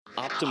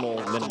Optimal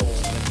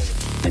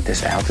minimalism. At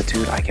this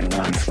altitude, I can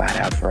run flat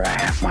out for a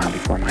half mile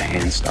before my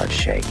hands start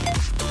shaking.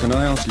 Can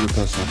I ask you a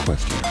personal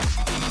question?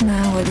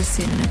 Now would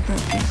seem an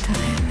appropriate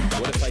time.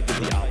 What if I did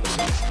the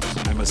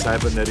opposite? I'm a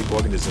cybernetic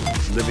organism,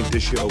 living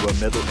tissue over a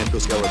metal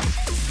endoskeleton.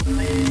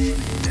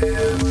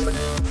 Tim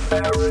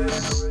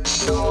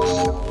Ferriss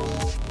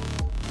Show.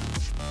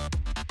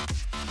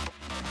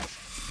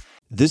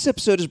 This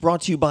episode is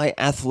brought to you by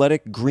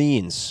Athletic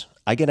Greens.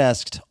 I get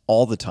asked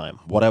all the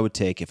time what I would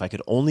take if I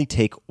could only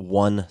take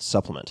one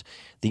supplement.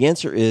 The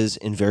answer is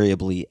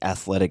invariably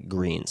Athletic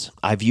Greens.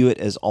 I view it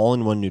as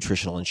all-in-one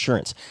nutritional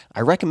insurance.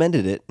 I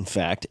recommended it, in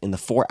fact, in the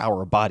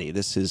 4-Hour Body.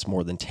 This is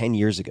more than 10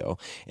 years ago,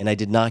 and I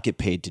did not get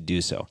paid to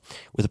do so.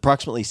 With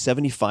approximately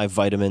 75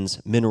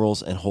 vitamins,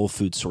 minerals, and whole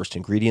food-sourced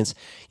ingredients,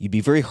 you'd be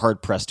very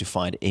hard-pressed to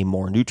find a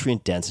more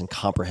nutrient-dense and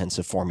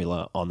comprehensive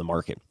formula on the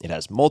market. It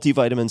has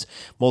multivitamins,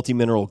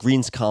 multi-mineral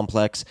greens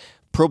complex,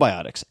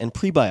 probiotics and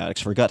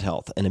prebiotics for gut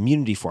health, an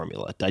immunity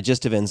formula,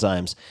 digestive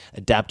enzymes,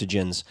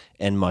 adaptogens,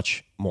 and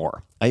much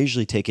more. I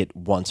usually take it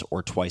once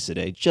or twice a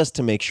day just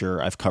to make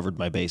sure I've covered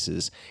my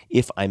bases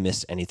if I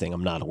missed anything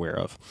I'm not aware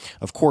of.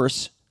 Of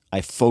course,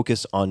 I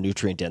focus on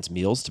nutrient-dense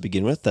meals to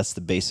begin with. That's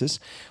the basis.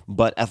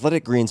 But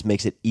Athletic Greens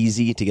makes it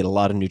easy to get a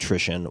lot of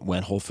nutrition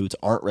when whole foods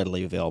aren't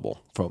readily available.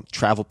 From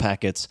travel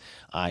packets,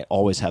 I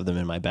always have them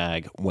in my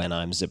bag when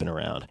I'm zipping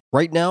around.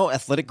 Right now,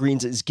 Athletic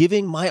Greens is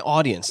giving my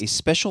audience a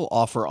special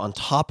offer on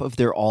top of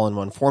their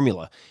all-in-one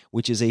formula,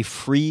 which is a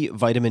free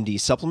vitamin D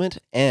supplement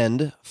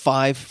and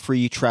 5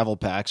 free travel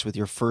packs with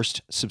your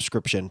first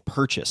subscription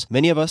purchase.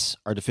 Many of us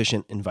are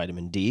deficient in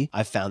vitamin D.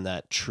 I've found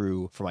that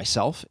true for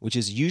myself, which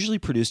is usually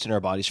produced in our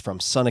bodies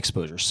from sun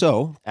exposure.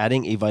 So,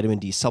 adding a vitamin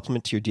D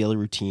supplement to your daily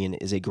routine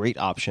is a great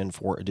option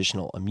for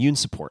additional immune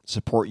support.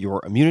 Support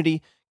your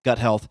immunity, gut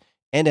health,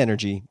 and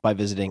energy by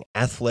visiting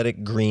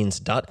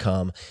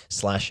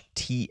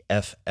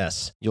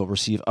athleticgreens.com/TFS. You'll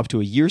receive up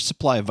to a year's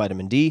supply of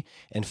vitamin D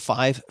and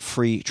 5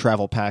 free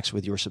travel packs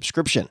with your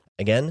subscription.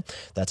 Again,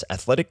 that's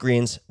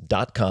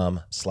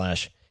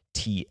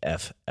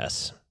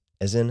athleticgreens.com/TFS,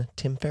 as in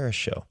Tim Ferriss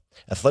Show.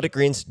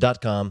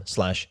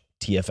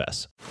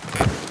 athleticgreens.com/TFS.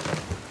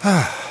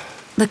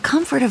 The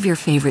comfort of your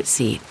favorite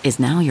seat is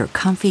now your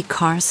comfy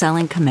car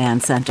selling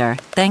command center,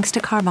 thanks to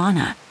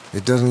Carvana.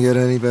 It doesn't get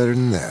any better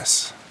than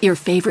this. Your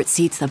favorite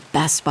seat's the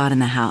best spot in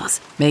the house.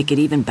 Make it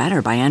even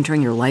better by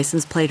entering your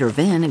license plate or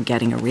VIN and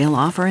getting a real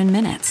offer in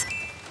minutes.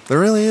 There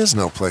really is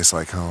no place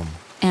like home.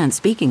 And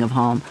speaking of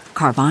home,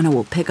 Carvana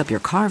will pick up your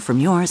car from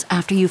yours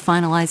after you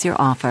finalize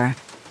your offer.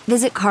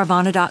 Visit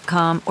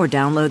Carvana.com or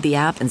download the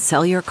app and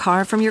sell your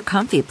car from your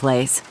comfy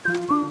place.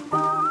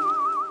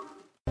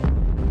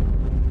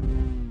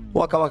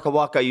 Waka waka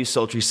waka, you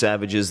sultry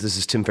savages. This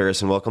is Tim Ferriss,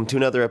 and welcome to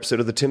another episode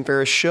of The Tim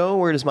Ferriss Show,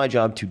 where it is my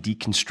job to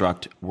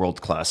deconstruct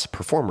world-class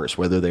performers,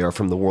 whether they are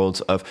from the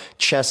worlds of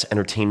chess,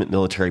 entertainment,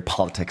 military,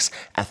 politics,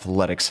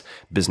 athletics,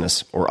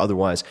 business, or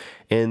otherwise.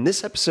 And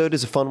this episode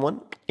is a fun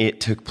one.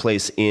 It took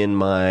place in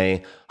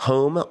my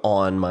home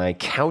on my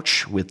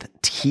couch with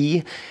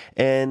tea,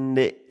 and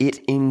it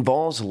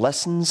involves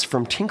lessons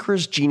from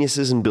tinkerers,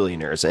 geniuses, and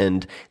billionaires.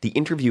 And the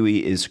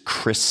interviewee is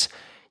Chris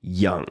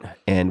Young.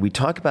 And we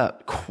talk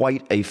about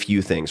quite a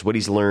few things, what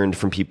he's learned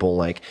from people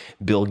like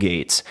Bill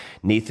Gates,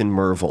 Nathan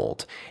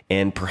Myhrvold,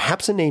 and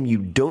perhaps a name you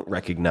don't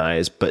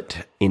recognize,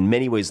 but in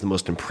many ways the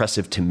most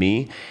impressive to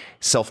me,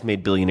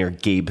 self-made billionaire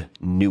Gabe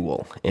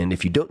Newell. And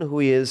if you don't know who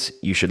he is,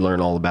 you should learn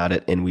all about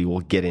it, and we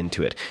will get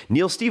into it.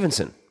 Neal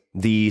Stephenson,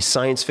 the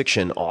science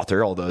fiction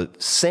author, although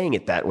saying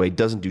it that way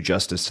doesn't do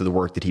justice to the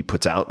work that he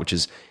puts out, which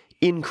is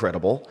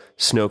incredible,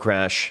 Snow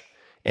Crash,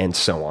 and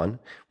so on.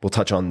 We'll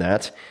touch on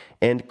that.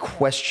 And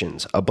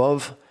questions.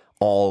 Above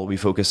all, we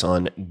focus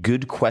on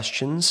good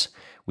questions,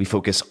 we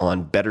focus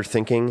on better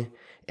thinking,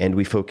 and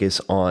we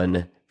focus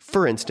on,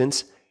 for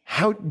instance,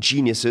 how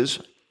geniuses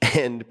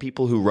and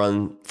people who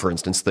run, for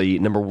instance, the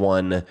number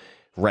one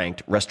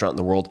ranked restaurant in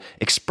the world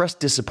express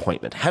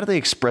disappointment. How do they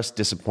express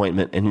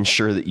disappointment and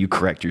ensure that you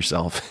correct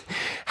yourself?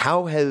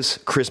 How has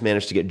Chris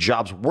managed to get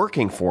jobs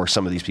working for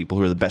some of these people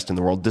who are the best in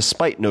the world,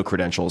 despite no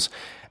credentials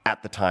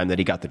at the time that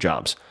he got the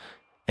jobs?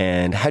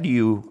 And how do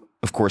you,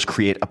 of course,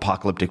 create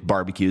apocalyptic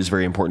barbecues?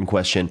 Very important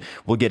question.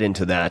 We'll get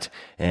into that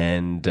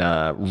and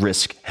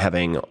risk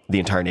having the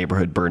entire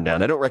neighborhood burned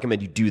down. I don't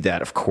recommend you do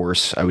that, of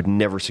course. I would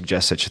never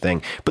suggest such a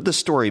thing. But the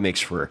story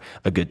makes for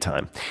a good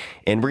time.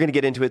 And we're going to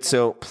get into it.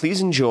 So please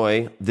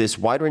enjoy this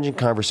wide-ranging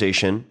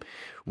conversation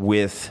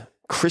with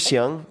Chris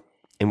Young.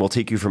 And we'll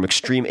take you from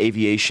extreme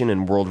aviation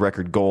and world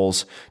record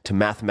goals to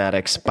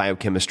mathematics,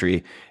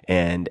 biochemistry,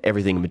 and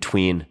everything in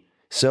between.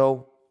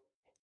 So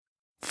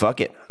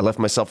fuck it. I left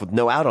myself with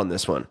no out on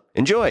this one.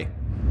 Enjoy.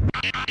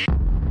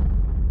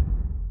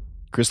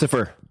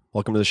 Christopher,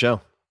 welcome to the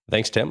show.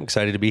 Thanks, Tim.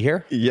 Excited to be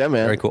here. Yeah,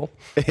 man. Very cool.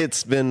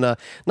 It's been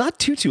not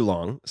too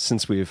long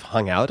since we've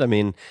hung out. I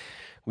mean,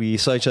 we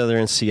saw each other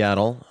in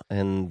Seattle,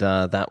 and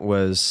that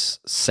was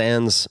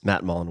sans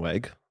Matt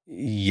Mullenweg.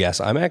 Yes,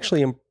 I'm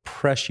actually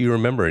impressed you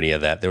remember any of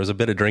that. There was a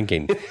bit of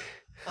drinking.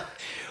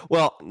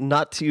 Well,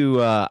 not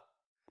to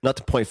not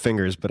to point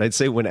fingers, but I'd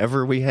say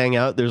whenever we hang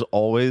out, there's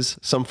always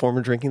some form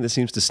of drinking that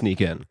seems to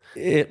sneak in.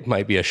 It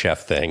might be a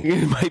chef thing.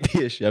 It might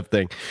be a chef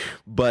thing.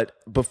 But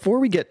before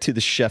we get to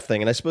the chef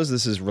thing, and I suppose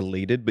this is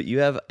related, but you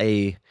have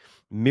a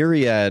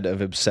myriad of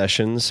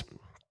obsessions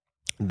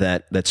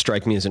that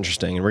strike me as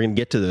interesting, and we're going to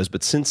get to those.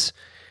 But since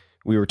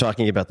we were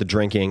talking about the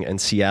drinking and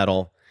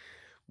Seattle,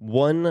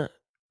 one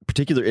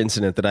particular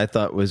incident that I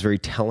thought was very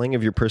telling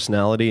of your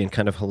personality and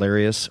kind of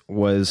hilarious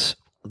was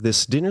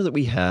this dinner that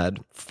we had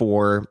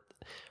for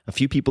a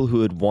few people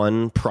who had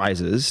won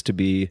prizes to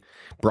be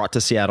brought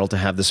to Seattle to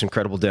have this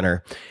incredible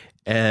dinner.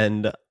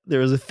 And there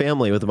was a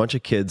family with a bunch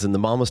of kids, and the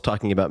mom was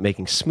talking about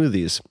making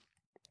smoothies.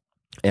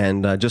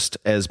 And just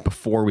as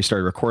before we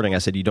started recording, I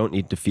said, you don't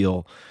need to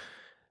feel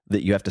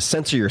that you have to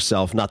censor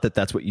yourself, not that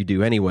that's what you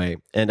do anyway.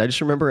 And I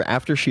just remember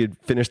after she had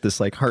finished this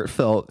like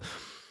heartfelt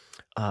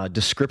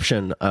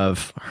description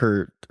of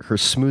her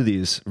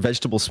smoothies,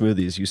 vegetable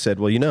smoothies, you said,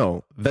 well, you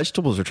know,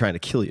 vegetables are trying to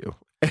kill you.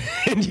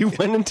 And you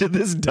went into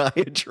this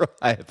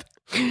diatribe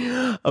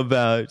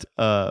about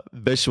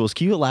vegetables.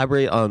 Can you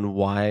elaborate on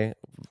why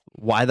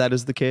that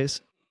is the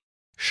case?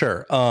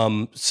 Sure.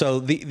 So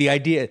the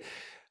idea,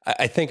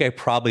 I think I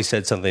probably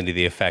said something to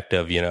the effect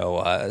of,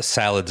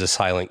 salad's a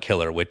silent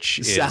killer, which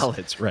is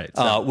salads, right?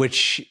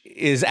 Which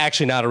is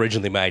actually not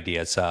originally my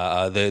idea. It's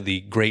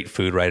the great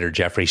food writer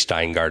Jeffrey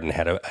Steingarten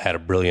had a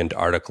brilliant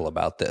article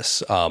about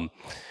this.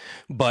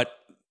 But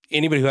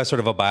anybody who has sort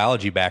of a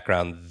biology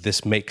background,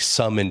 this makes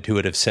some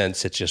intuitive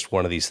sense. It's just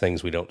one of these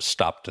things we don't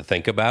stop to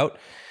think about.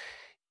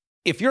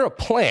 If you're a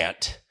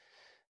plant,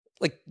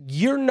 like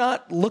you're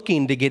not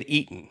looking to get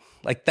eaten.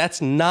 Like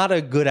that's not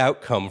a good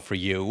outcome for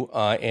you.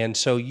 And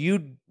so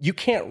you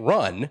can't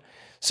run.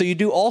 So you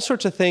do all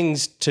sorts of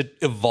things to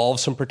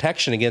evolve some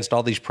protection against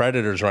all these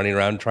predators running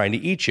around trying to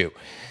eat you.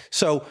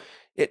 So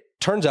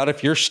it turns out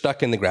if you're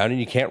stuck in the ground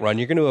and you can't run,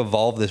 you're going to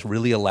evolve this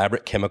really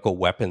elaborate chemical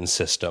weapon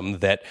system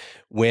that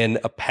when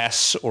a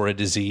pest or a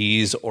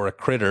disease or a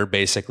critter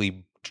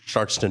basically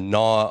starts to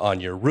gnaw on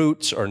your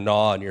roots or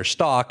gnaw on your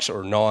stalks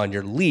or gnaw on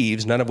your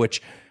leaves, none of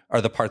which are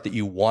the part that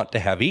you want to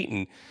have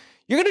eaten,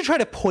 you're going to try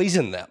to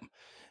poison them.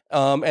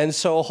 And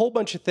so a whole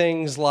bunch of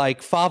things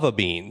like fava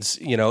beans,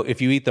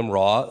 if you eat them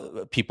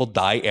raw, people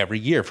die every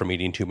year from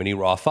eating too many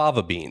raw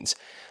fava beans.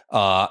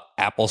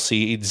 Apple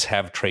seeds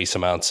have trace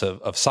amounts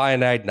of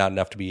cyanide, not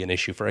enough to be an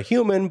issue for a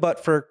human,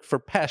 but for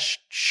pests,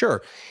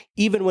 sure.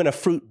 Even when a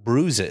fruit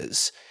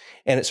bruises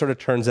and it sort of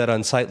turns that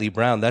unsightly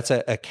brown, that's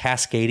a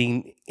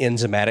cascading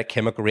enzymatic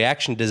chemical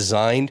reaction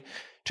designed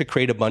to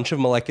create a bunch of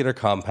molecular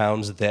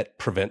compounds that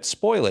prevent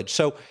spoilage.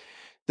 So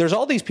there's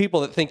all these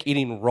people that think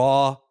eating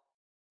raw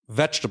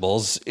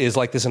vegetables is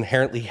like this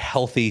inherently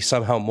healthy,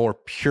 somehow more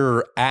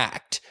pure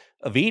act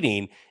of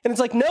eating. And it's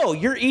like, no,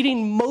 you're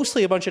eating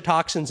mostly a bunch of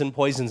toxins and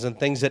poisons and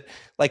things that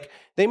like,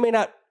 they may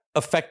not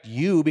affect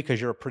you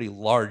because you're a pretty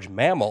large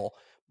mammal,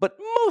 but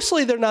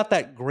mostly they're not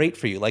that great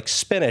for you. Like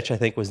spinach, I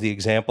think was the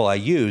example I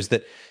used,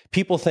 that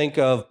people think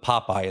of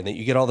Popeye and that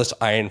you get all this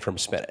iron from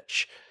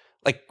spinach.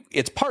 Like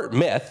it's part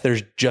myth.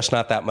 There's just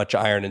not that much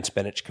iron in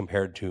spinach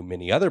compared to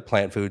many other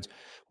plant foods.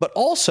 But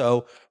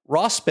also,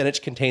 raw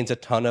spinach contains a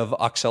ton of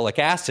oxalic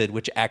acid,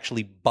 which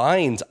actually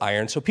binds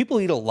iron. So people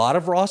eat a lot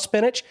of raw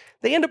spinach,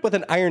 they end up with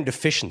an iron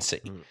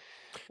deficiency.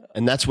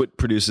 And that's what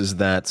produces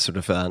that sort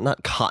of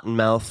not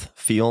cottonmouth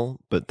feel,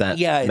 but that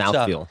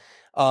mouth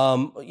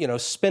feel.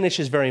 Spinach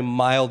is very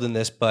mild in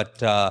this, but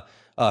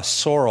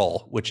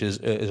sorrel, which is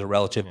a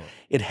relative,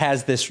 it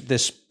has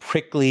this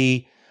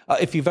prickly.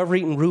 If you've ever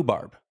eaten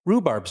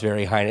rhubarb's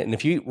very high in it. And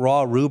if you eat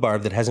raw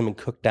rhubarb that hasn't been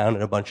cooked down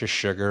in a bunch of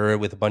sugar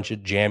with a bunch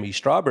of jammy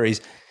strawberries,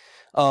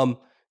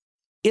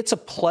 it's a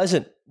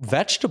pleasant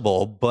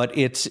vegetable, but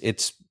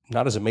it's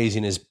not as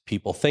amazing as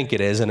people think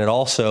it is. And it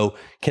also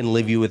can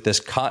leave you with this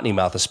cottony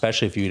mouth,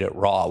 especially if you eat it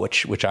raw,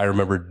 which I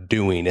remember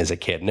doing as a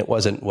kid. And it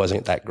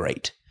wasn't that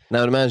great.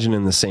 Now, I'd imagine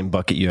in the same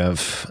bucket you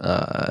have,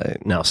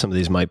 now some of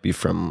these might be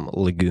from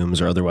legumes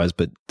or otherwise,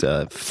 but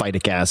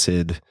phytic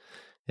acid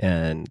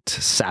and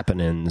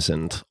saponins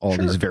and all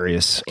these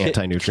various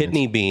anti-nutrients.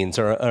 Kidney beans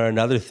are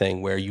another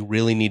thing where you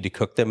really need to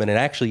cook them. And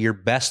actually you're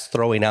best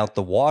throwing out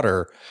the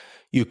water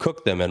you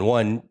cook them. And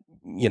one,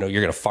 you're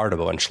going to fart a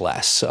bunch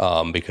less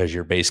because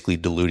you're basically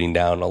diluting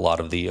down a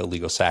lot of the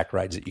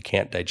oligosaccharides that you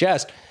can't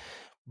digest.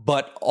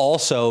 But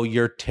also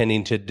you're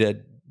tending to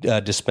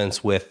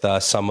dispense with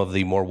some of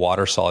the more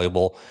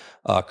water-soluble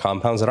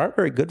compounds that aren't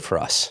very good for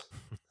us.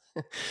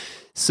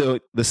 So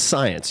the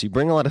science, you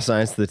bring a lot of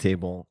science to the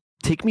table.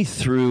 Take me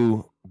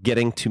through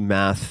getting to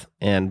math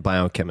and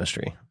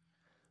biochemistry.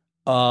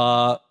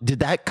 Did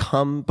that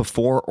come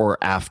before or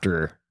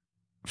after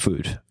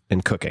food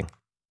and cooking?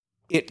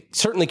 It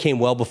certainly came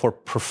well before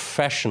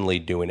professionally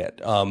doing it.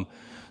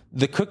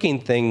 The cooking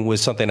thing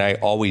was something I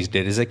always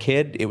did as a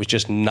kid. It was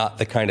just not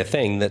the kind of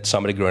thing that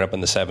somebody growing up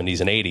in the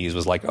 70s and 80s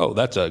was like, oh,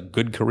 that's a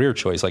good career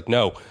choice. Like,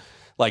 no.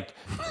 Like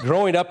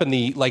growing up in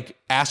the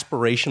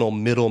aspirational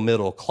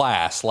middle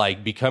class,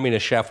 becoming a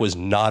chef was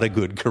not a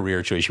good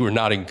career choice. You were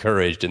not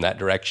encouraged in that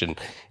direction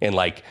in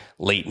late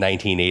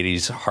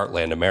 1980s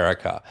heartland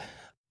America.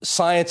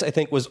 science, I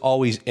think, was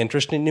always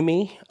interesting to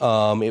me.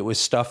 It was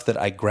stuff that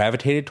I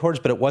gravitated towards,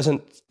 but it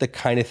wasn't the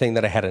kind of thing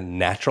that I had a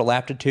natural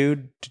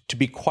aptitude. To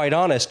be quite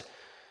honest,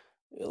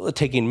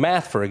 taking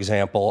math, for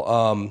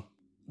example,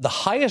 the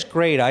highest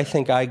grade I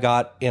think I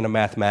got in a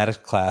mathematics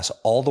class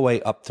all the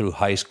way up through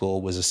high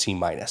school was a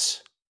C-.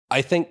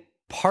 I think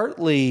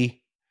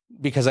partly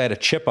because I had a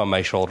chip on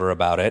my shoulder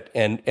about it,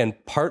 and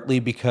partly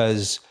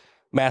because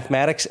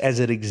mathematics as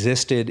it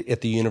existed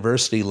at the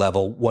university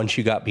level, once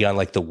you got beyond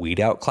like the weed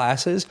out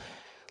classes,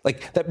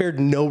 like that bared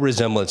no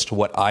resemblance to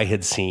what I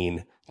had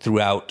seen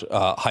throughout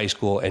high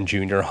school and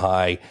junior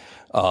high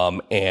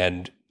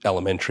and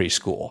elementary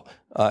school.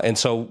 And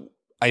so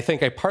I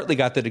think I partly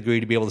got the degree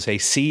to be able to say,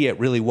 see, it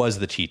really was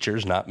the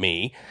teachers, not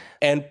me.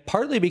 And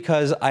partly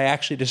because I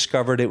actually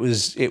discovered it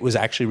was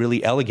actually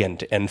really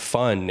elegant and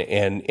fun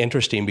and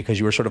interesting, because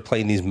you were sort of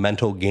playing these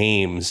mental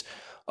games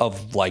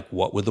of like,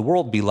 what would the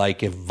world be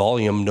like if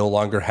volume no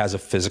longer has a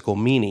physical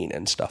meaning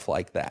and stuff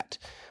like that.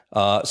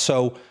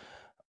 So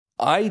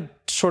I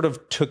sort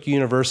of took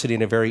university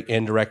in a very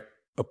indirect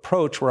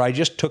approach where I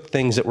just took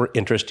things that were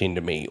interesting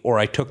to me, or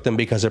I took them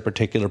because a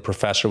particular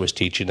professor was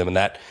teaching them and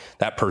that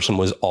person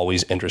was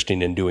always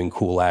interested in doing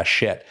cool ass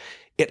shit.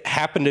 It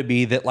happened to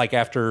be that like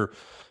after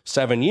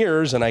 7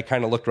 years, and I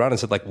kind of looked around and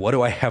said like, what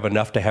do I have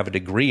enough to have a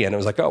degree in? It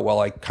was like, oh, well,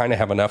 I kind of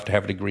have enough to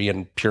have a degree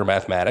in pure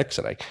mathematics,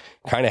 and I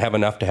kind of have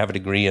enough to have a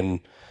degree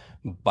in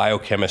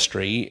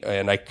biochemistry,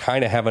 and I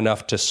kind of have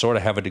enough to sort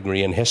of have a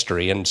degree in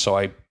history. And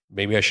so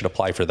maybe I should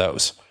apply for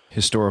those.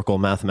 Historical,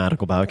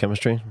 mathematical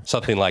biochemistry?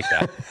 Something like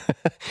that.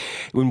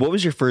 What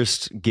was your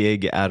first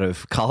gig out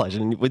of college?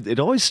 And it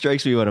always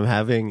strikes me when I'm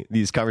having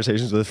these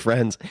conversations with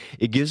friends,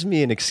 it gives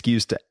me an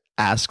excuse to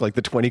ask like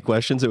the 20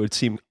 questions that would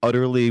seem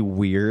utterly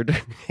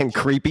weird and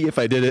creepy if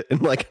I did it in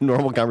like a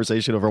normal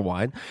conversation over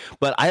wine.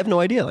 But I have no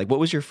idea. Like, what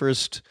was your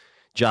first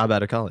job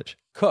out of college?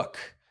 Cook.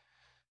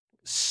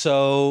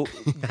 So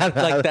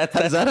like that,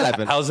 how does that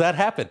happen? How's that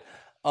happen?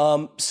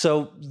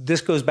 So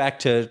this goes back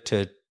to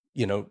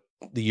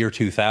the year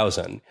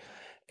 2000,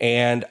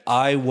 and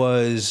I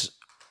was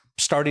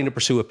starting to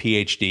pursue a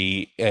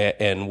PhD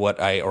and what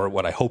I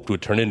hoped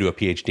would turn into a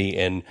PhD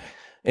in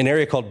an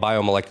area called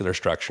biomolecular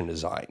structure and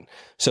design.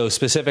 So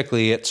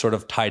specifically, it sort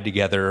of tied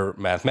together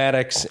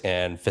mathematics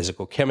and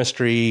physical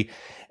chemistry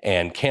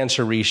and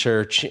cancer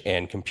research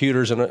and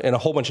computers and a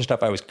whole bunch of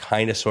stuff I was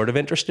kind of sort of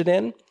interested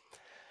in.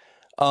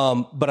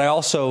 But I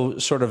also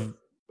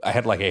I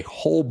had like a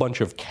whole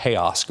bunch of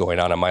chaos going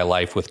on in my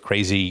life with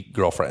crazy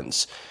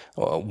girlfriends,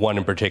 one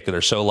in particular.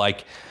 So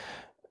like,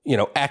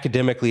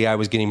 academically I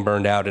was getting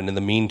burned out. And in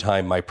the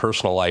meantime, my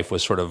personal life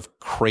was sort of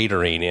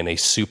cratering in a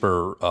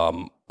super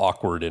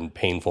awkward and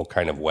painful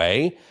kind of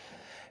way.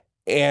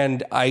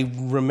 And I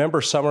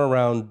remember somewhere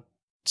around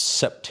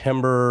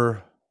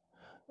October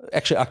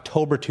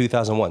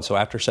 2001. So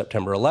after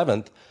September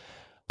 11th,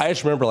 I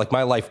just remember like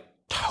my life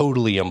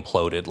totally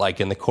imploded, like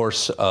in the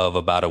course of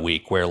about a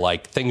week, where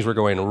like things were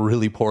going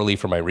really poorly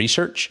for my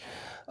research.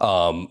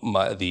 The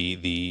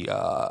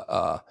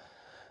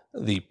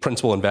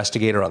principal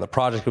investigator on the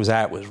project was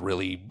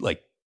really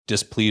like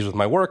displeased with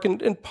my work,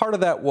 and part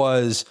of that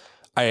was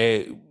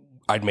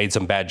I'd made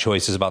some bad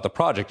choices about the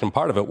project, and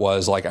part of it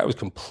was like I was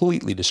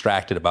completely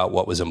distracted about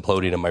what was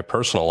imploding in my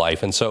personal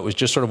life, and so it was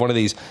just sort of one of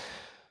these,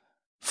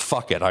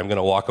 fuck it, I'm going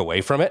to walk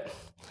away from it.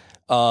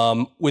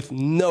 With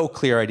no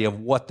clear idea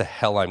of what the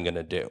hell I'm going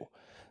to do.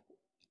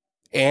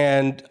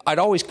 And I'd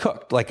always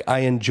cooked. Like, I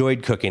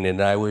enjoyed cooking, and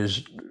I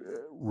was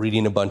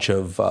reading a bunch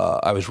of,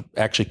 I was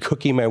actually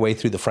cooking my way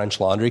through the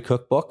French Laundry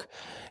cookbook,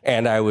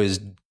 and I was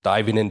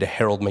diving into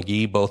Harold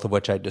McGee, both of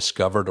which I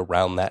discovered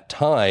around that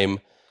time.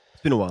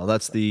 It's been a while.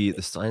 That's the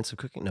Science of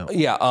Cooking? No.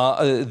 Yeah,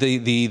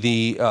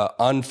 the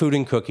On Food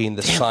and Cooking,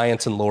 the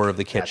Science and Lore of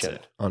the Kitchen.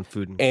 That's it. On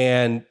Food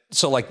and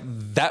so like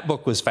that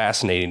book was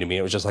fascinating to me.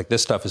 It was just like,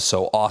 this stuff is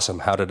so awesome.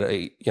 How did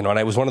I, and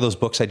I was one of those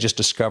books I just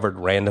discovered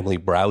randomly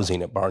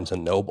browsing at Barnes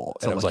and Noble.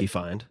 It's a lucky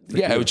find.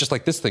 Yeah, it was just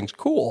like, this thing's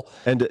cool.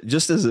 And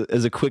just as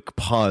a quick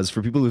pause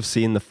for people who've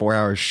seen the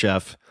 4-Hour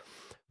Chef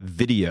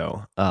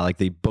video, like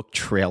the book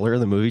trailer,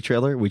 the movie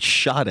trailer, we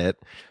shot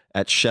it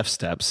at Chef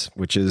Steps,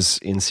 which is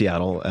in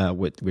Seattle,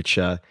 which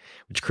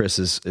Chris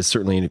is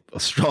certainly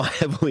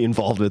heavily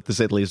involved with, to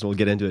say the least, and we'll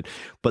get into it.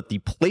 But the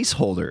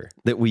placeholder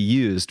that we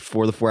used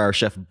for the 4-Hour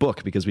Chef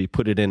book, because we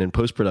put it in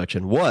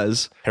post-production,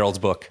 was Harold's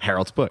book.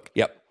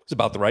 Yep. It's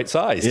about the right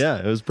size. Yeah,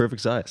 it was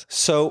perfect size.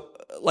 So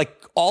like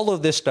all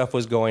of this stuff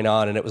was going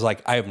on, and it was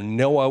like, I have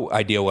no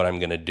idea what I'm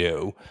going to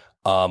do.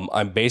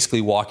 I'm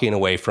basically walking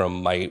away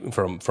from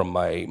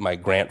my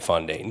grant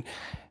funding,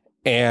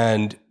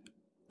 and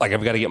like,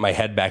 I've got to get my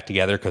head back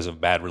together because of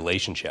bad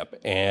relationship.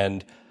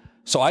 And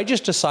so I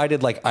just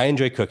decided, like, I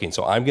enjoy cooking,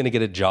 so I'm going to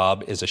get a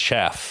job as a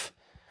chef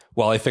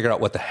while I figure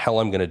out what the hell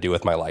I'm going to do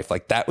with my life.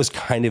 Like, that was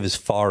kind of as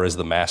far as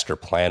the master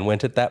plan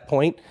went at that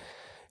point.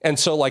 And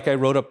so, like, I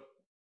wrote up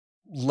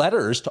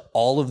letters to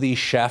all of these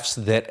chefs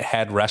that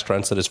had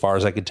restaurants that, as far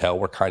as I could tell,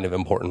 were kind of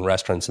important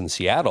restaurants in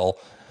Seattle,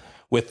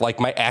 with,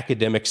 like, my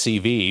academic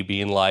CV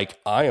being like,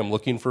 I am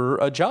looking for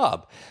a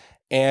job.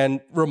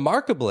 And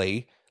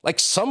remarkably, like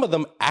some of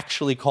them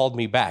actually called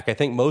me back. I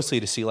think mostly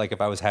to see like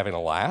if I was having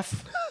a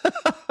laugh.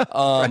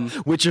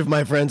 Which of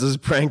my friends is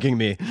pranking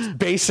me?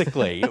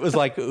 Basically, it was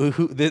like,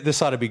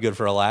 this ought to be good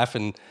for a laugh.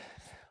 And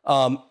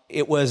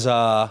it was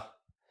a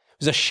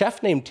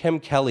chef named Tim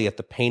Kelly at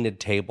the Painted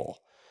Table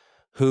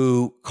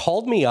who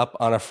called me up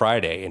on a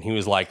Friday, and he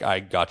was like, I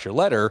got your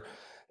letter,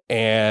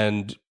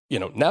 and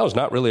now's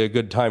not really a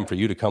good time for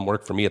you to come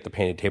work for me at the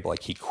Painted Table.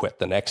 Like, he quit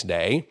the next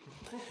day.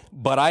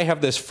 But I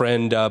have this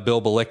friend,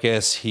 Bill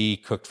Balickas. He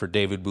cooked for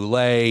David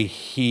Boulay.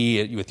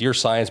 He, with your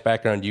science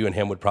background, you and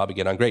him would probably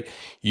get on great.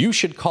 You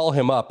should call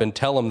him up and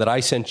tell him that I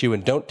sent you,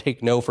 and don't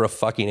take no for a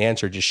fucking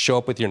answer. Just show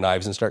up with your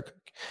knives and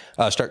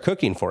start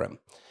cooking for him.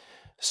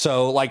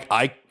 So, like,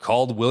 I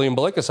called William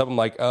Balickas up. I'm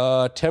like,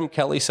 Tim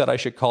Kelly said I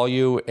should call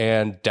you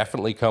and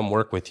definitely come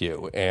work with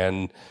you.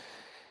 And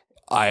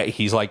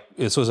he's like,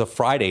 this was a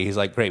Friday. He's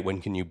like, great,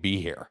 when can you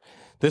be here?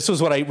 This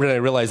was when I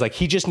realized, like,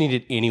 he just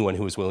needed anyone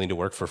who was willing to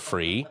work for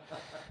free.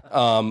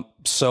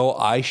 So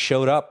I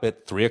showed up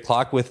at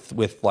 3:00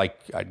 with like,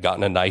 I'd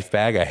gotten a knife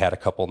bag. I had a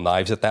couple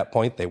knives at that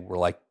point. They were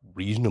like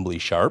reasonably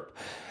sharp.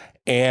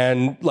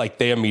 And like,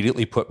 they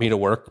immediately put me to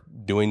work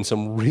doing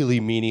some really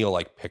menial,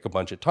 like pick a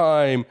bunch of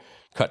thyme,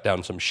 cut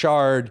down some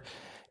chard.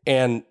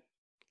 And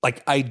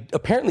like, I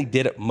apparently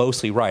did it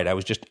mostly right. I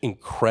was just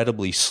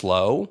incredibly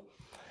slow.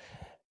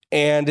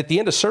 And at the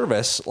end of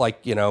service,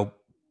 like,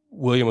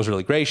 William was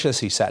really gracious.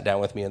 He sat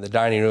down with me in the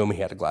dining room. He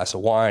had a glass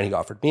of wine. He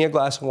offered me a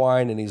glass of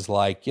wine. And he's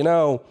like,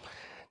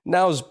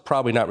 now's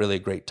probably not really a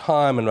great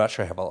time. I'm not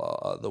sure I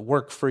have the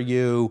work for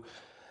you.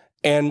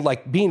 And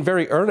like, being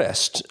very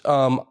earnest,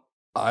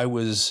 I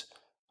was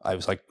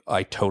like,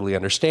 I totally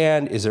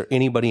understand. Is there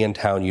anybody in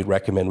town you'd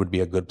recommend would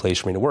be a good place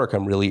for me to work?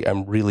 I'm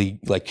really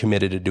like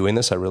committed to doing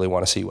this. I really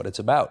want to see what it's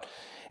about.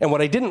 And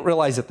what I didn't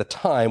realize at the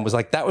time was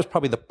like, that was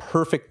probably the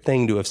perfect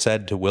thing to have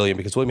said to William,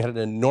 because William had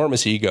an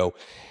enormous ego.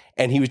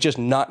 And he was just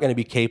not going to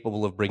be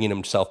capable of bringing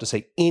himself to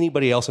say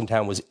anybody else in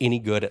town was any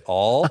good at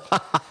all.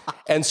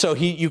 And so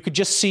you could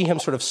just see him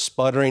sort of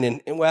sputtering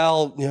and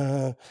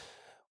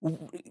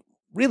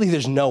really,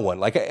 there's no one.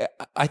 Like,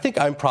 I think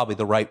I'm probably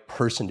the right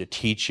person to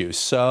teach you.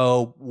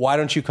 So why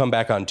don't you come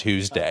back on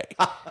Tuesday?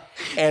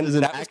 And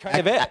that was kind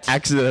of it.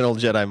 Accidental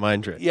Jedi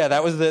mind trick. Yeah,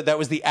 that was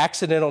the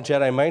accidental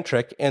Jedi mind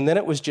trick. And then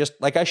it was just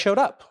like, I showed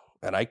up,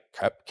 and I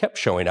kept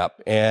showing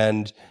up,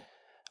 and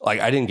like,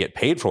 I didn't get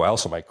paid for a while,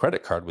 so my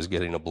credit card was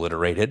getting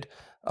obliterated.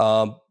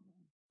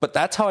 But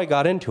that's how I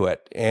got into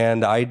it.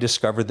 And I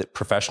discovered that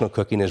professional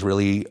cooking is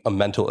really a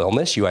mental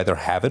illness. You either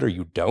have it or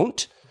you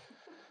don't.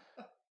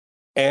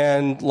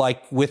 And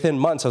like, within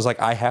months, I was like,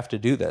 I have to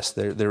do this.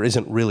 There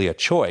isn't really a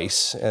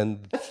choice.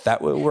 And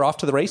that we're off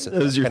to the races.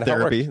 That was your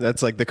therapy.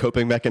 That's like the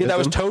coping mechanism. Yeah, that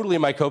was totally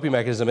my coping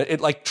mechanism.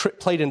 It like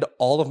played into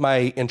all of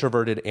my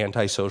introverted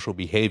antisocial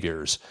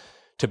behaviors,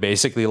 to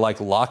basically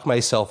like lock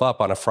myself up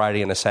on a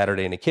Friday and a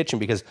Saturday in a kitchen,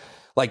 because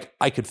like,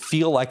 I could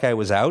feel like I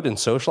was out and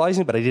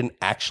socializing, but I didn't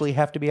actually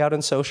have to be out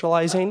and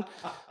socializing.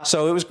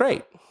 So it was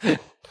great.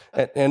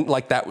 And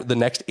like that, the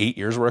next 8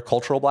 years were a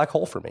cultural black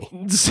hole for me.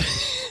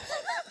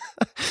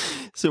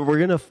 So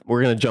we're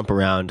gonna jump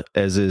around,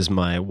 as is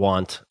my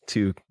want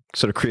to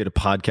sort of create a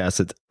podcast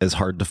that's as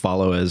hard to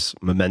follow as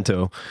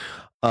Memento.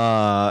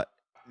 I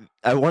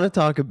want to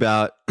talk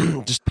about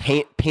just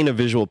paint a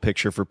visual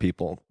picture for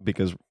people,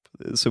 because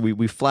so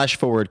we flash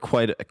forward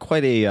quite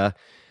a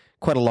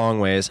long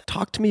ways.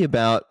 Talk to me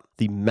about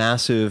the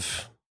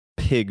massive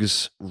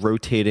pigs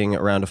rotating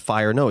around a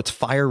fire. No, it's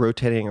fire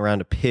rotating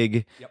around a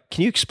pig. Yep.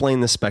 Can you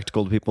explain this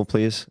spectacle to people,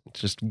 please?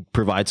 Just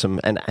provide some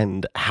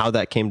and how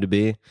that came to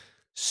be.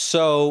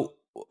 So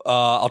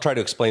I'll try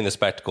to explain the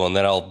spectacle, and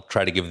then I'll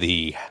try to give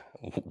the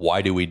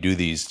why do we do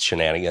these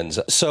shenanigans.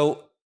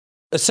 So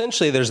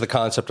essentially, there's the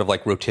concept of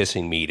like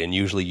rotisserie meat, and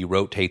usually you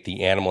rotate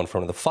the animal in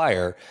front of the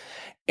fire.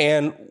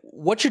 And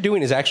what you're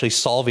doing is actually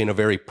solving a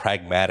very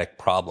pragmatic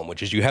problem,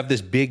 which is you have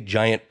this big,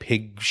 giant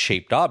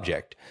pig-shaped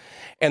object,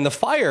 and the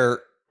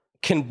fire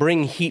can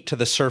bring heat to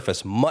the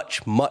surface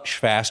much, much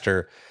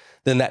faster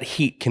than that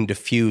heat can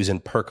diffuse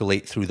and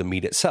percolate through the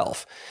meat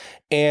itself.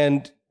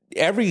 And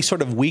every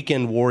sort of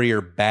weekend warrior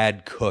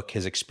bad cook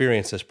has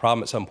experienced this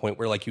problem at some point,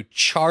 where like you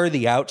char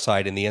the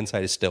outside and the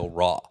inside is still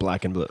raw.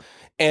 Black and blue.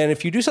 And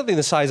if you do something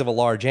the size of a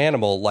large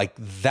animal, like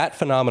that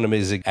phenomenon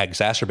is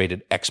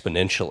exacerbated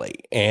exponentially.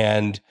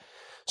 And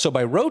so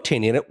by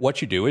rotating it,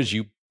 what you do is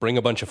you bring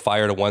a bunch of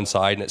fire to one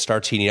side and it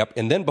starts heating up.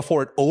 And then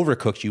before it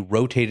overcooks, you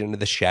rotate it into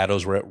the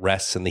shadows where it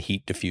rests and the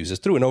heat diffuses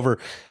through. And over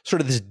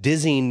sort of this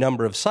dizzying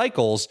number of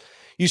cycles,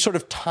 you sort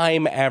of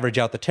time average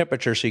out the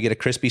temperature so you get a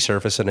crispy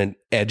surface and an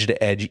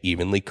edge-to-edge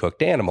evenly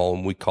cooked animal.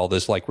 And we call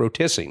this like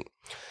rotissing.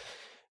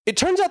 It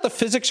turns out the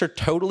physics are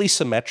totally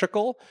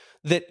symmetrical,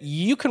 that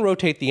you can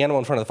rotate the animal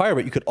in front of the fire,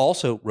 but you could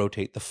also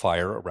rotate the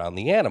fire around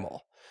the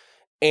animal.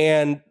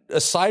 And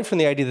aside from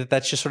the idea that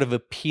that's just sort of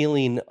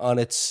appealing on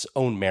its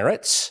own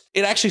merits,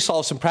 it actually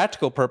solves some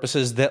practical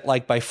purposes that,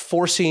 like, by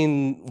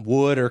forcing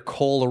wood or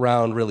coal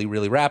around really,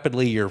 really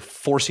rapidly, you're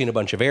forcing a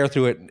bunch of air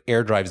through it.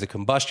 Air drives the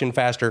combustion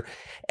faster.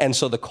 And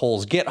so the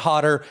coals get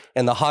hotter,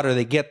 and the hotter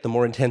they get, the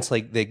more intensely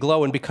they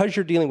glow. And because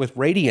you're dealing with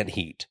radiant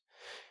heat,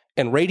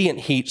 and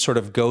radiant heat sort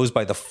of goes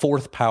by the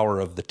fourth power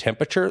of the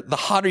temperature, the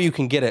hotter you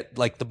can get it,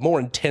 like the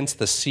more intense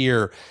the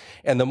sear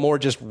and the more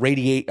just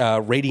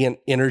radiant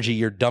energy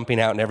you're dumping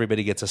out, and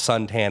everybody gets a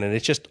suntan, and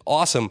it's just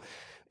awesome.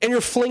 And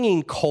you're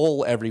flinging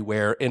coal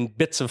everywhere and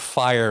bits of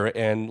fire,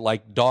 and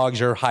like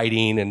dogs are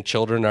hiding and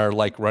children are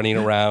like running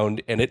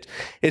around. And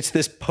it's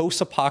this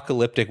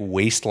post-apocalyptic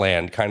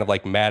wasteland, kind of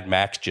like Mad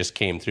Max just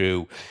came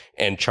through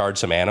and charred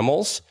some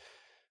animals.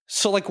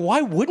 So like,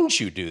 why wouldn't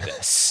you do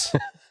this?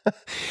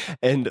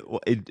 And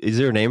is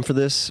there a name for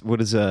this?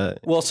 What is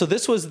Well, so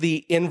this was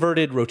the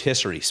inverted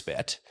rotisserie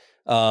spit.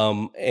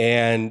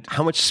 And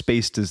how much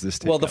space does this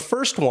take? Well, the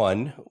first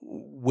one,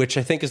 which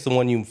I think is the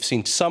one you've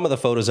seen some of the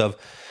photos of,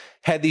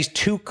 had these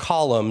two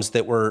columns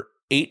that were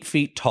 8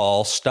 feet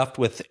tall, stuffed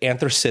with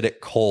anthracitic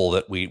coal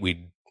that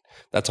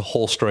that's a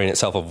whole story in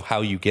itself of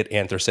how you get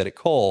anthracitic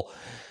coal.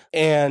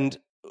 And,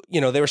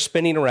 they were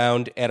spinning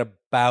around at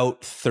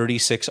about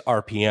 36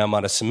 RPM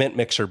on a cement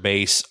mixer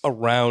base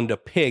around a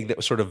pig that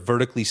was sort of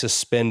vertically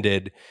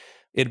suspended.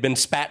 It had been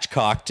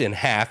spatchcocked in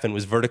half and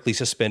was vertically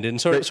suspended,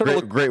 and sort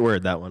of great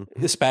word, that one.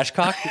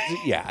 Spatchcock,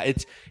 yeah,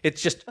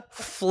 it's just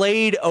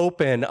flayed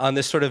open on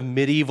this sort of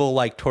medieval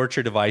like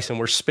torture device, and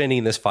we're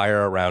spinning this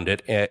fire around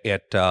it.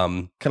 It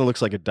kind of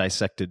looks like a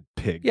dissected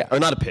pig, yeah, or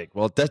not a pig.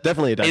 Well, that's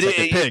definitely a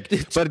dissected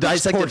pig, but a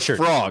dissected tortured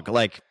frog,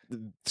 like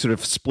sort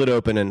of split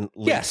open and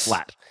laid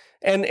flat.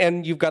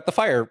 And you've got the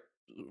fire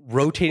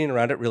rotating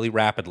around it really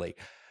rapidly.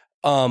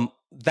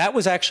 That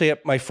was actually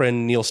at my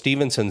friend Neil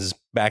Stevenson's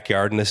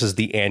backyard, and this is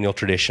the annual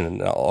tradition.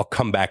 And I'll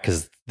come back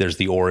because there's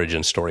the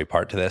origin story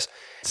part to this.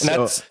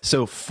 And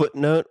so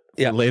footnote,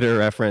 later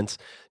reference,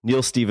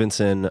 Neil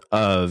Stevenson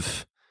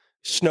of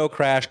Snow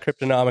Crash,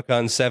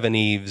 Cryptonomicon, Seven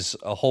Eves,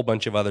 a whole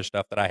bunch of other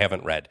stuff that I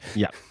haven't read.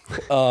 Yeah.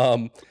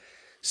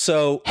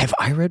 So have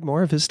I read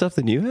more of his stuff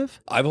than you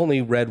have? I've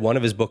only read one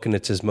of his book, and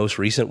it's his most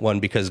recent one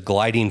because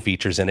gliding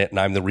features in it, and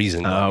I'm the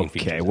reason gliding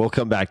features. Okay, we'll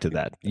come back to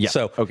that. Yeah.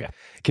 So okay.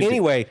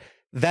 Anyway,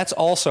 that's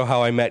also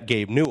how I met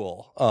Gabe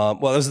Newell.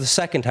 Well, it was the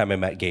second time I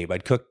met Gabe.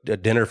 I'd cooked a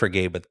dinner for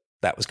Gabe, but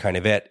that was kind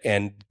of it.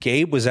 And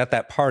Gabe was at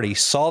that party,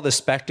 saw the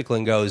spectacle,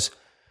 and goes,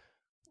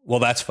 well,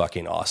 that's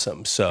fucking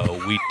awesome.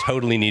 So we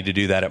totally need to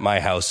do that at my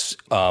house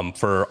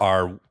for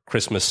our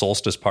Christmas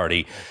solstice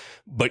party.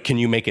 But can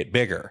you make it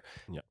bigger?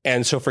 Yeah.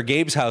 And so for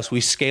Gabe's house, we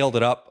scaled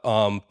it up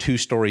 2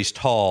 stories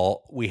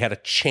tall. We had a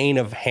chain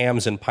of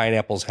hams and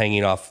pineapples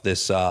hanging off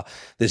this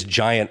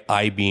giant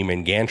I-beam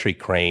and gantry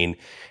crane.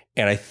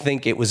 And I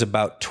think it was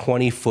about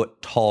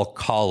 20-foot tall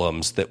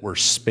columns that were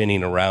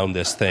spinning around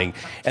this thing.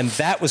 And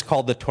that was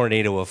called the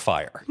Tornado of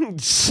Fire.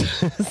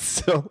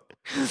 So,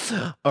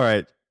 all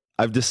right.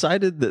 I've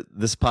decided that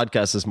this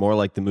podcast is more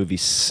like the movie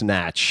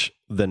Snatch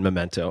than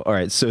Memento. All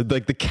right. So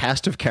like the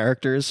cast of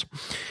characters...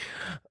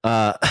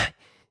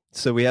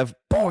 so we have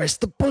Boris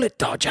the Bullet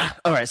Dodger.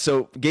 All right,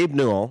 so Gabe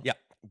Newell. Yeah.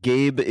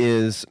 Gabe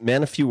is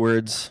man of few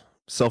words,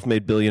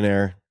 self-made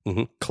billionaire,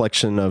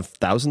 collection of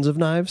thousands of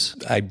knives.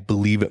 I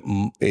believe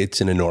it's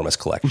an enormous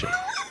collection.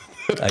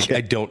 Okay.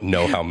 I don't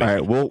know how many. All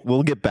right,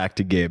 we'll get back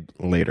to Gabe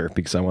later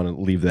because I want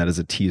to leave that as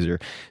a teaser.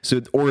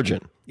 So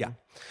origin. Yeah.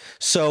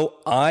 So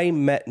I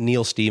met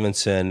Neil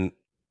Stevenson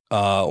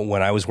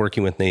when I was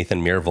working with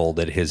Nathan Myhrvold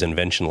at his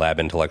invention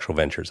lab, Intellectual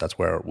Ventures. That's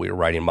where we were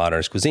writing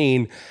Modernist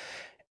Cuisine.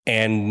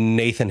 And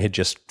Nathan had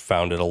just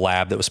founded a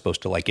lab that was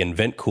supposed to like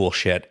invent cool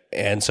shit.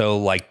 And so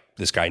like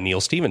this guy, Neil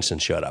Stevenson,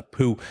 showed up,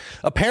 who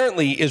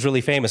apparently is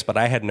really famous, but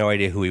I had no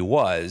idea who he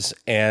was.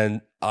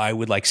 And I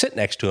would like sit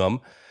next to him.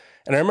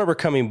 And I remember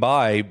coming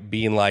by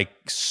being like,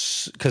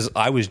 because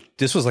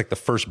this was like the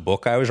first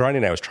book I was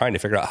writing. I was trying to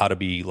figure out how to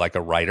be like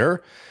a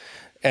writer.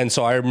 And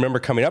so I remember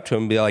coming up to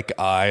him and be like,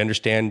 I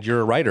understand you're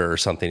a writer or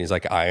something. He's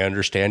like, I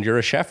understand you're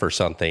a chef or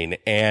something.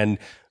 And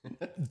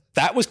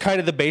that was kind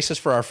of the basis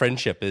for our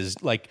friendship,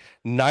 is like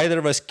neither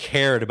of us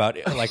cared about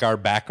like our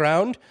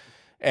background.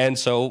 And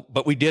so,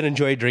 but we did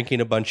enjoy drinking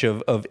a bunch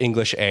of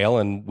English ale,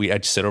 and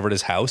I'd sit over at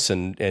his house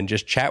and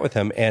just chat with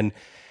him. And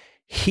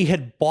he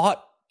had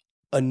bought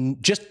a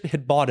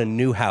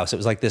new house. It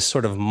was like this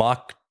sort of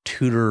mock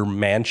Tudor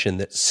mansion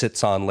that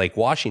sits on Lake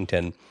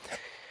Washington.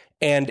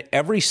 And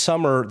every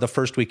summer, the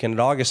first weekend in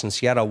August in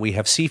Seattle, we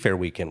have Seafair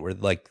Weekend, where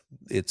like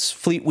it's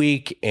Fleet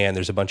Week and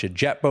there's a bunch of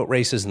jet boat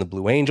races and the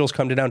Blue Angels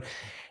come to town.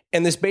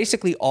 And this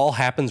basically all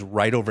happens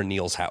right over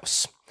Neil's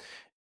house.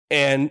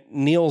 And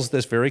Neil's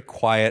this very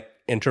quiet,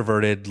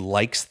 introverted,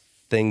 likes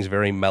things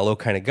very mellow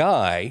kind of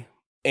guy.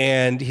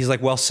 And he's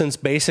like, well, since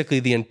basically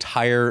the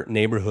entire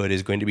neighborhood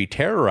is going to be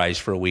terrorized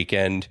for a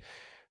weekend,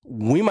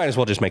 we might as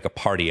well just make a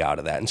party out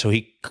of that. And so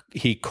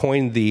he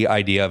coined the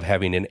idea of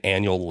having an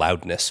annual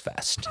loudness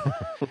fest.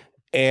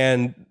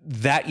 And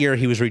that year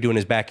he was redoing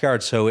his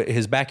backyard. So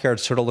his backyard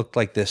sort of looked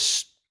like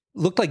this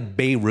looked like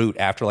Beirut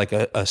after like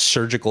a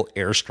surgical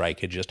airstrike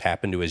had just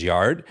happened to his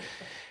yard.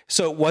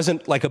 So it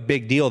wasn't like a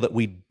big deal that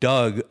we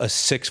dug a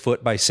 6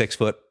 foot by 6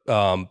 foot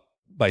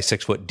by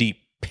 6 foot deep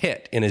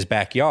pit in his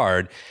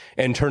backyard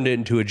and turned it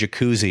into a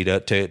jacuzzi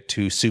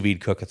to sous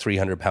vide cook a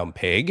 300-pound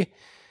pig.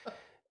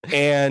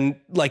 And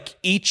like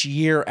each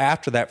year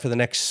after that, for the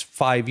next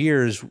 5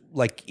 years,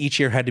 like each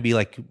year had to be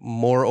like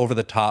more over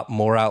the top,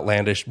 more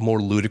outlandish,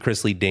 more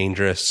ludicrously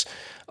dangerous.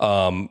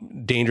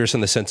 Dangerous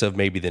in the sense of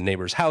maybe the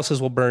neighbors'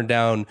 houses will burn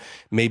down.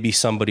 Maybe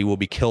somebody will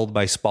be killed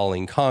by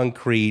spalling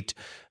concrete.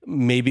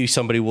 Maybe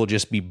somebody will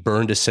just be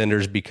burned to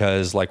cinders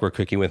because like we're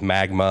cooking with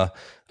magma,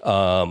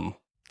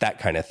 that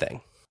kind of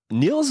thing.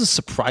 Neil is a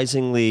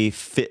surprisingly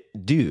fit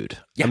dude.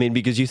 Yeah. I mean,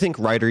 because you think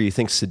writer, you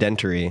think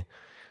sedentary,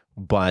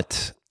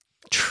 but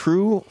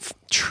true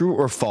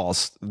or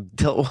false?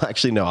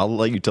 Actually, no, I'll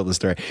let you tell the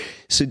story.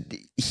 So,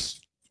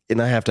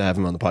 and I have to have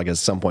him on the podcast at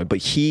some point, but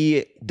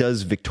he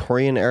does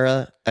Victorian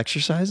era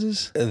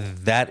exercises?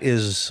 That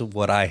is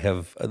what I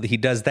have. He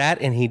does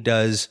that, and he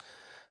does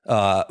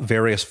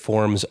various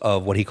forms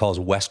of what he calls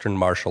Western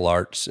martial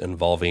arts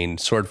involving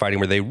sword fighting,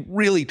 where they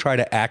really try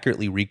to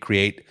accurately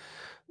recreate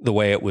the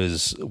way it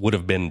would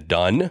have been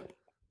done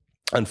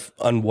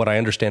on what I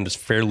understand is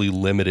fairly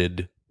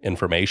limited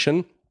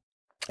information.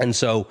 And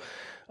so,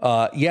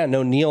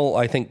 Neil,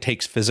 I think,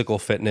 takes physical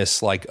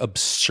fitness like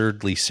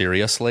absurdly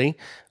seriously.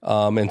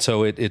 And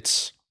so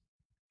it's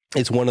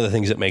one of the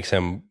things that makes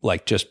him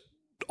like just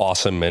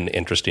awesome and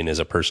interesting as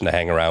a person to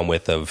hang around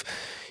with.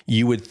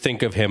 You would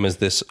think of him as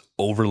this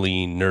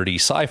overly nerdy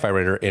sci-fi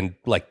writer, and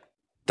like,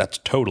 that's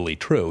totally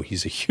true.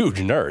 He's a huge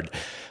nerd.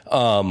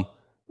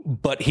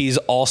 But he's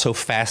also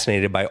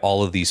fascinated by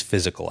all of these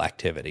physical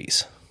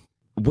activities.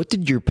 What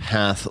did your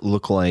path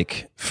look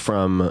like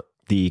from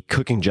the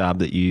cooking job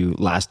that you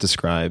last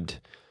described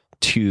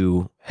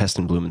to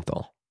Heston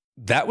Blumenthal?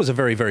 That was a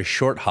very, very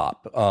short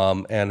hop,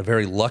 and a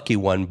very lucky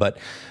one. But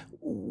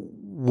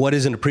what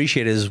isn't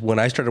appreciated is when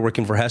I started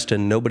working for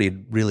Heston, nobody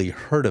had really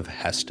heard of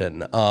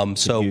Heston. Can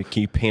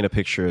you paint a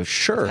picture of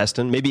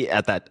Heston? Maybe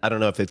at that, I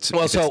don't know if it's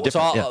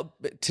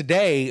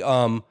today,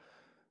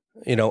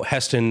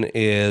 Heston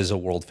is a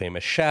world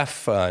famous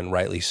chef, and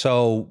rightly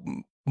so.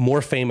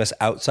 More famous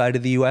outside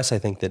of the U.S., I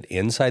think, than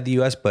inside the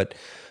U.S., but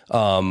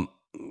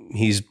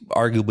he's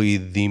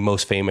arguably the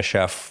most famous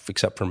chef,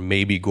 except for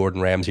maybe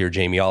Gordon Ramsay or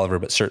Jamie Oliver,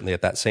 but certainly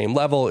at that same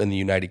level in the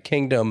United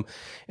Kingdom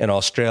and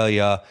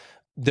Australia.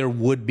 There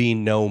would be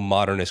no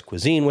modernist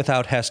cuisine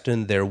without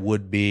Heston. There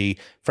would be,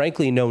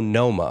 frankly, no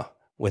Noma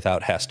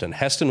without Heston.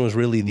 Heston was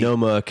really the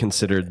Noma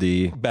considered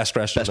the best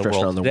restaurant in the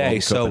world today.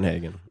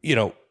 Copenhagen.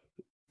 So,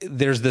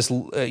 there's this,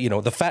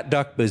 the Fat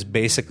Duck is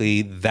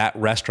basically that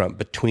restaurant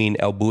between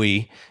El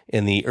Bulli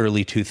in the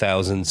early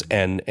 2000s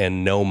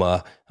and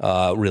Noma,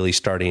 really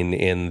starting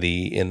in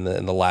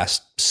the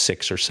last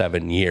 6 or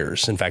 7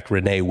 years. In fact,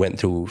 Renee went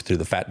through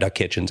the Fat Duck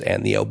kitchens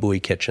and the El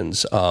Bulli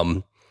kitchens.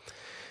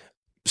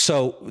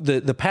 So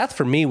the path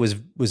for me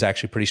was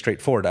actually pretty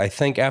straightforward. I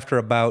think after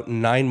about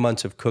 9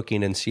 months of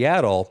cooking in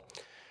Seattle,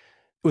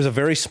 it was a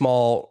very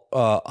small,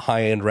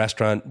 high-end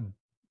restaurant,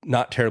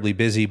 not terribly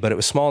busy, but it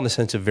was small in the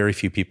sense of very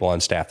few people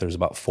on staff. There was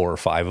about 4 or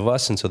 5 of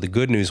us. And so the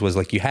good news was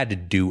like you had to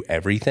do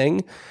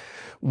everything,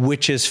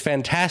 which is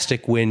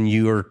fantastic when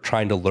you're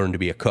trying to learn to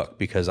be a cook,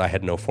 because I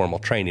had no formal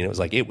training. It was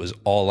like, it was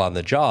all on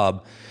the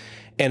job.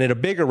 And at a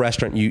bigger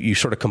restaurant, you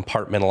sort of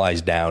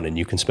compartmentalize down and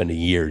you can spend a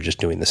year just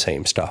doing the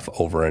same stuff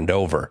over and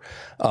over.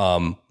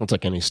 It's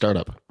like any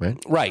startup, right?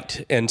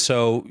 Right. And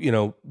so,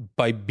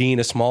 by being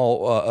a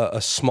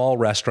small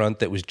restaurant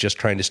that was just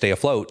trying to stay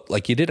afloat,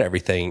 like you did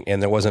everything,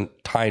 and there wasn't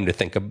time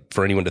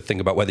for anyone to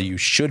think about whether you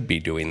should be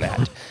doing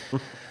that.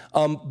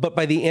 But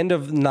by the end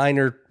of 9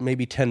 or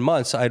maybe 10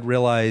 months, I'd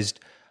realized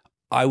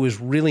I was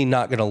really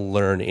not going to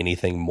learn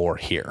anything more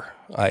here.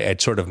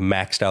 I'd sort of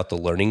maxed out the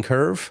learning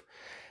curve.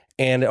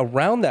 And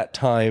around that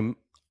time,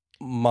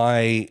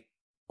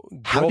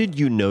 How did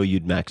you know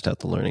you'd maxed out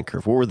the learning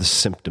curve? What were the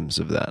symptoms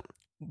of that?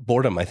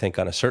 Boredom, I think,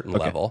 on a certain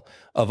level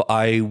of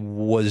I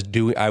was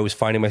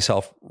finding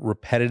myself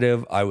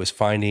repetitive. I was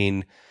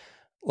finding,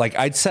 like,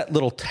 I'd set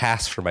little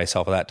tasks for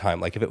myself at that time.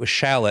 Like if it was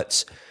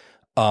shallots,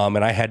 and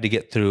I had to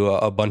get through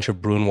a bunch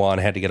of brunoise, and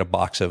I had to get a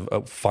box of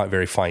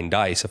very fine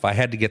dice. If I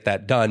had to get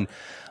that done,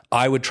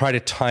 I would try to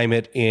time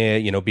it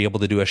in, be able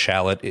to do a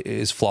shallot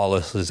as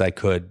flawless as I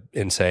could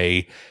in,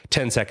 say,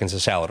 10 seconds a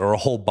shallot, or a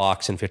whole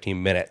box in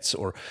 15 minutes.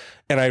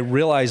 And I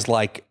realized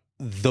like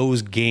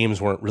those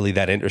games weren't really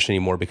that interesting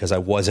anymore because I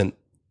wasn't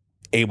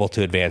able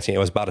to advance. It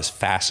was about as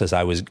fast as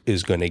I was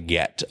going to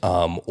get,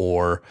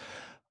 or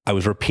I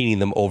was repeating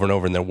them over and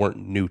over, and there weren't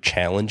new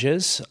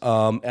challenges.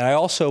 And I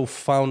also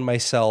found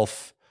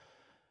myself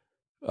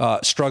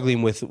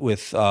struggling with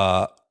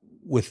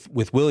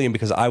William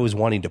because I was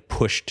wanting to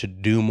push to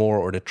do more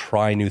or to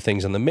try new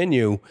things on the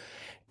menu.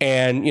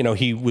 And,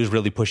 he was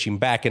really pushing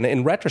back. And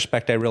in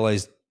retrospect, I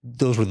realized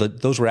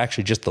those were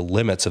actually just the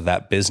limits of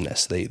that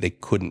business. They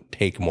couldn't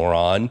take more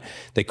on.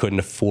 They couldn't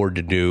afford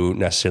to do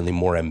necessarily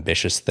more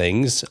ambitious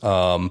things.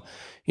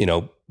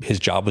 his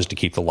job was to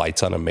keep the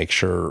lights on and make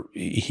sure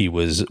he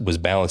was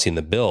balancing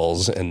the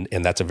bills. And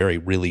that's a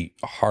really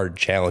hard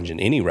challenge in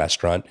any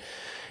restaurant.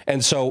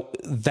 And so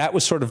that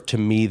was sort of, to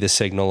me, the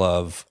signal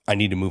of I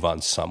need to move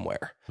on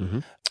somewhere. Mm-hmm.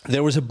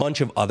 There was a bunch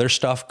of other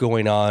stuff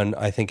going on,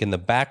 I think, in the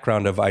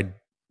background of I'd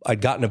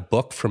gotten a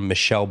book from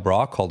Michel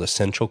Bras called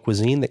Essential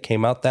Cuisine that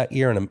came out that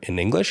year in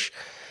English.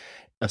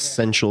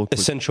 Essential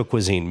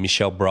Cuisine.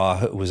 Michel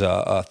Bras was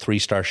a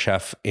 3-star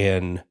chef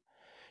in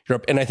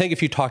Europe. And I think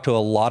if you talk to a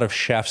lot of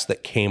chefs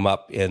that came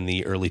up in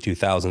the early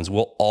 2000s,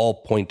 we'll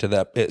all point to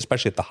that,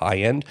 especially at the high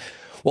end,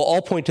 we'll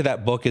all point to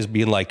that book as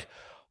being like,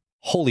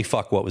 holy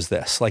fuck, what was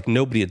this? Like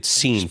nobody had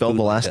seen. Spell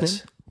the last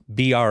name?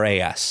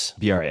 BRAS.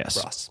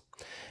 BRAS.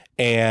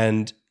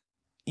 And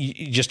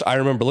I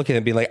remember looking at it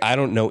and being like, I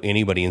don't know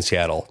anybody in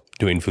Seattle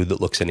doing food that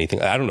looks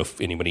anything. I don't know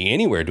if anybody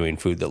anywhere doing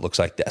food that looks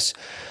like this.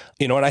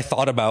 And I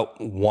thought about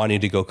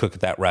wanting to go cook at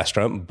that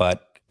restaurant,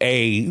 but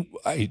A,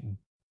 I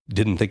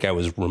didn't think I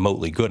was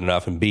remotely good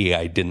enough, and B,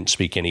 I didn't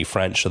speak any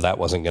French, so that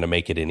wasn't going to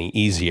make it any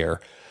easier.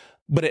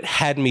 But it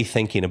had me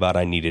thinking about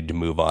I needed to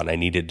move on. I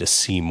needed to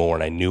see more,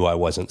 and I knew I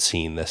wasn't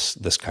seeing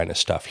this kind of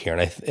stuff here.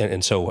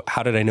 And so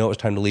how did I know it was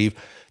time to leave?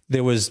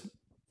 There was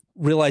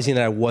realizing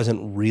that I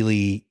wasn't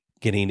really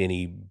getting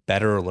any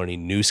better or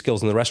learning new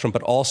skills in the restaurant,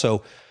 but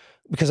also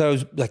because I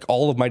was like,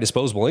 all of my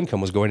disposable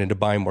income was going into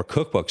buying more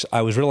cookbooks.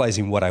 I was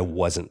realizing what I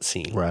wasn't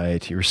seeing.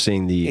 Right. You were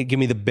seeing it gave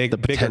me the bigger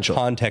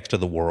context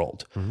of the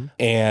world. Mm-hmm.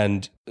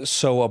 And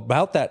so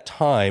about that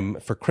time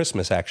for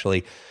Christmas,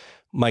 actually,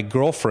 my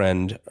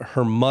girlfriend,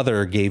 her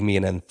mother gave me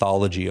an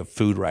anthology of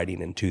food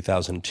writing in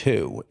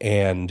 2002.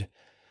 And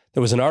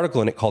there was an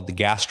article in it called The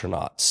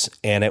Gastronauts.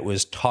 And it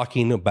was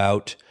talking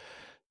about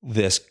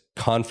this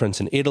conference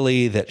in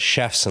Italy that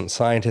chefs and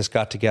scientists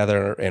got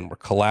together and were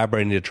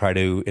collaborating to try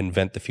to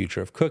invent the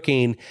future of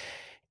cooking.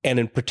 And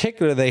in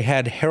particular, they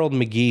had Harold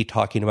McGee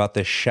talking about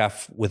this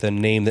chef with a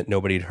name that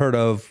nobody had heard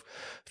of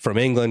from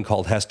England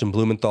called Heston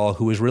Blumenthal,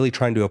 who was really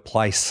trying to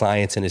apply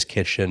science in his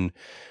kitchen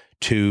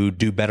to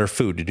do better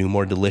food, to do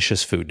more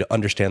delicious food, to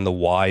understand the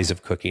whys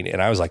of cooking.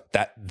 And I was like,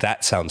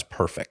 that sounds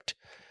perfect.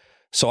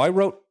 So I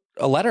wrote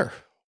a letter.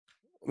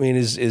 I mean,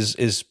 is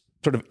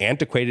sort of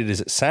antiquated as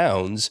it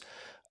sounds.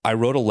 I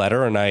wrote a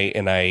letter and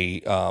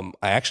I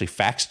actually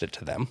faxed it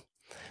to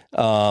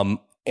them,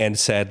 and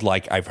said,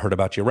 like, I've heard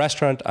about your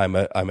restaurant. I'm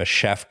a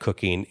chef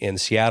cooking in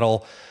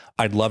Seattle.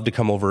 I'd love to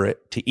come over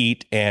to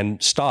eat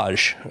and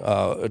stage,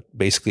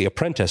 basically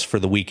apprentice for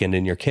the weekend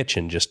in your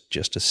kitchen,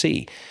 just to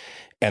see.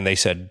 And they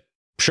said,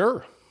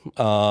 sure.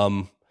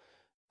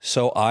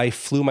 So I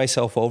flew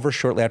myself over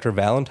shortly after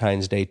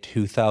Valentine's Day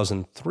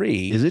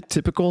 2003. Is it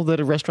typical that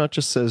a restaurant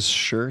just says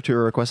sure to a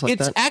request like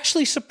that? It's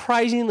actually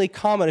surprisingly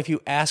common if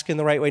you ask in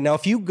the right way. Now,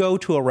 if you go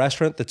to a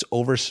restaurant that's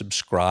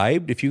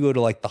oversubscribed, if you go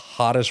to like the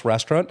hottest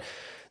restaurant,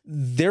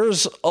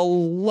 there's a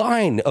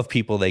line of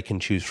people they can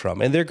choose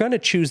from, and they're going to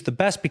choose the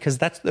best because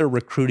that's their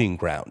recruiting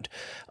ground.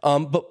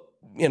 But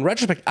in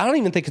retrospect, I don't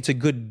even think it's a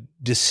good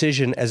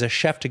decision as a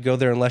chef to go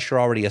there unless you're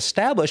already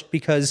established,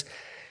 because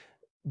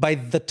by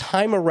the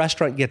time a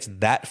restaurant gets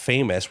that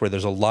famous, where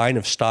there's a line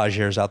of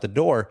stagiaires out the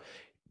door,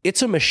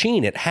 it's a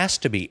machine. It has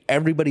to be.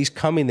 Everybody's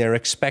coming there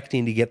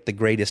expecting to get the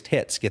greatest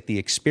hits, get the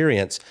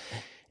experience.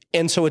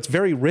 And so it's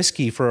very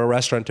risky for a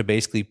restaurant to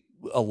basically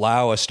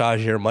allow a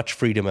stagiaire much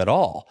freedom at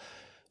all.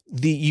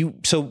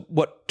 So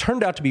what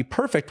turned out to be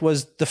perfect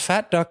was the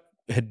Fat Duck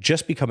had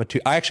just become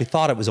I actually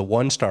thought it was a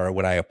 1-star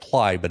when I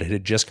applied, but it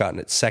had just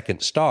gotten its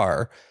 2nd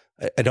star.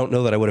 I don't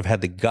know that I would have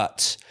had the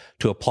guts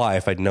to apply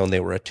if I'd known they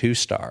were a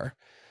 2-star.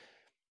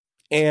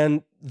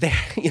 And they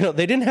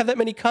didn't have that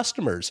many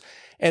customers.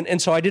 And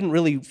so I didn't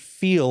really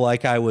feel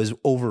like I was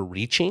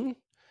overreaching.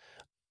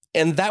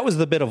 And that was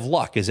the bit of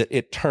luck, is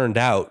it turned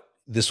out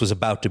this was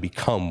about to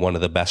become one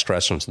of the best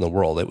restaurants in the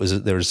world.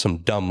 There was some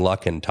dumb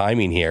luck and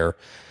timing here.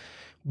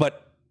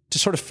 But to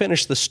sort of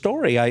finish the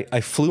story,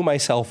 I flew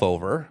myself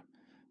over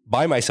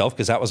by myself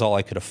because that was all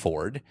I could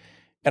afford.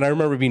 And I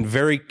remember being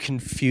very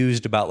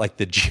confused about like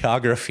the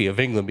geography of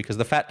England, because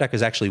the Fat Duck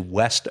is actually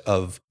west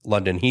of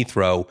London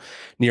Heathrow,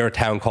 near a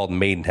town called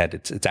Maidenhead.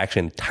 It's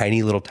actually a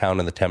tiny little town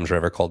in the Thames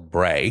River called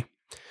Bray.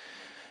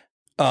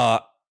 So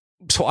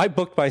I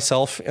booked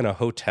myself in a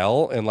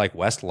hotel in like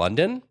West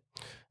London,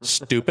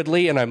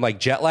 stupidly, and I'm like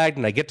jet lagged,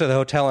 and I get to the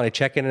hotel and I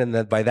check in, and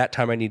then by that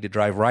time I need to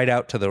drive right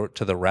out to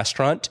the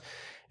restaurant.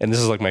 And this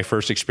is like my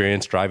first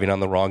experience driving on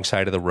the wrong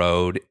side of the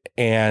road.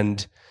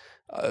 And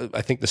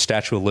I think the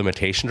statute of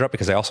limitations up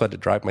because I also had to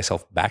drive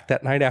myself back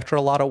that night after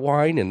a lot of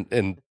wine,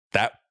 and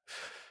that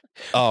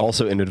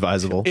also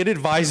inadvisable.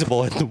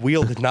 Inadvisable, and the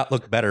wheel did not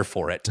look better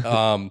for it.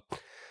 But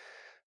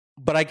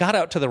I got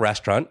out to the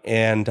restaurant,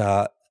 and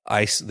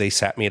they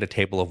sat me at a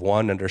table of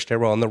one under a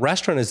stairwell. And the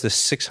restaurant is this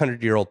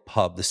 600-year-old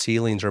pub. The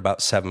ceilings are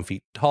about 7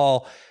 feet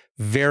tall,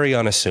 very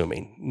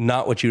unassuming.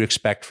 Not what you'd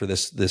expect for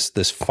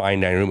this fine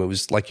dining room. It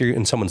was like you're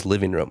in someone's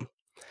living room.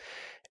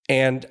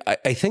 And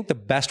I think the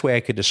best way I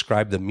could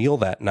describe the meal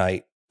that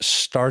night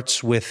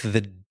starts with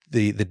the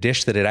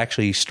dish that it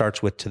actually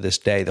starts with to this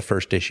day. The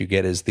first dish you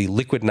get is the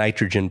liquid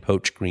nitrogen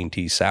poached green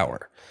tea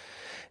sour.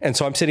 And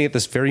so I'm sitting at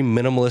this very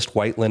minimalist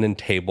white linen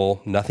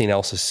table. Nothing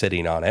else is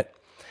sitting on it.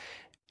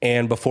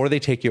 And before they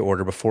take your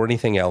order, before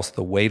anything else,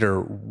 the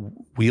waiter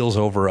wheels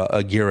over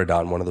a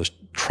Gyrodon, one of those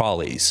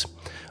trolleys,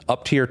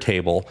 up to your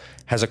table,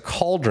 has a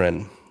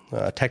cauldron,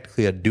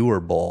 technically a dewar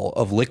bowl,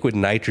 of liquid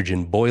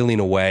nitrogen boiling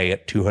away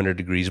at 200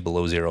 degrees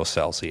below 0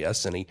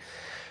 Celsius. And he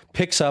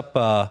picks up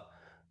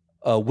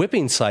a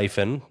whipping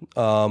siphon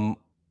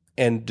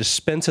and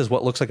dispenses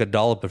what looks like a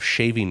dollop of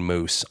shaving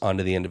mousse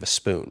onto the end of a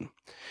spoon.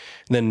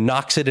 And then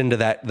knocks it into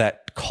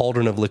that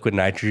cauldron of liquid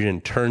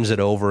nitrogen, turns it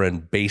over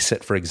and bastes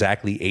it for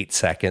exactly 8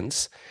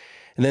 seconds,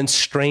 and then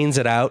strains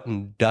it out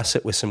and dusts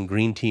it with some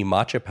green tea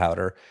matcha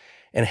powder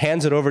and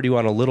hands it over to you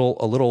on a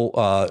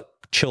little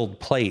chilled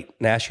plate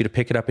and asks you to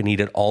pick it up and eat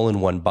it all in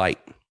one bite.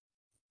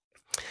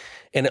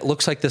 And it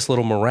looks like this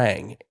little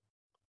meringue.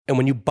 And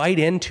when you bite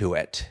into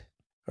it,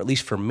 or at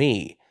least for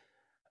me,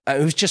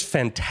 it was just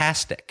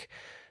fantastic.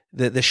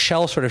 The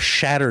shell sort of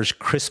shatters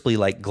crisply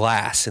like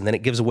glass, and then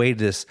it gives way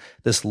to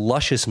this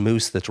luscious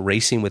mousse that's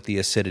racing with the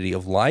acidity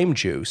of lime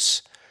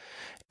juice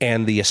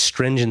and the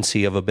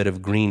astringency of a bit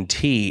of green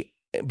tea.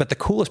 But the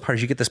coolest part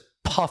is you get this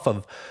puff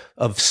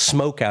of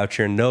smoke out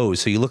your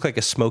nose, so you look like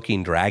a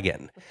smoking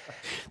dragon.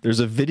 There's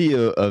a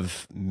video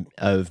of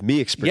me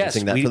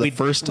experiencing that for the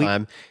first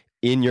time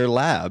in your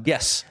lab.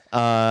 Yes.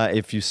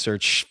 If you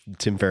search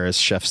Tim Ferriss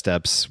Chef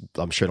Steps,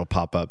 I'm sure it'll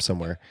pop up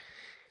somewhere.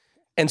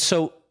 And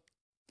so,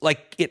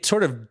 like, it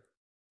sort of,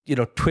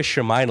 twists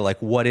your mind,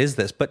 like, what is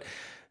this? But,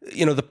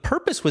 the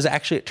purpose was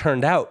actually, it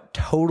turned out,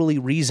 totally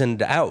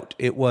reasoned out.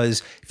 It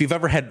was, if you've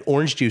ever had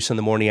orange juice in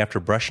the morning after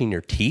brushing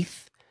your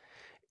teeth,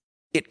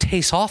 it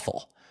tastes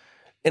awful.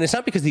 And it's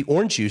not because the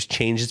orange juice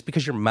changed, it's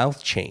because your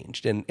mouth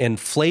changed. And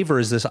flavor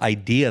is this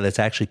idea that's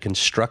actually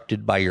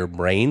constructed by your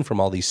brain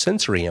from all these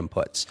sensory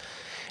inputs.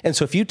 And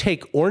so if you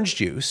take orange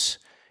juice,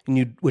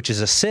 which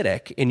is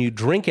acidic, and you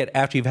drink it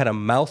after you've had a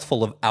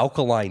mouthful of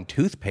alkaline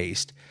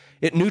toothpaste,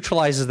 it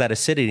neutralizes that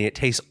acidity and it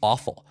tastes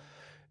awful.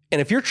 And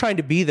if you're trying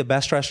to be the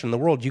best restaurant in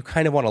the world, you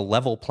kind of want a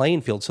level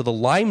playing field. So the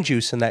lime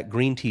juice in that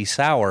green tea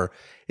sour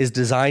is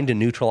designed to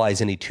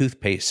neutralize any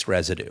toothpaste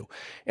residue.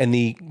 And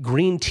the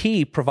green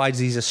tea provides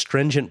these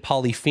astringent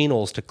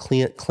polyphenols to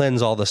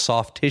cleanse all the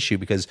soft tissue,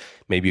 because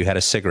maybe you had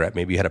a cigarette,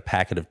 maybe you had a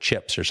packet of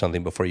chips or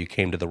something before you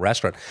came to the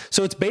restaurant.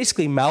 So it's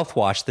basically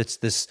mouthwash that's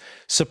this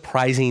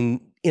surprising,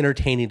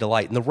 entertaining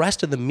delight. And the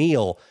rest of the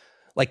meal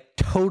like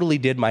totally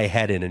did my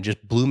head in and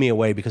just blew me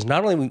away, because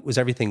not only was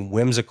everything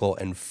whimsical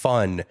and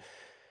fun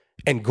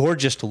and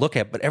gorgeous to look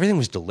at, but everything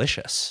was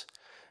delicious.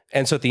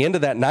 And so at the end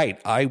of that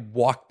night, I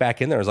walked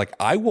back in there. I was like,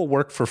 I will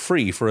work for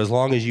free for as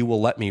long as you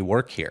will let me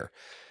work here.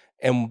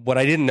 And what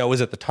I didn't know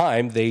is at the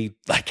time, they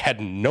like had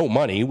no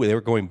money. They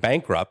were going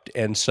bankrupt.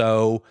 And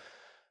so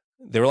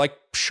they were like,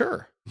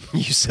 sure.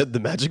 You said the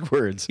magic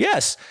words.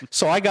 Yes.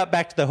 So I got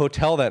back to the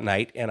hotel that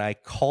night and I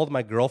called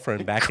my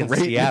girlfriend back in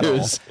Seattle.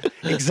 News.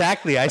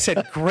 Exactly. I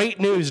said, great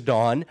news,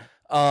 Dawn.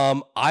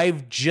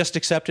 I've just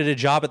accepted a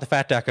job at the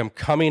Fat Duck. I'm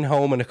coming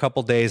home in a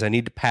couple days. I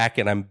need to pack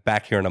and I'm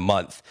back here in a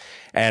month.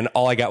 And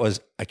all I got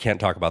was, I can't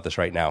talk about this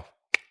right now.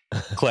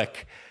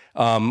 Click.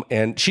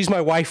 And she's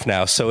my wife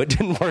now, so it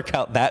didn't work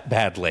out that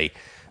badly.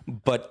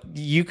 But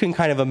you can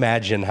kind of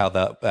imagine how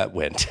that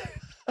went.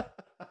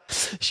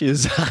 She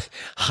has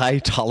high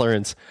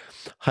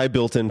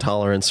built-in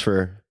tolerance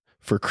for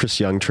Chris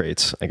Young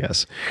traits, I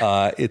guess.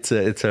 It's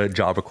a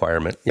job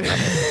requirement.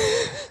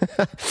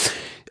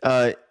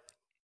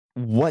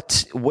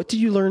 What did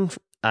you learn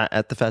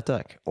at the Fat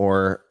Duck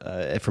or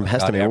from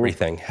Heston?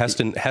 Everything.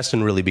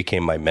 Heston really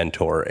became my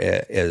mentor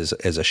as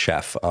a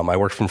chef. I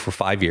worked for him for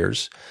 5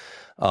 years.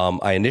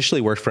 I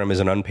initially worked for him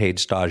as an unpaid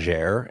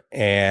stagiaire,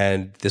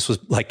 and this was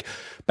like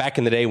back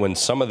in the day when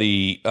some of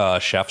the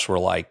chefs were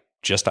like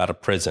just out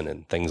of prison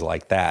and things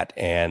like that.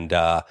 And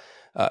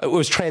it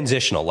was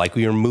transitional. Like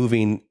we were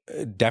moving,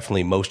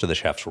 definitely most of the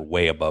chefs were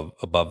way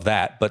above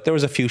that, but there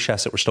was a few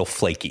chefs that were still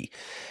flaky.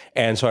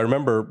 And so I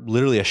remember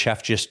literally a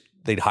chef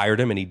they'd hired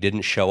him and he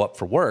didn't show up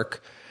for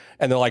work.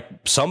 And they're like,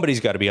 somebody's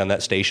got to be on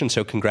that station.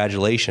 So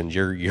congratulations,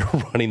 you're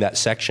running that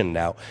section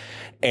now.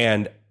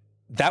 And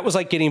that was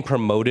like getting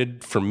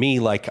promoted for me.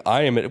 Like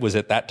it was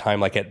at that time,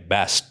 like at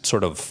best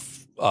sort of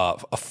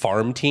a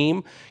farm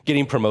team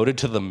getting promoted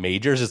to the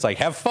majors. It's like,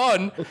 have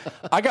fun.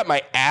 I got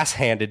my ass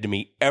handed to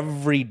me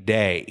every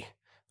day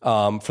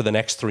for the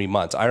next 3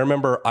 months. I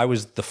remember I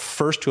was the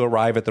first to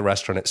arrive at the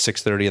restaurant at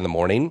 6:30 in the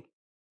morning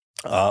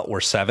or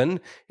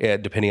 7,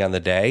 depending on the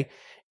day.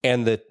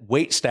 And the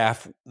wait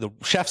staff, the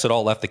chefs had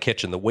all left the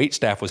kitchen. The wait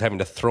staff was having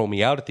to throw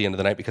me out at the end of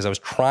the night because I was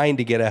trying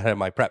to get ahead of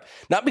my prep.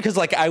 Not because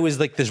like I was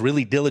like this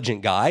really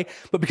diligent guy,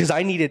 but because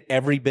I needed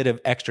every bit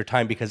of extra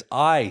time because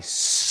I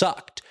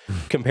sucked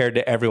compared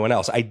to everyone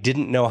else. I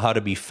didn't know how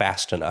to be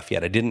fast enough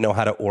yet. I didn't know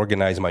how to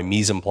organize my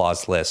mise en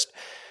place list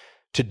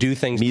to do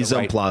things. Mise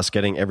en place,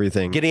 getting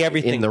everything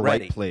in the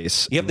ready. right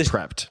place. You have this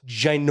prepped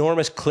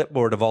ginormous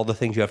clipboard of all the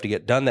things you have to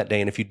get done that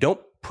day. And if you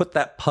don't put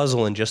that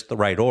puzzle in just the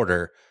right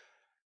order,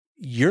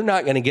 you're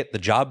not going to get the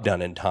job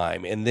done in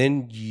time. And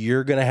then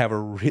you're going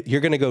to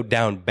you're going to go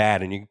down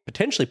bad, and you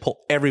potentially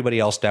pull everybody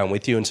else down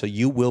with you. And so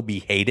you will be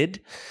hated.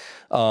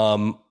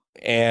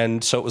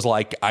 And so it was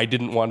like, I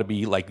didn't want to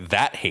be like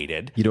that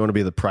hated. You don't want to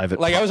be the private.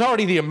 Like I was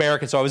already the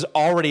American, so I was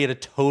already at a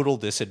total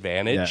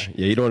disadvantage.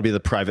 Yeah, you don't want to be the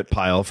private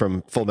pile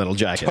from Full Metal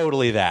Jacket.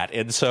 Totally that.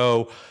 And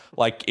so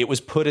like it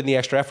was put in the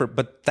extra effort,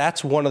 but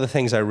that's one of the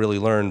things I really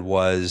learned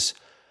was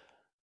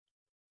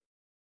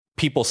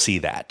people see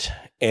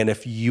that. And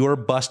if you're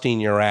busting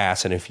your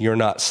ass and if you're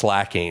not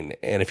slacking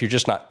and if you're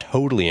just not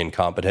totally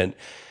incompetent,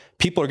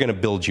 people are going to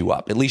build you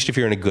up, at least if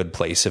you're in a good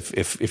place.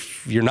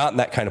 If you're not in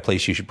that kind of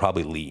place, you should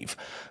probably leave.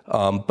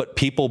 But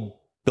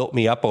people built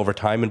me up over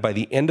time. And by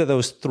the end of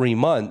those 3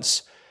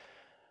 months,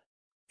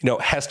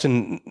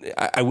 Heston,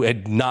 I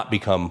had not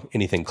become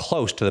anything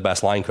close to the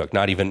best line cook,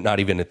 not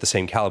even at the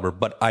same caliber,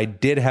 but I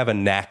did have a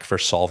knack for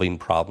solving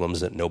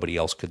problems that nobody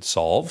else could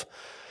solve.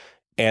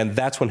 And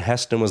that's when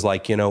Heston was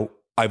like,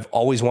 I've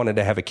always wanted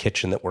to have a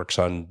kitchen that works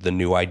on the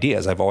new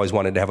ideas. I've always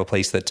wanted to have a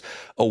place that's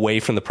away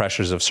from the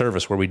pressures of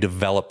service, where we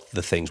develop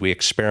the things, we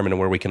experiment, and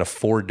where we can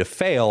afford to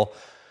fail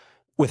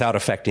without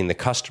affecting the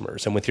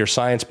customers. And with your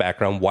science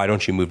background, why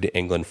don't you move to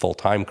England full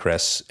time,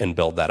 Chris, and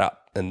build that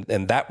up? And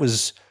that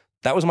was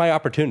my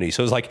opportunity.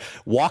 So it was like,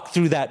 walk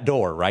through that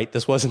door, right?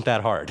 This wasn't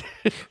that hard.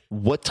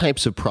 What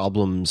types of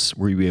problems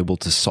were you able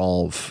to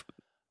solve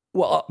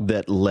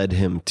that led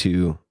him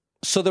to...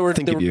 So there were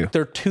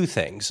two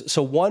things.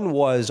 So one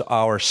was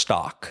our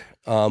stock.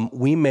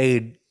 We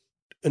made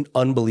an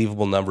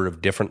unbelievable number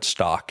of different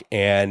stock,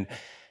 and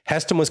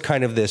Heston was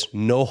kind of this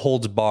no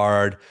holds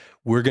barred.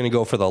 We're going to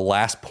go for the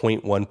last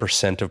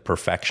 0.1% of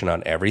perfection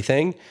on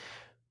everything.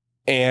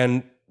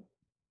 And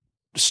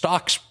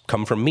stocks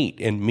come from meat,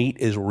 and meat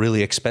is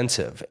really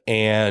expensive.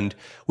 And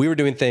we were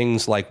doing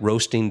things like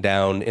roasting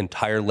down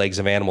entire legs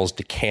of animals,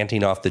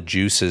 decanting off the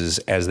juices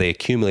as they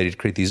accumulated to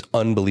create these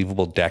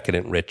unbelievable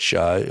decadent rich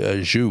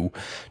jus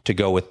to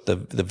go with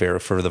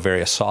the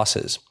various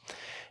sauces.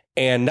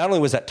 And not only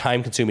was that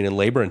time consuming and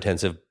labor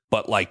intensive,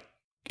 but like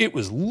it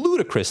was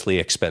ludicrously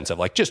expensive,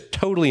 like just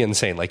totally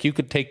insane. Like you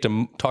could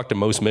talk to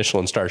most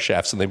Michelin star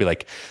chefs and they'd be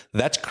like,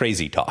 that's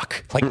crazy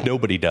talk. Like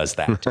nobody does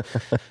that.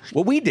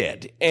 Well, we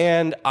did.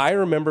 And I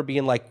remember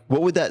being like,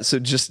 what would that, so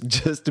just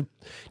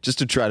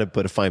to try to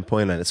put a fine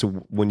point on it. So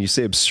when you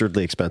say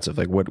absurdly expensive,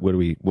 like what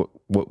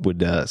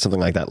would something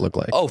like that look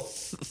like? Oh,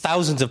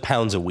 thousands of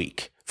pounds a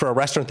week for a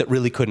restaurant that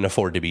really couldn't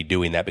afford to be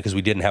doing that because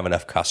we didn't have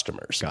enough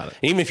customers. Got it.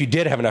 Even if you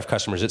did have enough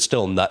customers, it's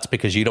still nuts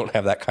because you don't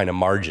have that kind of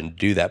margin to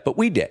do that. But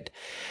we did,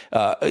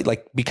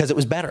 because it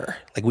was better.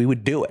 Like we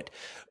would do it.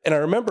 And I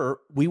remember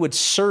we would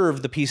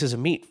serve the pieces of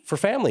meat for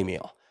family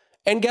meal.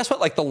 And guess what?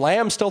 Like the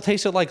lamb still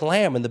tasted like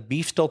lamb, and the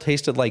beef still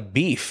tasted like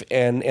beef,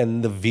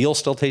 and the veal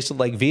still tasted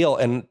like veal.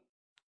 And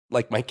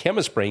like my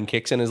chemist brain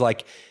kicks in, is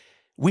like,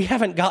 we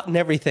haven't gotten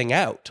everything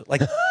out.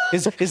 Like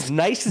as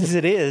nice as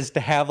it is to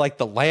have like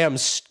the lamb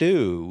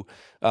stew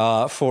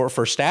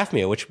for staff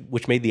meal,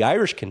 which made the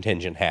Irish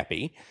contingent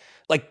happy,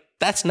 like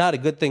that's not a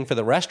good thing for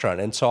the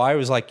restaurant. And so I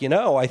was like,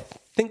 I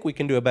think we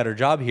can do a better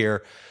job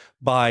here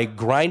by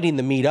grinding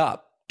the meat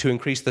up to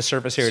increase the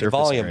surface area to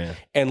volume.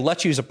 And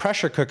let's use a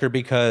pressure cooker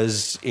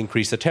because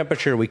increase the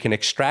temperature, we can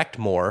extract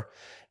more.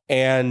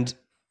 And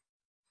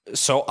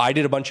so I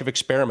did a bunch of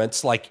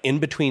experiments like in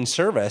between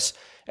service,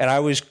 and I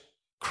was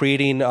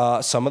creating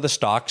some of the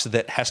stocks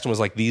that Heston was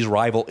like, these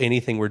rival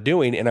anything we're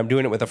doing, and I'm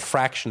doing it with a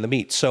fraction of the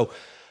meat. So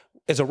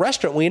as a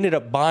restaurant, we ended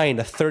up buying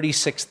a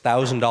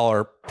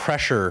 $36,000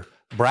 pressure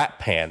brat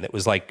pan that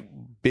was like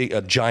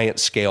a giant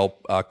scale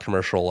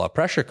commercial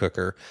pressure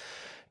cooker,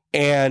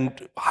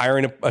 and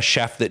hiring a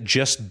chef that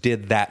just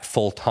did that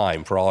full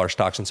time for all our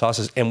stocks and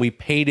sauces. And we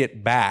paid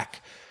it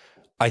back,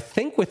 I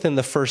think, within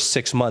the first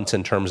 6 months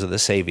in terms of the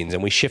savings,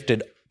 and we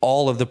shifted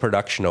all of the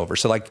production over.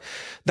 So like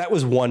that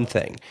was one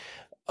thing.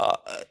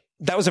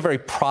 That was a very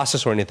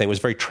process-oriented thing. It was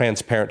very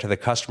transparent to the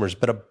customers.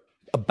 But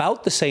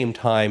about the same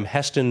time,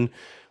 Heston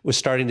was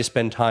starting to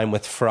spend time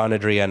with Ferran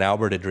Adrià and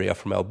Albert Adrià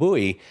from El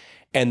Bulli,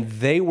 and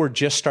they were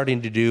just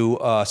starting to do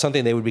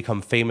something they would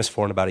become famous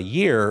for in about a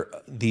year,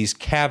 these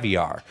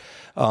caviar,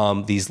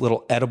 these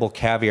little edible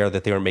caviar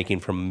that they were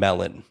making from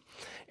melon.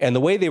 And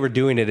the way they were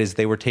doing it is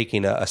they were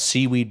taking a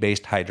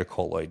seaweed-based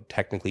hydrocolloid,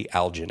 technically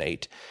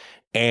alginate,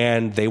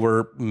 and they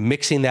were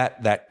mixing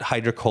that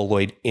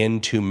hydrocolloid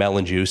into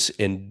melon juice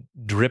and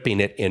dripping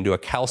it into a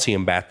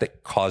calcium bath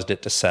that caused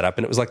it to set up.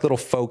 And it was like little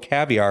faux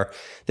caviar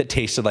that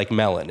tasted like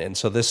melon. And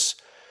so this,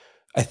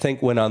 I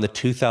think, went on the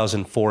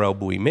 2004 El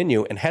Bulli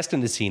menu, and Heston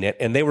had seen it,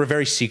 and they were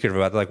very secretive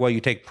about it. Like, well, you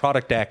take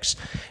product X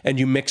and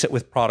you mix it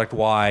with product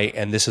Y,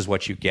 and this is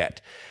what you get.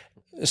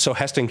 So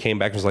Heston came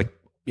back and was like,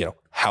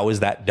 how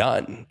is that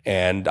done?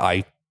 And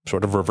I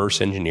sort of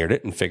reverse engineered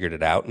it and figured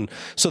it out. And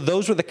so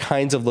those were the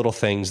kinds of little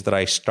things that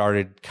I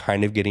started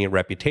kind of getting a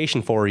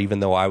reputation for, even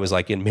though I was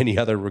like in many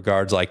other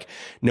regards, like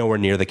nowhere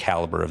near the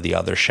caliber of the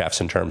other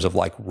chefs in terms of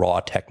like raw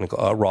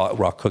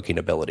cooking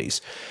abilities.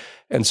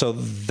 And so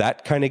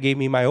that kind of gave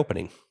me my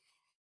opening.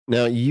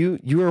 Now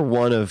you are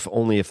one of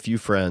only a few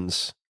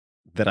friends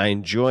that I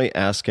enjoy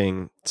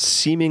asking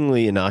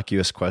seemingly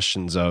innocuous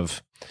questions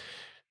of,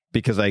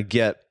 because I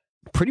get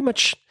pretty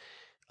much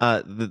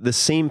the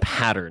same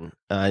pattern.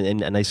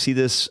 And I see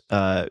this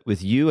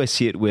with you. I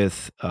see it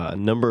with a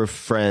number of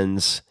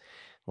friends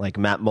like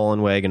Matt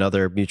Mullenweg,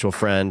 another mutual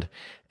friend.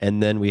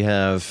 And then we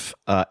have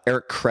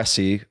Eric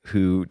Cressy,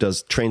 who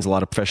trains a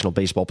lot of professional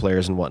baseball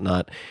players and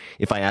whatnot.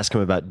 If I ask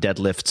him about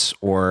deadlifts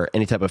or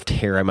any type of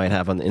tear I might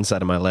have on the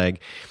inside of my leg.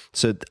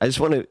 So I just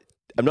want to,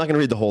 I'm not going to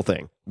read the whole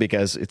thing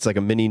because it's like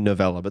a mini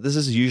novella, but this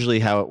is usually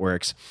how it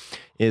works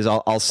is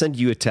I'll send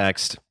you a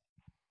text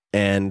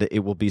and it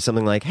will be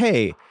something like,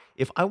 hey,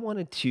 if I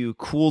wanted to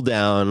cool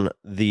down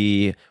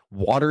the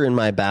water in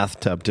my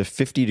bathtub to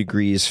 50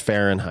 degrees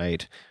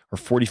Fahrenheit or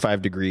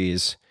 45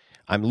 degrees,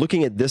 I'm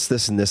looking at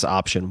this, and this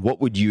option.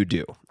 What would you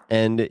do?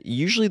 And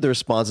usually the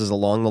response is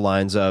along the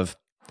lines of,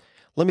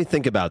 let me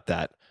think about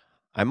that.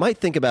 I might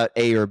think about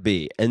A or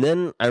B. And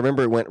then I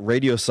remember it went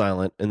radio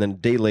silent. And then a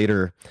day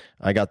later,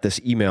 I got this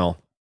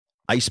email,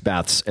 ice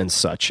baths and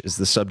such is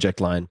the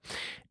subject line.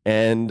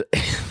 And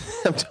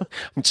I'm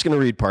just going to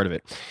read part of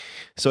it.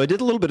 So I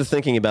did a little bit of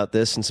thinking about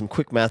this and some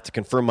quick math to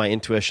confirm my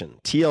intuition.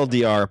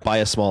 TLDR, buy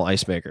a small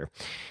ice maker.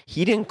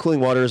 Heating and cooling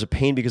water is a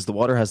pain because the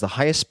water has the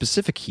highest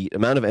specific heat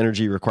amount of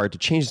energy required to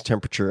change the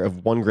temperature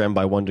of 1 gram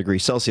by 1 degree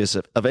Celsius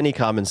of any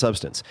common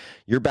substance.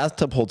 Your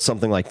bathtub holds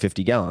something like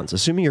 50 gallons.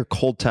 Assuming your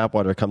cold tap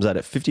water comes out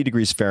at 50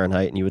 degrees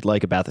Fahrenheit and you would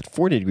like a bath at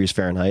 40 degrees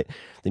Fahrenheit,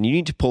 then you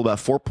need to pull about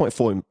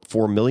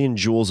 4.4 million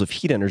joules of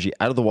heat energy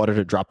out of the water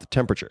to drop the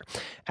temperature.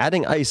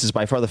 Adding ice is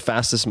by far the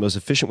fastest and most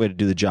efficient way to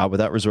do the job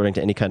without resorting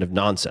to any kind of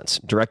nonsense.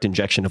 Direct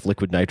injection of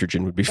liquid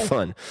nitrogen would be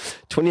fun.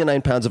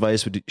 29 pounds of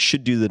ice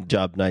should do the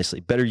job nicely.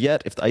 Better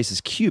yet, if the ice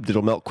is cubed,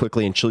 it'll melt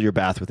quickly and chill your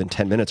bath within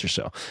 10 minutes or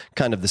so.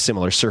 Kind of the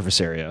similar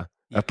surface area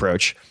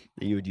approach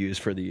that you would use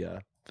for the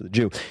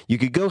Jew. You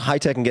could go high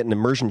tech and get an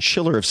immersion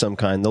chiller of some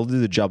kind. They'll do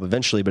the job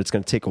eventually, but it's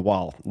going to take a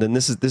while. Then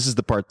this is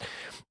the part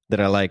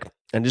that I like.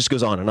 And it just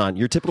goes on and on.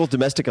 Your typical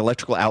domestic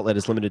electrical outlet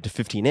is limited to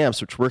 15 amps,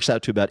 which works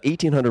out to about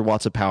 1,800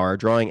 watts of power.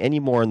 Drawing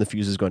any more and the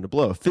fuse is going to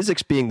blow.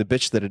 Physics being the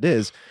bitch that it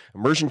is,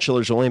 immersion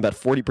chillers are only about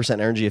 40%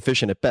 energy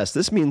efficient at best.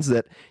 This means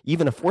that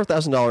even a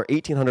 $4,000,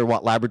 1,800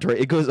 watt laboratory,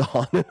 it goes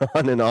on and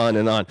on and on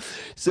and on.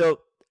 So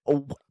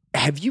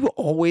have you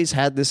always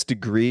had this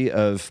degree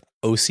of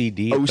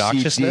OCD,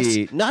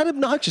 obnoxiousness? Not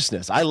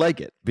obnoxiousness. I like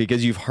it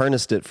because you've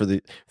harnessed it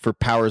for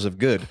powers of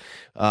good.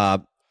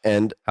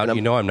 And how do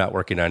you know I'm not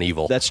working on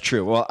evil? That's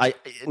true. Well, I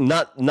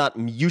not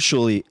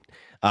usually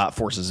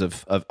forces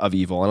of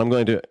evil, and I'm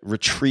going to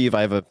retrieve. I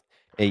have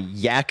a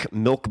yak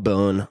milk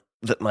bone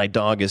that my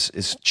dog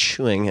is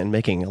chewing and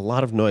making a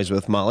lot of noise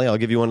with. Molly, I'll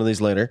give you one of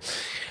these later.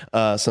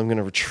 So I'm going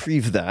to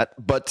retrieve that.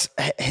 But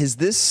has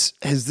this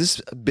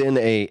been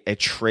a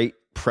trait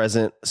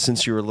present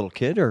since you were a little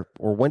kid, or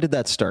when did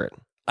that start?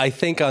 I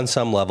think on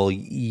some level,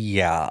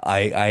 yeah.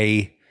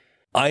 I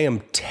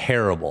am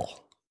terrible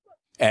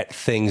at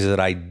things that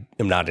I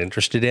am not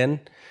interested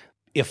in.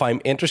 If I'm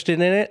interested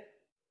in it,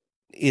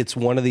 it's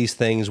one of these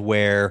things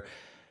where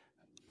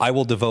I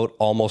will devote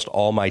almost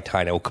all my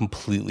time. I will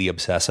completely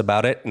obsess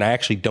about it. And I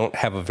actually don't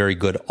have a very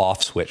good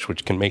off switch,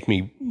 which can make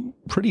me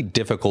pretty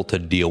difficult to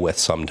deal with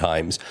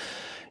sometimes.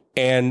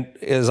 And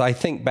as I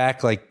think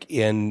back, like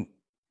in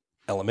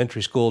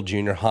elementary school,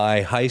 junior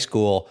high, high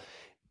school,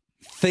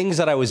 things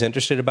that I was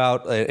interested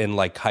about in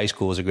like high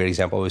school was a great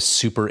example. I was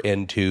super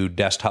into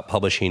desktop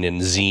publishing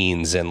and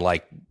zines and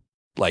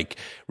like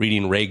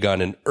reading Raygun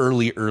and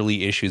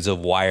early issues of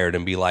Wired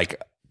and be like,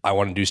 I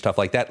want to do stuff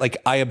like that. Like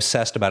I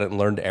obsessed about it and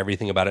learned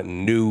everything about it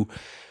and knew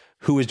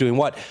who was doing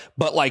what.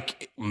 But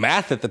like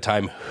math at the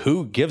time,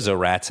 who gives a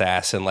rat's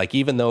ass? And like,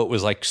 even though it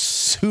was like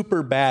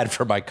super bad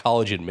for my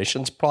college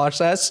admissions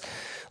process,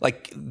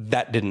 like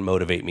that didn't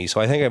motivate me.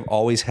 So I think I've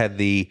always had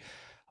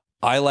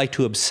I like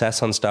to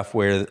obsess on stuff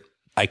where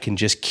I can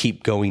just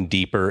keep going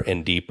deeper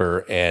and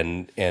deeper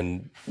and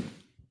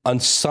on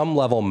some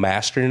level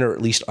mastering or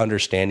at least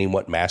understanding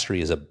what mastery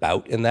is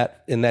about in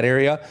that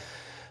area.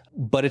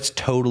 But it's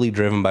totally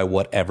driven by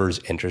whatever's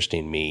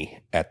interesting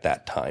me at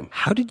that time.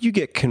 How did you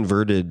get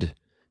converted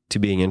to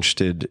being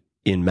interested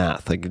in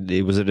math? Like,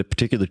 was it a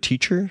particular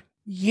teacher?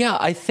 Yeah,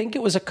 I think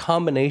it was a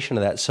combination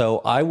of that. So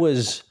I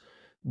was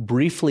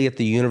briefly at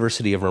the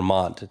University of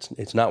Vermont.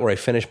 It's not where I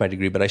finished my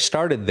degree, but I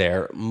started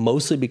there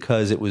mostly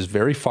because it was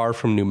very far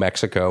from New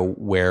Mexico,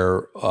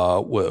 where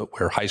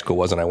high school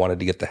was, and I wanted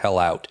to get the hell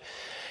out.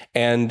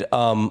 And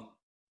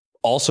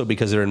also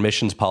because their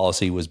admissions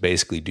policy was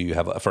basically,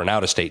 for an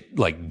out of state,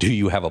 like, do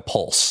you have a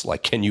pulse?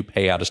 Like, can you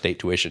pay out of state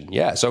tuition?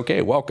 Yes.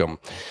 Okay. Welcome.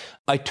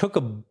 I took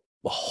a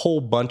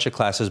whole bunch of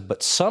classes,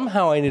 but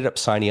somehow I ended up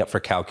signing up for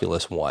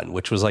Calculus 1,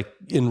 which was like,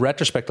 in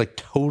retrospect, like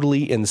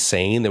totally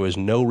insane. There was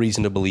no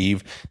reason to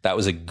believe that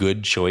was a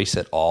good choice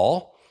at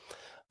all.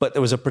 But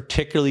there was a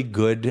particularly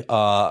good, it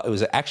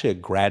was actually a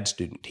grad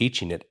student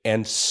teaching it.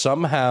 And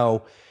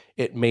somehow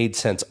it made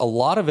sense. A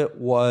lot of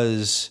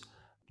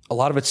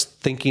it's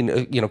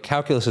thinking,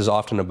 calculus is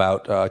often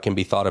about, can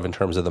be thought of in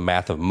terms of the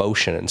math of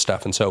motion and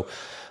stuff. And so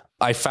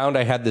I found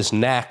I had this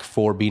knack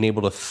for being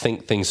able to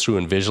think things through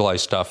and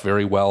visualize stuff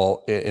very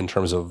well in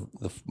terms of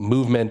the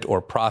movement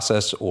or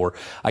process, or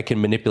I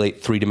can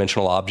manipulate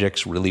three-dimensional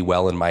objects really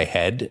well in my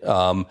head.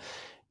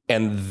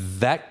 And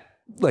that,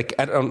 like,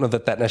 I don't know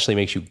that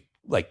necessarily makes you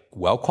like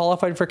well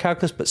qualified for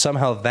calculus, but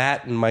somehow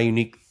that and my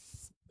unique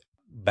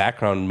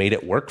background made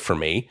it work for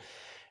me.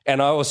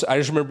 And I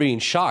just remember being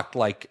shocked,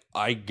 like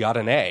I got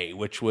an A,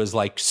 which was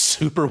like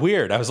super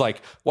weird. I was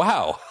like,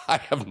 wow, I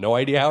have no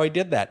idea how I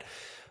did that.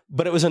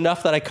 But it was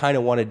enough that I kind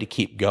of wanted to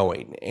keep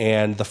going.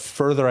 And the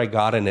further I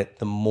got in it,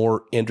 the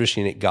more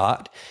interesting it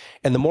got.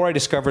 And the more I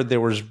discovered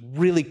there was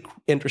really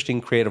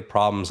interesting creative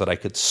problems that I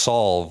could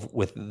solve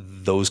with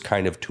those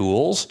kind of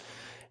tools.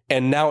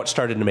 And now it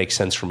started to make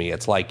sense for me.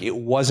 It's like it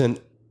wasn't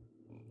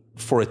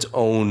for its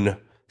own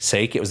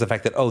sake. It was the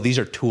fact that, oh, these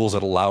are tools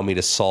that allow me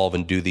to solve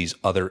and do these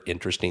other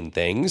interesting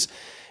things.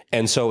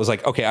 And so it was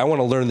like, okay, I want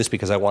to learn this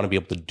because I want to be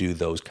able to do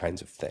those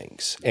kinds of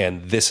things.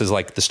 And this is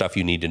like the stuff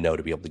you need to know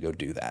to be able to go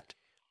do that.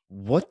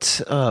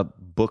 What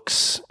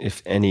books,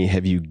 if any,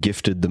 have you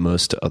gifted the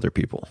most to other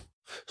people?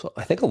 So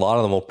I think a lot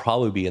of them will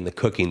probably be in the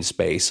cooking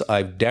space.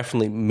 I've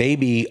definitely,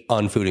 maybe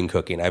on food and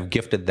cooking, I've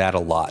gifted that a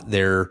lot.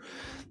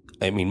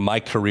 My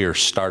career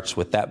starts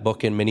with that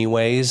book in many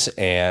ways.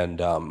 And,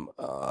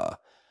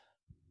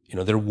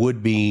 there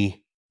wouldn't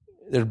be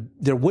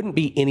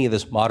any of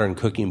this modern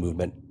cooking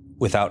movement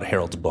without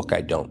Harold's book,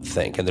 I don't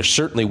think. And there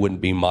certainly wouldn't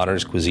be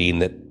modernist cuisine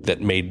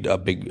that made a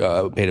big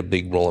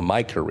role in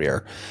my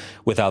career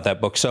without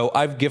that book. So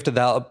I've gifted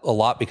that a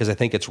lot because I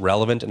think it's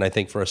relevant. And I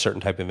think for a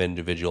certain type of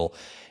individual,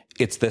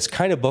 it's this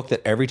kind of book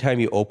that every time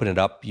you open it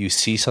up, you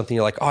see something,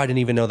 you're like, oh, I didn't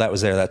even know that was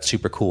there. That's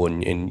super cool.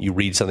 And you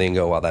read something and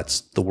go, wow,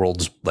 that's the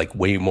world's like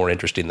way more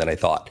interesting than I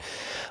thought.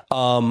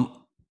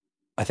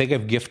 I think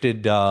I've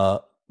gifted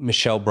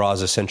Michelle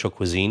Bra's Essential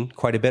Cuisine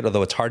quite a bit,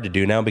 although it's hard to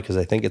do now because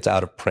I think it's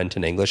out of print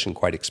in English and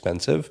quite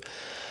expensive.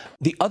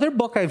 The other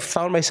book I've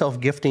found myself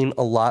gifting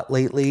a lot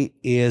lately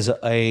is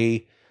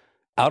a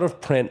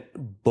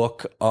out-of-print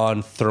book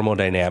on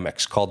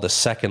thermodynamics called The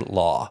Second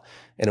Law.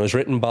 And it was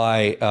written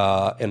by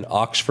an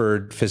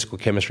Oxford physical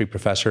chemistry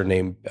professor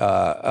named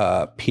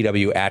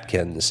P.W.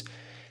 Atkins.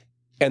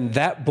 And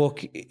that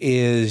book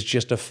is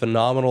just a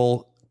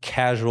phenomenal,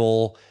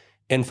 casual,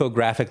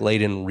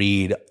 infographic-laden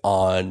read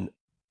on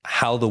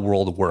how the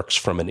world works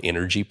from an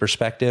energy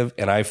perspective.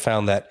 And I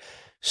found that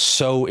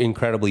so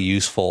incredibly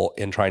useful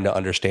in trying to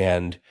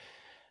understand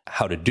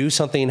how to do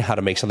something, how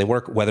to make something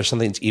work, whether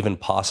something's even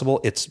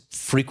possible. It's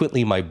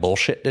frequently my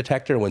bullshit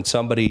detector when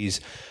somebody's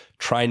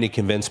trying to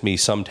convince me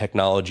some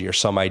technology or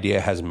some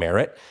idea has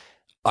merit.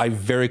 I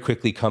very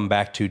quickly come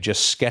back to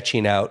just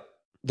sketching out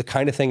the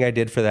kind of thing I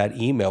did for that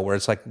email where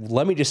it's like,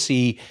 let me just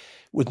see,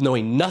 with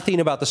knowing nothing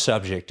about the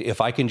subject,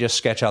 if I can just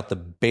sketch out the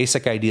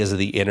basic ideas of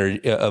the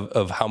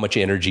of how much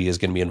energy is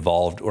going to be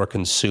involved or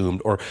consumed,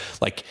 or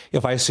like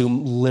if I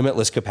assume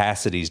limitless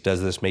capacities,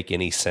 does this make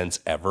any sense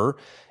ever?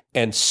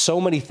 And so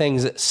many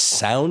things that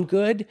sound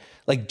good,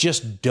 like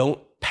just don't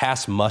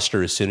pass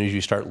muster as soon as you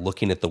start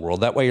looking at the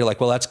world that way. You're like,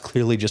 well, that's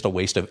clearly just a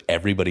waste of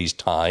everybody's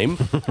time.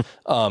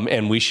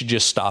 And we should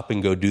just stop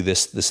and go do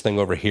this thing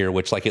over here,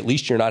 which like, at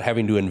least you're not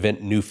having to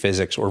invent new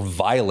physics or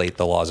violate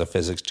the laws of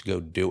physics to go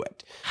do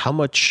it. How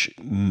much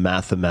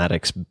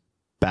mathematics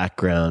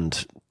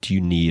background do you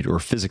need, or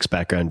physics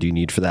background do you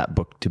need for that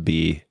book to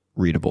be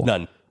readable?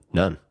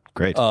 None.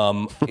 Great.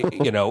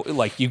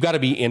 Like you've got to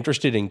be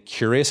interested and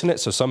curious in it.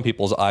 So some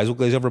people's eyes will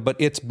glaze over, but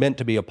it's meant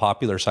to be a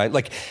popular science.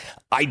 Like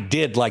I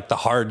did like the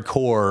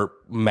hardcore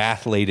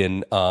math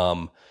laden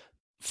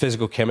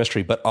physical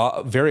chemistry, but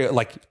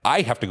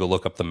I have to go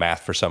look up the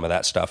math for some of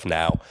that stuff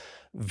now.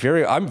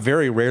 I'm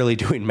very rarely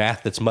doing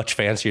math that's much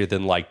fancier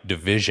than like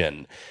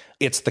division.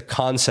 It's the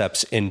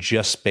concepts and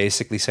just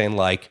basically saying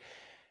like,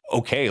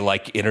 okay,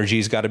 like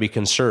energy's got to be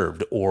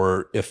conserved,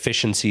 or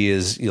efficiency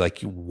is like,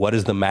 what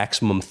is the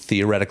maximum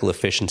theoretical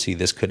efficiency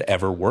this could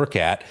ever work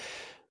at?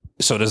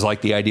 So does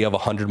like the idea of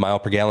 100 mile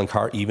per gallon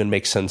car even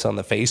make sense on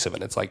the face of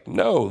it? It's like,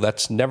 no,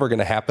 that's never going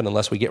to happen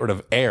unless we get rid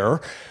of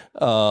air.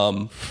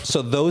 So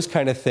those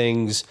kind of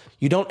things,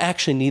 you don't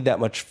actually need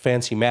that much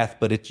fancy math,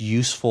 but it's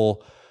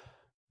useful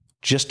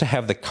just to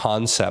have the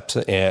concepts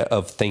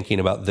of thinking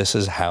about this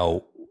is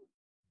how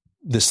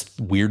this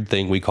weird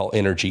thing we call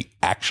energy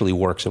actually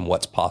works and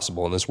what's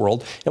possible in this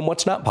world and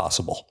what's not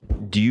possible.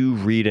 Do you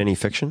read any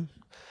fiction?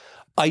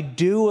 I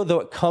do, though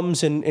it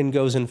comes in and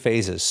goes in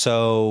phases.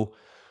 So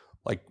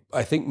like,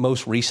 I think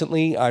most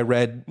recently I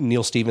read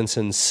Neil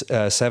Stephenson's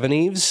Seven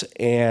Eves,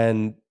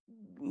 and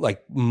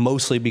like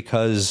mostly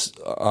because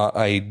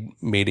I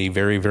made a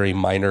very, very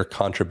minor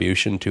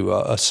contribution to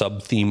a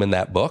sub theme in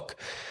that book.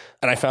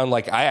 And I found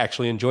like, I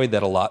actually enjoyed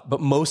that a lot, but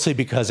mostly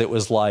because it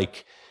was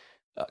like,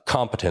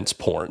 competence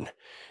porn.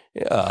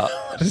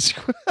 What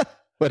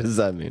does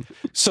that mean?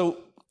 So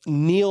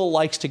Neil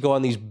likes to go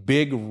on these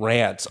big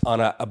rants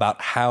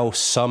about how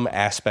some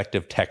aspect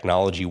of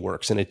technology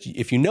works. And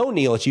if you know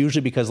Neil, it's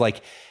usually because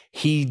like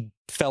he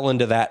fell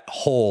into that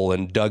hole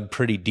and dug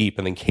pretty deep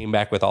and then came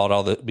back with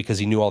because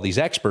he knew all these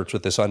experts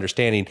with this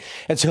understanding.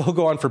 And so he'll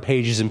go on for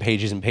pages and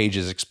pages and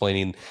pages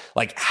explaining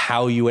like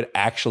how you would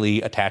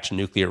actually attach a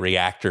nuclear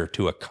reactor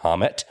to a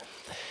comet.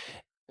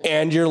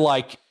 And you're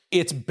like,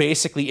 it's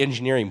basically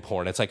engineering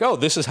porn. It's like, oh,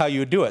 this is how you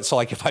would do it. So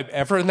like if I'm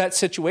ever in that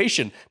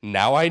situation,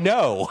 now I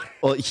know.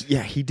 Well,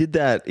 yeah, he did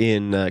that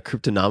in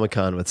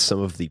Cryptonomicon with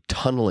some of the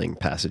tunneling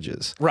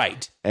passages.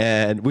 Right.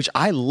 And which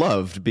I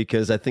loved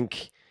because I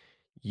think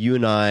you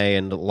and I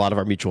and a lot of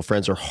our mutual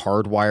friends are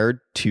hardwired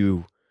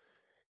to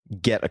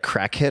get a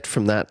crack hit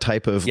from that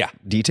type of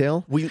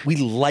detail. We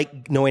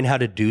like knowing how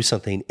to do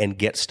something and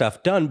get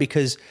stuff done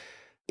because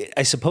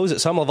I suppose at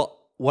some level,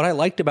 what I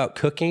liked about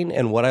cooking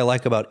and what I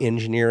like about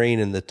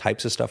engineering and the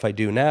types of stuff I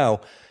do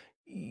now,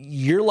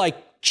 you're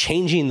like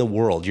changing the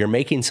world. You're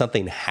making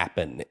something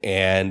happen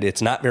and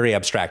it's not very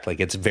abstract.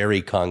 Like it's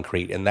very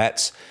concrete. And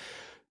that's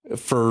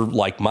for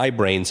like my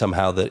brain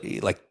somehow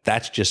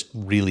that's just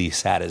really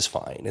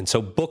satisfying. And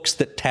so books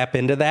that tap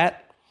into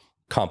that,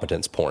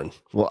 competence porn.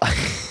 Well,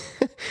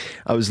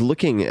 I was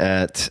looking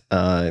at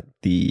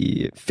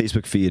the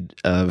Facebook feed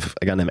of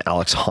a guy named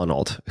Alex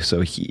Honnold.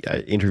 So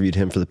I interviewed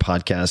him for the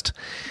podcast.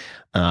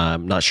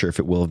 I'm not sure if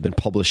it will have been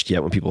published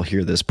yet when people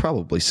hear this,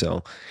 probably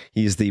so.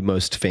 He's the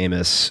most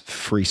famous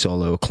free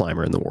solo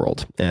climber in the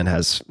world and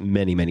has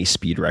many, many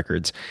speed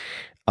records.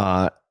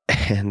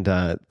 And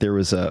there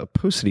was a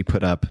post that he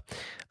put up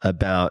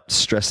about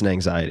stress and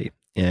anxiety.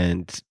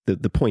 And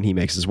the point he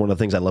makes is one of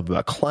the things I love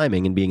about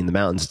climbing and being in the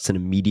mountains. It's an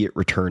immediate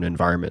return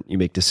environment. You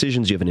make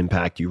decisions, you have an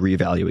impact, you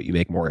reevaluate, you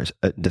make more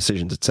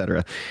decisions,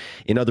 etc.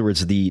 In other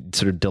words, the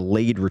sort of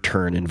delayed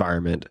return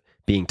environment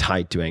being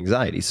tied to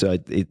anxiety. So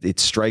it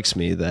strikes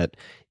me that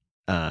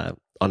on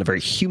a very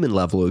human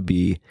level, it would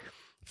be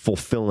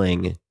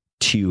fulfilling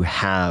to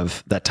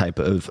have that type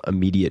of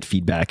immediate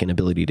feedback and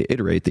ability to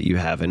iterate that you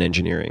have in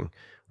engineering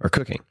or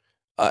cooking.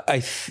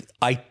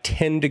 I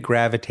tend to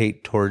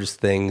gravitate towards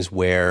things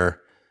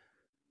where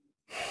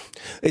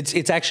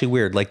it's actually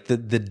weird. Like the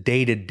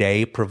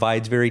day-to-day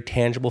provides very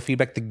tangible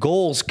feedback. The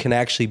goals can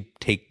actually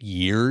take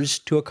years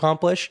to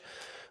accomplish,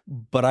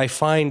 but I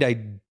find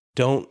I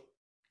don't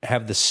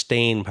have the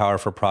staying power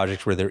for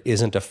projects where there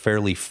isn't a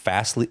fairly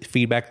fast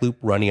feedback loop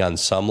running on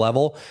some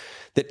level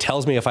that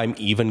tells me if I'm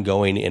even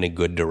going in a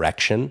good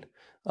direction.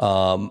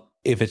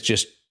 If it's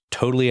just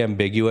totally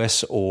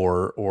ambiguous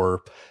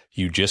or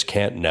you just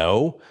can't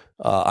know,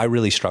 I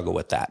really struggle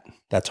with that.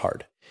 That's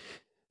hard.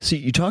 So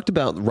you talked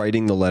about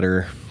writing the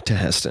letter to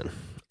Heston,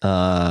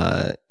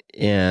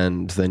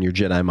 and then your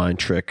Jedi mind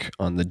trick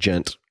on the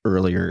Gent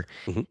earlier.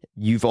 Mm-hmm.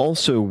 You've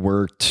also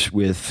worked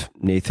with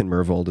Nathan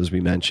Myhrvold, as we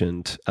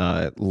mentioned,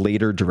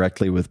 later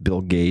directly with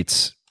Bill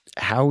Gates.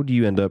 How do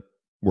you end up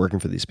working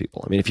for these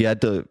people? I mean, if you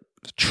had to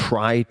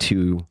try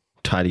to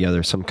tie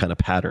together some kind of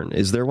pattern,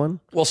 is there one?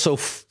 Well, so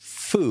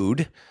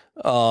food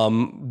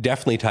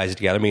definitely ties it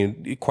together. I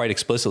mean, quite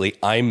explicitly,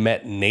 I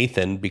met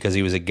Nathan because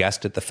he was a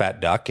guest at the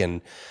Fat Duck,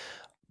 and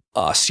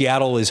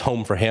Seattle is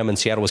home for him, and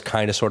Seattle was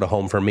kind of sort of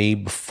home for me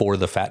before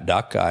the Fat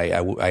Duck. I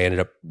ended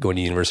up going to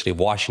the University of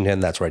Washington.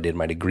 That's where I did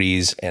my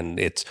degrees, and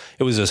it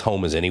was as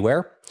home as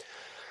anywhere.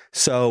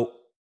 So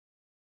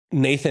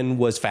Nathan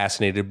was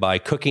fascinated by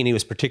cooking. He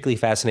was particularly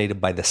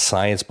fascinated by the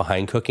science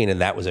behind cooking, and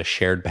that was a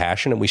shared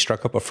passion, and we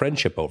struck up a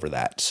friendship over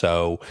that.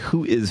 So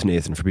who is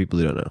Nathan for people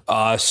who don't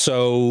know?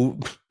 So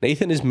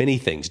Nathan is many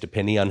things,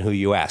 depending on who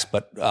you ask.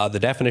 But the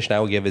definition I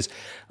will give is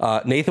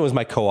Nathan was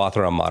my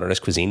co-author on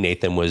Modernist Cuisine.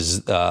 Nathan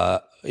was, there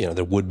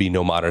would be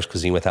no Modernist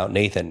Cuisine without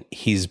Nathan.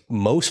 He's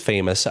most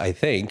famous, I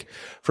think,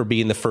 for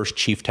being the first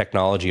chief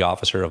technology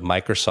officer of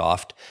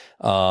Microsoft.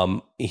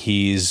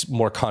 He's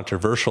more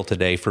controversial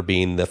today for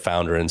being the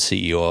founder and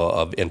CEO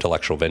of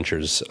Intellectual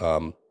Ventures,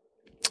 an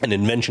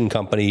invention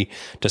company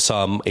to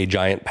some, a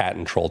giant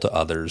patent troll to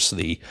others.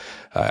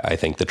 I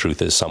think the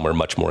truth is somewhere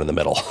much more in the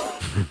middle.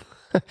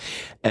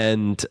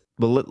 And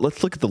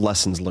let's look at the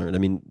lessons learned. I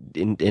mean,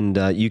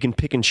 you can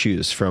pick and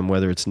choose from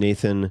whether it's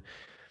Nathan,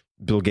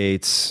 Bill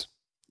Gates,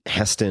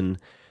 Heston.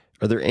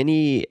 Are there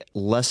any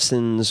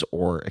lessons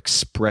or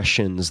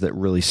expressions that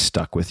really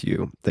stuck with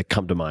you that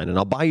come to mind? And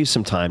I'll buy you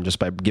some time just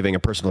by giving a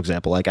personal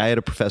example. Like I had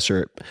a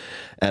professor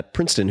at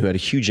Princeton who had a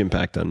huge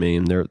impact on me,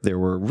 and there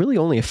were really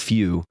only a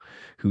few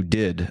who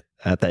did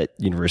at that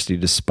university,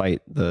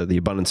 despite the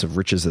abundance of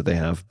riches that they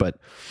have. But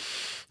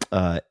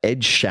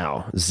Ed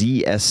Zschau,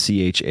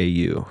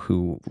 Zschau,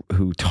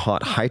 who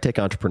taught high-tech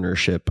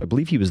entrepreneurship. I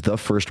believe he was the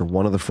first or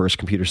one of the first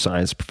computer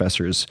science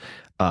professors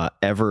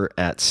ever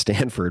at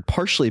Stanford,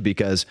 partially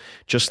because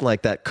just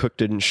like that cook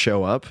didn't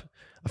show up,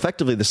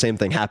 effectively the same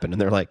thing happened.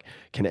 And they're like,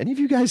 can any of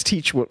you guys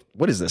teach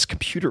what is this?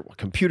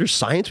 Computer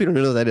science? We don't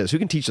know what that is. Who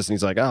can teach us? And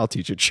he's like, I'll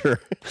teach it,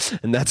 sure.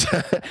 And that's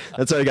how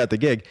he got the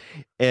gig.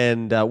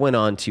 And went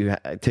on to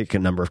take a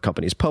number of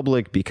companies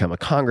public, become a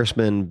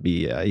congressman,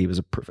 he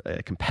was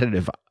a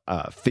competitive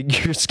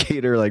figure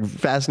skater, like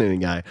fascinating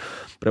guy.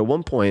 But at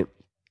one point,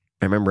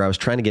 I remember I was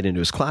trying to get into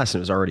his class and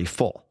it was already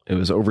full. It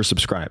was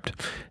oversubscribed.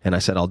 And I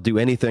said, I'll do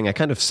anything. I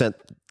kind of sent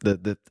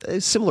a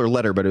similar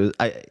letter, but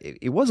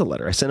it was a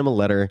letter. I sent him a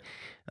letter.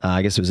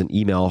 I guess it was an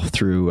email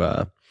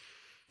through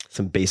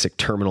some basic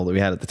terminal that we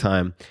had at the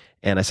time.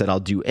 And I said, I'll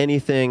do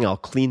anything. I'll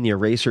clean the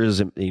erasers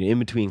in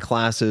between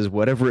classes,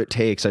 whatever it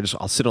takes.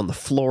 I'll sit on the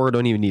floor.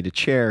 Don't even need a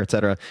chair,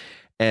 etc.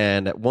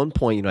 And at one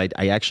point,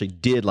 I actually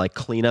did like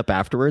clean up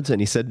afterwards.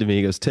 And he said to me,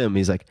 he goes, Tim,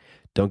 he's like,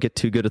 don't get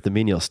too good at the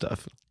menial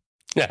stuff.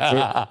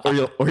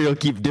 or you'll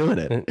keep doing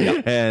it.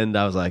 Yep. And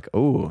I was like,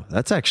 oh,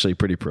 that's actually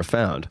pretty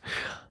profound.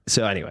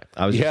 So anyway,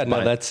 I was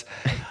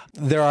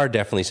there are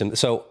definitely some.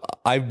 So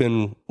I've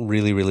been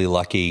really, really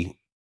lucky.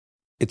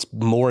 It's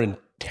more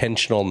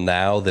intentional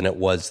now than it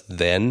was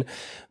then,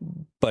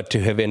 but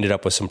to have ended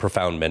up with some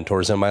profound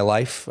mentors in my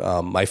life.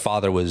 My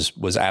father was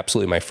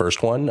absolutely my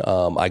first one.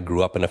 I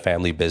grew up in a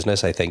family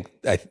business. I think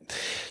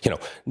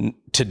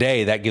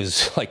today that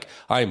gives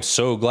I am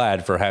so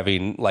glad for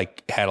having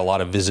had a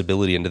lot of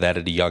visibility into that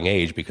at a young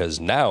age, because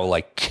now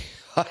I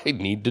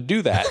need to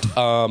do that.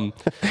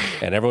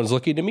 And everyone's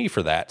looking to me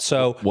for that.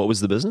 So what was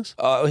the business?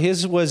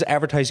 His was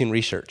advertising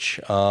research.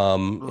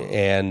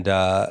 And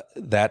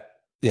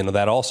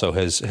that also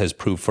has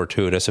proved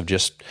fortuitous of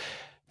just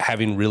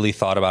having really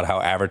thought about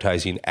how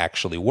advertising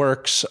actually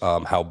works,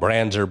 how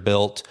brands are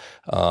built,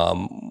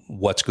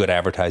 what's good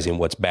advertising,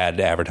 what's bad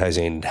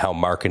advertising, how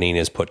marketing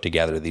is put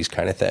together, these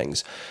kind of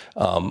things.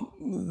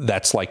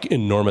 That's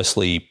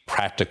enormously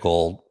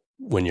practical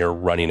when you're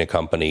running a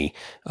company,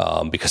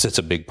 because it's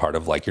a big part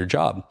of your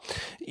job.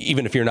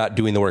 Even if you're not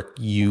doing the work,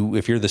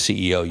 if you're the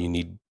CEO, you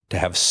need to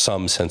have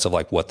some sense of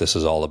what this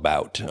is all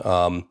about.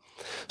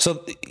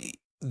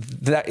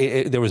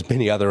 There was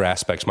many other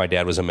aspects. My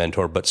dad was a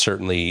mentor, but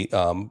certainly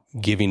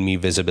giving me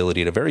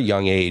visibility at a very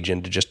young age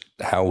into just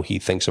how he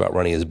thinks about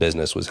running his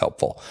business was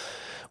helpful.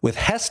 With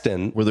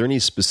Heston, were there any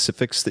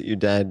specifics that your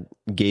dad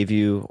gave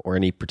you, or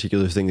any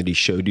particular thing that he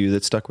showed you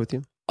that stuck with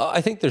you?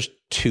 I think there's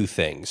two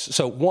things.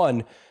 So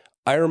one,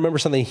 I remember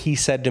something he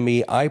said to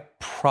me. I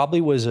probably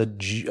was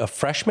a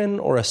freshman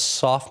or a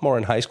sophomore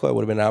in high school. I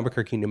would have been in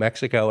Albuquerque, New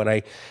Mexico. And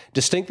I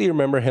distinctly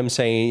remember him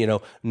saying,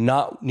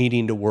 not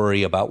needing to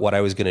worry about what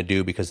I was going to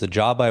do because the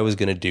job I was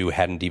going to do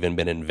hadn't even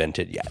been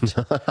invented yet.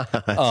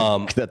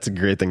 That's a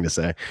great thing to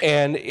say.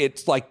 And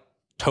it's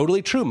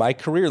totally true. My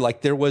career,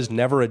 there was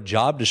never a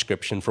job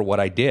description for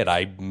what I did.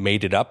 I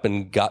made it up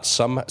and got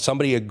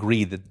somebody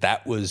agreed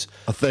that was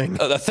a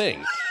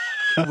thing.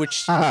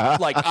 Which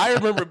I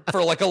remember for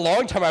a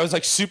long time, I was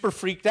super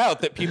freaked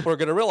out that people are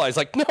going to realize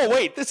no,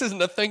 wait, this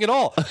isn't a thing at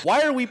all.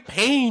 Why are we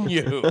paying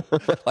you?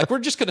 We're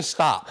just going to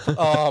stop.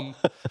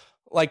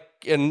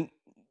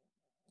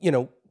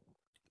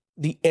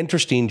 The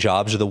interesting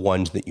jobs are the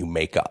ones that you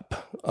make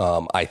up,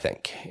 I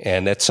think.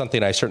 And that's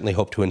something I certainly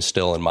hope to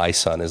instill in my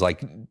son is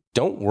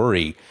don't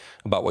worry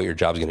about what your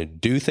job's going to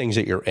do, things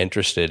that you're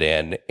interested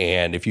in.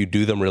 And if you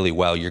do them really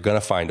well, you're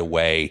going to find a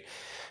way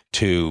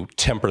to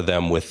temper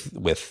them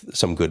with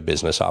some good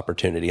business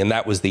opportunity. And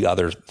that was the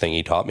other thing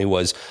he taught me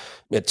was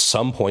at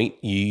some point,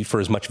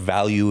 for as much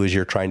value as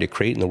you're trying to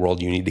create in the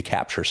world, you need to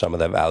capture some of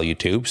that value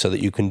too, so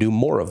that you can do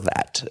more of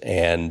that.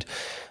 And,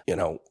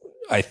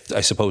 I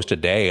suppose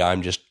today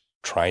I'm just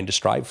trying to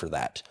strive for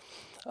that.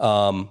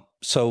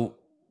 So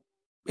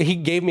he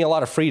gave me a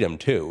lot of freedom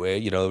too.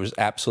 It was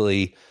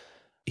absolutely,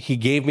 he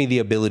gave me the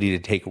ability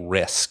to take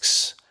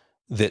risks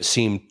that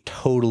seemed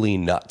totally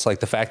nuts.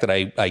 The fact that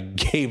I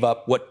gave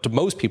up what to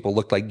most people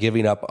looked like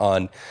giving up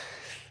on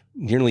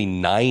nearly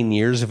 9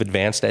 years of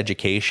advanced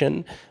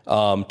education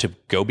to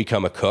go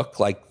become a cook.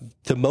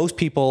 To most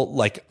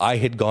people, I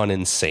had gone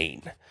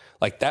insane.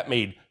 That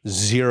made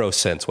zero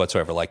sense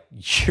whatsoever.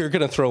 You're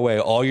going to throw away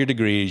all your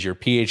degrees, your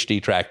PhD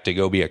track to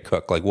go be a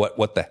cook.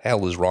 What the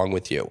hell is wrong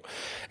with you?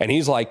 And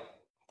he's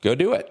go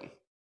do it.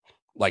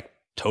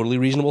 Totally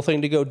reasonable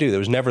thing to go do. There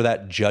was never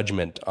that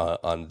judgment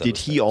on those Did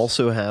he things.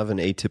 also have an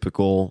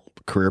atypical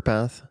career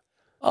path?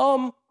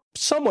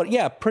 Somewhat,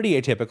 yeah, pretty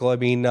atypical. I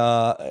mean,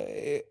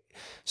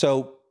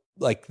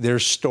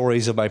 there's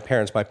stories of my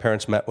parents. My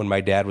parents met when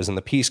my dad was in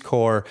the Peace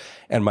Corps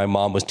and my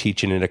mom was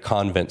teaching in a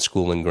convent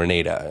school in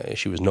Grenada.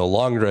 She was no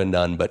longer a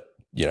nun, but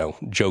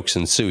jokes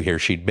ensue here.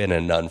 She'd been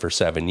a nun for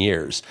 7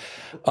 years.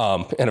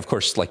 And of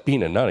course,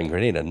 being a nun in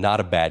Grenada,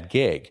 not a bad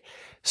gig.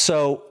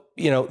 So,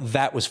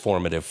 that was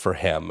formative for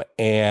him.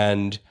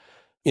 And,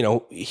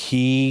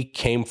 he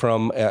came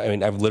from,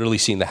 I've literally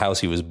seen the house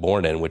he was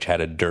born in, which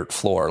had a dirt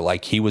floor.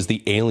 He was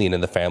the alien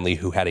in the family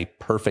who had a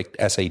perfect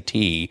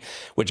SAT,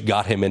 which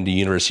got him into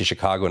University of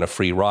Chicago in a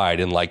free ride.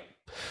 And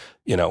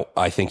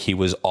I think he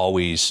was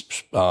always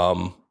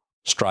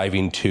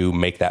striving to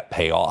make that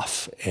pay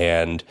off.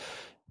 And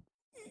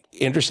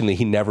interestingly,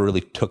 he never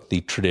really took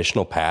the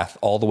traditional path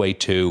all the way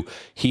to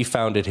he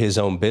founded his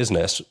own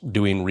business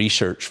doing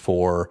research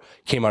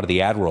came out of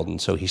the ad world. And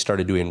so he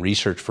started doing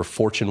research for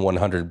Fortune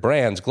 100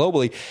 brands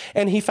globally.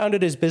 And he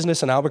founded his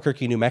business in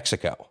Albuquerque, New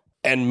Mexico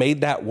and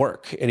made that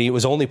work. And it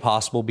was only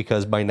possible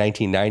because by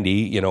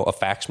 1990, a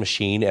fax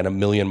machine and 1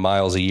 million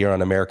miles a year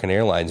on American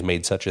Airlines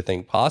made such a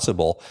thing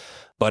possible.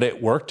 but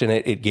it worked, and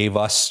it gave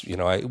us,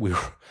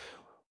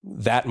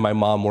 that and my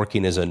mom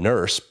working as a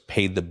nurse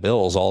paid the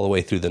bills all the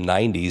way through the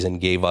 90s and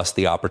gave us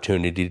the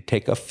opportunity to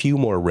take a few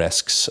more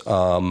risks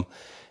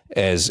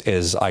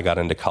as I got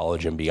into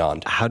college and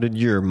beyond. How did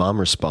your mom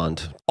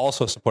respond?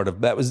 Also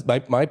supportive. That was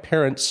my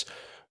parents.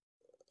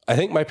 I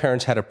think my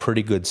parents had a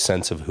pretty good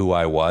sense of who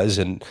I was,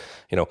 and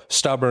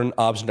stubborn,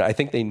 obstinate. I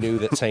think they knew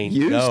that saying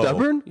you no,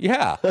 stubborn,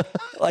 yeah,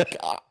 like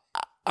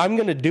I'm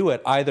going to do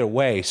it either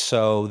way,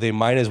 so they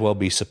might as well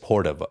be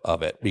supportive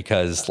of it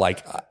because,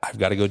 like, I've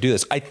got to go do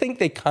this. I think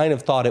they kind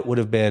of thought it would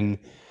have been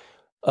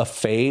a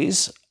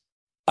phase.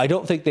 I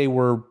don't think they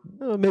were.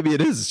 Maybe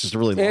it is. It's just a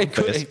really long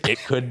phase. It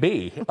could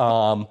be.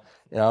 I'm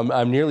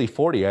nearly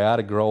 40. I ought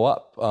to grow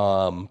up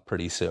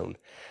pretty soon,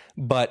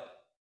 but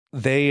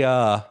they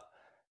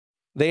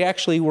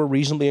actually were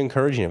reasonably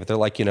encouraging of it. They're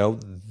like, you're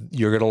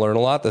going to learn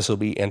a lot. This will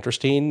be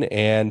interesting.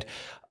 And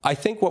I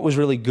think what was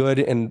really good,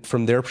 and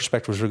from their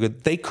perspective was really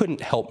good, they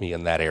couldn't help me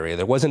in that area.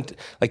 There wasn't,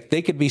 like,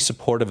 they could be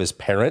supportive as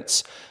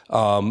parents.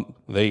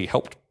 They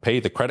helped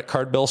pay the credit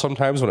card bill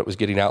sometimes when it was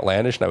getting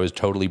outlandish and I was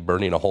totally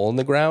burning a hole in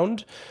the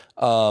ground.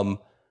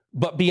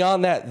 But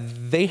beyond that,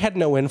 they had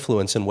no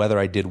influence in whether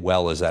I did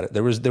well as that.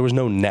 There was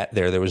no net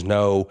there. There was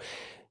no...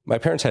 My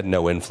parents had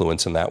no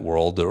influence in that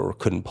world or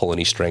couldn't pull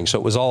any strings. So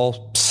it was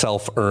all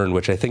self-earned,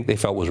 which I think they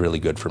felt was really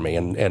good for me.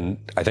 And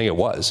I think it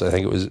was. I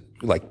think it was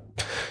like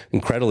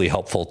incredibly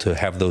helpful to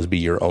have those be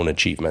your own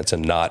achievements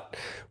and not,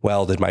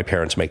 well, did my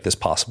parents make this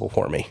possible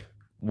for me?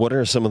 What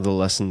are some of the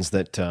lessons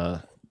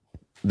that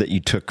you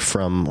took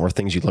from or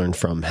things you learned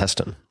from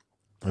Heston?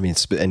 I mean,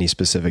 any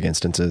specific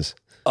instances?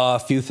 A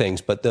few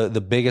things, but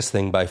the biggest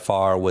thing by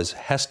far was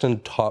Heston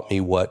taught me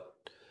what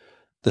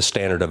the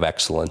standard of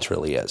excellence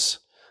really is.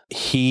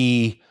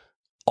 He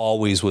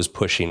always was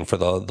pushing for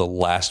the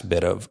last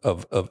bit of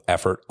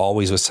effort,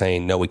 always was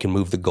saying, no, we can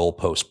move the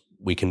goalpost.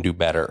 We can do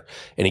better.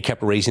 And he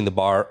kept raising the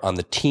bar on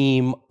the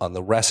team, on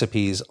the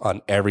recipes,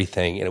 on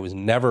everything. And it was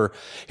never,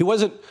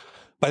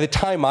 by the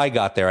time I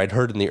got there, I'd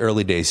heard in the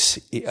early days,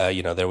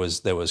 there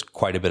was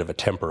quite a bit of a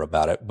temper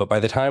about it. But by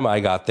the time I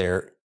got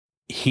there,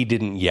 he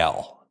didn't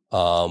yell.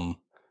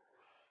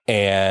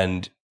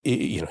 And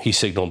he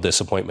signaled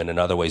disappointment in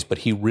other ways, but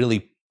he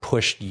really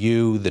pushed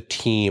you, the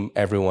team,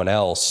 everyone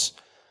else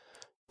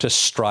to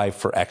strive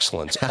for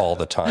excellence all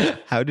the time.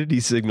 How did he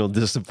signal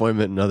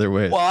disappointment in other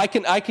ways? Well, I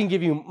can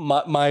give you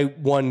my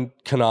one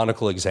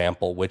canonical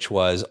example, which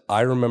was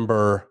I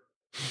remember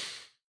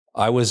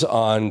I was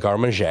on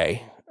Garde-Manger.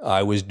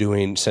 I was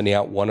sending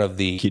out one of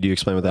the... Can you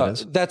explain what that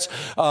is? That's,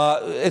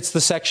 it's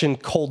the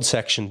cold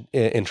section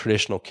in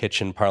traditional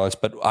kitchen parlance,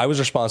 but I was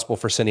responsible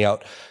for sending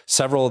out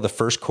several of the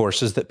first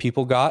courses that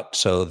people got.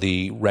 So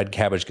the red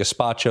cabbage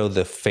gazpacho,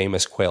 the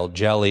famous quail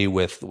jelly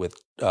with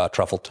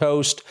truffle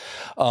toast.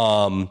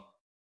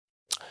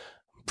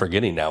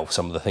 Forgetting now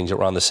some of the things that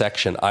were on the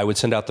section. I would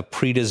send out the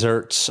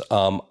pre-desserts,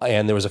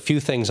 and there was a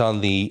few things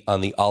on the a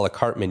la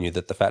carte menu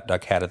that the Fat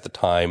Duck had at the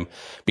time.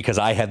 Because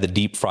I had the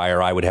deep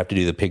fryer, I would have to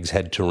do the pig's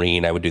head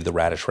terrine, I would do the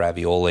radish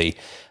ravioli,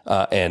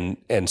 and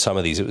some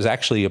of these. It was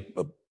actually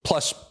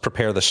plus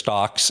prepare the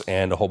stocks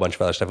and a whole bunch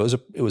of other stuff.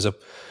 It wasn't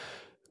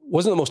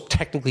the most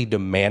technically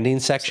demanding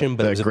section,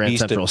 but it was a Grand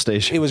Central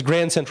Station. It was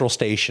Grand Central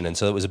Station, and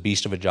so it was a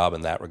beast of a job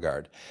in that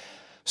regard.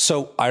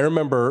 So I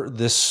remember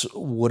this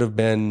would have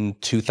been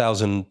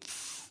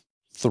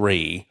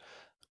 2003,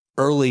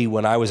 early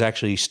when I was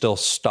actually still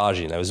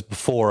staging. That was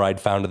before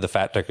I'd founded the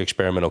Fat Duck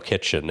Experimental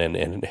Kitchen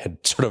and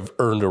had sort of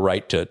earned a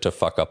right to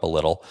fuck up a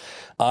little.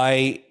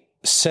 I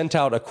sent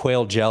out a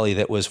quail jelly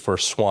that was for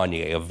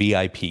Soigné, a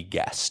VIP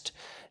guest.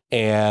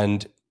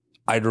 And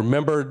I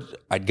remembered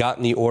I'd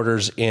gotten the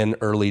orders in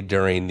early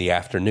during the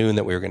afternoon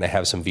that we were going to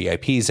have some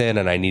VIPs in,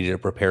 and I needed to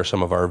prepare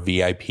some of our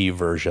VIP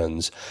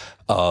versions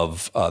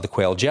of the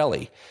quail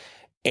jelly.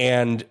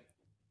 And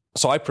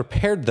so I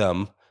prepared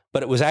them,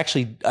 but it was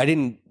actually, I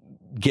didn't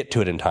get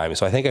to it in time.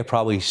 So I think I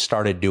probably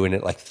started doing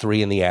it like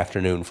 3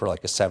 p.m. for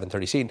like a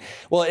 7:30 seat.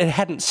 Well, it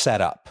hadn't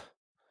set up.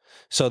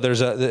 So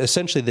there's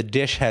essentially the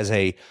dish has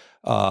a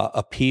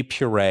pea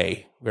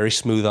puree, very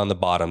smooth on the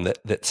bottom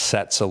that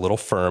sets a little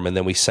firm. And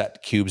then we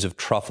set cubes of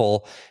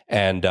truffle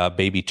and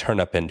baby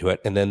turnip into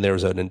it. And then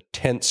there's an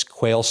intense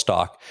quail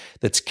stock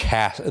that's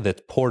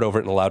poured over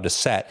it and allowed to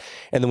set.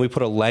 And then we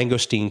put a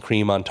langoustine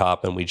cream on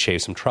top and we'd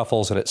shave some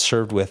truffles, and it's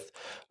served with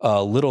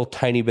a little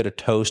tiny bit of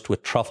toast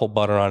with truffle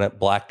butter on it,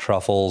 black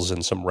truffles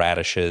and some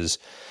radishes.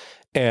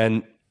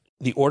 And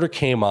the order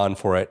came on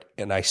for it,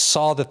 and I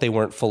saw that they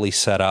weren't fully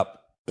set up.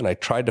 And I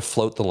tried to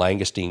float the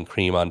langoustine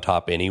cream on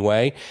top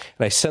anyway.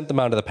 And I sent them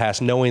out of the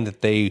pass knowing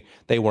that they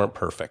weren't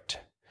perfect.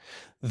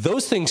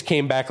 Those things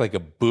came back like a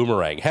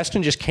boomerang.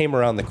 Heston just came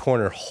around the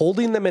corner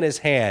holding them in his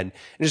hand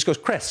and just goes,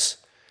 Chris.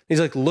 He's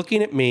like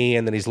looking at me,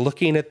 and then he's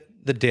looking at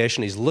the dish,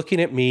 and he's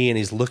looking at me, and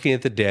he's looking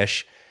at the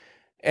dish,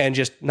 and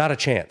just not a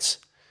chance.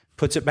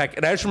 Puts it back.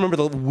 And I just remember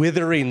the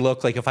withering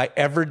look, like if I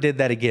ever did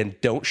that again,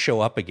 don't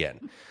show up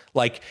again.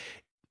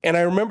 And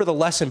I remember the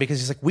lesson because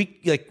he's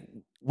like,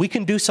 we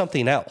can do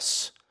something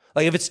else.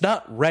 Like if it's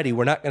not ready,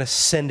 we're not going to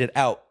send it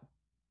out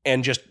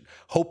and just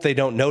hope they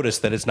don't notice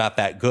that it's not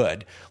that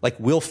good. Like,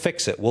 we'll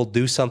fix it. We'll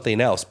do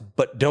something else,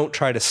 but don't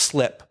try to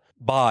slip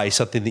by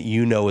something that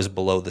you know is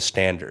below the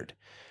standard.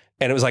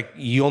 And it was like,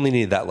 you only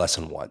needed that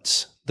lesson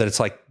once, that it's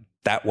like,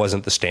 that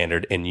wasn't the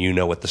standard, and you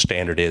know what the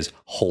standard is.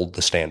 Hold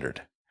the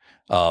standard.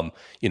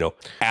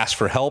 Ask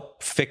for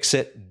help, fix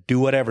it, do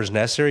whatever's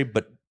necessary,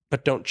 but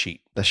don't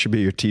cheat. That should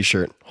be your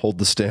t-shirt. Hold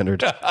the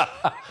standard.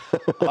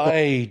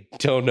 I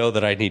don't know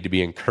that I need to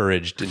be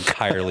encouraged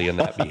entirely in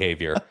that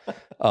behavior.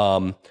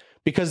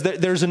 Because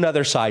there's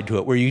another side to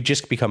it where you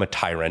just become a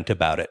tyrant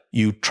about it.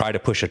 You try to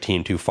push a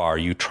team too far.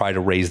 You try to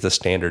raise the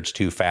standards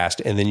too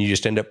fast. And then you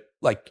just end up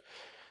like,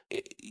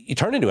 you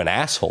turn into an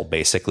asshole,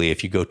 basically,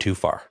 if you go too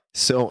far.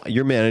 So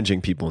you're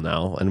managing people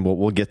now, and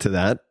we'll get to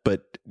that.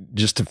 But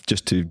just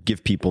to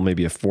give people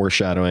maybe a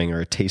foreshadowing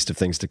or a taste of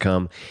things to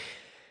come,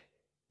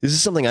 this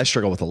is something I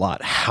struggle with a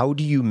lot. How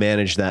do you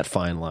manage that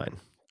fine line?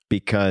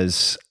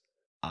 Because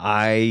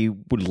I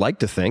would like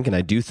to think, and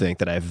I do think,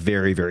 that I have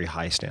very, very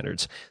high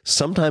standards.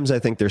 Sometimes I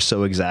think they're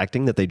so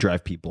exacting that they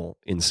drive people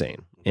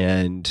insane.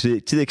 And to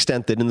the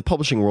extent that in the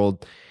publishing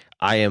world,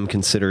 I am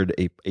considered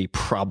a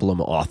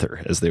problem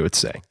author, as they would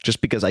say,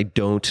 just because I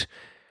don't,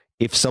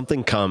 if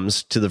something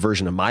comes to the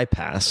version of my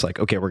past, like,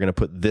 okay, we're going to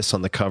put this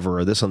on the cover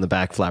or this on the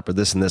back flap or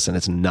this, and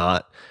it's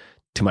not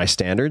to my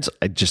standards,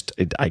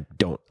 I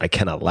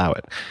cannot allow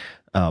it.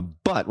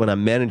 But when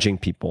I'm managing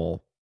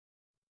people,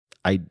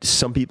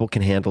 some people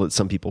can handle it,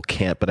 some people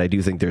can't, but I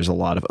do think there's a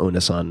lot of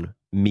onus on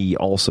me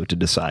also to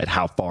decide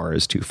how far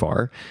is too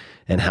far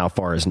and how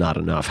far is not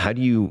enough. How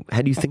do you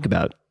think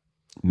about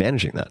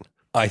managing that?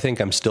 I think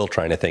I'm still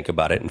trying to think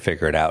about it and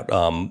figure it out.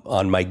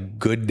 On my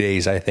good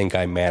days, I think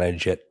I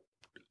manage it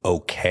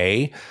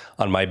okay.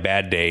 On my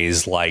bad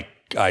days, like,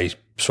 I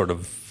sort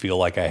of feel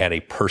like I had a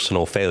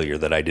personal failure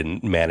that I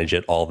didn't manage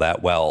it all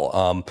that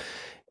well.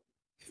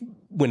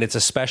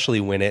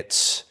 Especially when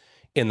it's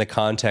in the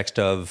context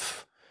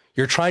of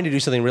you're trying to do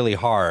something really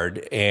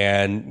hard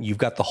and you've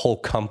got the whole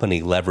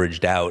company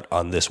leveraged out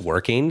on this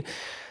working,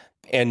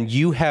 and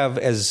you have,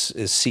 as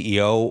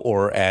CEO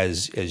or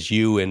as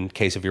you, in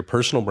case of your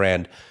personal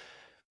brand,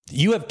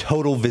 you have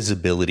total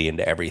visibility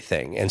into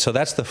everything. And so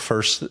that's the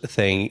first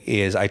thing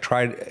is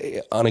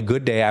on a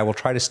good day, I will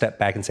try to step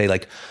back and say,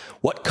 like,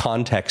 what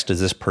context does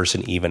this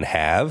person even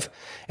have?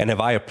 And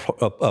have I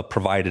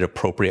provided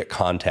appropriate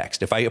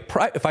context? If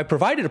I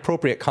provided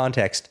appropriate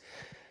context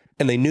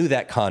and they knew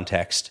that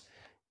context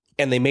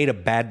and they made a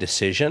bad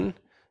decision,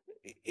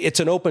 it's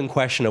an open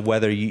question of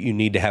whether you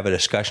need to have a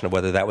discussion of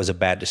whether that was a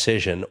bad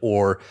decision,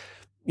 or,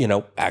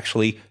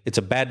 actually it's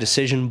a bad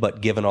decision,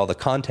 but given all the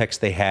context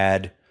they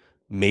had,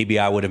 maybe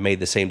I would have made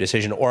the same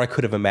decision, or I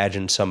could have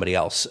imagined somebody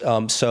else.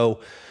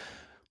 So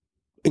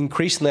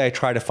increasingly, I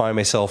try to find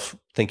myself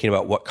thinking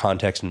about what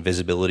context and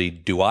visibility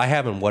do I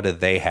have and what do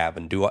they have?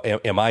 And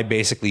am I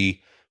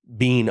basically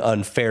being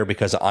unfair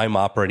because I'm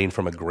operating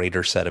from a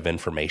greater set of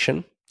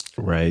information?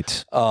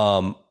 Right.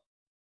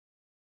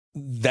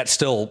 That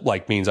still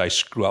means I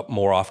screw up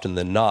more often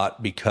than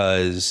not,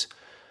 because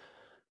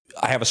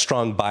I have a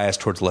strong bias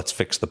towards let's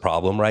fix the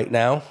problem right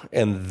now.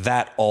 And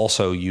that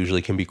also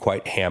usually can be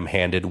quite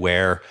ham-handed,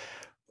 where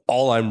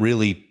all I'm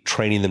really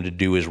training them to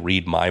do is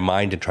read my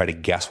mind and try to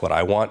guess what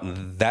I want.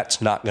 And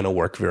that's not going to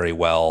work very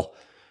well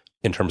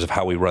in terms of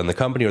how we run the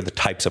company or the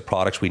types of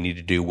products we need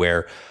to do,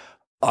 where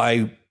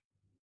I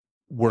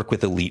work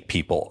with elite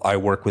people. I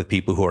work with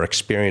people who are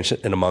experienced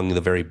and among the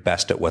very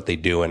best at what they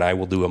do. And I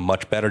will do a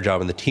much better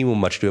job, and the team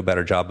will do a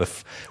better job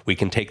if we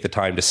can take the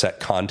time to set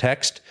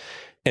context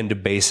and to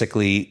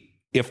basically,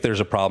 if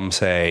there's a problem,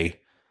 say,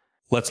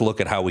 let's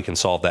look at how we can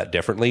solve that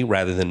differently,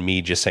 rather than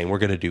me just saying, we're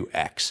going to do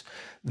X.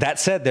 That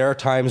said, there are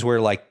times where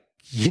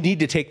you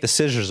need to take the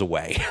scissors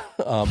away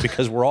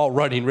because we're all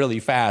running really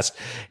fast,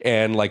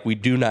 and we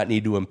do not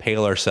need to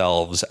impale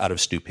ourselves out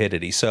of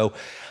stupidity. So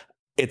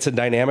it's a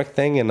dynamic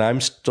thing, and I'm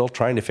still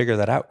trying to figure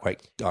that out,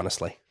 quite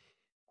honestly.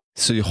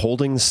 So you're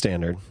holding the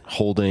standard,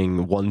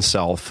 holding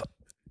oneself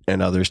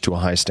and others to a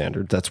high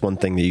standard. That's one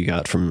thing that you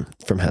got from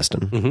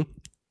Heston. Mm-hmm.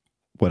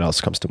 What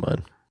else comes to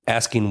mind?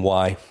 Asking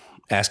why,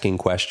 asking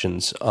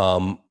questions,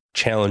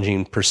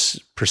 challenging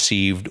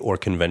perceived or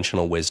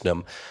conventional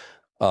wisdom.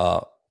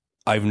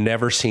 I've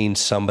never seen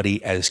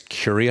somebody as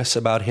curious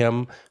about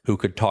him who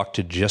could talk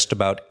to just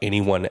about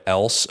anyone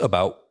else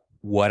about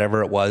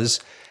whatever it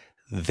was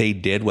they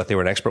did, what they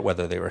were an expert,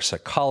 whether they were a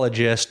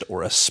psychologist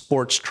or a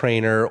sports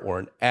trainer or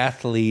an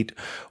athlete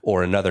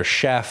or another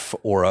chef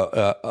or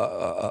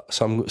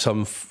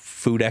some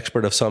food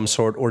expert of some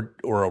sort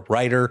or a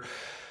writer.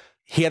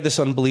 He had this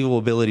unbelievable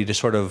ability to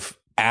sort of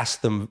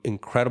ask them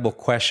incredible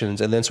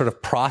questions and then sort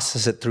of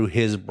process it through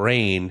his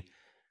brain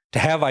to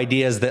have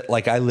ideas that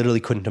I literally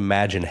couldn't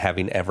imagine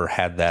having ever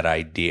had that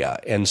idea.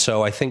 And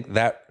so I think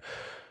that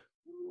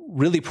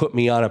really put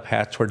me on a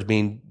path towards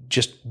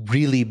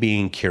really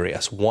being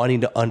curious,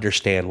 wanting to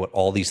understand what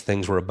all these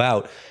things were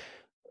about,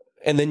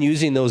 and then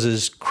using those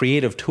as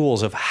creative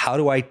tools of how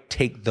do I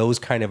take those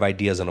kind of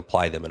ideas and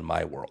apply them in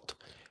my world.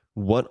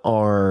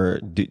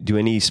 Do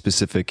any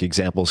specific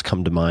examples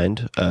come to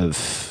mind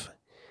of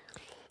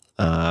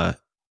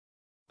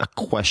a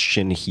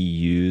question he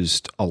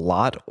used a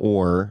lot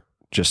or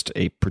just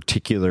a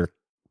particular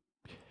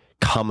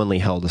commonly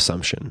held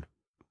assumption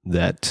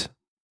that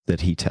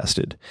he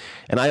tested?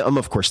 And I'm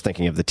of course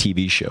thinking of the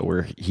TV show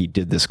where he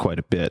did this quite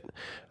a bit,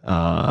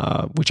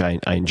 which I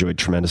enjoyed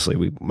tremendously.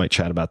 We might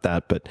chat about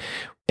that, but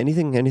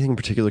anything in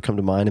particular come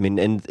to mind? I mean,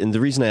 and the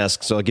reason I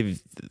ask, so I'll give you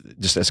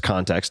just as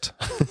context.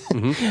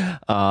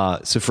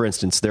 So for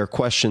instance, there are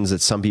questions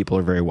that some people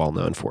are very well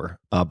known for,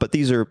 but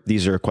these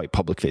are quite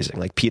public facing,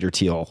 like Peter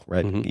Thiel,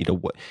 right? You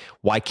know,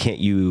 why can't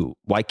you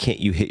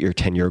hit your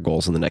 10-year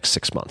goals in the next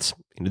 6 months?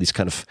 You know, these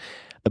kind of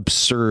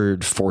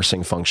absurd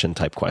forcing function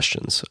type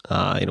questions.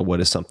 You know, what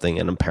is something,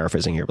 and I'm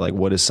paraphrasing here, but like,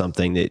 what is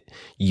something that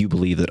you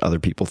believe that other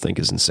people think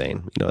is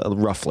insane? You know,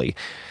 roughly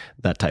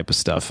that type of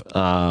stuff.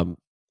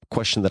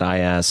 Question that I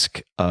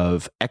ask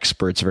of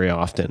experts very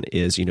often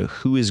is, you know,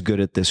 who is good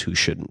at this, who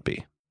shouldn't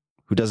be,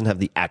 who doesn't have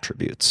the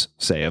attributes,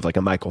 say, of like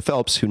a Michael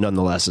Phelps, who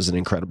nonetheless is an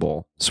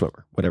incredible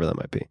swimmer, whatever that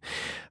might be.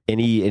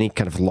 Any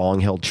kind of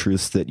long held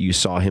truths that you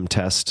saw him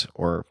test,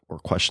 or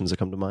questions that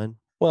come to mind?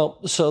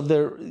 Well, so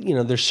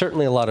there's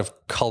certainly a lot of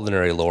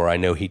culinary lore I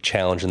know he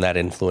challenged, and that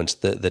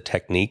influenced the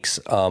techniques.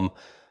 I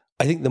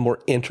think the more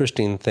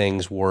interesting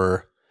things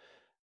were,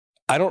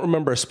 I don't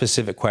remember a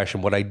specific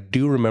question. What I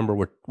do remember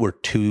were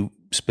two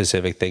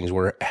specific things,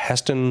 where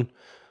Heston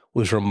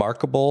was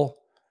remarkable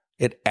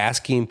at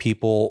asking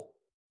people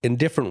in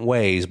different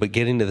ways, but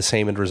getting to the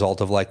same end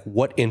result of like,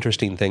 what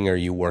interesting thing are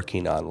you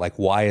working on? Like,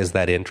 why is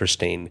that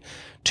interesting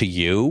to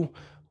you?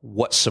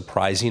 What's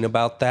surprising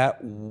about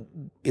that?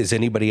 Is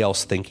anybody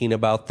else thinking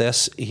about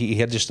this? He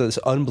had just this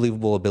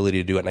unbelievable ability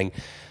to do it. And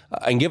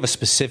I can give a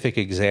specific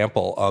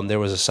example. There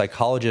was a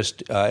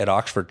psychologist at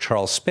Oxford,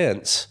 Charles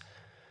Spence,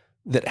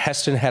 that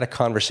Heston had a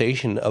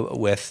conversation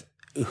with,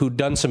 who'd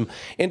done some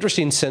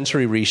interesting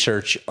sensory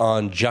research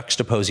on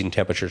juxtaposing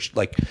temperatures.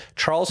 Like,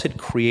 Charles had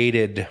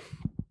created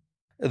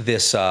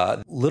this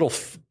little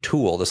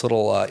tool, this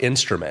little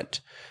instrument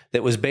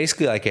that was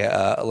basically like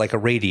a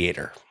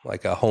radiator,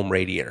 like a home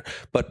radiator.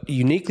 But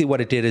uniquely what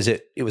it did is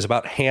it was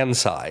about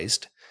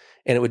hand-sized,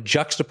 and it would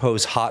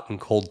juxtapose hot and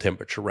cold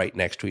temperature right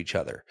next to each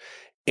other.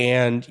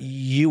 And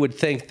you would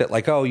think that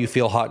like, oh, you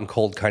feel hot and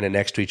cold kind of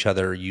next to each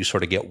other, you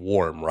sort of get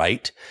warm,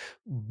 right?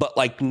 But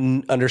like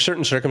under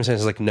certain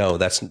circumstances, like, no,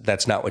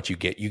 that's not what you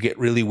get. You get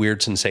really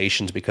weird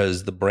sensations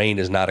because the brain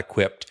is not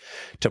equipped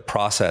to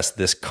process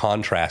this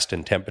contrast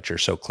in temperature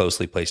so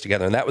closely placed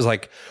together. And that was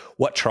like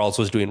what Charles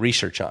was doing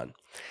research on.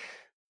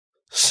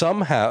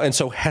 Somehow, and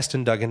so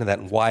Heston dug into that,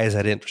 and why is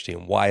that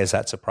interesting? Why is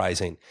that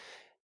surprising?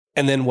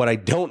 And then what I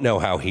don't know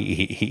how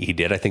he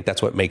did, I think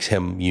that's what makes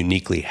him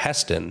uniquely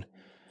Heston,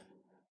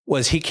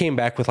 was he came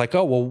back with like,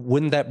 oh, well,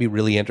 wouldn't that be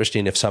really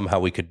interesting if somehow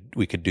we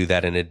could do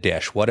that in a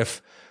dish? What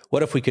if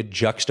we could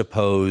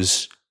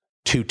juxtapose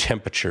two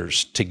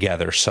temperatures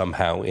together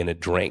somehow in a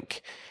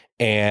drink?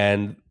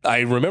 And I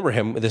remember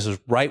him, this was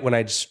right when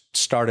I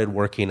started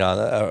working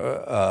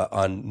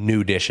on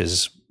new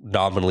dishes,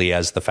 nominally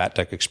as the Fat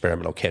Duck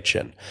Experimental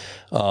Kitchen.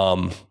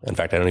 In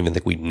fact, I don't even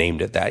think we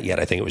named it that yet.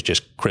 I think it was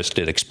just Chris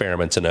did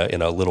experiments in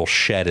a little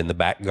shed in the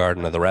back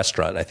garden of the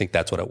restaurant. I think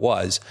that's what it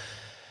was.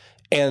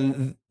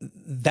 And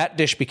that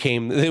dish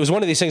it was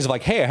one of these things of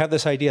like, hey, I have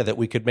this idea that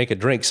we could make a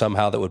drink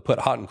somehow that would put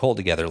hot and cold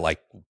together.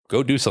 Like,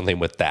 go do something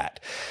with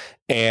that.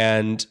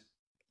 And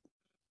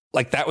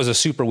like, that was a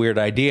super weird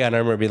idea. And I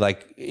remember being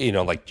like, you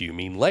know, like, do you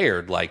mean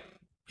layered? Like,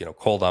 you know,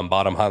 cold on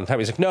bottom, hot on top.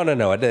 He's like,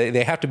 no.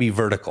 They have to be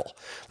vertical.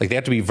 Like, they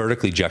have to be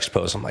vertically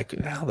juxtaposed. I'm like,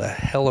 how the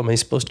hell am I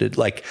supposed to,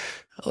 like,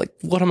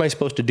 what am I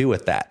supposed to do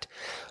with that?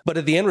 But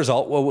at the end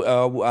result,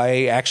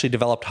 I actually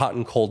developed hot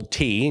and cold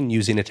tea and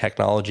using a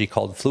technology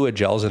called fluid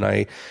gels, and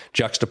I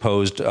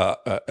juxtaposed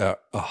a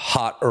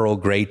hot Earl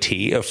Grey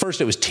tea.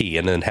 First it was tea,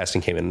 and then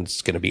Heston came in,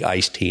 it's going to be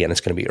iced tea, and it's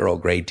going to be Earl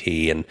Grey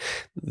tea, and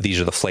these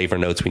are the flavor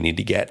notes we need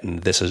to get,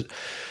 and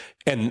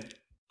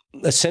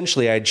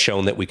essentially I'd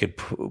shown that we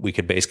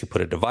could basically put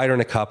a divider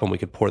in a cup, and we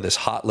could pour this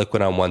hot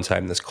liquid on one side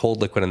and this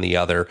cold liquid on the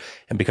other.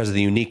 And because of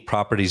the unique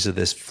properties of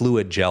this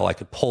fluid gel, I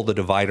could pull the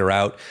divider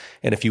out.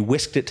 And if you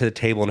whisked it to the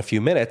table in a few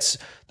minutes,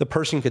 the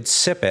person could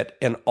sip it,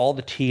 and all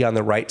the tea on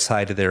the right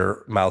side of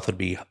their mouth would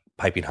be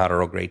piping hot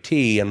Earl Grey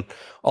tea, and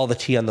all the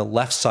tea on the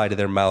left side of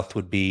their mouth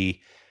would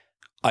be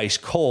ice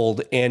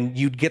cold. And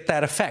you'd get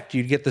that effect.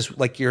 You'd get this,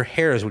 like, your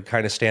hairs would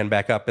kind of stand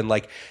back up, and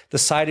like the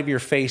side of your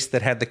face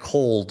that had the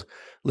cold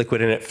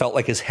liquid in it felt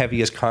like as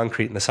heavy as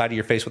concrete, and the side of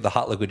your face with the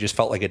hot liquid just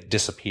felt like it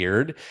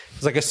disappeared.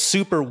 It's like a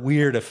super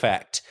weird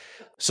effect.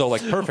 So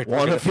like, perfect.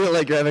 Want to feel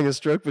like you're having a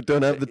stroke but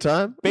don't have the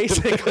time?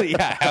 Basically,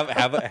 yeah.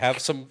 Have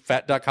some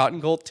Fat Duck hot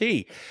and cold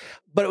tea.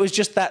 But it was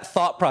just that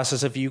thought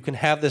process of, you can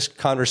have this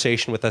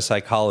conversation with a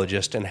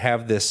psychologist and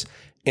have this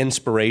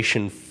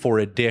inspiration for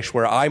a dish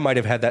where I might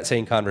have had that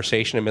same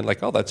conversation and been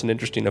like, oh, that's an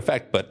interesting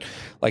effect. But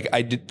like,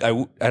 I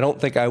don't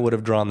think I would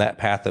have drawn that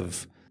path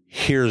of,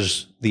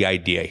 here's the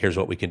idea, here's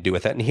what we can do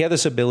with that. And he had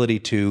this ability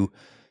to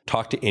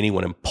talk to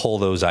anyone and pull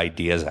those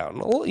ideas out.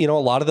 And, you know, a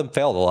lot of them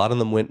failed. A lot of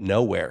them went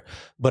nowhere.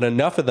 But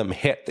enough of them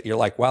hit that you're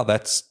like, wow,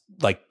 that's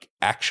like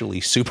actually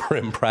super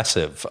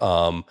impressive.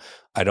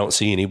 I don't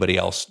see anybody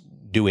else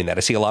doing that.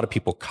 I see a lot of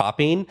people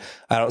copying.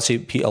 I don't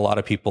see a lot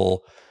of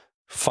people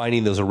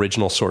finding those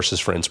original sources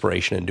for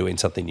inspiration and doing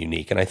something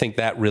unique. And I think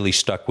that really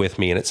stuck with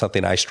me. And it's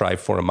something I strive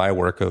for in my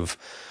work of,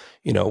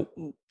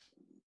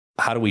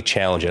 how do we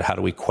challenge it? How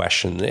do we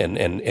question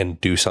and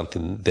do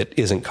something that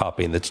isn't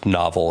copying, that's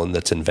novel and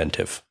that's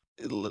inventive?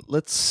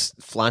 Let's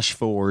flash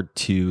forward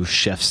to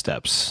Chef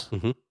Steps.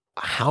 Mm-hmm.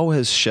 How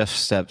has Chef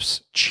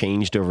Steps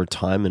changed over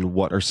time, and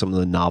what are some of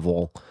the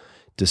novel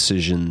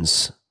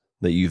decisions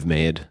that you've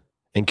made?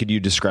 And could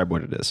you describe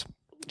what it is?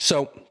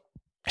 So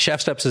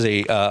Chef Steps is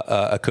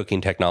a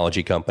cooking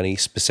technology company.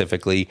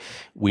 Specifically,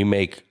 we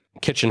make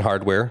kitchen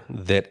hardware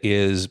that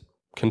is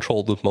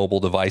controlled with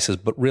mobile devices,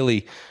 but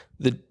really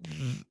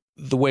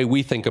the way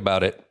we think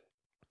about it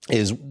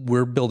is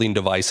we're building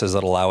devices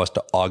that allow us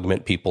to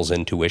augment people's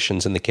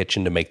intuitions in the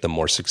kitchen to make them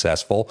more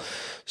successful.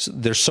 So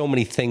there's so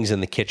many things in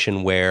the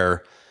kitchen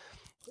where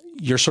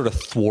you're sort of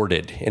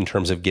thwarted in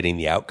terms of getting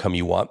the outcome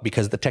you want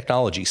because the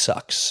technology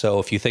sucks. So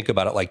if you think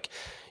about it, like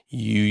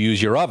you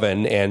use your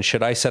oven, and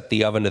should I set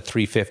the oven to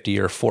 350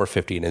 or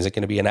 450? And is it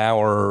going to be an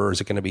hour or is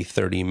it going to be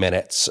 30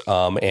 minutes?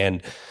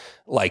 And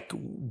like,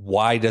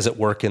 why does it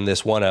work in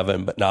this one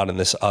oven but not in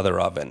this other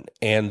oven?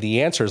 And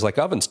the answer is, like,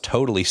 ovens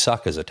totally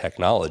suck as a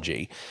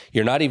technology.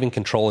 You're not even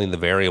controlling the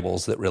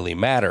variables that really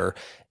matter.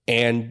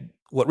 And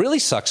what really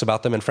sucks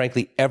about them, and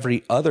frankly,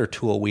 every other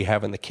tool we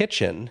have in the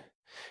kitchen,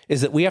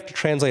 is that we have to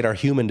translate our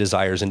human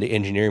desires into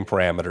engineering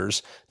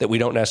parameters that we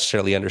don't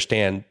necessarily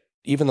understand,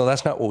 even though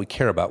that's not what we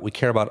care about. We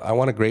care about, I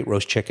want a great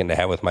roast chicken to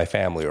have with my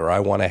family, or I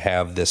want to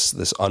have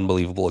this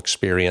unbelievable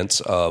experience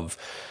of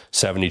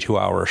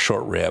 72-hour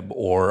short rib,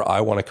 or I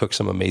want to cook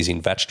some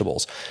amazing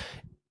vegetables.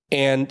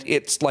 And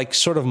it's like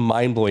sort of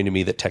mind-blowing to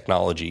me that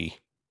technology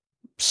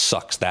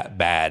sucks that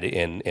bad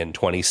in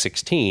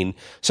 2016.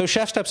 So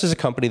Chef Steps is a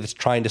company that's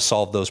trying to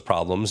solve those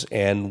problems,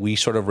 and we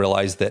sort of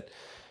realized that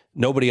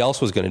nobody else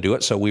was going to do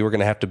it. So we were going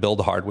to have to build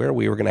hardware.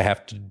 We were going to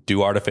have to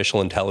do artificial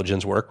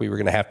intelligence work. We were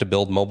going to have to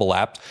build mobile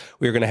apps.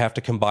 We were going to have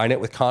to combine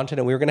it with content,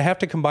 and we were going to have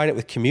to combine it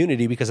with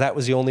community, because that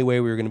was the only way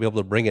we were going to be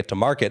able to bring it to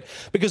market,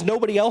 because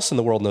nobody else in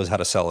the world knows how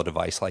to sell a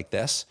device like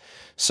this.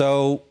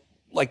 So,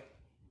 like,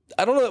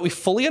 I don't know that we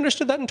fully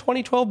understood that in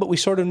 2012, but we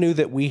sort of knew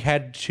that we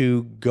had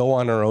to go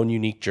on our own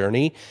unique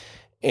journey.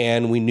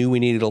 And we knew we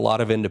needed a lot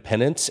of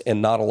independence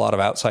and not a lot of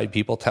outside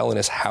people telling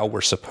us how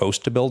we're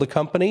supposed to build a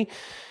company.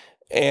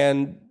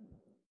 And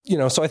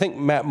so I think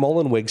Matt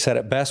Mullenweg said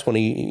it best when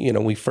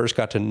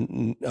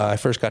I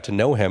first got to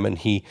know him, and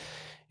he,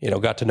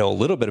 got to know a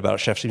little bit about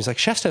Chef Steps. He's like,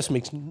 Chef Steps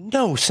makes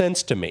no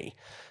sense to me.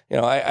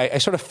 I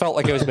sort of felt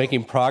like I was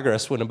making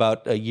progress when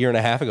about a year and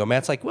a half ago,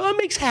 Matt's like, well, it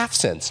makes half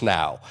sense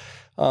now.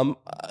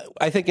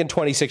 I think in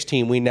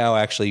 2016, we now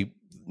actually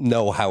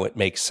know how it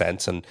makes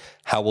sense and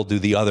how we'll do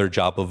the other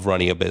job of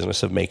running a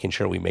business, of making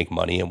sure we make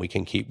money and we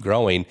can keep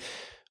growing.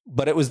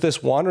 But it was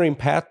this wandering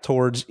path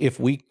towards, if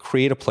we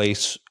create a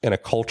place and a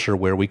culture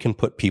where we can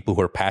put people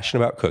who are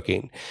passionate about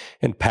cooking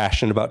and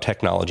passionate about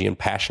technology and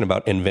passionate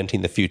about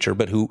inventing the future,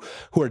 but who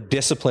are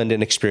disciplined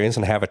and experienced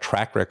and have a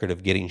track record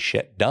of getting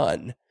shit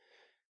done,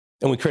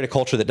 and we create a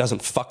culture that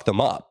doesn't fuck them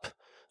up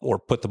or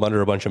put them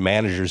under a bunch of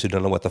managers who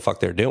don't know what the fuck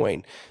they're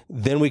doing,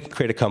 then we can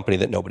create a company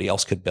that nobody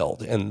else could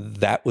build. And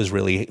that was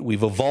really,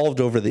 we've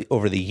evolved over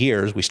the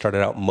years. We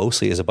started out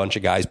mostly as a bunch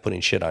of guys putting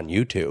shit on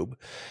YouTube.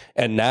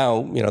 And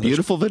now,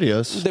 beautiful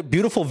videos. They're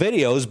beautiful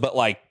videos, but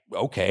like,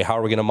 okay, how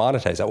are we going to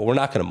monetize that? Well, we're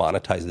not going to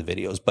monetize the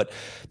videos, but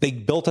they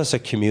built us a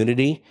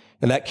community,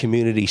 and that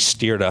community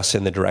steered us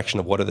in the direction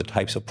of what are the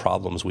types of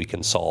problems we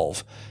can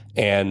solve.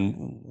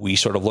 And we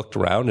sort of looked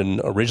around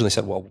and originally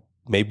said, well,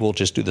 maybe we'll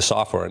just do the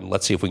software, and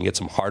let's see if we can get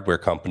some hardware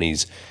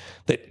companies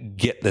that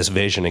get this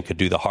vision and could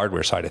do the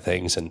hardware side of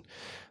things. And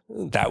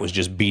that was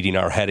just beating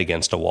our head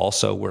against a wall.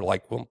 So we're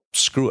like, well,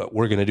 screw it.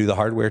 We're going to do the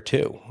hardware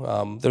too.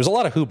 There's a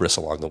lot of hubris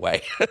along the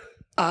way.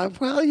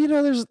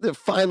 There's the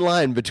fine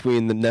line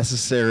between the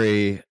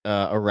necessary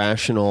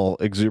irrational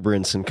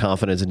exuberance and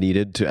confidence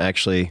needed to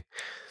actually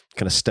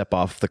kind of step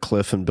off the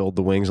cliff and build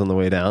the wings on the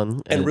way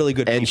down, and really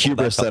good and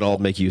hubris that'll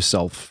make you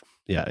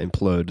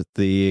implode.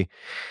 The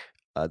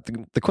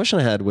question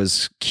I had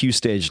was Q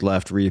Stage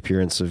Left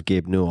reappearance of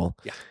Gabe Newell.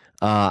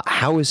 Yeah.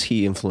 How has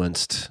he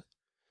influenced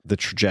the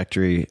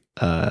trajectory,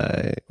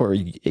 or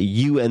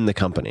you and the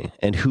company?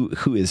 And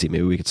who is he?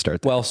 Maybe we could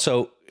start there. Well,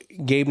 so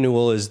Gabe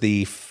Newell is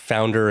the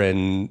founder,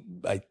 and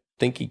I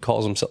think he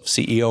calls himself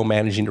CEO,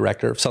 managing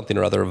director of something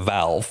or other of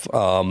Valve.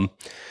 To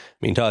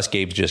us,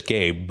 Gabe's just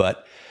Gabe,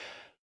 but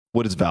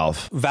what is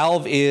Valve?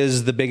 Valve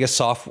is the biggest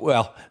software.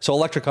 Well,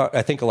 so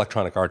I think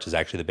Electronic Arts is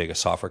actually the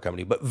biggest software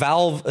company, but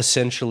Valve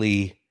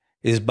essentially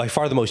is by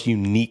far the most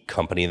unique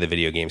company in the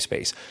video game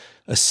space.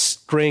 A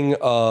string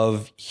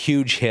of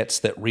huge hits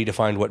that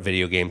redefined what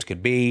video games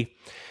could be.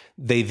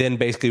 They then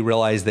basically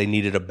realized they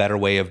needed a better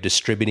way of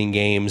distributing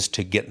games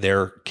to get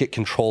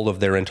control of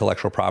their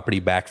intellectual property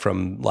back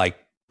from like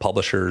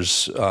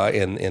publishers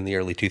in the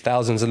early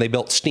 2000s, and they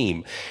built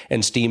Steam.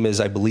 And Steam is,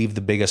 I believe,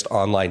 the biggest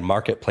online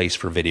marketplace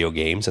for video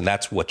games, and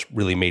that's what's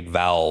really made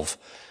Valve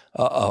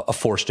a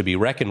force to be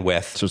reckoned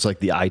with. So it's like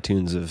the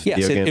iTunes of yes,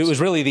 video games? It was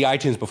really the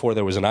iTunes before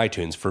there was an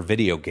iTunes for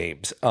video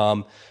games.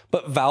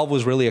 But Valve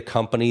was really a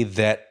company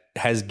that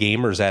has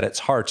gamers at its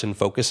heart and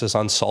focuses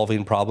on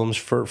solving problems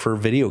for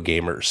video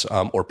gamers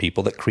or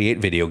people that create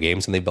video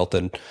games. And they built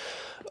an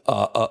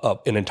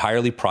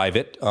entirely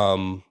private,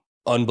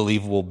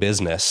 unbelievable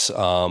business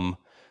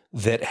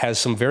that has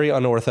some very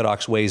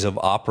unorthodox ways of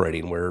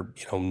operating where,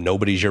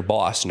 nobody's your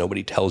boss.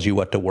 Nobody tells you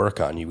what to work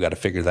on. You've got to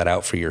figure that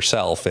out for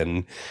yourself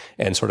and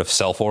sort of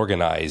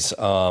self-organize.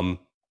 And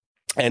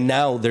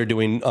now they're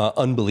doing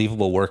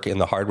unbelievable work in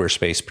the hardware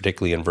space,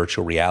 particularly in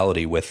virtual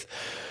reality with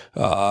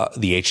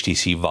the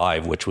HTC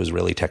Vive, which was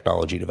really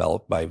technology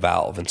developed by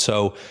Valve. And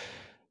so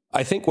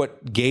I think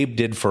what Gabe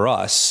did for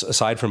us,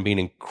 aside from being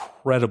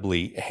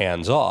incredibly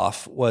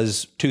hands-off,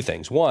 was two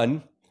things.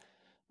 One,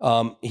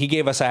 he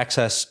gave us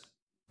access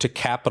to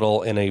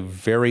capital in a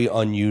very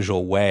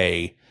unusual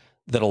way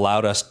that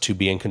allowed us to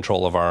be in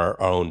control of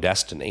our own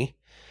destiny.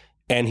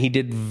 And he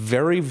did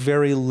very,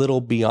 very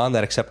little beyond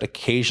that, except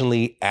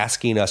occasionally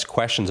asking us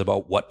questions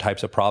about what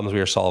types of problems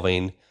we are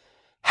solving,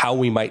 how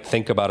we might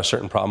think about a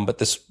certain problem. But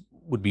this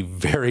would be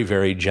very,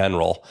 very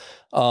general.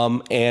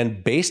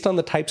 And based on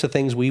the types of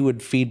things we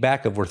would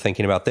feedback of, we're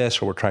thinking about this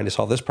or we're trying to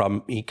solve this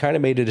problem, he kind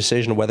of made a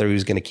decision of whether he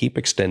was going to keep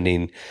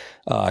extending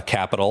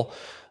capital.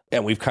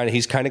 And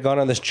he's kind of gone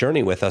on this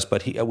journey with us,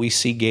 but we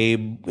see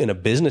Gabe in a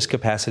business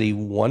capacity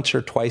once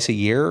or twice a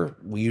year.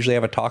 We usually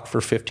have a talk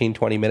for 15,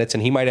 20 minutes,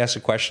 and he might ask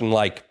a question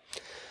like,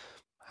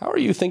 how are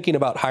you thinking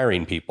about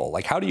hiring people?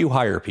 Like, how do you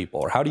hire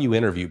people? Or how do you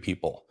interview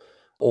people?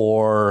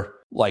 Or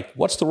like,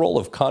 what's the role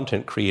of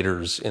content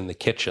creators in the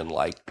kitchen?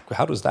 Like,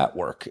 how does that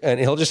work? And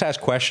he'll just ask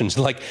questions.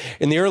 Like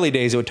in the early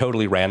days, it would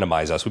totally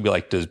randomize us. We'd be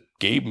like, does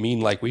Gabe mean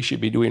like we should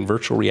be doing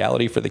virtual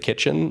reality for the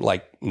kitchen?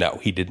 Like, no,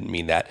 he didn't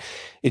mean that.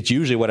 It's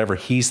usually whatever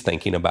he's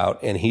thinking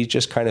about. And he's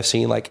just kind of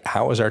seeing like,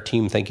 how is our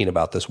team thinking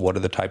about this? What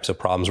are the types of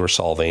problems we're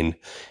solving?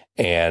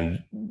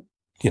 And,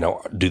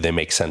 do they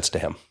make sense to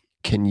him?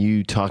 Can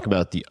you talk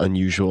about the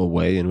unusual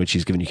way in which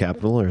he's given you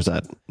capital, or is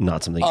that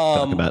not something you can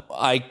talk about?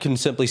 I can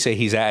simply say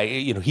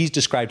he's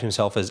described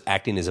himself as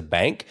acting as a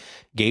bank.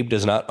 Gabe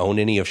does not own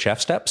any of Chef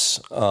Steps.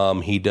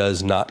 He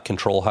does not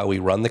control how we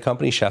run the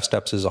company. Chef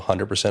Steps is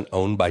 100%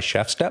 owned by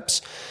Chef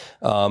Steps.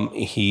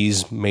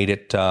 He's made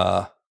it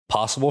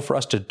possible for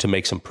us to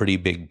make some pretty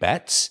big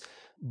bets,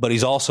 but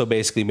he's also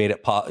basically made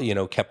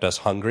it, kept us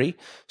hungry.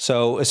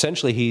 So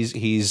essentially,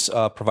 he's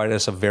provided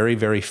us a very,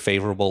 very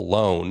favorable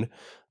loan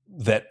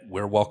that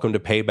we're welcome to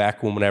pay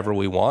back whenever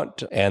we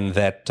want, and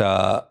that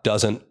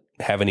doesn't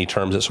have any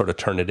terms that sort of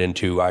turn it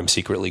into, I'm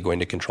secretly going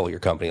to control your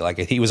company. Like,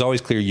 he was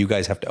always clear, you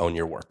guys have to own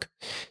your work.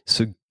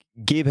 So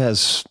Gabe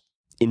has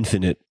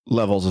infinite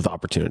levels of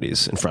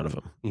opportunities in front of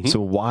him. Mm-hmm.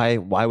 So why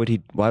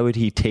would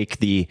he take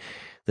the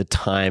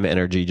time,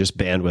 energy, just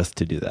bandwidth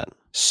to do that?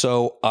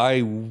 So I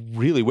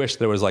really wish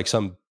there was like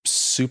some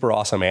super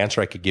awesome answer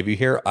I could give you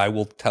here. I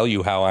will tell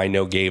you how I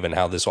know Gabe and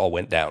how this all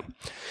went down.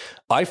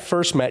 I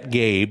first met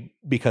Gabe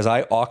because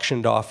I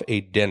auctioned off a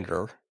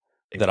dinner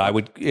that I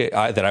would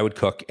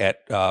cook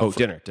at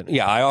dinner.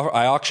 Yeah,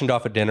 I auctioned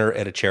off a dinner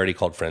at a charity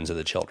called Friends of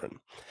the Children,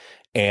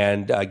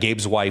 and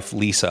Gabe's wife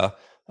Lisa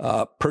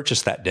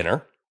purchased that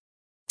dinner,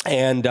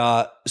 and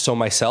so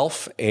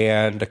myself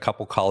and a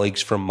couple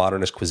colleagues from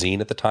Modernist Cuisine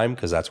at the time,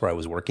 because that's where I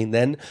was working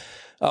then,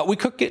 we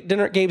cooked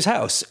dinner at Gabe's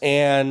house,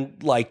 and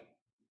like.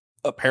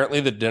 Apparently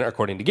the dinner,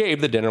 according to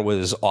Gabe, the dinner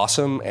was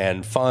awesome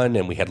and fun,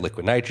 and we had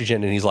liquid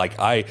nitrogen. And he's like,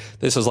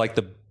 this is like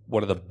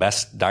one of the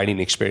best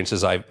dining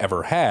experiences I've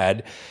ever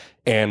had.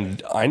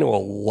 And I know a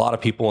lot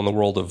of people in the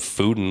world of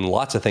food and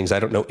lots of things. I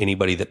don't know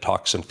anybody that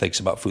talks and thinks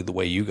about food the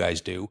way you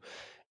guys do.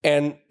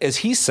 And as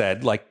he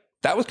said, like,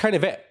 that was kind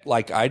of it.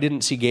 Like, I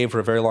didn't see Gabe for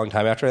a very long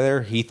time after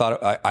there.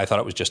 I thought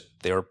it was just,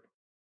 they were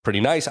pretty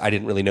nice. I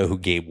didn't really know who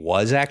Gabe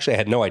was, actually. I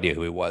had no idea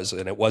who he was.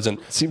 And it wasn't...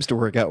 Seems to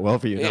work out well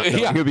for you, not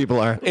knowing who people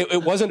are.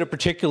 It wasn't a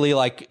particularly,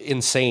 like,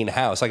 insane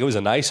house. Like, it was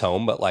a nice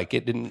home, but, like,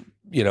 it didn't,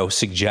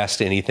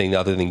 suggest anything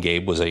other than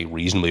Gabe was a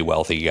reasonably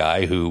wealthy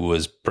guy who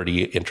was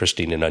pretty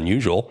interesting and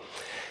unusual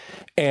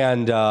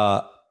and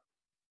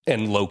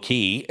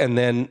low-key. And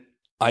then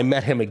I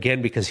met him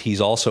again because he's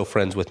also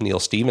friends with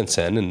Neil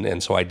Stevenson.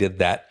 And so I did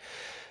that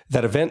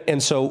event.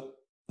 And so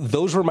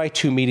those were my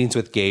two meetings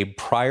with Gabe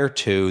prior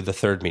to the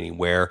third meeting,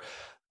 where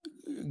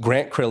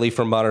Grant Crilly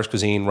from Modernist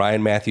Cuisine,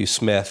 Ryan Matthew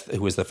Smith,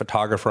 who was the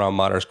photographer on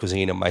Modernist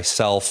Cuisine, and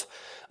myself,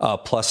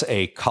 plus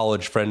a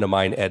college friend of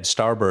mine, Ed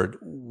Starbird,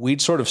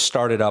 we'd sort of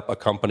started up a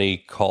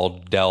company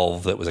called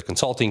Delve that was a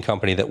consulting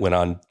company that went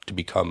on to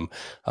become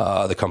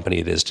the company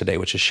it is today,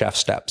 which is Chef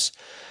Steps.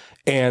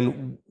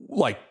 And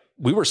like,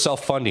 we were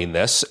self-funding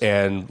this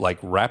and like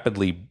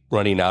rapidly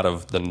running out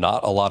of the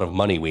not a lot of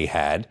money we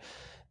had.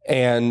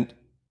 And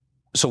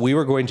so we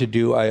were going to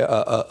do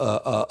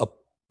a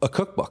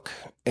cookbook.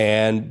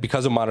 And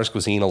because of Modernist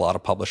Cuisine, a lot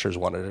of publishers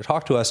wanted to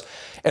talk to us.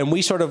 And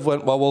we sort of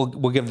went, well,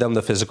 we'll give them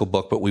the physical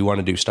book, but we want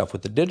to do stuff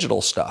with the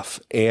digital stuff.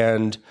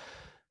 And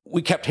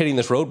we kept hitting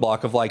this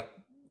roadblock of like,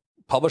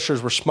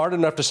 publishers were smart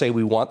enough to say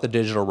we want the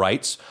digital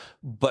rights,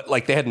 but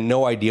like they had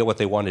no idea what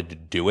they wanted to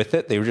do with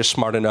it. They were just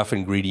smart enough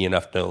and greedy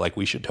enough to know like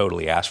we should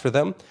totally ask for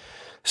them.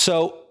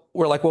 So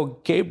we're like, well,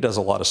 Gabe does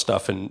a lot of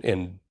stuff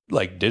in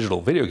like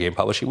digital video game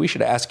publishing. We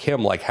should ask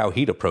him like how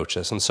he'd approach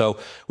this. And so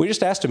we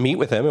just asked to meet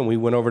with him, and we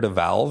went over to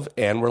Valve,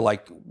 and we're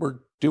like, we're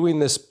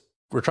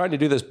trying to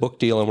do this book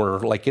deal, and we're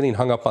like getting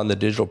hung up on the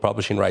digital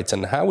publishing rights.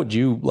 And how would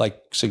you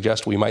like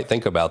suggest we might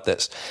think about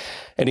this?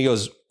 And he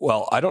goes,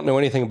 well, I don't know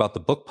anything about the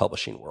book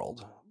publishing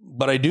world,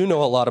 but I do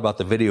know a lot about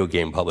the video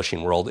game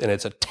publishing world. And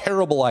it's a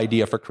terrible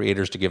idea for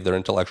creators to give their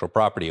intellectual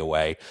property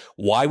away.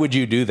 Why would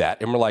you do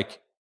that? And we're like,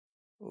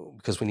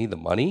 because we need the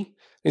money.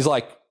 He's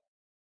like,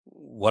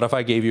 what if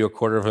I gave you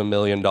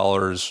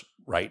 $250,000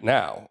 right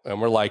now?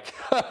 And we're like,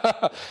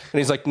 and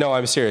he's like, no,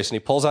 I'm serious. And he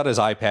pulls out his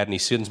iPad and he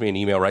sends me an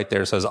email right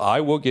there. Says,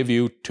 I will give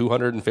you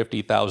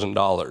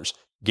 $250,000,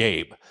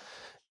 Gabe.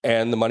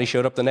 And the money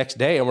showed up the next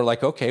day. And we're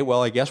like, okay,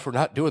 well, I guess we're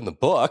not doing the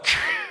book.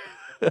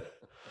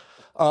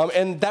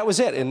 And that was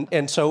it.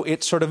 And so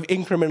it sort of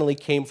incrementally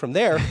came from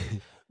there.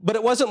 But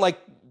it wasn't like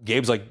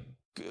Gabe's like,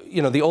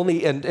 you know, the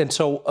only, and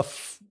so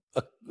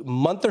a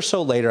month or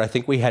so later, I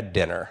think we had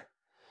dinner.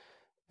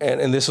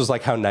 And this was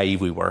like how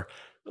naive we were.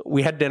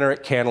 We had dinner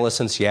at Canalys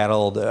in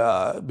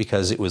Seattle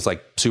because it was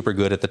like super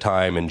good at the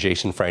time, and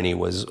Jason Franny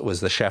was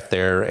the chef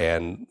there,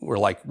 and we're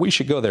like, we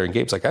should go there. And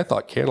Gabe's like, I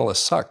thought Canalys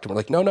sucked. And we're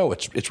like, no,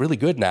 it's really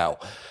good now.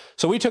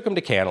 So we took him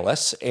to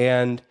Canalys,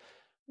 and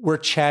we're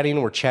chatting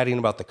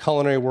about the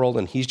culinary world,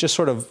 and he's just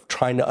sort of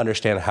trying to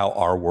understand how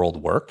our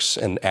world works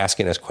and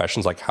asking us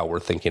questions like how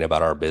we're thinking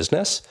about our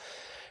business.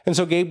 And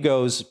so Gabe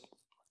goes,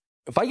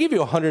 if I give you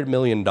 $100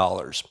 million,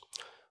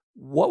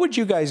 what would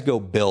you guys go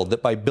build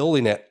that by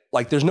building it,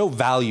 like there's no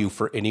value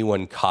for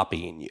anyone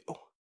copying you?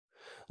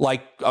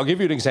 Like, I'll give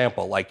you an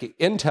example. Like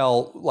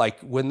Intel, like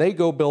when they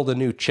go build a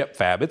new chip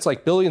fab, it's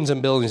like billions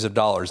and billions of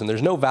dollars, and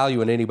there's no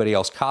value in anybody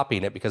else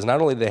copying it, because not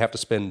only do they have to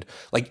spend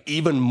like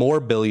even more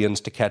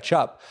billions to catch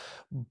up,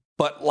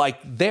 but like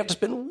they have to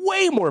spend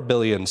way more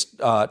billions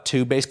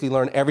to basically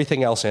learn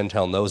everything else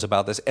Intel knows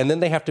about this. And then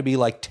they have to be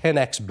like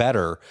 10x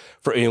better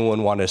for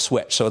anyone wanting to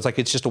switch. So it's like,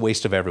 it's just a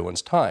waste of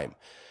everyone's time.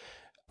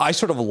 I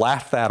sort of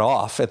laughed that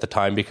off at the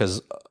time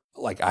because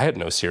like I had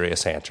no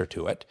serious answer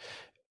to it.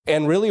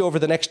 And really over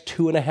the next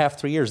 2.5,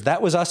 3 years,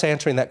 that was us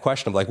answering that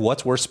question of like,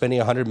 what's worth spending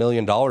 $100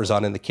 million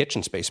on in the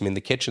kitchen space? I mean,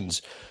 the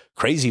kitchen's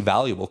crazy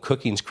valuable.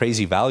 Cooking's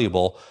crazy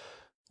valuable.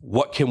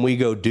 What can we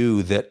go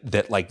do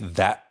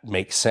that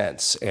makes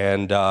sense?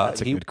 And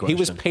he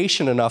was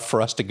patient enough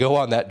for us to go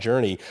on that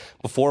journey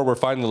before we're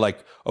finally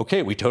like,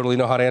 okay, we totally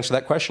know how to answer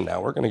that question now.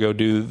 We're going to go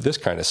do this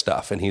kind of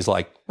stuff. And he's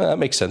like, that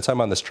makes sense.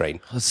 I'm on this train.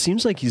 Well, it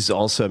seems like he's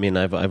also, I mean,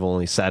 I've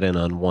only sat in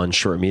on one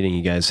short meeting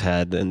you guys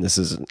had, and this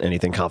isn't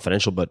anything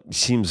confidential, but he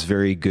seems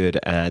very good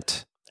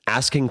at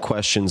asking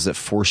questions that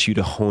force you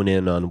to hone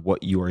in on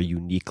what you are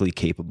uniquely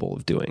capable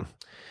of doing,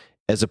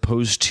 as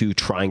opposed to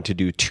trying to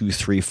do 2,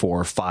 3,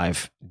 4,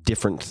 5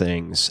 different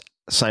things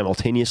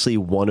simultaneously,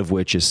 one of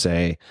which is,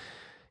 say,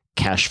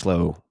 cash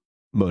flow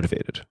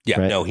motivated.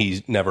 Yeah, right? No,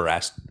 he's never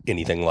asked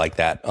anything like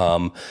that.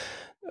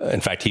 In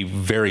fact, he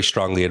very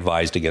strongly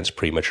advised against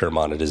premature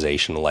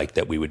monetization, like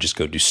that we would just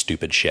go do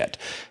stupid shit.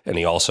 And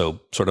he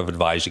also sort of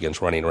advised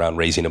against running around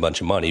raising a bunch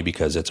of money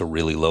because it's a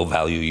really low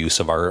value use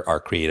of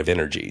our creative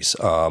energies.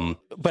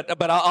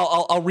 But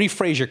I'll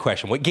rephrase your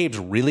question. What Gabe's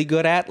really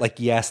good at, like,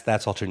 yes,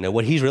 that's all true. No,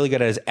 what he's really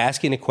good at is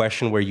asking a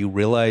question where you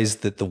realize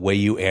that the way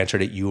you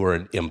answered it, you were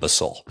an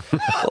imbecile.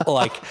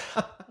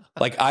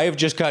 Like I have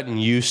just gotten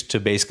used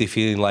to basically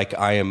feeling like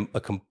I am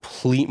a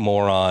complete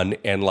moron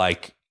and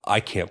like, I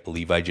can't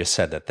believe I just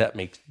said that. That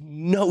makes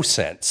no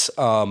sense.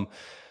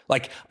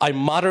 Like I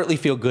moderately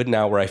feel good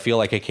now where I feel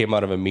like I came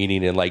out of a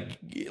meeting and like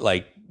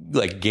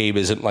Gabe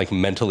isn't like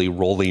mentally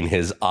rolling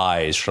his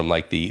eyes from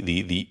like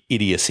the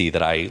idiocy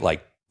that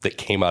that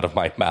came out of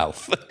my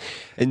mouth.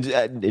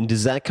 And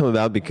does that come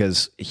about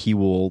because he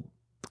will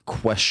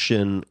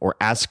question or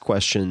ask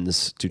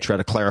questions to try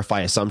to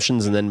clarify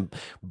assumptions, and then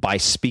by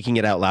speaking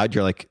it out loud,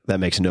 you're like, that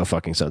makes no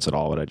fucking sense at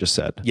all what I just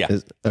said? Yeah,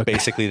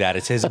 basically that.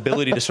 It's his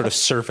ability to sort of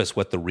surface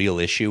what the real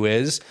issue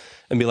is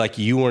and be like,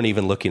 you weren't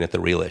even looking at the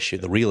real issue.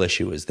 The real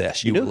issue is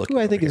this. You know who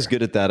I think is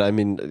good at that? I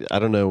mean, I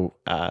don't know.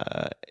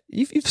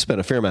 You've spent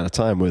a fair amount of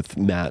time with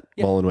Matt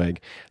Mullenweg.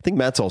 I think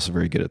Matt's also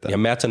very good at that. Yeah,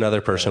 Matt's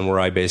another person where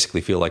I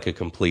basically feel like a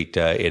complete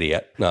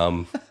idiot.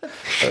 I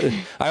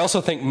also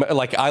think,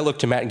 like, I look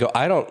to Matt and go,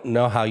 I don't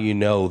know how you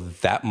know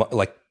that much.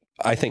 Like,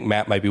 I think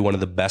Matt might be one of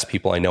the best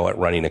people I know at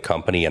running a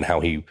company and how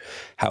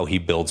he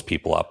builds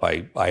people up.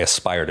 I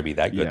aspire to be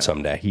that good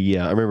someday.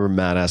 I remember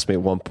Matt asked me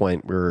at one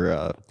point, we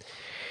were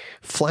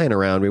flying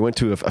around. We went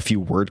to a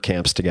few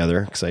WordCamps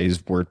together because I use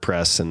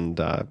WordPress and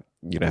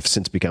I've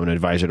since become an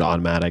advisor to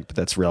Automattic, but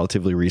that's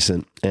relatively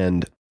recent.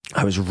 And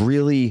I was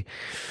really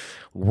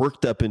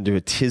worked up into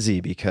a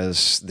tizzy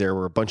because there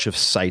were a bunch of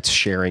sites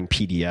sharing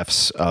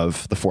PDFs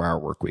of the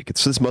 4-Hour Workweek.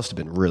 So this must have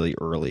been really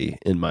early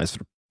in my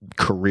sort of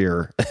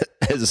career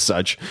as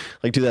such,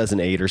 like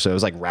 2008 or so. It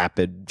was like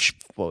Rapid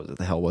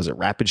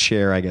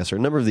Share, I guess, or a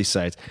number of these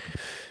sites.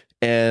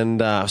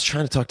 And I was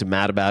trying to talk to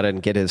Matt about it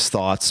and get his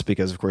thoughts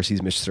because, of course,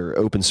 he's Mr.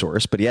 Open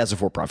Source, but he has a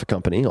for-profit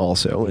company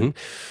also. And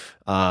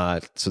so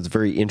it's a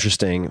very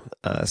interesting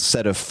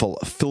set of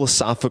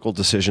philosophical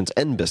decisions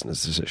and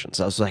business decisions.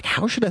 I was like,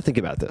 how should I think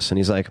about this? And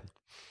he's like,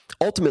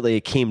 ultimately,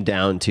 it came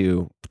down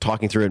to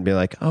talking through it and being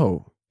like,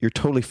 oh, you're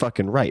totally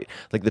fucking right.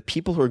 Like the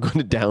people who are going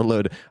to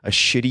download a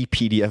shitty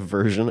PDF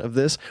version of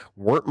this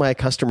weren't my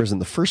customers in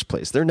the first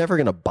place. They're never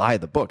going to buy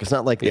the book. It's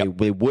not like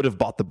they would have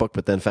bought the book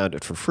but then found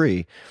it for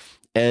free.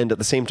 And at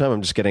the same time,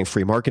 I'm just getting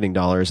free marketing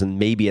dollars, and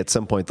maybe at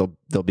some point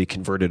they'll be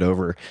converted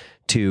over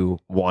to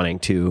wanting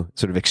to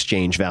sort of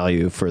exchange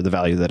value for the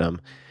value that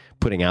I'm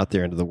putting out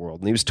there into the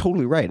world. And he was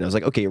totally right. And I was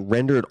like, okay, it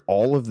rendered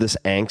all of this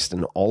angst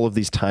and all of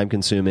these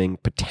time-consuming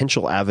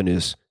potential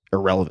avenues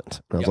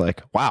irrelevant. And I was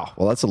like, wow,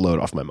 well, that's a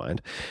load off my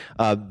mind.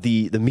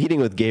 The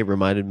meeting with Gabe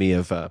reminded me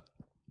of an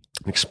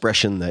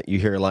expression that you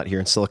hear a lot here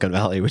in Silicon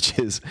Valley, which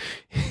is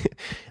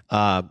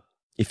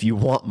if you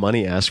want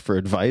money, ask for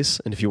advice.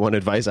 And if you want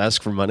advice,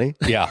 ask for money.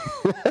 Yeah.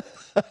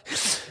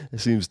 It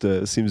seems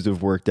to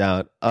have worked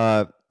out.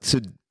 So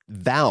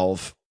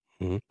Valve,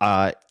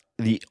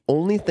 the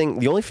only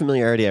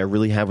familiarity I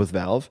really have with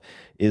Valve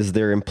is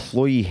their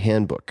employee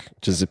handbook,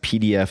 which is a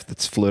PDF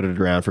that's floated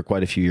around for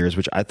quite a few years,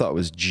 which I thought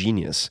was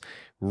genius.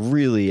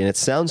 Really, and it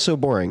sounds so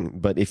boring,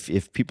 but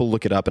if people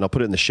look it up, and I'll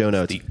put it in the show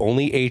notes. The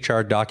only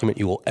HR document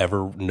you will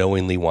ever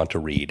knowingly want to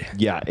read.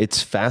 Yeah,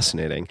 it's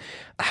fascinating.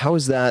 How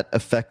has that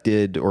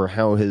affected, or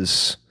how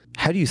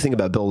do you think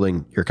about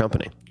building your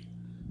company?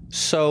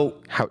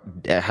 So how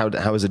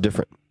is it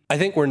different? I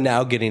think we're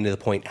now getting to the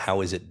point,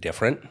 how is it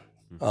different?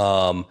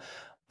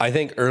 I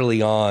think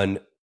early on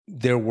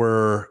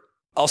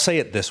I'll say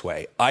it this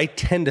way. I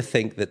tend to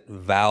think that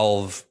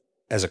Valve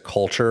as a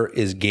culture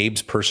is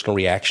Gabe's personal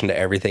reaction to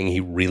everything he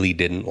really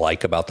didn't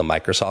like about the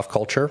Microsoft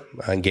culture.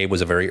 And Gabe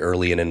was a very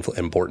early and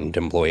important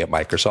employee at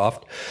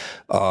Microsoft.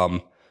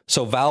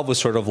 So Valve was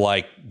sort of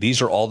like,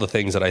 these are all the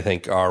things that I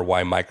think are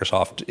why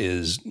Microsoft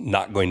is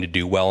not going to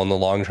do well in the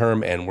long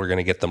term, and we're going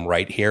to get them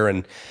right here.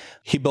 And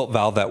he built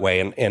Valve that way.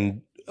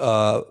 And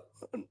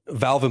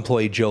Valve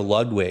employee Joe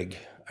Ludwig,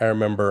 I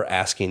remember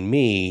asking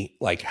me,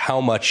 like,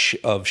 how much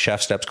of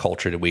Chef Step's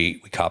culture did we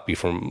copy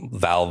from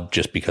Valve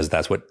just because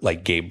that's what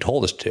like Gabe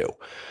told us to?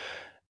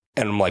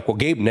 And I'm like, well,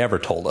 Gabe never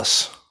told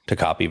us to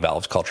copy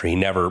Valve's culture. He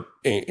never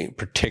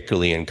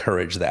particularly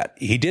encouraged that.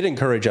 He did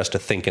encourage us to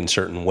think in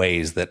certain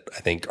ways that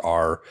I think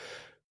are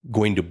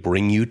going to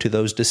bring you to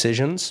those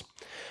decisions.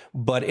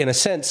 But in a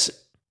sense,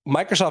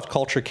 Microsoft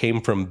culture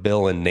came from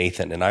Bill and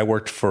Nathan, and I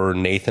worked for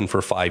Nathan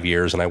for 5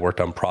 years, and I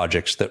worked on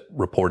projects that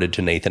reported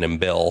to Nathan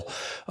and Bill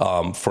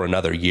for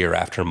another year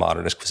after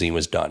Modernist Cuisine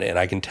was done. And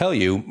I can tell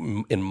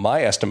you, in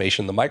my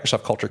estimation, the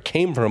Microsoft culture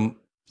came from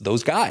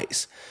those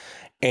guys.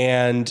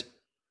 And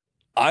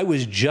I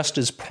was just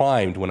as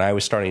primed when I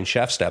was starting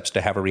Chef Steps to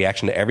have a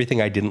reaction to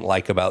everything I didn't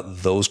like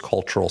about those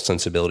cultural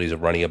sensibilities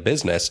of running a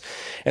business.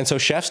 And so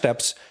Chef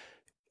Steps,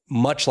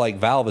 much like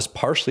Valve, is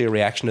partially a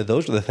reaction to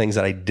those are the things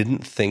that I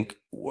didn't think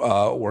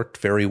worked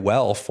very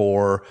well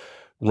for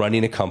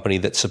running a company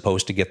that's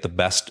supposed to get the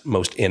best,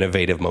 most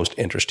innovative, most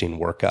interesting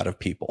work out of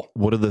people.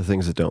 What are the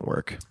things that don't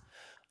work?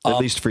 At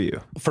least for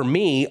you. For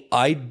me,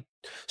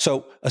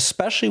 so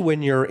especially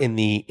when you're in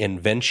the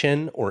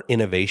invention or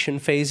innovation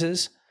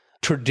phases,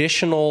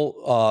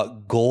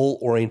 traditional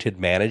goal-oriented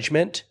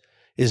management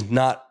is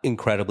not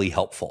incredibly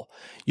helpful.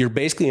 You're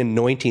basically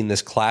anointing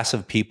this class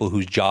of people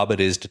whose job it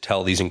is to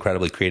tell these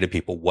incredibly creative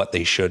people what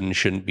they should and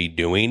shouldn't be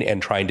doing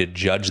and trying to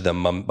judge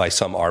them by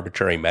some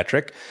arbitrary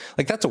metric.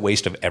 Like, that's a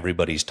waste of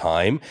everybody's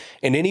time.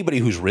 And anybody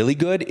who's really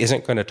good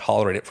isn't going to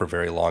tolerate it for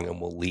very long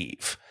and will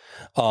leave.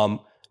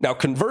 Now,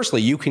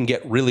 conversely, you can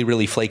get really,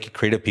 really flaky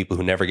creative people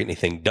who never get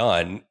anything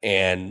done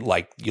and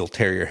like you'll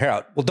tear your hair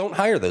out. Well, don't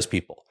hire those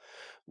people.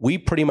 We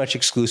pretty much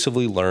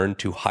exclusively learn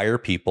to hire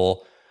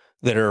people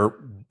that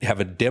have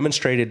a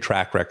demonstrated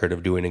track record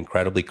of doing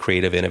incredibly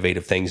creative,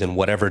 innovative things in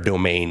whatever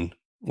domain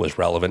was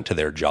relevant to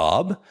their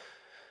job.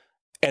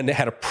 And they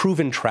had a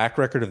proven track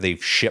record of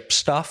they've shipped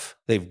stuff,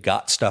 they've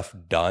got stuff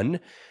done.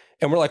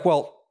 And we're like,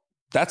 well,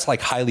 that's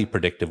like highly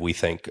predictive, we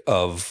think,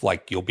 of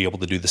like, you'll be able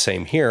to do the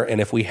same here.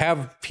 And if we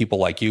have people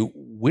like you,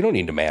 we don't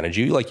need to manage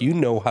you. Like, you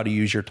know how to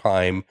use your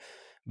time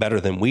better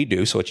than we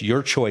do. So it's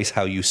your choice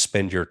how you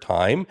spend your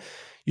time.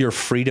 You're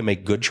free to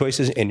make good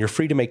choices and you're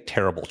free to make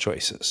terrible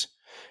choices.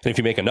 And if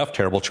you make enough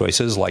terrible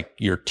choices, like,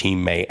 your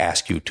team may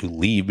ask you to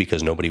leave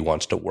because nobody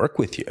wants to work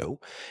with you.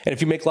 And if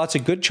you make lots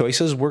of good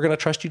choices, we're going to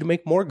trust you to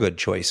make more good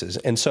choices.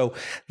 And so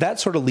that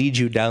sort of leads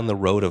you down the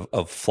road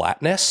of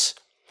flatness.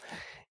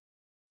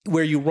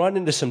 Where you run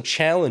into some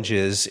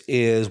challenges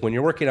is when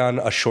you're working on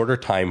a shorter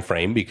time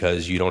frame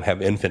because you don't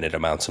have infinite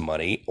amounts of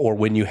money, or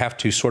when you have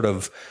to sort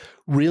of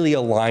really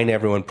align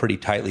everyone pretty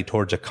tightly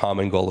towards a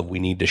common goal of we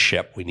need to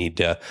ship, we need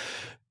to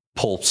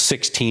pull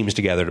 6 teams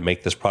together to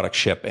make this product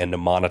ship and to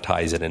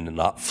monetize it and to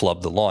not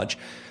flub the launch.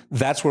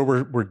 That's where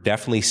we're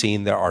definitely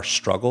seeing there are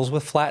struggles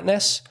with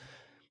flatness.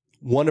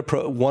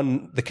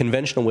 The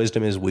conventional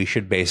wisdom is we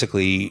should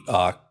basically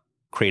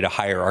create a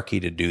hierarchy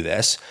to do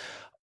this.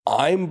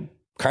 I'm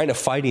kind of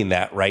fighting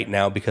that right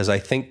now because I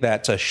think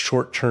that's a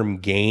short-term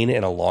gain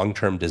and a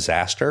long-term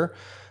disaster.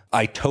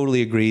 I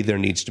totally agree there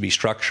needs to be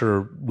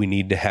structure. We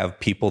need to have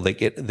people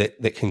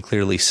that can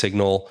clearly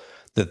signal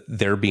that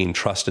they're being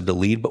trusted to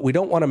lead, but we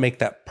don't want to make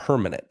that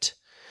permanent.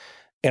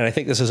 And I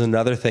think this is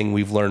another thing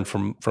we've learned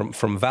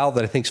from Valve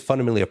that I think is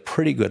fundamentally a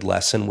pretty good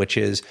lesson, which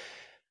is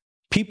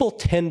people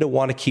tend to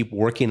want to keep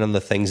working on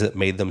the things that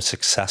made them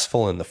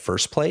successful in the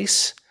first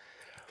place.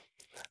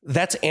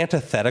 That's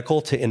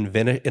antithetical to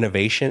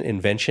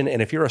invention.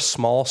 And if you're a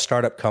small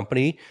startup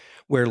company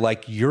where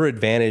like your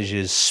advantage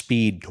is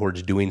speed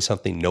towards doing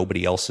something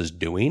nobody else is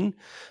doing,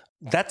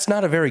 that's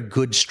not a very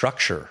good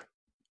structure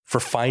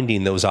for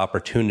finding those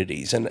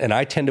opportunities. And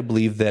I tend to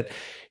believe that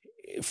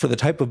for the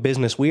type of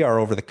business we are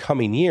over the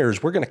coming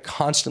years, we're going to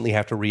constantly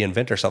have to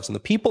reinvent ourselves. And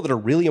the people that are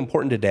really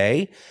important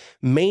today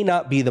may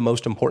not be the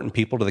most important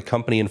people to the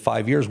company in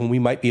 5 years when we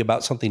might be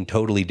about something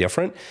totally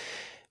different.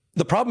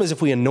 The problem is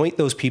if we anoint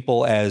those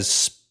people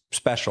as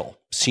special,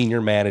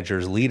 senior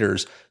managers,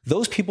 leaders,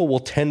 those people will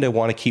tend to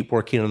want to keep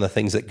working on the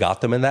things that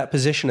got them in that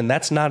position. And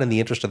that's not in the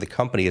interest of the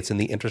company. It's in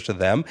the interest of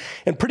them.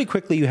 And pretty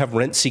quickly you have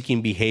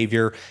rent-seeking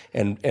behavior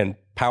and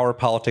power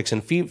politics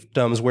and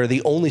fiefdoms where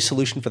the only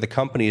solution for the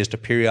company is to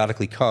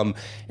periodically come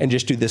and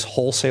just do this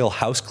wholesale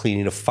house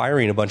cleaning of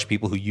firing a bunch of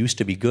people who used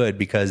to be good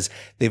because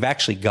they've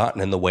actually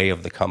gotten in the way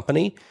of the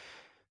company.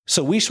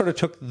 So we sort of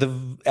took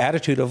the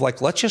attitude of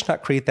like, let's just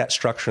not create that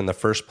structure in the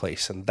first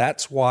place. And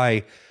that's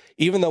why,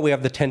 even though we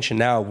have the tension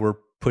now, we're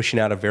pushing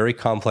out a very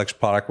complex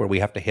product where we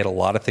have to hit a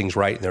lot of things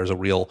right. And there's a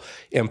real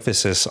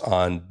emphasis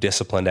on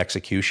disciplined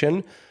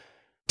execution.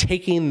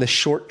 Taking the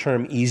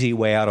short-term easy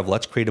way out of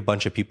let's create a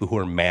bunch of people who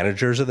are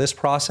managers of this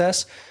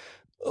process,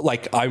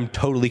 like I'm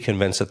totally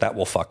convinced that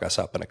will fuck us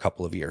up in a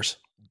couple of years.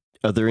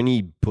 Are there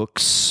any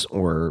books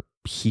or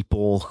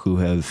people who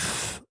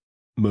have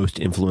most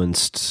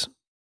influenced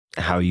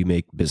how you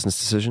make business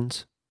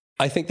decisions?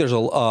 I think there's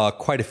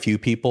quite a few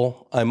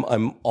people.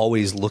 I'm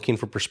always looking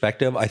for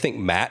perspective. I think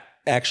Matt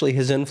actually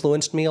has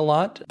influenced me a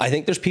lot. I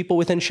think there's people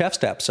within Chef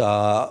Steps.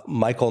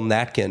 Michael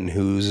Natkin,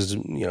 who's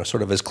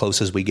sort of as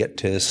close as we get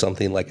to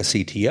something like a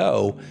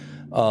CTO.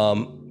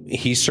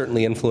 He's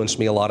certainly influenced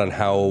me a lot on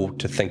how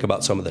to think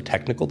about some of the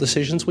technical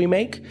decisions we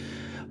make.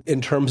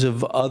 In terms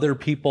of other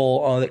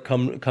people that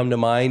come to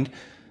mind,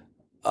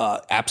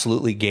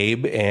 absolutely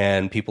Gabe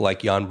and people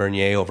like Jan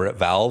Bernier over at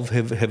Valve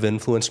have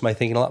influenced my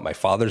thinking a lot. My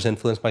father's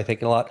influenced my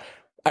thinking a lot.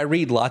 I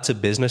read lots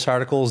of business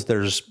articles.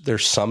 There's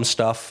some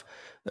stuff.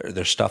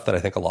 There's stuff that I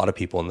think a lot of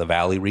people in the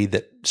Valley read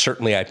that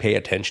certainly I pay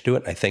attention to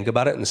it and I think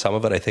about it. And some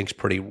of it I think is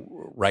pretty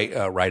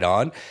right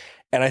on.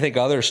 And I think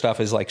other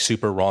stuff is like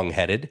super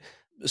wrong-headed.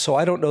 So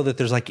I don't know that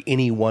there's like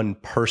any one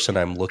person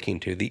I'm looking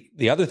to.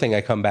 The other thing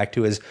I come back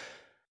to is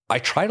I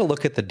try to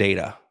look at the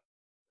data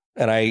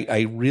and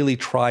I really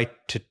try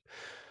to,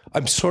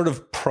 I'm sort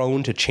of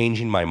prone to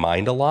changing my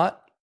mind a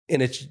lot,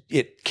 and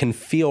it can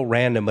feel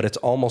random, but it's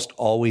almost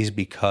always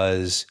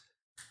because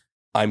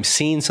I'm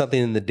seeing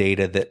something in the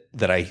data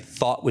that I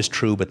thought was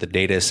true, but the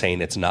data is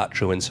saying it's not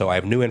true. And so I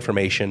have new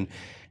information,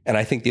 and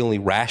I think the only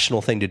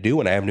rational thing to do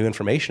when I have new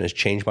information is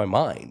change my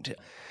mind.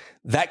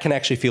 That can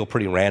actually feel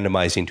pretty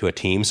randomizing to a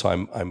team. So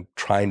I'm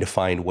trying to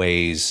find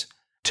ways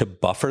to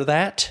buffer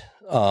that.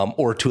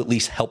 Or to at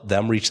least help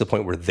them reach the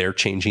point where they're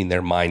changing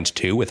their minds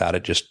too, without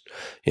it just,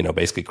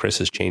 basically Chris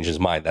has changed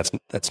his mind.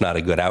 That's not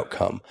a good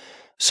outcome.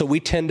 So we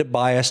tend to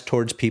bias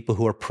towards people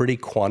who are pretty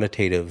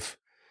quantitative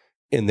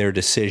in their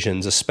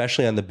decisions,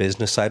 especially on the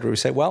business side, where we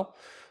say, well,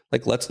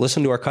 like, let's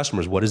listen to our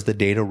customers. What is the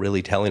data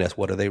really telling us?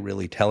 What are they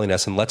really telling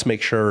us? And let's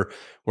make sure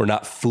we're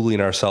not fooling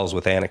ourselves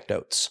with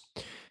anecdotes.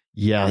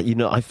 Yeah,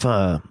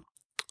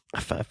 I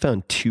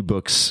found two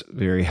books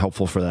very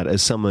helpful for that.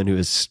 As someone who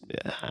is,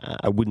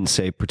 I wouldn't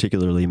say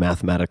particularly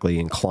mathematically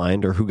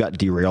inclined, or who got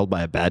derailed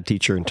by a bad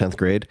teacher in 10th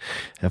grade,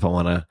 if I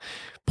want to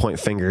point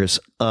fingers.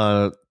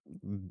 I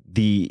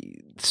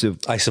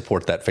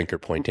support that finger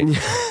pointing.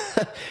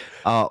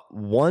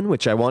 One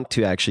which I want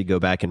to actually go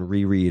back and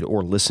reread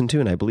or listen to,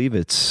 and I believe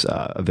it's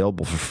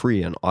available for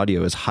free on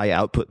audio, is High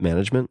Output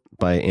Management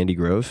by Andy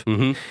Grove.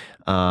 Mm-hmm.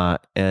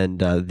 And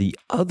the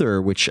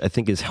other, which I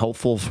think is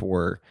helpful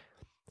for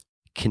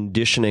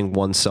conditioning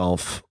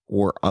oneself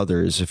or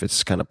others, if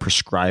it's kind of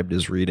prescribed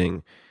as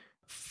reading,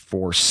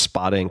 for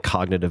spotting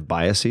cognitive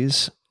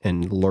biases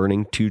and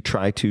learning to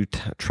try to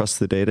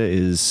trust the data,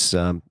 is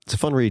it's a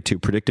fun read too.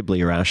 Predictably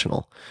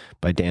Irrational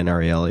by Dan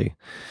Ariely.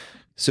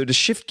 So to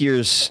shift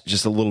gears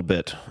just a little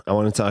bit, I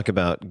want to talk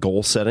about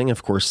goal setting.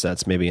 Of course,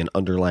 that's maybe an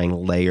underlying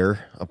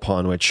layer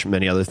upon which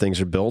many other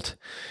things are built,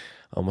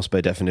 almost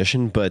by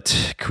definition.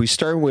 But can we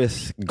start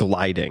with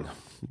gliding?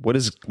 What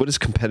is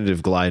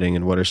competitive gliding,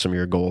 and what are some of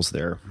your goals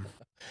there?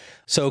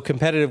 So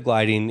competitive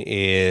gliding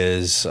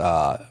is,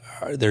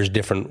 there's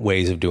different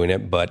ways of doing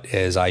it, but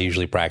as I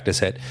usually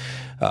practice it,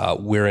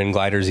 we're in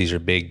gliders. These are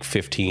big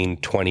 15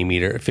 to 20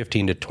 meter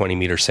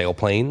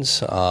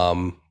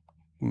sailplanes,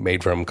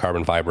 made from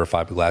carbon fiber,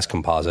 fiberglass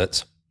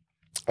composites.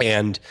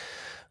 And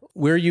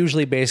we're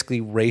usually basically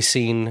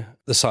racing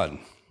the sun.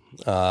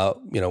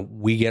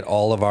 We get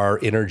all of our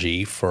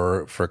energy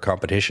for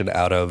competition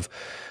out of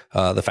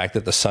the fact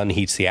that the sun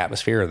heats the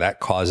atmosphere, and that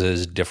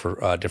causes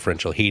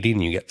differential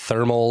heating. You get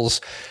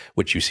thermals,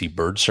 which you see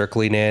birds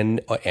circling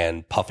in,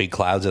 and puffy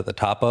clouds at the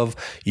top of.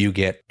 You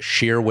get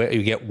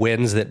you get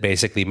winds that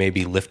basically may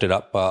be lifted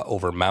up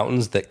over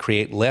mountains that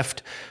create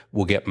lift.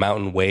 We'll get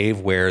mountain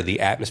wave, where the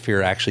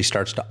atmosphere actually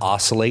starts to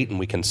oscillate, and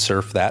we can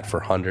surf that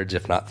for hundreds,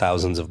 if not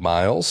thousands of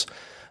miles.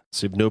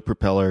 So no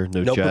propeller,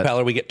 no jet.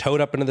 Propeller. We get towed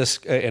up into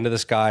the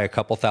sky a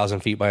couple thousand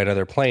feet by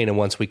another plane, and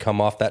once we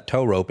come off that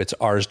tow rope, it's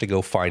ours to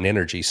go find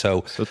energy.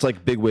 So it's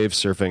like big wave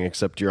surfing,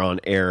 except you're on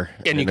air.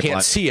 And you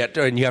can't see it,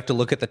 and you have to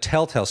look at the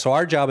telltale. So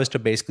our job is to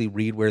basically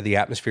read where the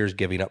atmosphere is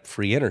giving up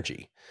free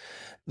energy.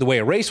 The way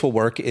a race will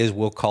work is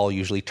we'll call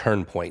usually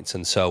turn points.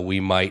 And so we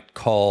might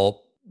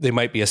call, they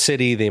might be a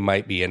city, they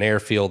might be an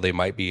airfield, they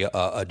might be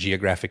a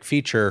geographic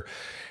feature.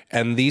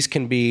 And these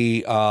can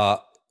be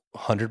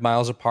 100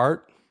 miles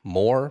apart,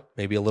 more,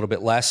 maybe a little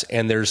bit less.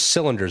 And there's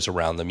cylinders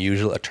around them,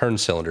 usually turn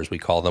cylinders, we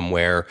call them,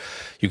 where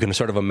you can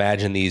sort of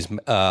imagine these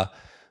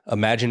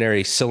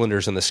imaginary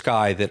cylinders in the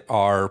sky that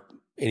are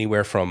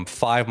anywhere from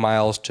 5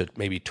 miles to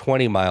maybe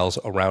 20 miles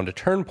around a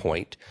turn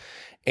point.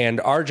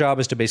 And our job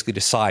is to basically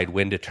decide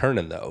when to turn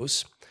in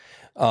those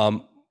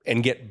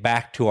and get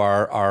back to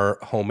our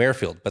home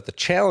airfield. But the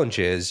challenge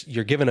is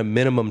you're given a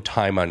minimum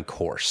time on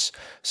course.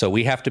 So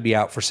we have to be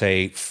out for,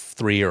 say,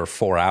 3 or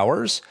 4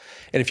 hours.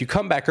 And if you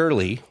come back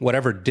early,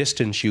 whatever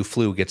distance you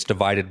flew gets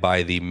divided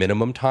by the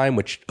minimum time,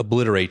 which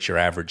obliterates your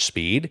average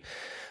speed.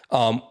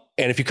 And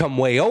if you come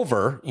way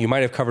over, you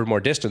might have covered more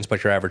distance,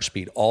 but your average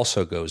speed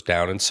also goes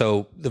down. And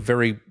so the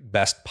very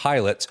best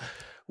pilots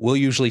will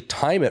usually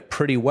time it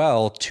pretty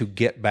well to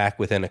get back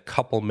within a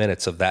couple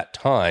minutes of that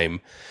time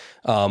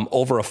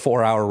over a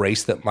 4-hour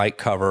race that might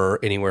cover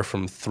anywhere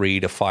from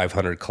 300 to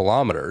 500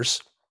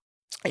 kilometers.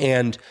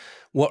 And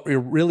what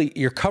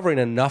you're covering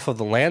enough of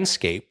the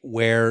landscape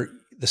where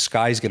the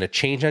sky's going to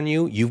change on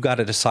you. You've got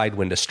to decide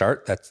when to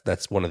start.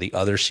 That's one of the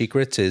other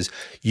secrets is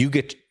you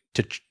get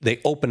to,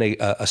 they open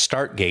a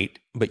start gate,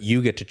 but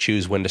you get to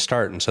choose when to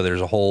start. And so there's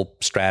a whole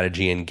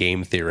strategy and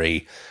game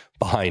theory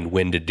behind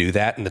when to do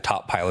that. And the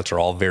top pilots are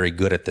all very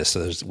good at this.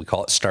 So we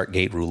call it start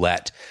gate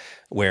roulette,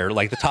 where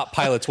like the top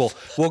pilots will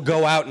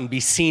go out and be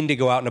seen to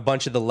go out, and a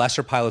bunch of the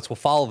lesser pilots will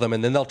follow them.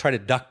 And then they'll try to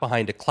duck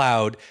behind a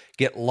cloud,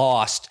 get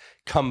lost,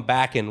 come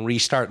back and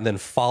restart, and then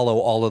follow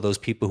all of those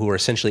people who are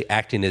essentially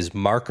acting as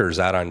markers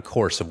out on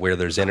course of where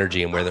there's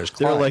energy and where there's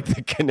climb. They're like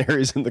the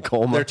canaries in the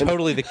coal mine. They're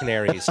totally the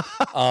canaries.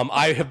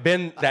 I have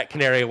been that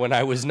canary when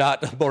I was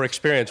not more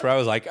experienced, where I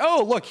was like,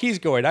 oh, look, he's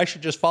going. I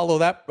should just follow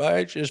that.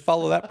 I should just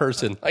follow that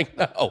person. Like,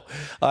 no,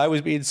 I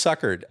was being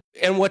suckered.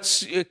 And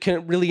what's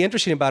really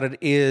interesting about it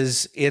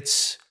is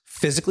it's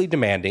physically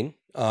demanding.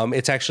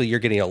 It's actually, you're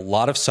getting a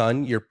lot of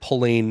sun. You're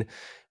pulling.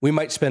 We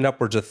might spend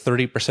upwards of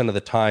 30% of the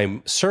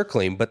time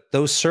circling, but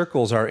those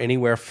circles are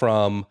anywhere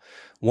from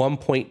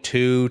 1.2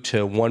 to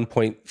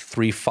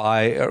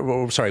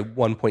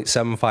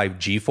 1.75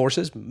 G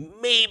forces.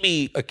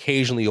 Maybe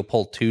occasionally you'll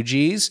pull 2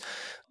 Gs.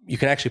 You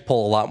can actually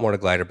pull a lot more in a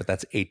glider, but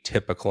that's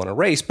atypical in a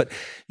race. But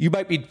you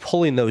might be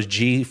pulling those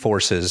G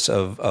forces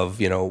of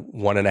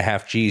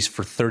 1.5 Gs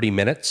for 30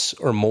 minutes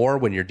or more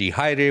when you're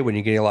dehydrated, when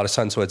you're getting a lot of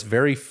sun. So it's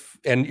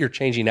and you're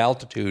changing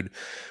altitude,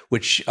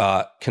 which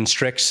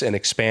constricts and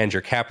expands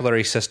your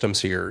capillary system.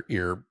 So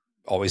you're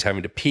always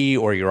having to pee,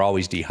 or you're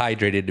always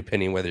dehydrated,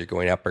 depending whether you're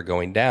going up or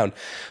going down.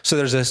 So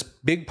there's this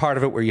big part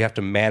of it where you have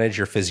to manage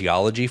your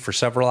physiology for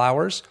several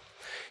hours.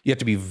 You have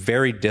to be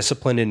very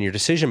disciplined in your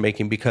decision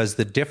making, because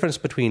the difference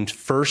between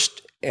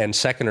first and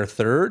second or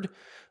third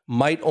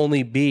might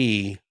only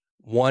be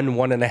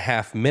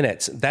 1.5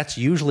 minutes. That's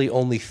usually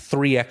only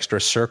 3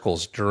 extra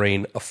circles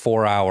during a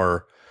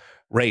 4-hour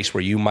race,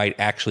 where you might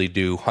actually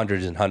do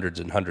hundreds and hundreds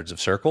and hundreds of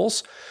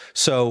circles.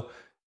 So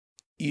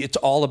it's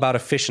all about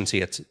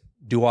efficiency.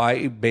 Do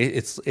I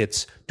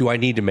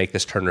need to make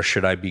this turn, or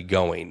should I be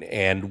going?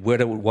 And what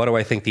do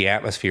I think the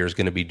atmosphere is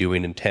going to be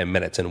doing in 10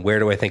 minutes? And where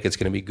do I think it's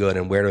going to be good?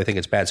 And where do I think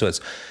it's bad? So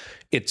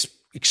it's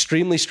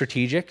extremely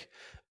strategic.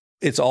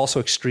 It's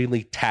also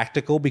extremely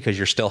tactical, because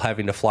you're still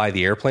having to fly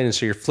the airplane. And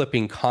so you're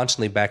flipping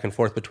constantly back and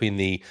forth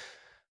between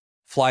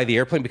fly the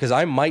airplane, because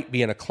I might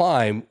be in a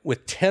climb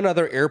with 10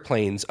 other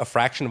airplanes, a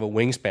fraction of a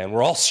wingspan.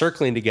 We're all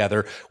circling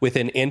together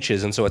within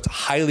inches. And so it's a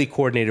highly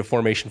coordinated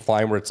formation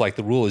flying, where it's like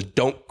the rule is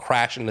don't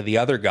crash into the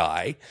other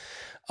guy.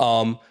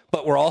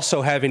 But we're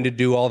also having to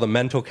do all the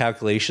mental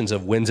calculations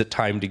of when's it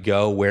time to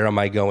go? Where am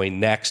I going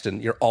next?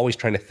 And you're always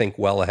trying to think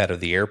well ahead of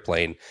the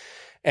airplane.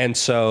 And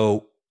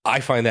so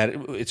I find that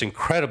it's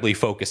incredibly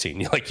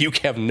focusing. Like, you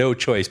have no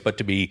choice but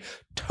to be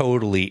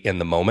totally in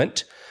the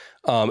moment.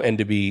 And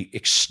to be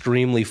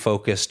extremely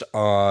focused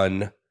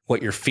on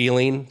what you're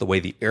feeling, the way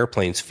the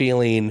airplane's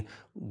feeling,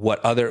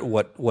 what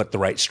the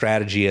right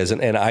strategy is.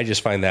 And I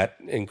just find that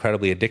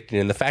incredibly addicting.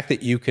 And the fact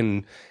that you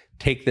can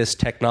take this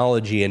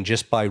technology and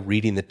just by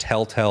reading the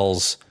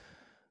telltales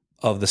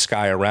of the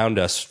sky around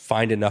us,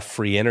 find enough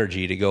free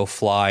energy to go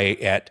fly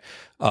at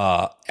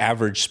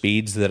average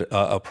speeds that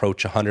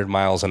approach 100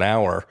 miles an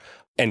hour,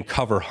 and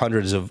cover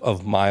hundreds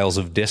of miles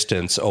of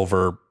distance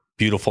over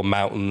beautiful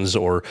mountains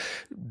or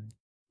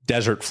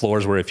desert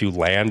floors where if you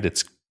land,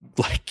 it's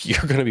like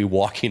you're going to be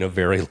walking a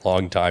very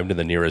long time to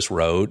the nearest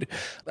road.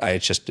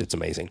 It's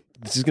amazing.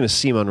 This is going to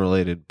seem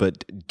unrelated,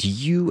 but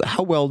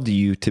how well do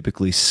you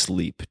typically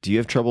sleep? Do you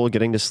have trouble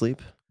getting to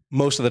sleep?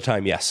 Most of the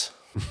time, yes.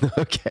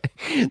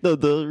 Okay. No,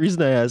 the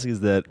reason I ask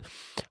is that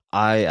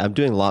I'm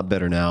doing a lot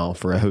better now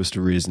for a host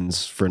of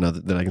reasons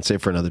that I can say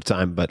for another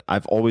time, but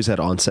I've always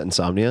had onset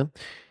insomnia.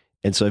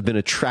 And so I've been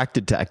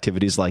attracted to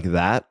activities like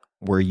that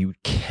where you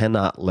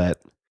cannot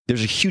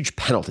there's a huge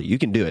penalty. You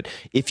can do it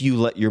if you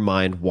let your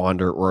mind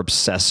wander or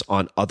obsess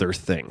on other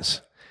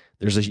things.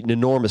 There's an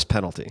enormous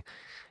penalty.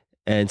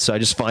 And so I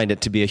just find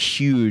it to be a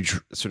huge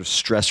sort of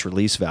stress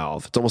release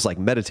valve. It's almost like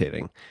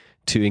meditating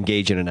to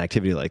engage in an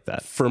activity like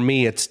that. For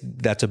me,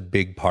 that's a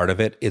big part of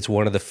it. It's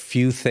one of the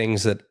few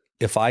things that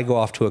if I go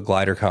off to a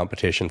glider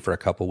competition for a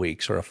couple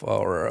weeks,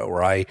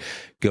 or I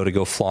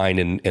go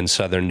flying in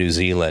southern New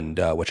Zealand,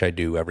 which I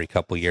do every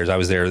couple of years. I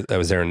was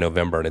there in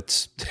November, and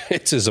it's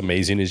as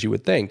amazing as you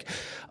would think.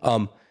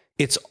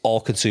 It's all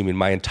consuming.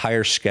 My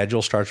entire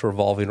schedule starts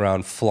revolving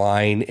around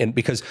flying, and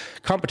because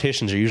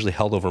competitions are usually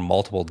held over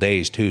multiple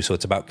days too, so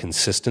it's about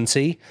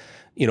consistency.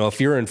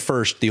 If you're in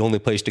first, the only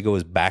place to go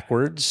is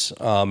backwards.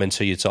 And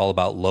so it's all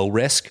about low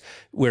risk.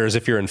 Whereas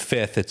if you're in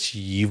fifth,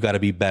 you've got to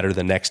be better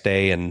the next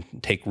day and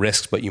take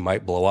risks, but you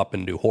might blow up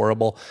and do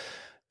horrible.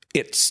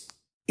 It's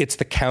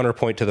the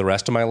counterpoint to the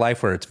rest of my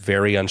life where it's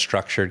very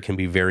unstructured, can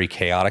be very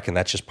chaotic, and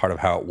that's just part of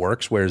how it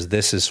works. Whereas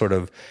this is sort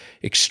of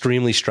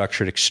extremely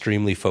structured,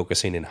 extremely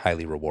focusing, and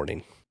highly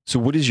rewarding. So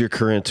what are your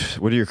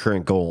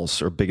current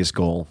goals or biggest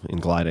goal in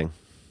gliding?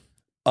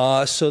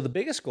 So the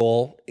biggest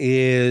goal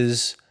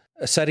is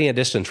setting a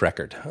distance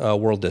record, a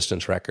world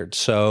distance record.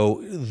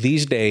 So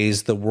these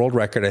days, the world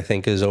record, I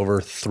think, is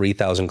over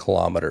 3,000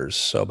 kilometers.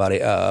 So about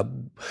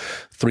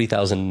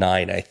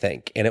 3,009, I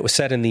think. And it was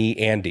set in the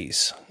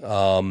Andes.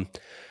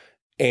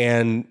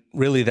 And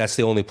really, that's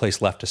the only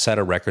place left to set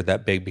a record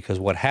that big, because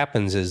what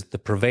happens is the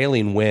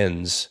prevailing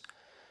winds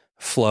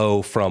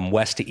flow from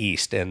west to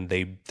east, and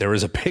there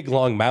is a big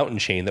long mountain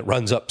chain that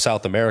runs up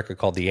South America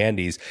called the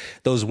Andes.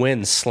 Those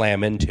winds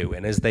slam into,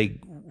 and as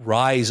they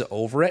rise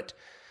over it,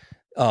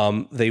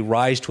 they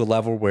rise to a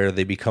level where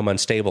they become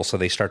unstable, so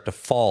they start to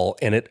fall,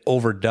 and it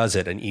overdoes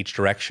it in each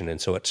direction,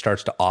 and so it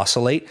starts to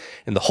oscillate,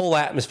 and the whole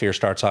atmosphere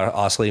starts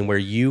oscillating, where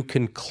you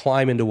can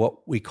climb into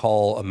what we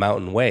call a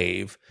mountain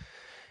wave,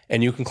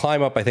 and you can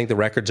climb up. I think the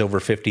record's over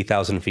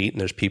 50,000 feet,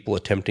 and there's people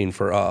attempting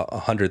for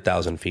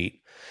 100,000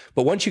 feet.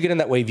 But once you get in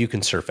that wave, you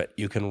can surf it.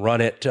 You can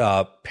run it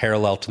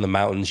parallel to the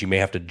mountains. You may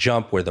have to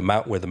jump where the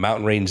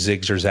mountain range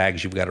zigs or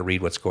zags. You've got to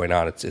read what's going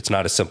on. It's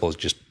not as simple as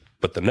just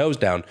put the nose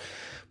down.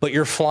 But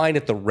you're flying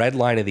at the red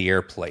line of the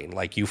airplane.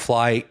 Like you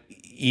fly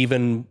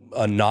even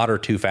a knot or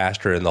two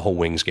faster, and the whole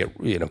wings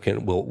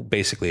will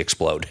basically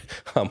explode,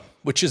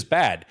 which is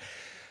bad.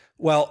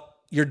 Well,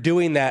 you're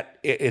doing that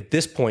at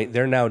this point.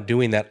 They're now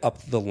doing that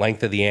up the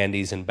length of the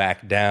Andes and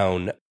back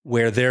down,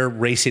 where they're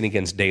racing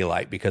against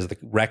daylight, because the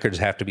records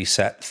have to be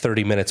set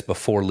 30 minutes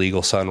before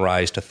legal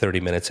sunrise to 30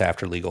 minutes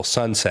after legal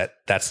sunset.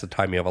 That's the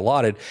time you have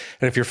allotted.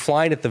 And if you're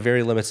flying at the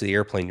very limits of the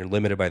airplane, you're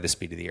limited by the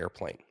speed of the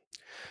airplane.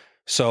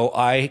 So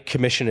I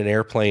commissioned an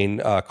airplane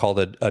called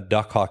a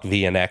Duckhawk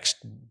VNX,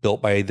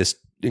 built by this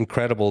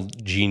incredible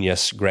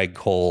genius, Greg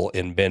Cole,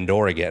 in Bend,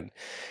 Oregon.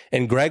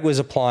 And Greg was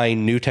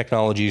applying new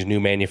technologies, new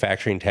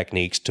manufacturing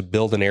techniques to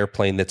build an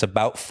airplane that's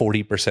about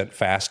 40%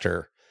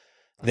 faster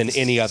than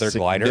any other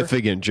glider.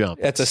 Significant jump.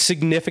 That's a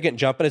significant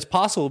jump, and it's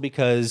possible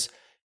because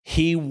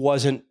he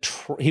was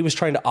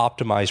trying to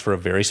optimize for a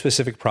very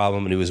specific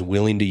problem, and he was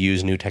willing to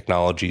use new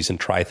technologies and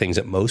try things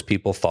that most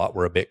people thought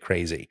were a bit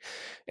crazy.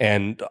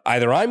 And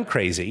either I'm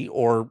crazy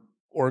or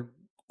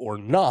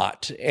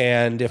not.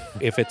 And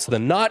if it's the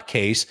not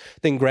case,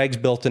 then Greg's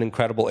built an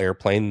incredible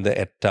airplane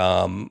that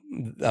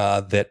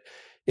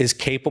is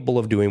capable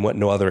of doing what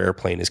no other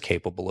airplane is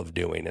capable of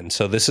doing. And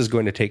so this is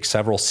going to take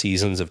several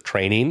seasons of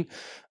training.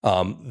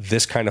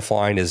 This kind of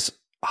flying is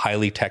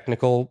highly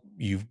technical.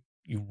 You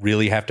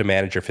really have to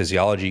manage your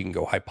physiology. You can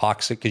go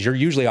hypoxic because you're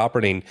usually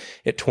operating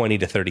at 20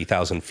 to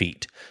 30,000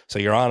 feet. So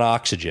you're on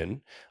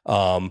oxygen.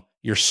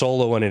 You're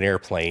solo in an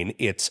airplane.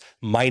 It's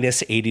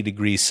minus 80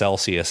 degrees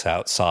Celsius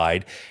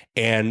outside,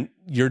 and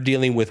you're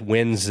dealing with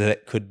winds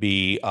that could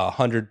be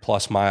 100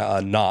 plus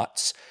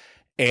knots.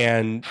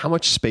 And how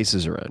much space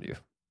is around you?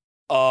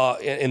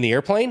 In the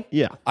airplane?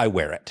 Yeah. I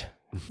wear it,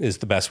 is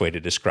the best way to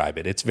describe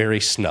it. It's very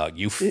snug.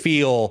 You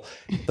feel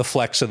the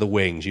flex of the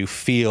wings. You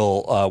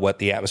feel what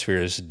the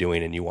atmosphere is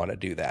doing, and you want to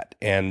do that.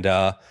 And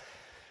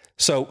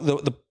so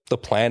the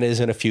plan is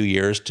in a few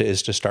years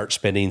to start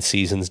spending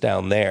seasons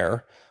down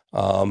there,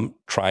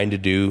 trying to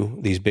do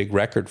these big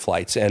record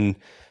flights. And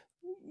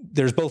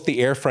there's both the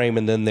airframe,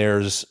 and then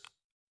there's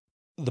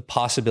the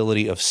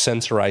possibility of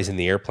sensorizing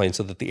the airplane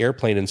so that the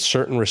airplane in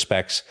certain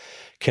respects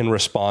can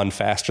respond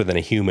faster than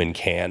a human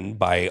can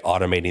by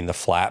automating the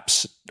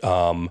flaps,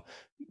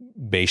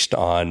 based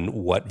on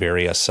what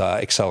various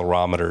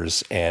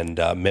accelerometers and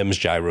MEMS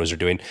gyros are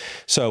doing.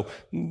 So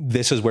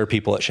this is where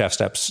people at Chef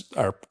Steps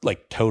are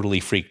like totally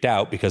freaked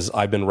out, because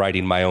I've been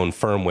writing my own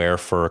firmware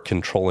for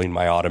controlling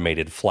my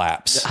automated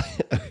flaps.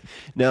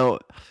 Now,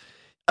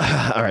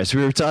 all right, so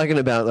we were talking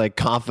about like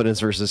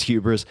confidence versus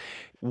hubris.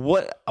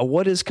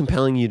 What is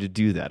compelling you to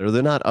do that? Are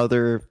there not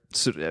other,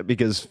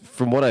 because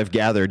from what I've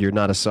gathered, you're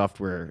not a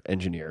software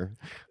engineer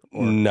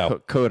or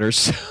coder.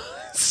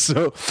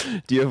 So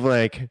do you have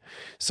like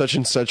such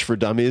and such for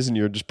dummies and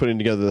you're just putting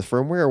together the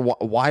firmware? Or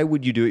why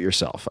would you do it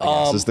yourself?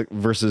 I guess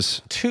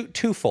versus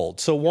twofold.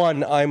 So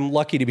one, I'm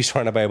lucky to be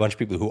surrounded by a bunch of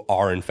people who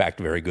are in fact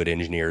very good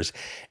engineers.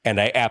 And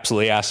I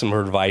absolutely ask them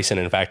for advice. And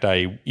in fact,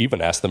 I even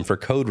ask them for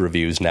code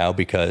reviews now,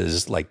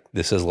 because like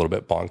this is a little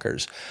bit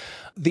bonkers.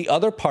 The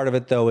other part of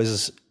it though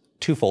is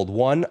twofold.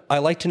 One, I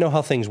like to know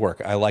how things work.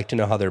 I like to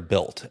know how they're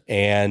built.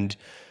 And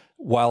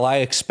while I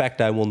expect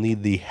I will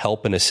need the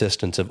help and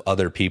assistance of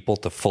other people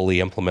to fully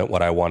implement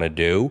what I want to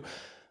do,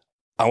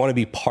 I want to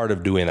be part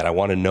of doing that. I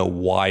want to know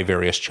why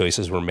various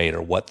choices were made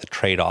or what the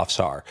trade-offs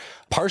are.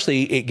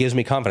 Partially, it gives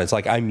me confidence.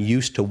 Like, I'm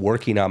used to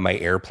working on my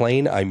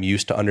airplane. I'm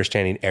used to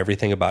understanding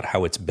everything about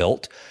how it's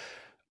built.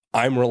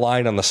 I'm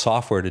relying on the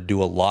software to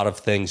do a lot of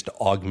things to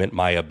augment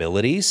my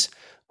abilities.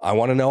 I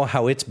want to know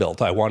how it's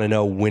built. I want to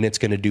know when it's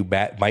going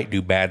to might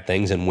do bad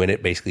things, and when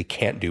it basically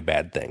can't do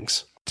bad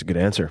things. It's a good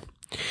answer.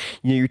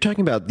 You're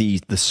talking about the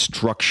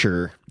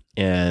structure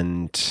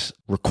and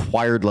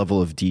required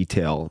level of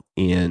detail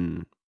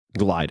in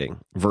gliding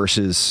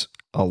versus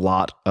a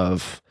lot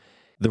of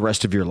the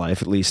rest of your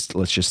life, at least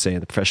let's just say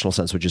in the professional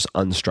sense, which is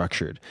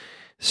unstructured.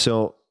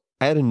 So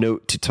I had a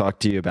note to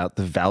talk to you about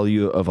the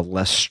value of a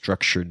less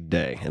structured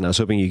day. And I was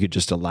hoping you could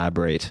just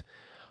elaborate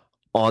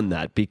on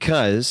that,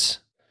 because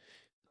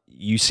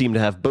you seem to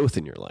have both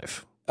in your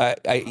life.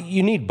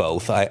 You need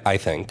both, I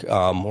think,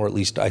 or at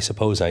least I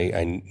suppose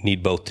I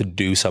need both to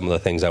do some of the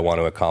things I want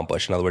to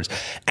accomplish. In other words,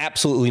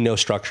 absolutely no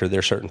structure. There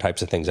are certain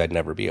types of things I'd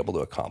never be able to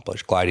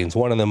accomplish. Gliding's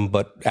one of them,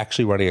 but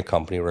actually running a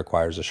company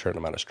requires a certain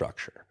amount of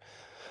structure.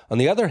 On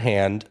the other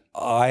hand,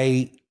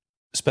 I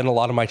spend a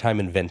lot of my time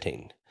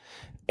inventing.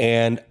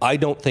 And I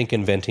don't think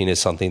inventing is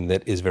something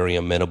that is very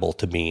amenable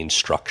to being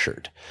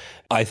structured.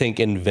 I think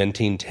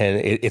inventing,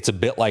 it's a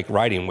bit like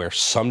writing, where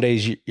some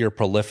days you're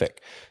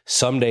prolific,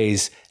 some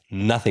days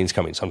nothing's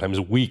coming.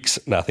 Sometimes weeks,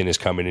 nothing is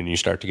coming, and you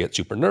start to get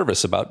super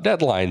nervous about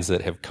deadlines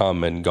that have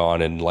come and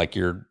gone, and like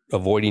you're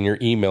avoiding your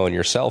email and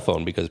your cell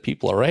phone because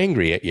people are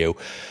angry at you.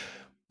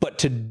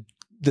 But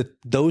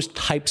those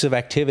types of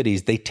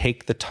activities, they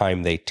take the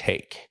time they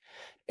take.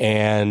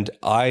 And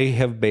I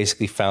have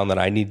basically found that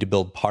I need to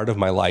build part of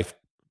my life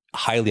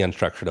highly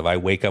unstructured. If I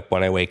wake up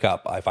when I wake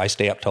up, if I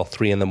stay up till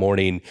 3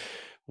 a.m,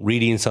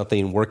 reading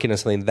something, working on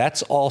something,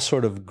 that's all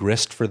sort of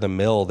grist for the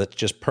mill that's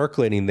just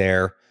percolating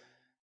there.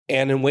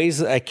 And in ways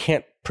that I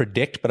can't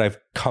predict, but I've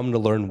come to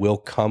learn will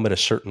come at a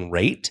certain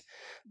rate.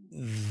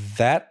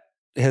 That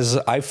has,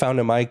 I've found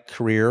in my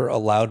career,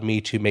 allowed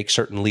me to make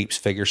certain leaps,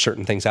 figure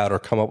certain things out, or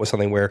come up with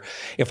something where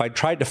if I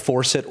tried to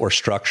force it or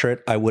structure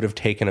it, I would have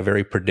taken a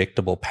very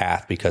predictable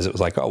path, because it was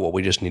like, oh, well,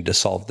 we just need to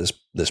solve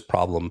this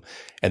problem,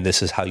 and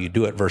this is how you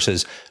do it,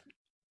 versus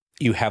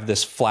you have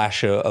this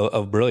flash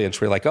of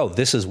brilliance where you're like, oh,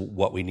 this is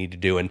what we need to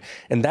do. And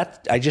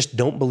that, I just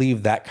don't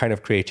believe that kind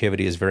of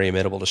creativity is very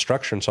amenable to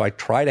structure. And so I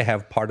try to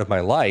have part of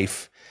my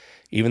life,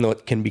 even though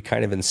it can be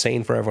kind of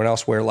insane for everyone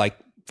else, where like,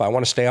 if I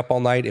want to stay up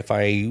all night, if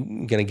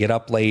I'm going to get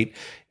up late,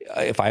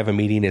 if I have a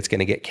meeting, it's going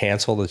to get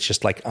canceled. It's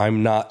just like,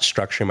 I'm not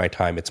structuring my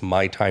time. It's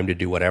my time to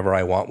do whatever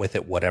I want with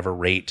it, whatever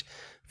rate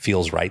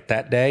feels right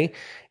that day.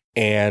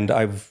 And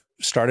I've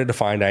started to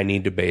find I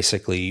need to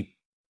basically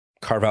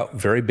carve out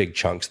very big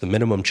chunks. The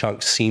minimum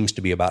chunk seems to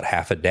be about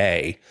half a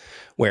day,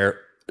 where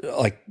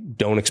like,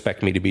 don't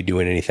expect me to be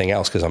doing anything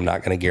else, because I'm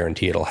not going to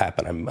guarantee it'll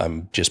happen.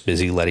 I'm just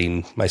busy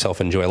letting myself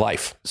enjoy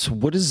life. So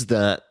what does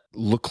that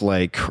look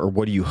like, or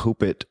what do you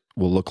hope it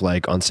will look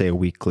like on, say, a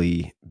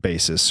weekly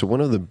basis? So one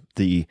of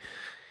the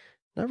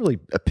not really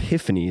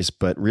epiphanies,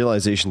 but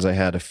realizations I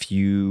had a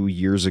few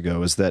years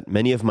ago is that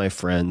many of my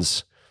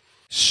friends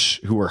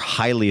who are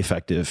highly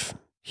effective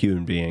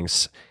human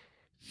beings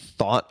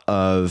thought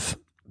of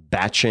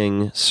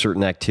batching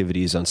certain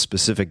activities on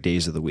specific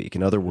days of the week.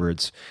 In other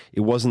words, it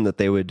wasn't that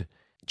they would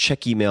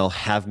check email,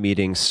 have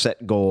meetings,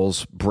 set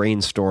goals,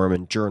 brainstorm,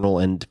 and journal,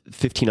 and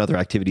 15 other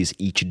activities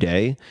each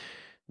day.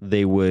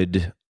 They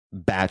would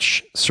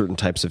batch certain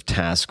types of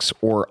tasks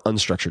or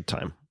unstructured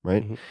time,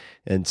 right? Mm-hmm.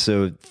 And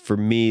so for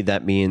me,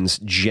 that means,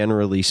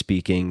 generally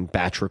speaking,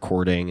 batch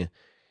recording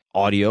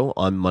audio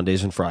on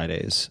Mondays and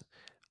Fridays,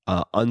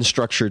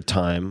 unstructured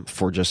time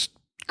for just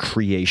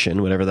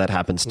creation, whatever that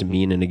happens to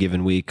mean in a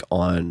given week,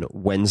 on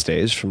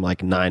Wednesdays from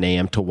like 9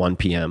 a.m. to 1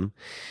 p.m.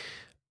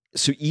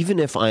 So even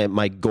if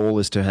my goal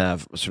is to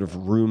have sort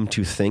of room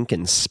to think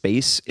and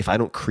space, if I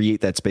don't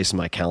create that space in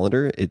my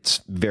calendar,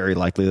 it's very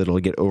likely that it'll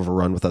get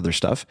overrun with other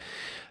stuff.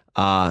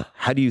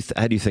 How do you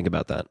think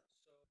about that?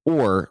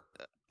 Or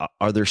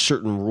are there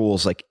certain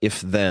rules, like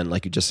if then,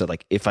 like you just said,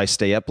 like if I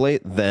stay up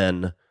late,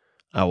 then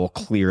I will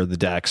clear the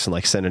decks and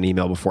like send an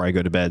email before I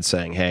go to bed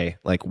saying, hey,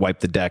 like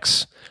wipe the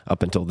decks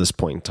up until this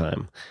point in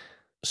time.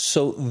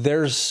 So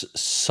there's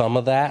some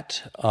of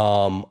that.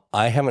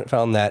 I haven't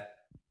found that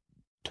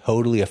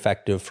totally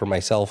effective for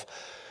myself,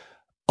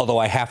 although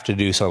I have to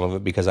do some of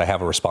it because I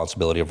have a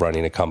responsibility of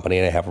running a company,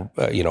 and I have,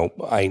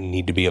 I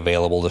need to be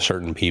available to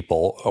certain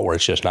people, or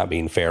it's just not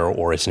being fair,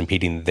 or it's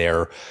impeding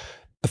their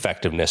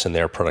effectiveness and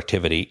their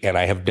productivity. And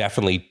I have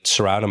definitely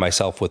surrounded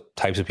myself with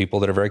types of people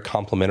that are very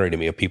complementary to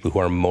me, of people who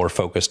are more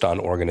focused on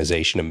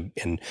organization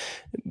and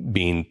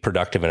being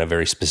productive in a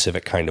very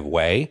specific kind of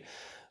way.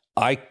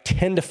 I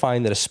tend to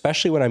find that,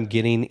 especially when I'm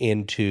getting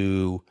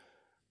into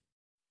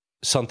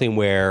something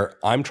where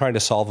I'm trying to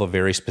solve a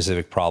very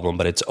specific problem,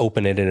 but it's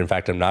open-ended. In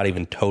fact, I'm not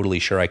even totally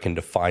sure I can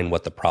define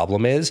what the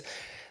problem is.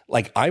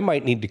 Like, I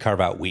might need to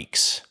carve out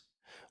weeks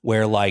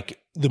where like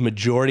the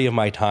majority of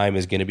my time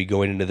is going to be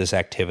going into this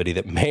activity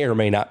that may or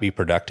may not be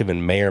productive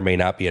and may or may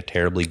not be a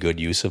terribly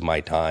good use of my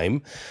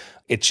time.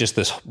 It's just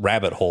this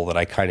rabbit hole that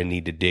I kind of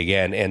need to dig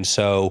in. And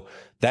so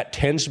that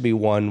tends to be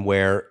one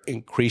where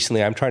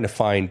increasingly I'm trying to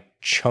find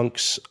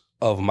chunks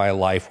of my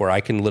life where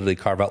I can literally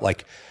carve out,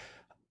 like,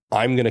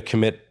 I'm going to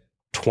commit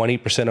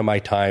 20% of my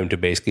time to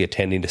basically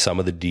attending to some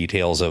of the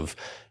details of,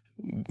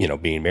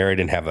 being married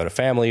and having a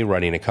family,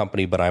 running a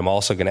company, but I'm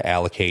also going to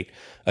allocate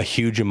a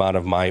huge amount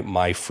of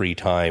my free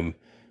time,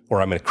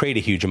 or I'm going to create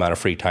a huge amount of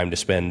free time to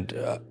spend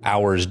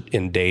hours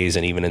in days,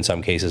 and even in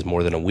some cases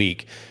more than a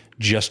week,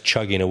 just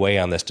chugging away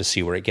on this to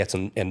see where it gets.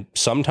 And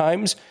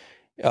sometimes,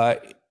 I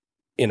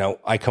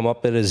come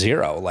up at a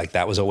zero, like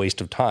that was a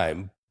waste of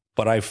time.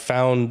 But I've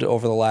found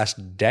over the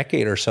last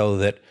decade or so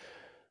that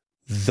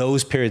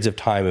those periods of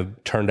time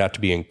have turned out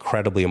to be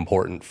incredibly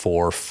important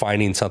for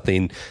finding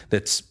something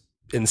that's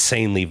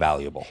insanely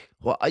valuable.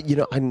 Well,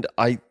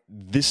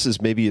 this is,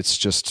 maybe it's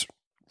just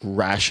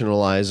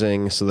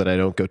rationalizing so that I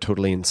don't go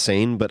totally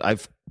insane, but I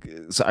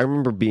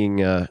remember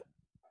being,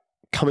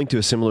 coming to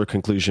a similar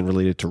conclusion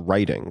related to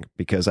writing,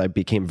 because I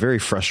became very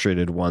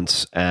frustrated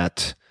once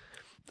at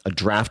a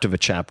draft of a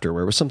chapter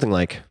where it was something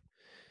like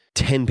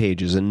 10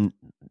 pages and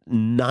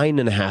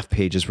 9.5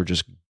 pages were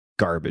just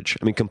garbage.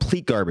 I mean,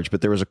 complete garbage,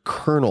 but there was a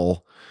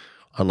kernel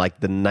on like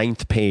the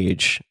 9th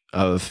page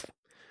of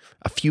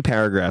a few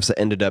paragraphs that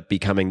ended up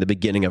becoming the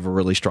beginning of a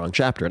really strong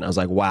chapter. And I was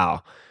like,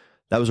 wow,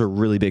 that was a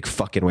really big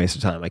fucking waste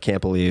of time. I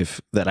can't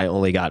believe that I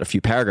only got a few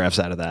paragraphs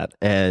out of that.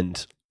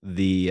 And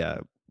the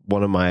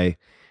one of my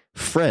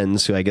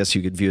friends, who I guess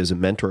you could view as a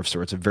mentor of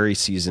sorts, a very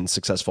seasoned,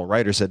 successful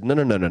writer, said,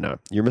 no,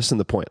 you're missing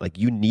the point. Like,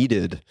 you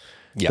needed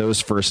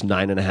those first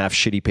 9.5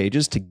 shitty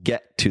pages to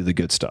get to the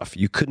good stuff.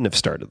 You couldn't have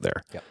started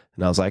there. Yep.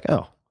 And I was like,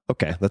 oh,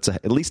 okay, that's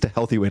at least a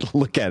healthy way to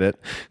look at it.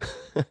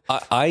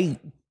 I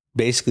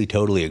basically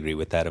totally agree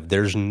with that. If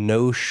there's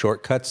no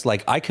shortcuts,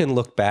 like I can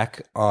look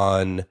back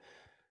on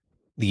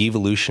the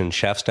evolution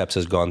Chef Steps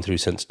has gone through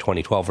since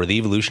 2012, or the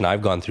evolution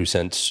I've gone through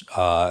since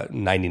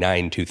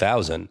 99,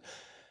 2000.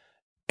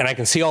 And I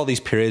can see all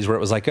these periods where it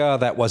was like, oh,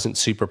 that wasn't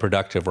super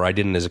productive, or I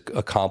didn't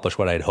accomplish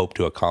what I'd hoped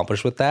to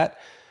accomplish with that.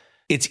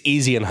 It's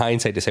easy in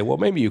hindsight to say, well,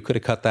 maybe you could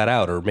have cut that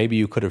out, or maybe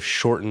you could have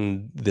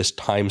shortened this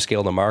time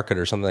scale to market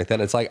or something like that.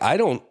 And it's like, I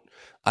don't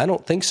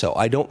think so.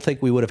 I don't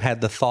think we would have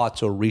had the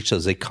thoughts or reached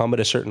those. They come at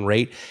a certain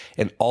rate,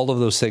 and all of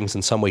those things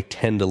in some way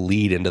tend to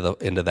lead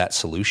into that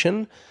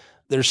solution.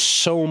 There's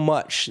so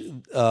much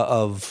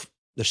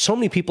there's so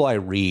many people I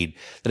read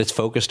that it's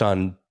focused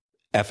on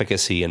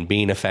efficacy and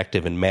being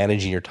effective and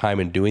managing your time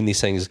and doing these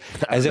things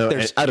as if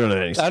there's, I don't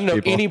know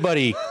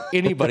anybody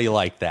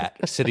like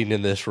that sitting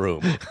in this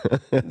room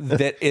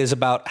that is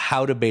about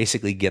how to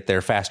basically get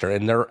there faster.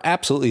 And there are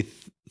absolutely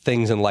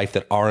things in life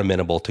that are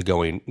amenable to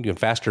going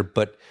faster,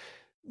 but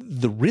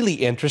the really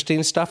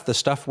interesting stuff, the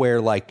stuff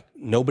where like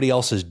nobody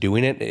else is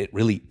doing it, it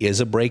really is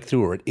a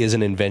breakthrough, or it is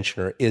an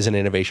invention, or it is an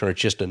innovation, or it's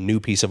just a new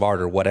piece of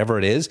art, or whatever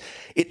it is,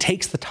 it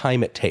takes the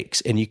time it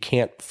takes, and you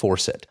can't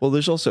force it. Well,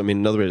 there's also,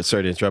 another way to,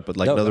 sorry to interrupt, but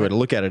another way to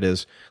look at it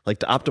is, like,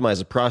 to optimize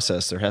a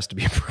process, there has to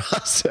be a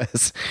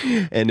process.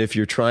 And if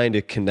you're trying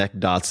to connect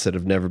dots that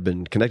have never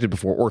been connected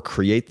before, or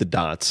create the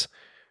dots,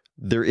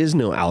 there is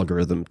no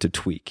algorithm to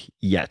tweak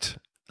yet.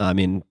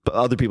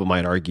 Other people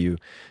might argue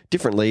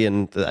differently,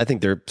 and I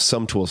think there are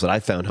some tools that I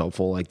found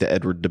helpful, like the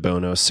Edward de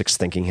Bono 6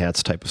 thinking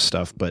hats type of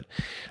stuff. But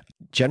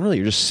generally,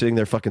 you're just sitting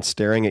there fucking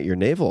staring at your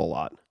navel a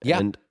lot. Yeah.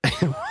 And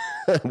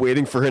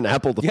waiting for an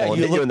apple to fall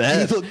and hit you in the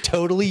head. You look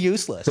totally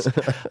useless.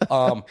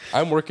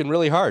 I'm working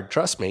really hard.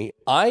 Trust me.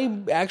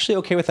 I'm actually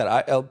okay with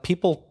that.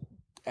 People,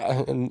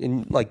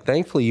 and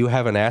thankfully you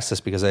haven't asked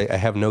this, because I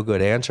have no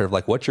good answer of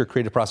what's your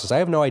creative process? I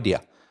have no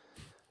idea.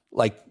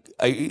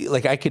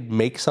 I could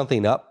make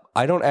something up.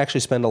 I don't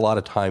actually spend a lot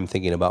of time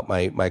thinking about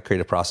my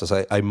creative process.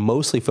 I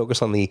mostly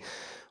focus on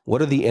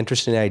what are the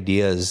interesting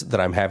ideas that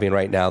I'm having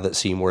right now that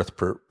seem worth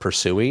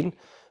pursuing.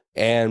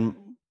 And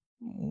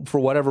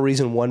for whatever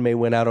reason, one may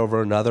win out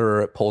over another,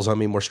 or it pulls on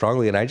me more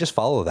strongly, and I just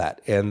follow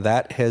that. And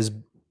that has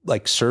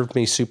served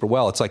me super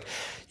well. It's like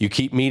you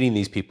keep meeting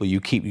these people,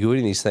 you keep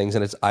doing these things,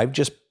 and I've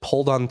just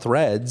pulled on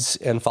threads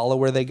and follow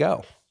where they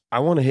go. I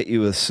want to hit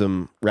you with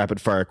some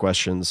rapid fire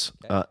questions.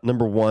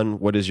 Number one,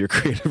 what is your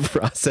creative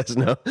process?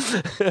 No,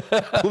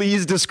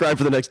 please describe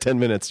for the next 10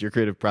 minutes your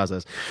creative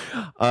process.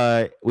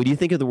 When you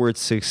think of the word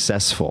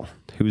successful,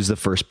 who's the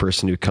first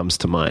person who comes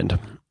to mind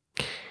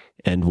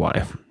and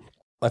why?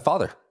 My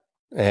father,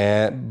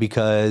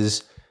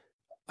 because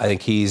I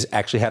think he's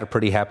actually had a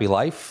pretty happy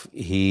life.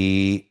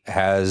 He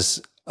has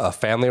a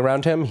family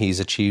around him. He's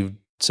achieved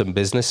some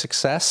business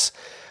success.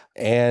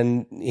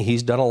 And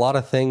he's done a lot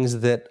of things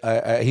that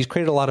he's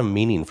created a lot of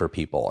meaning for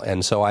people.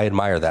 And so I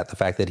admire that, the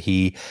fact that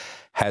he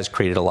has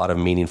created a lot of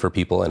meaning for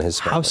people in his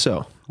family. How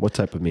so? What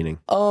type of meaning?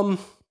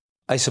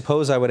 I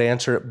suppose I would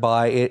answer it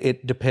by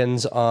it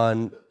depends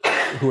on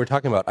who we're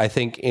talking about. I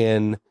think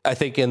in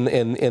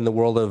the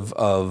world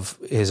of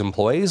his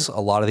employees, a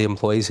lot of the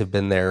employees have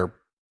been there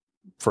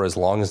for as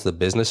long as the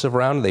business is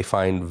around. They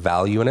find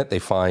value in it. They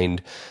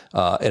find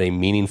a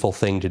meaningful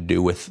thing to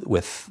do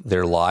with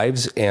their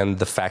lives, and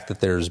the fact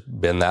that there's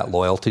been that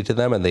loyalty to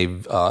them, and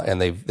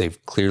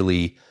they've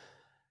clearly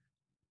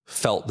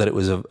felt that it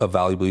was a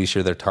valuable use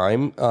of their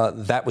time.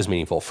 That was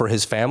meaningful. For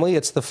his family,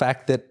 it's the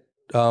fact that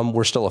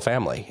we're still a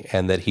family,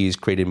 and that he's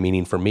created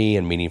meaning for me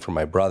and meaning for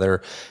my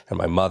brother and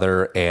my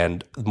mother,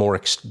 and more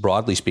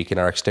broadly speaking,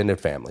 our extended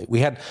family.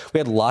 We had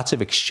lots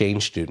of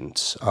exchange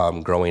students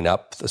growing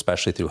up,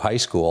 especially through high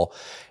school,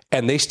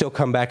 and they still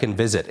come back and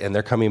visit, and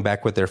they're coming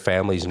back with their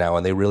families now,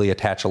 and they really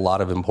attach a lot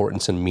of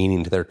importance and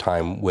meaning to their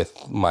time with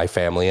my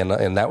family,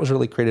 and that was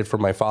really created for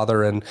my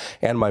father and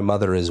my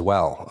mother as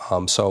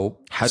well. So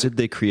how did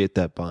they create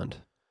that bond?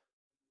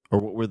 Or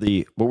what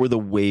were the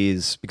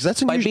ways? Because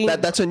that's unusual.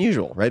 That's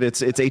unusual, right?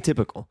 It's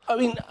atypical. I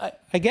mean,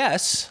 I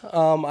guess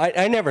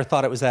I never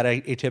thought it was that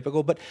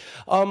atypical, but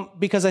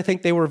because I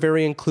think they were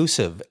very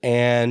inclusive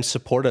and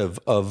supportive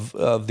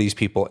of these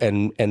people,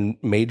 and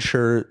made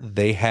sure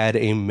they had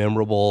a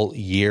memorable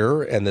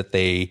year, and that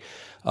they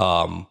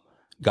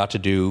got to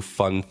do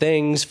fun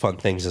things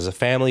as a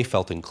family,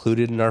 felt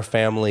included in our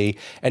family,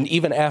 and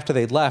even after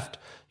they'd left,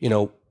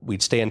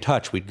 we'd stay in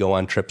touch. We'd go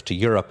on trips to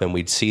Europe and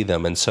we'd see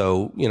them. And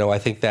so, I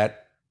think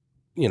that,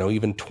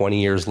 even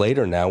 20 years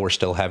later now, we're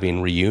still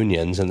having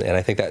reunions. And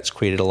I think that's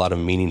created a lot of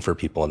meaning for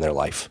people in their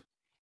life.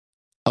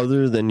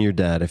 Other than your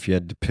dad, if you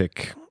had to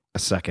pick a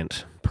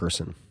second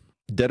person,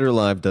 dead or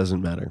alive,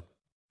 doesn't matter.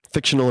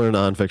 Fictional or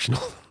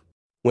non-fictional?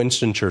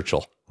 Winston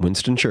Churchill.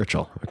 Winston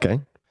Churchill. Okay.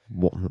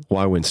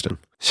 Why Winston?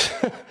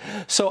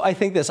 So I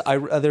think there's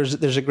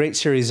a great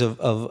series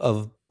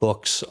of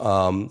books,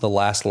 The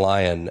Last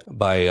Lion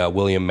by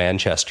William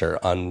Manchester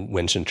on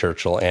Winston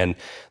Churchill. And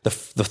the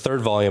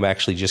third volume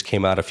actually just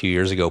came out a few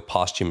years ago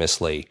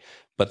posthumously.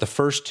 But the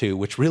first two,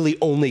 which really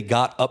only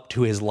got up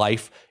to his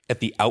life at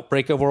the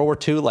outbreak of World War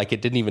II, like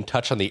it didn't even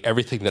touch on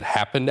everything that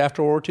happened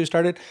after World War II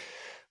started.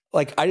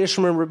 Like, I just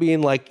remember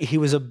being like, he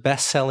was a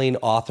best-selling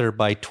author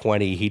by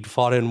 20. He'd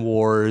fought in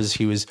wars.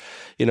 He was,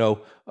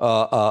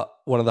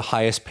 one of the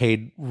highest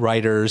paid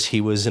writers.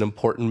 He was an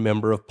important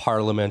member of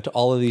parliament,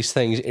 all of these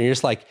things. And you're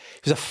just like,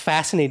 he was a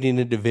fascinating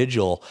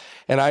individual.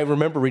 And I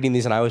remember reading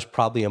these, and I was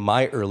probably in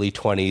my early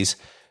 20s,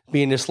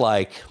 being just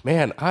like,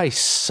 man, I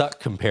suck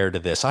compared to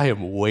this. I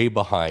am way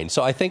behind.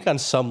 So I think on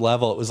some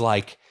level, it was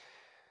like,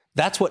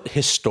 that's what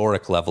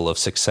historic level of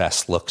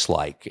success looks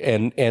like.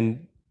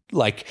 And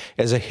like,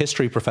 as a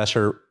history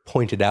professor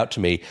pointed out to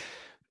me,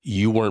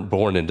 you weren't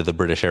born into the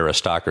British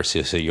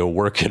aristocracy, so you're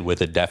working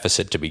with a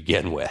deficit to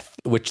begin with,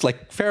 which,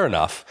 like, fair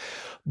enough.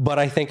 But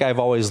I think I've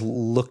always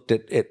looked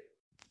at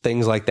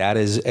things like that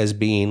as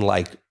being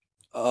like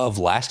of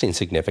lasting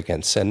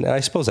significance. And I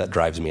suppose that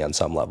drives me on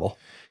some level.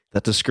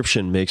 That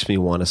description makes me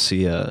want to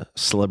see a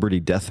celebrity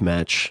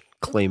deathmatch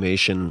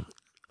claymation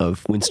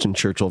of Winston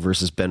Churchill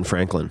versus Ben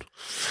Franklin.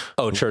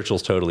 Oh,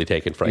 Churchill's totally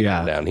taken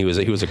Franklin down. He was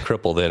a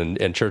cripple then,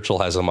 and Churchill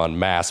has him on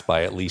mass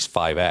by at least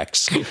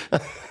 5x.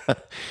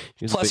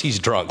 Plus, he's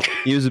drunk.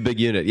 He was a big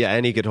unit. Yeah,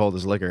 and he could hold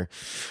his liquor.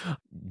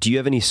 Do you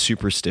have any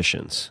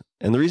superstitions?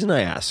 And the reason I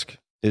ask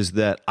is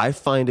that I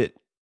find it,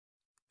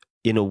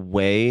 in a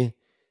way,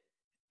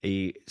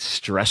 a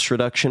stress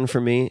reduction for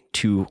me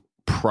to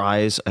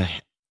prize a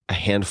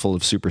handful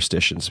of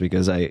superstitions,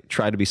 because I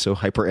try to be so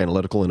hyper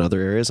analytical in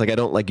other areas. Like, I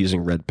don't like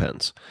using red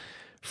pens,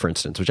 for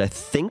instance, which I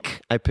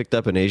think I picked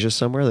up in Asia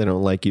somewhere. They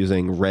don't like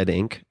using red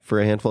ink for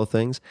a handful of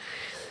things.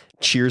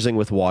 Cheersing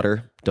with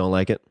water, don't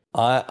like it.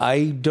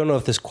 I don't know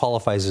if this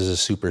qualifies as a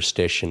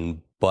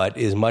superstition, but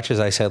as much as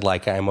I said,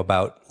 like, I'm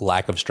about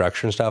lack of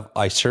structure and stuff,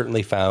 I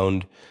certainly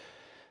found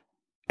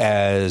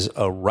as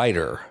a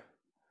writer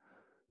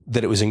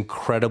that it was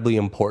incredibly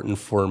important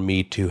for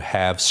me to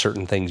have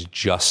certain things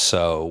just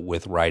so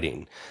with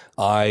writing.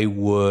 I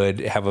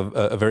would have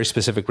a very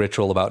specific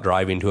ritual about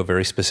driving to a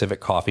very specific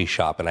coffee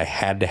shop, and I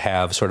had to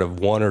have sort of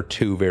one or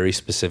two very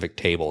specific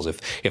tables.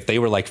 If they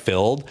were like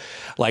filled,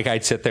 like,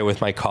 I'd sit there with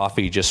my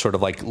coffee just sort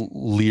of like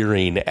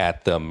leering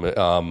at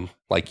them,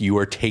 like, you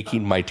are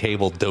taking my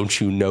table.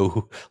 Don't you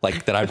know,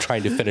 like, that I'm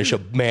trying to finish a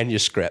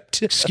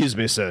manuscript? Excuse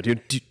me, sir. Do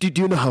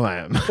you know how I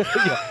am?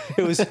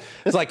 Yeah,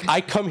 it's like,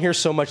 I come here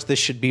so much, this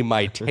should be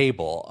my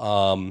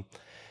table.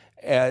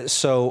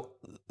 So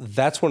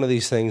that's one of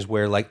these things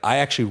where like I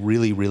actually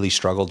really, really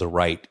struggled to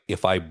write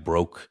if I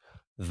broke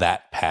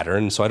that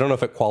pattern. So I don't know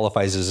if it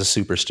qualifies as a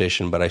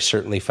superstition, but I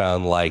certainly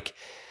found like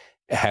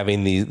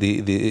having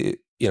the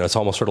it's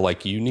almost sort of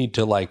like you need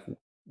to like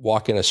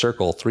walk in a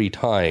circle 3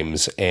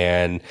 times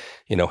and,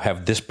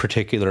 have this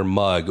particular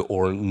mug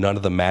or none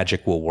of the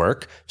magic will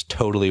work. It's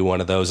totally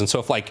one of those. And so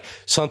if like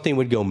something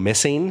would go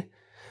missing,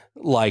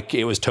 like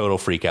it was total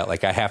freak out.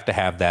 Like I have to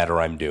have that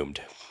or I'm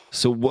doomed.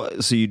 So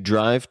you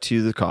drive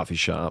to the coffee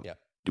shop. Yeah.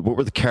 What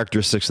were the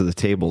characteristics of the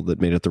table that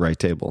made it the right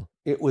table?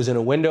 It was in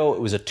a window.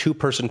 It was a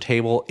 2-person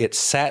table. It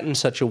sat in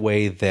such a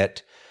way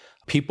that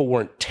people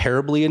weren't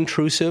terribly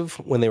intrusive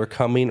when they were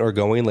coming or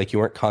going, like you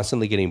weren't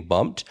constantly getting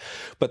bumped,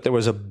 but there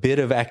was a bit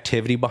of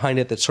activity behind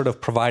it that sort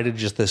of provided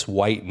just this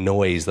white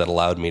noise that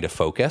allowed me to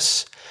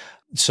focus.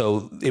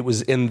 So it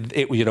wasn't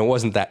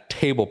that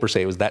table per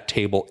se. It was that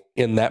table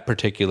in that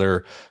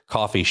particular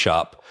coffee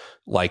shop,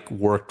 like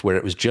worked where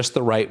it was just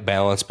the right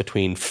balance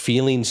between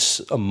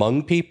feelings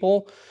among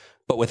people,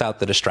 but without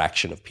the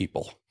distraction of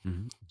people.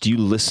 Mm-hmm. Do you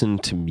listen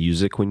to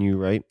music when you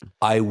write?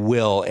 I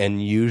will,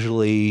 and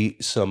usually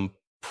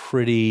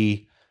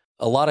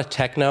a lot of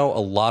techno, a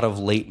lot of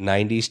late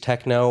 90s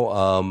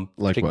techno.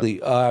 Like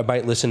particularly, I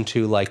might listen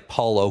to like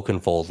Paul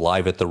Oakenfold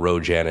live at the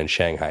Rojan in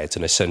Shanghai. It's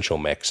an essential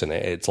mix. And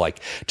it's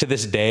like to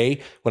this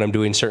day, when I'm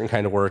doing certain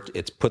kind of work,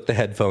 it's put the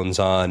headphones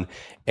on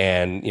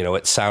and,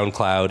 it's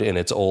SoundCloud and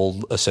it's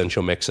old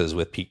essential mixes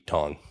with Pete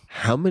Tong.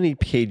 How many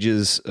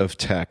pages of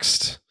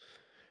text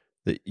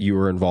that you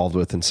were involved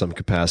with in some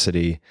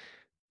capacity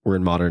were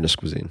in modernist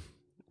cuisine,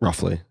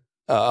 roughly?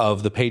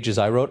 Of the pages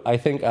I wrote, I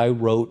think I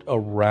wrote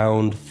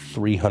around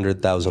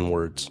 300,000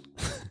 words.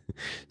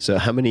 So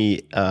how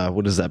many,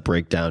 what does that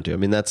break down to? I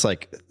mean, that's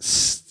like...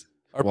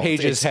 Our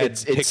pages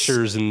had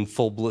pictures and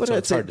full... But so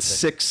it's hard to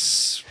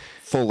 6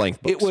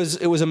 full-length books.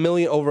 It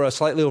was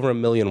slightly over a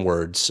million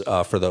words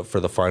for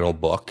the final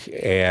book.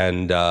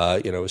 And,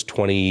 it was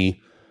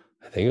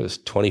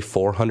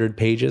 2,400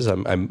 pages.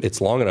 It's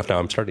long enough now.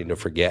 I'm starting to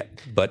forget,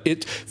 but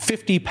it's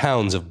 50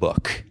 pounds of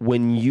book.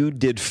 When you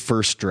did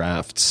first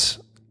drafts,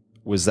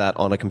 was that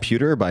on a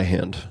computer or by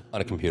hand?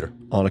 On a computer.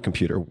 On a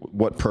computer.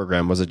 What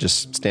program? Was it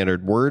just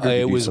standard Word?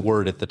 It was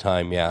Word at the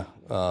time, yeah.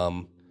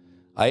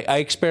 I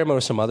experiment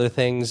with some other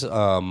things.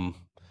 I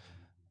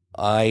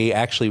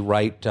actually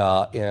write.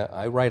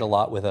 I write a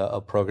lot with a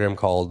program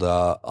called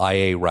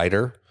IA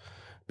Writer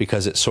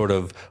because it sort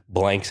of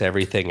blanks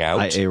everything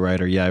out. IA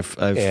Writer, yeah, I've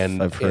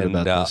heard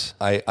about this.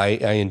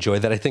 I enjoy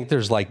that. I think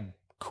there's like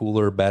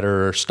cooler,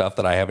 better stuff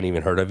that I haven't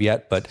even heard of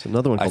yet. But there's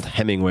another one called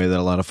Hemingway that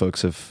a lot of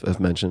folks have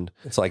mentioned.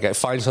 It's like I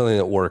find something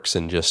that works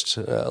and just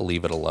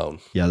leave it alone.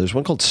 Yeah, there's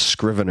one called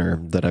Scrivener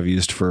that I've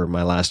used for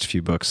my last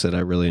few books that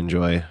I really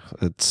enjoy.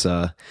 It's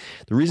the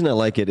reason I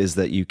like it is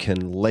that you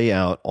can lay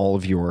out all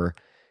of your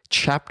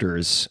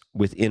chapters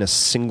within a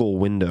single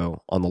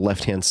window on the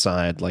left-hand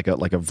side, like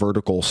a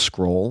vertical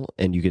scroll,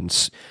 and you can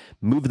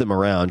move them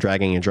around,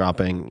 dragging and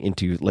dropping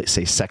into, let's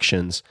say,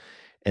 sections,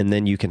 and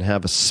then you can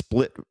have a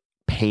split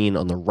pane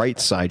on the right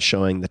side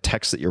showing the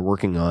text that you're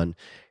working on,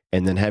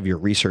 and then have your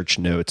research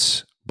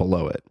notes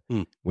below it,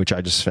 which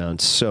I just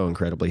found so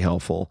incredibly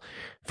helpful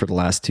for the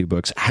last 2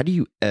 books. How do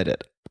you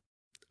edit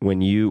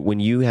when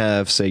you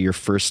have, say, your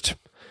first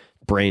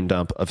brain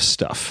dump of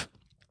stuff?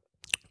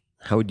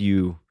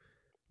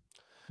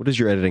 What is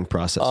your editing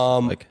process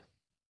like?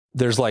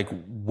 There's like,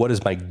 what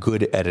is my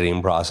good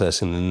editing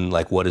process? And then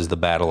like, what is the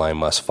battle I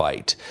must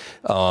fight?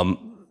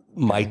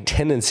 My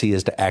tendency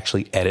is to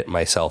actually edit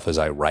myself as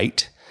I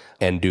write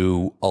and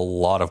do a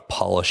lot of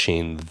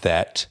polishing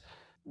that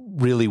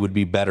really would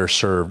be better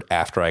served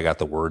after I got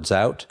the words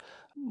out.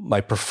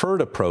 My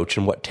preferred approach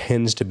and what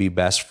tends to be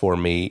best for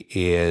me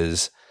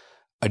is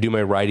I do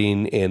my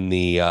writing in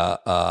the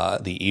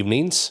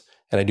evenings,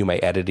 and I do my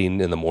editing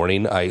in the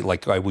morning. I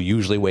will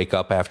usually wake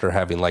up after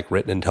having like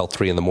written until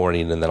 3 a.m,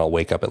 and then I'll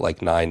wake up at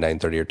like 9,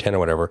 9:30 or 10 or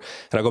whatever.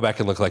 And I'll go back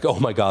and look like, oh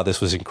my God,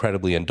 this was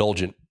incredibly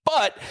indulgent.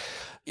 But,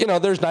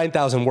 there's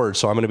 9,000 words.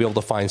 So I'm going to be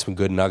able to find some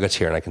good nuggets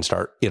here and I can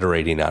start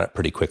iterating on it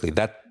pretty quickly.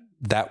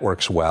 That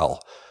works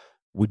well.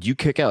 Would you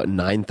kick out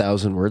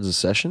 9,000 words a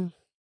session?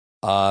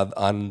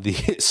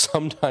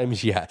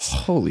 Sometimes yes.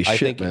 Holy shit! I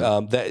think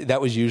man.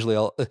 That was usually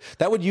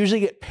that would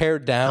usually get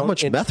pared down. How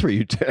much meth were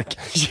you taking?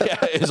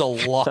 Yeah, it was a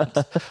lot.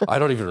 I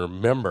don't even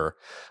remember.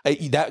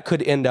 That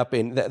could end up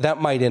that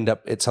might end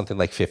up at something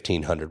like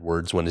 1,500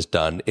 words when it's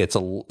done.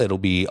 It'll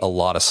be a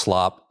lot of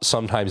slop.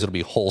 Sometimes it'll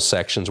be whole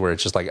sections where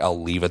it's just like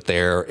I'll leave it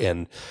there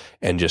and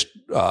just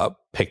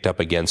picked up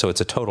again. So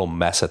it's a total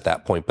mess at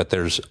that point. But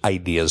there's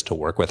ideas to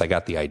work with. I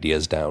got the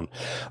ideas down.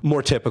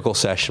 More typical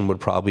session would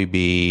probably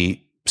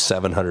be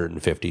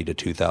 750 to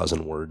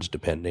 2,000 words,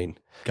 depending.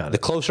 The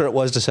closer it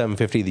was to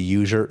 750,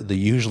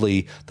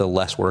 usually the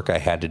less work I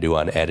had to do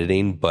on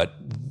editing, but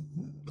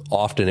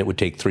often it would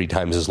take 3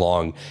 times as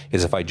long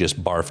as if I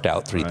just barfed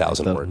out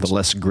 3,000 words. The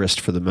less grist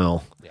for the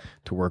mill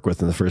to work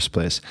with in the first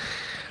place.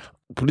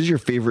 What is your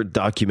favorite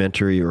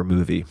documentary or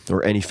movie,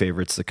 or any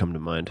favorites that come to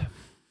mind?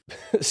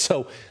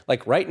 So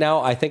like right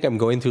now, I think I'm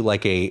going through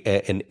like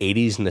an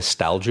 80s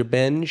nostalgia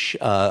binge.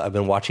 I've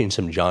been watching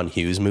some John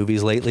Hughes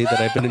movies lately that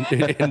I've been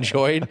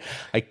enjoyed.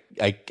 I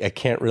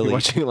can't really. You're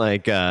watching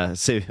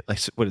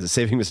what is it,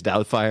 Saving Miss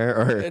Doubtfire?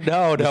 Or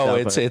no,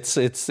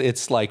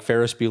 it's like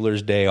Ferris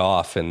Bueller's Day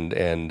Off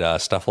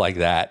and stuff like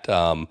that.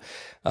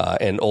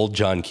 And old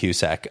John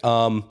Cusack.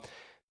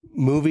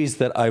 Movies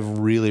that I've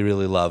really,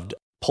 really loved.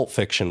 Pulp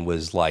Fiction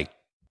was like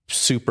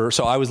super.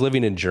 So I was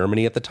living in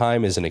Germany at the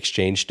time as an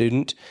exchange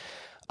student.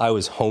 I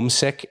was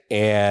homesick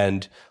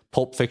and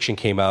Pulp Fiction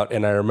came out,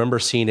 and I remember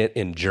seeing it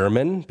in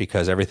German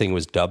because everything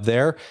was dubbed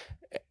there.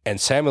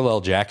 And Samuel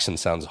L. Jackson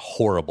sounds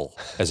horrible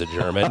as a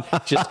German,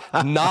 just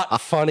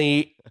not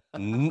funny,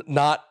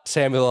 not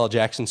Samuel L.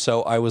 Jackson.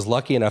 So I was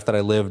lucky enough that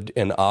I lived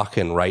in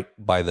Aachen, right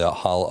by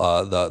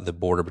the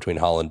border between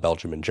Holland,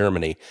 Belgium, and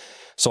Germany.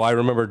 So I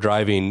remember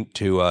driving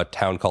to a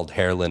town called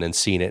Herlin and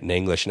seeing it in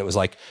English, and it was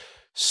like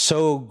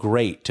so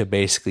great to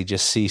basically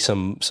just see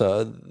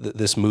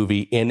this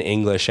movie in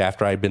English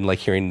after I'd been like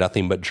hearing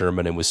nothing but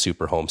German and was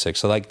super homesick.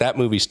 So like that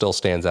movie still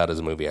stands out as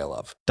a movie I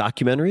love.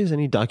 Documentaries?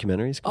 Any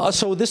documentaries?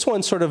 So this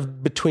one's sort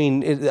of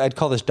between, I'd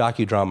call this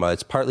docudrama.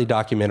 It's partly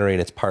documentary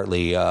and it's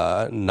partly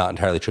not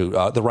entirely true.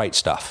 The Right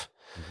Stuff.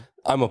 Mm-hmm.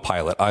 I'm a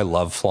pilot. I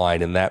love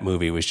flying, and that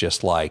movie was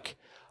just like,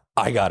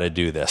 I got to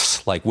do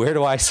this. Like, where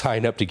do I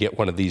sign up to get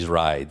one of these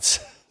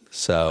rides?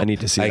 So I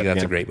need to see that.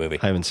 That's a great movie.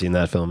 I haven't seen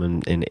that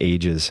film in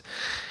ages.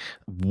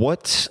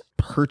 What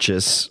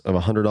purchase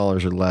of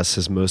 $100 or less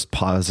has most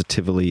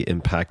positively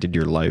impacted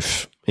your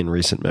life in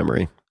recent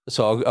memory?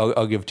 So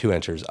I'll give two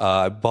answers.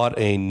 I bought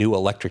a new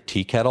electric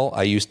tea kettle.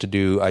 I used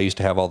to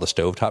have all the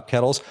stovetop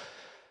kettles.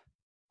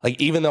 Like,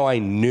 even though I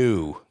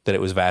knew that it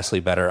was vastly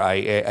better,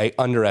 I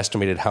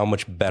underestimated how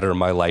much better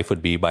my life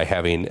would be by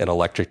having an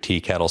electric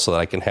tea kettle so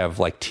that I can have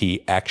like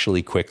tea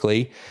actually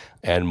quickly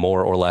and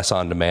more or less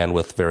on demand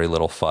with very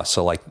little fuss.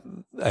 So like,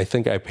 I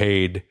think I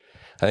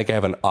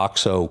have an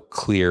OXO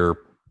clear,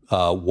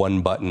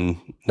 one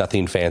button,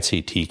 nothing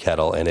fancy tea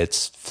kettle, and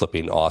it's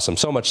flipping awesome.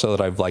 So much so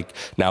that I've like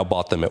now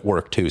bought them at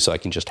work too, so I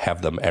can just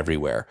have them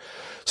everywhere.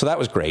 So that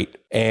was great.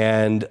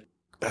 And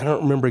I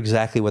don't remember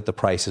exactly what the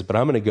price is, but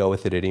I'm going to go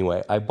with it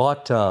anyway. I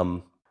bought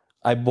the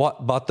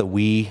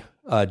Wii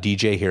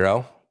DJ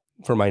Hero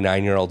for my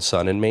 9-year-old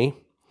son and me.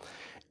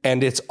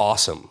 And it's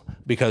awesome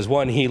because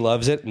one, he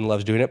loves it and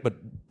loves doing it.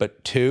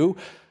 But two,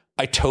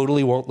 I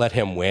totally won't let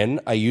him win.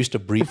 I used to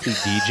briefly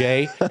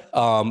DJ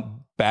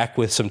back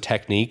with some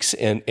techniques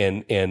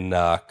in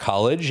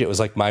college. It was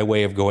like my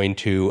way of going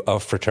to a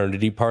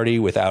fraternity party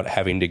without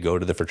having to go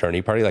to the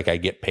fraternity party. Like I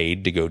get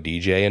paid to go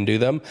DJ and do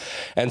them.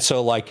 And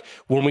so like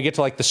when we get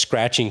to like the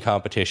scratching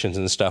competitions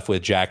and stuff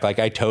with Jack, like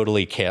I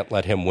totally can't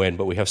let him win,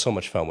 but we have so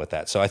much fun with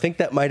that. So I think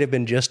that might have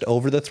been just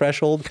over the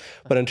threshold,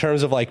 but in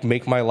terms of like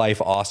make my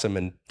life awesome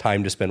and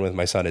time to spend with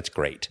my son, it's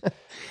great.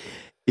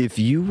 If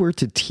you were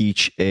to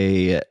teach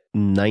a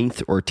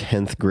 9th or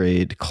 10th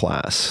grade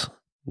class,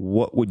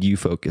 what would you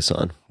focus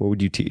on? What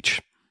would you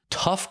teach?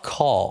 Tough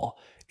call.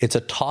 It's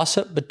a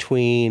toss-up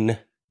between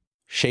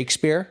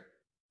Shakespeare,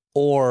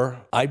 or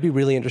I'd be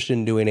really interested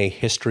in doing a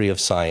history of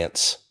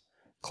science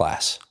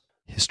class.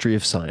 History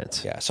of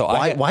science. Yeah. So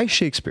why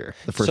Shakespeare?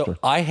 The first one.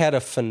 I had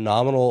a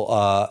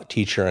phenomenal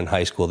teacher in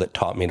high school that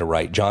taught me to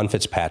write, John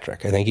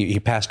Fitzpatrick. I think he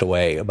passed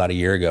away about a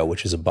year ago,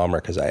 which is a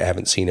bummer because I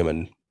haven't seen him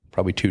in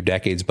probably 2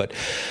 decades, but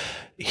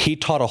he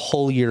taught a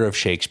whole year of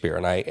Shakespeare,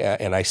 and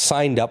I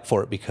signed up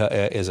for it because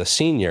as a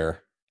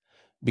senior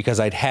because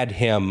I'd had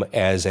him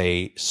as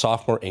a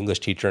sophomore English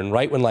teacher, and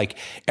right when like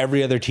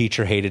every other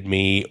teacher hated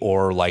me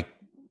or like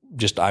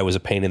just I was a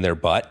pain in their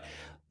butt,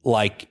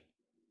 like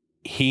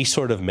he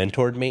sort of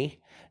mentored me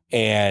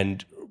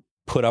and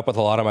put up with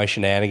a lot of my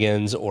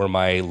shenanigans or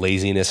my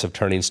laziness of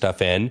turning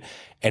stuff in.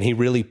 And he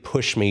really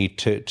pushed me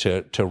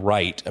to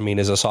write. I mean,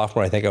 as a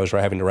sophomore, I think I was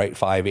having to write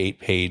 5-8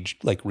 page,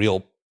 like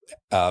real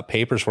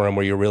papers for him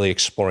where you're really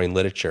exploring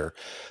literature.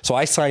 So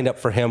I signed up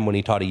for him when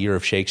he taught a year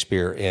of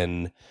Shakespeare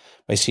in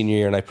my senior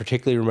year. And I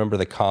particularly remember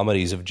the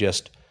comedies of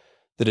just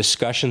the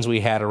discussions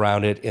we had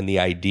around it and the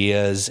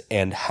ideas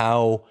and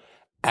how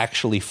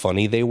actually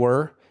funny they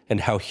were and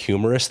how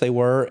humorous they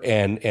were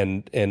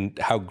and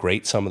how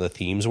great some of the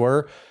themes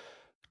were.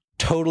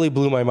 Totally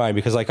blew my mind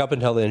because like up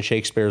until then,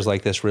 Shakespeare's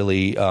like this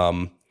really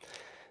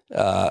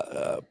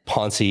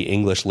poncy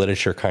English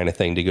literature kind of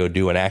thing to go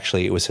do. And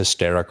actually it was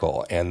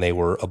hysterical and they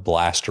were a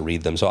blast to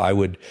read them. So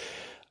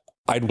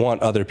I'd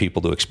want other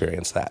people to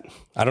experience that.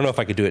 I don't know if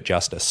I could do it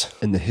justice.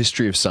 And the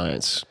history of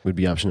science would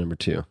be option number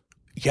 2.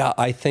 Yeah,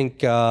 I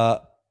think,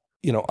 I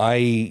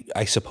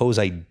suppose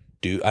I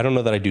do. I don't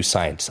know that I do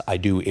science. I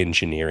do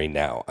engineering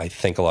now. I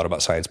think a lot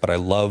about science, but I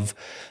love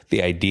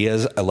the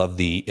ideas. I love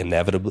the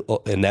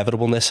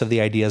inevitableness of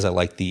the ideas. I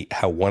like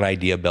how one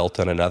idea built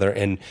on another.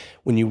 And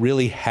when you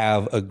really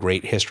have a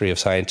great history of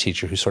science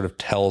teacher who sort of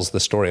tells the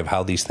story of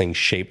how these things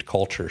shaped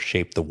culture,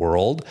 shaped the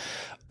world,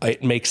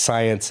 it makes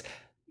science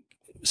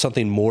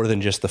something more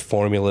than just the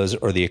formulas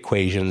or the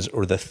equations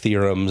or the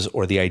theorems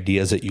or the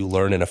ideas that you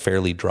learn in a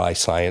fairly dry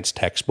science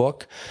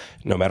textbook,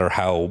 no matter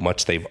how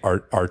much they've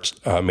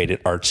made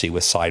it artsy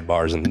with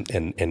sidebars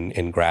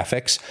and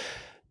graphics.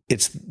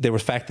 There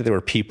was the fact that there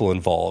were people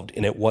involved,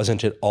 and it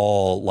wasn't at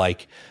all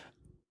like,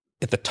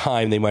 at the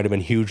time they might have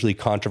been hugely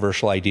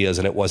controversial ideas,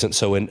 and it wasn't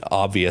so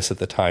obvious at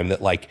the time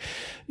that, like,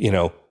 you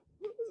know,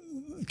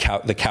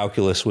 the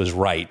calculus was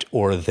right,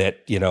 or that,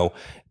 you know,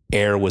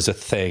 air was a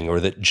thing, or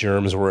that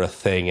germs were a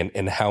thing,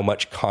 and how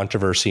much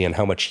controversy and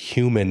how much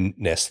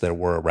humanness there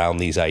were around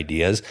these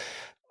ideas.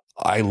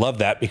 I love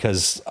that,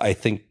 because I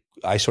think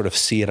I sort of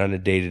see it on a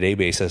day-to-day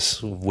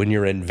basis. When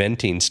you're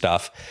inventing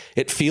stuff,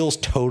 it feels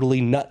totally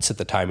nuts at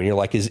the time, and you're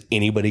like, is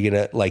anybody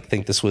gonna like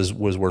think this was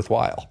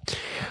worthwhile?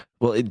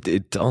 Well,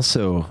 it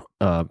also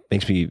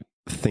makes me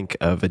think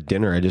of a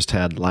dinner I just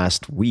had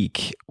last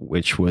week,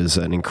 which was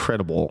an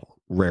incredible,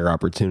 rare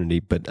opportunity,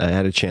 but I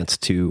had a chance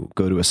to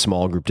go to a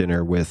small group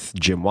dinner with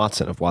Jim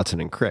Watson of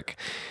Watson and Crick.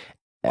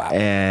 Wow.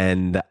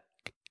 And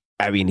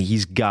I mean,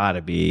 he's got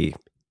to be,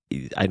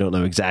 I don't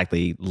know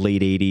exactly,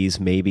 late 80s,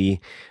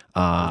 maybe,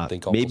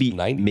 maybe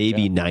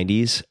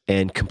 90s,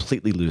 and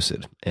completely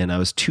lucid. And I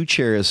was 2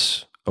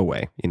 chairs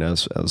away, you know,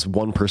 I was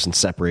one person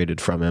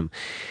separated from him.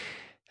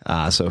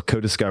 So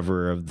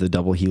co-discoverer of the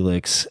double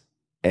helix.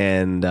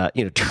 And,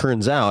 you know,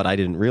 turns out, I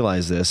didn't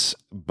realize this,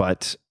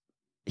 but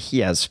he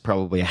has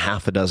probably a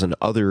half a dozen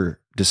other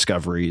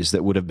discoveries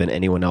that would have been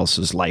anyone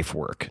else's life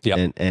work.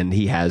 Yep. And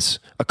he has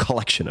a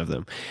collection of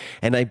them.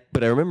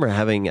 But I remember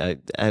I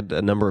had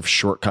a number of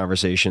short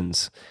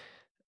conversations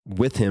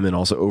with him, and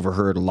also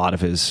overheard a lot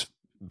of his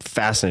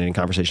fascinating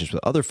conversations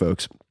with other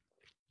folks.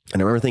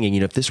 And I remember thinking,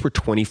 you know, if this were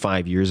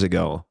 25 years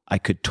ago, I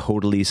could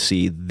totally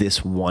see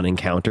this one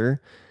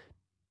encounter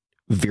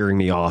veering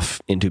me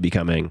off into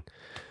becoming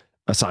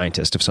a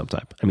scientist of some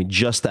type. I mean,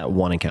 just that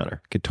one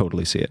encounter, could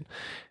totally see it.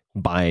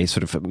 By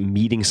sort of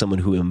meeting someone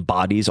who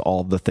embodies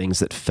all the things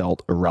that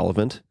felt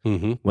irrelevant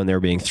when they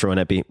were being thrown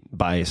at me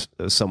by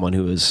someone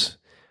who is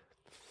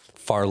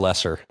far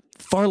lesser,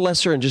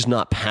 and just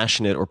not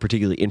passionate or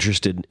particularly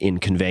interested in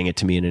conveying it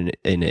to me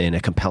in a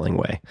compelling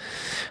way.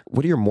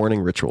 What are your morning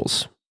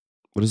rituals?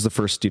 What does the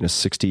first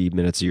 60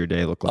 minutes of your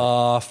day look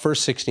like?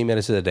 First 60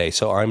 minutes of the day.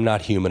 So I'm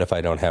not human if I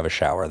don't have a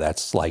shower.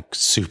 That's like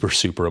super,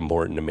 super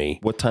important to me.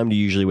 What time do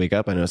you usually wake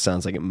up? I know it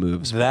sounds like it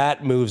moves.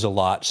 That moves a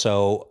lot.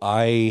 So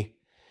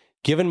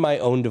given my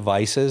own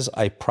devices,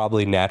 I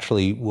probably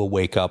naturally will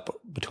wake up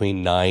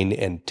between 9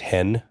 and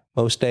 10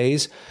 most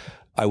days.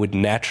 I would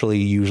naturally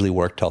usually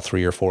work till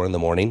 3 or 4 in the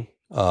morning.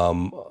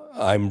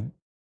 I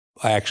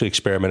actually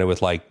experimented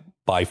with like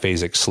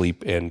biphasic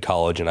sleep in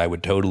college, and I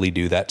would totally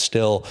do that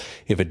still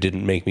if it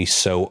didn't make me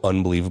so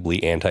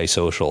unbelievably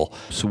antisocial.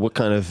 So what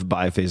kind of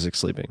biphasic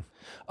sleeping?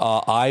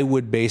 I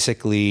would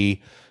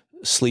basically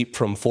sleep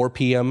from 4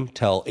 p.m.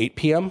 till 8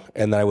 p.m.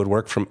 and then I would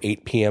work from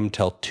 8 p.m.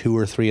 till 2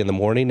 or 3 in the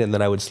morning, and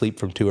then I would sleep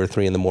from 2 or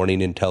 3 in the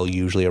morning until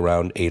usually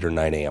around 8 or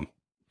 9 a.m.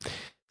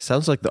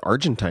 Sounds like the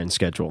Argentine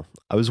schedule.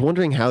 I was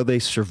wondering how they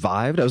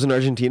survived. I was in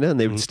Argentina, and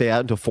they would stay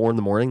out until 4 in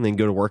the morning, then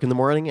go to work in the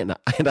morning. And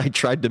I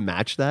tried to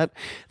match that.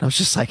 And I was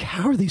just like,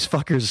 how are these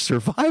fuckers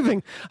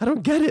surviving? I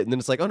don't get it. And then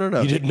it's like, oh,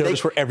 no. You didn't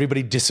notice where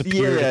everybody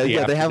disappeared.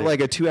 Yeah. They have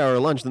like a 2-hour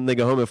lunch, then they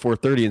go home at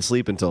 4:30 and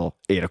sleep until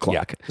 8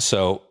 o'clock. Yeah.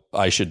 So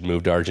I should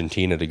move to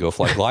Argentina to go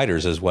fly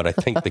gliders is what I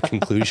think the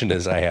conclusion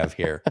is I have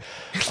here.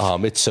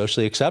 It's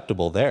socially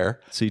acceptable there.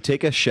 So you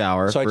take a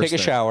shower. So I take a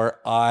shower.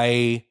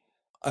 I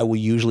will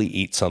usually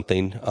eat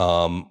something.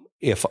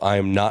 If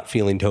I'm not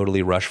feeling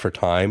totally rushed for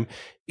time,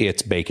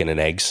 it's bacon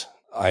and eggs.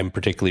 I'm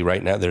particularly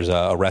right now, there's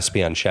a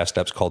recipe on Chef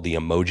Steps called the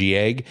emoji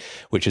egg,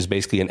 which is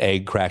basically an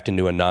egg cracked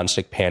into a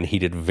nonstick pan,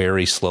 heated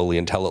very slowly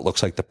until it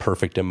looks like the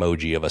perfect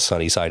emoji of a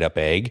sunny side up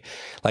egg.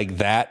 Like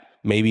that,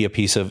 maybe a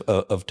piece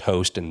of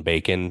toast and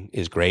bacon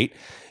is great.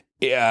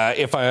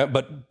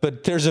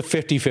 But there's a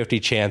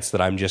 50-50 chance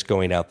that I'm just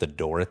going out the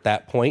door at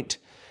that point.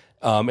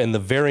 And the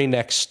very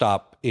next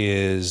stop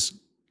is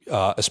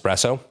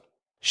espresso.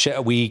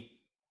 We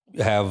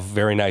have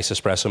very nice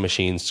espresso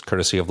machines,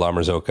 courtesy of La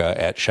Marzocca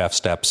at Chef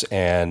Steps,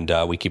 and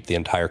we keep the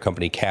entire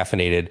company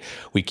caffeinated.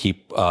 We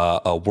keep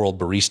a world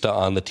barista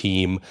on the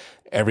team.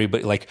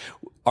 Everybody, like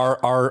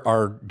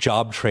our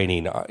job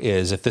training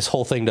is, if this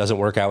whole thing doesn't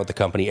work out with the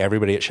company,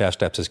 everybody at Chef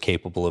Steps is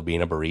capable of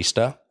being a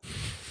barista.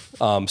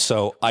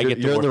 So you're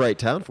in the right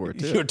town for it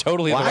too. You're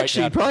totally in the right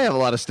actually, town. You probably have a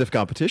lot of stiff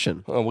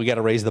competition. Well, we got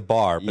to raise the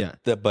bar.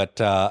 But,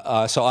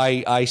 so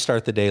I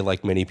start the day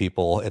like many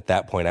people. At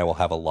that point, I will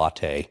have a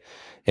latte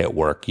at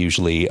work,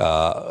 usually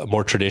a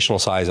more traditional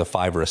size, a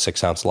 5 or a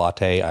 6 ounce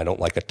latte. I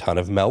don't like a ton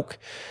of milk,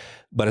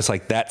 but it's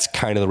like, that's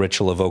kind of the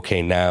ritual of,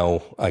 okay,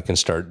 now I can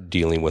start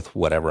dealing with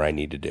whatever I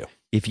need to do.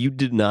 If you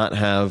did not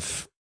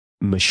have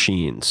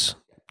machines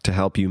to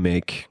help you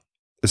make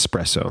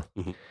espresso,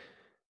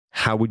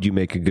 how would you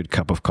make a good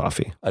cup of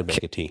coffee? I'd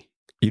make a tea.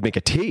 You'd make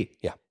a tea?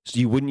 Yeah. So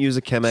you wouldn't use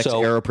a Chemex,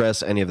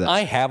 AeroPress, any of that?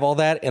 I have all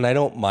that, and I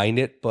don't mind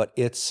it, but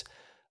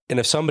and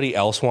if somebody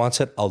else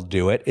wants it, I'll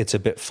do it. It's a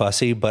bit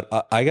fussy, but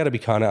I got to be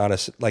kind of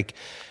honest. Like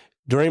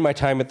during my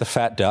time at the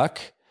Fat Duck,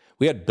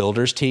 We had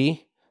builder's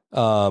tea,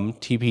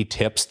 TP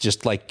Tips,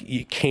 just like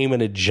it came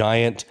in a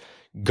giant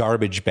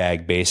garbage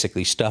bag,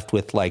 basically stuffed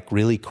with like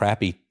really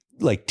crappy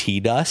like tea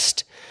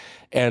dust.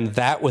 And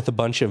that with a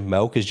bunch of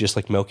milk is just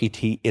like milky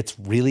tea. It's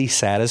really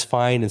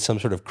satisfying in some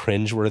sort of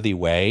cringeworthy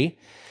way.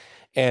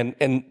 And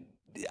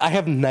I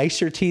have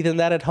nicer tea than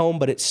that at home,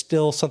 but it's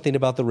still something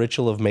about the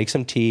ritual of make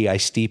some tea. I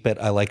steep it.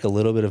 I like a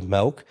little bit of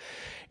milk.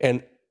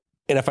 And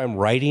if I'm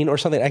writing or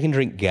something, I can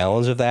drink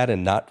gallons of that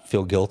and not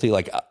feel guilty.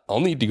 Like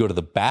I'll need to go to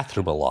the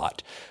bathroom a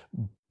lot,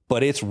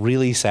 but it's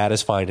really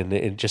satisfying. And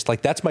it just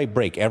like, that's my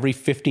break. Every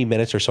 50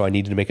 minutes or so, I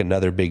need to make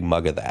another big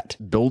mug of that.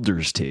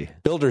 Builder's tea.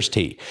 Builder's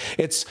tea.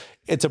 It's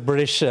a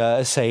British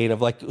saying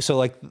of like, so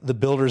like the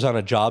builders on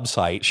a job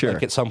site, Sure.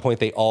 like at some point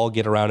they all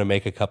get around and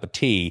make a cup of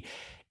tea.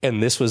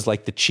 And this was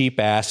like the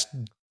cheapest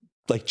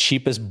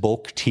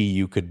bulk tea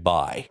you could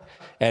buy.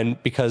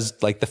 And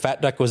because like the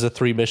Fat Duck was a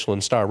 3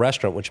 Michelin star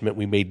restaurant, which meant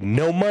we made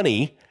no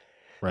money,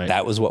 Right.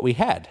 that was what we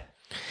had.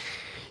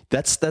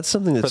 That's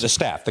something that's For the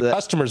staff. The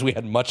customers, we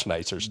had much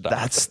nicer stuff.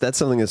 That's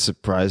something that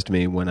surprised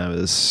me when I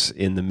was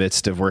in the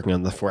midst of working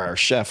on the 4-Hour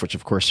Chef, which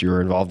of course you were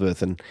involved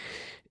with, and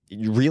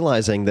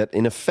realizing that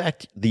in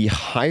effect, the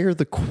higher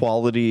the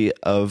quality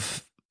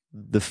of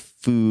the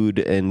food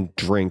and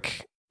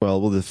drink,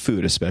 well, the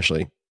food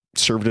especially,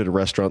 served at a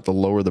restaurant, the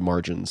lower the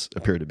margins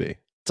appear to be.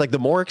 It's like the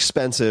more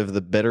expensive, the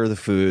better the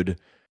food,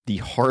 the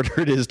harder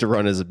it is to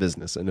run as a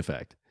business, in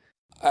effect.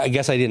 I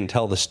guess I didn't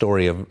tell the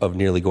story of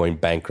nearly going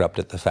bankrupt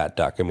at the Fat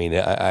Duck. I mean,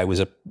 I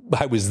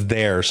was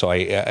there, so I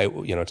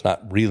it's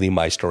not really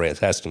my story, it's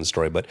Heston's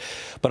story, but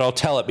I'll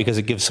tell it because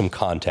it gives some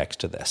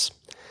context to this.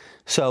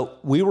 So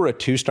we were a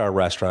 2-star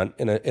restaurant,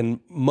 and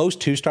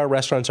most 2-star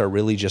restaurants are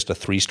really just a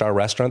 3-star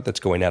restaurant that's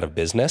going out of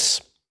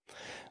business.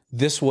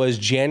 This was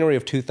January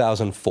of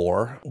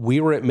 2004. We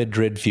were at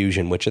Madrid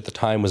Fusion, which at the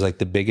time was like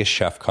the biggest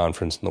chef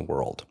conference in the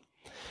world.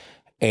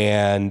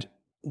 And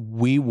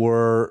we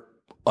were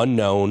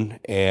unknown,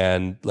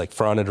 and like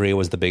Ferran Adrià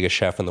was the biggest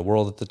chef in the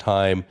world at the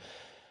time.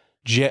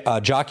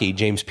 Jockey,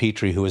 James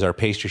Petrie, who was our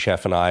pastry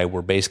chef, and I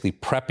were basically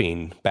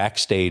prepping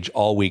backstage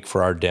all week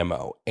for our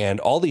demo. And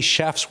all these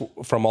chefs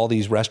from all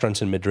these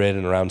restaurants in Madrid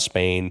and around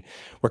Spain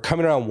were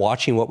coming around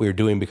watching what we were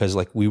doing because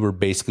like we were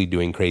basically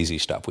doing crazy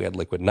stuff. We had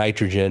liquid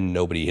nitrogen.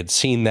 Nobody had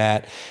seen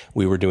that.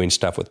 We were doing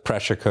stuff with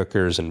pressure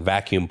cookers and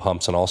vacuum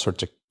pumps and all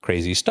sorts of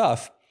crazy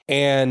stuff.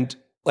 And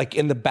like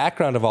in the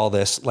background of all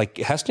this, like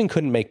Heston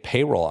couldn't make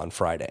payroll on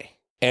Friday.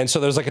 And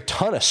so there's like a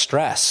ton of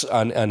stress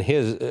on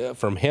his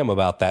from him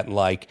about that. And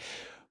like,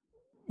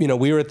 you know,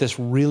 we were at this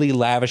really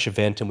lavish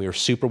event and we were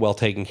super well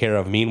taken care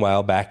of.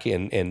 Meanwhile, back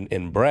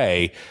in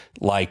Bray,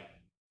 like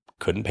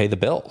couldn't pay the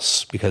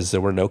bills because there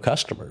were no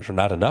customers or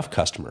not enough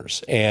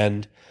customers.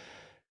 And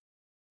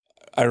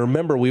I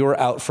remember we were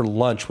out for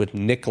lunch with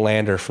Nick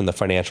Lander from the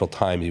Financial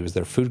Times. He was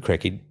their food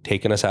critic. He'd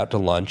taken us out to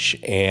lunch,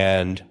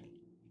 and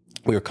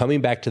we were coming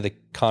back to the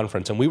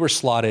conference, and we were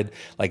slotted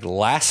like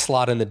last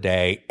slot in the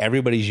day.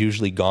 Everybody's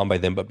usually gone by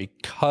then, but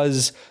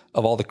because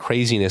of all the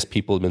craziness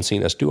people have been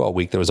seeing us do all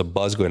week, there was a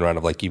buzz going around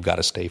of like, you've got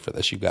to stay for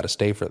this. You've got to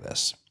stay for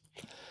this.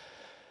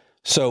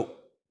 So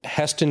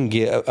Heston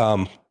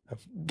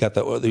got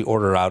the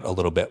order out a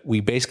little bit. We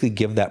basically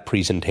give that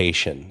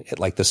presentation at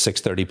like the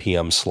 6:30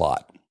 p.m.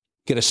 slot.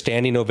 Get a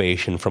standing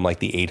ovation from like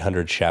the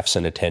 800 chefs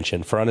in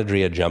attention. Ferran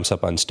Adrià jumps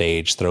up on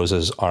stage, throws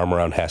his arm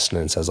around Heston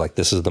and says like,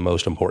 this is the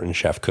most important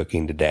chef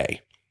cooking today.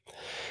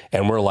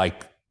 And we're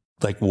like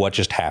what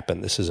just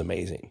happened? This is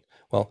amazing.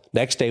 Well,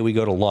 next day we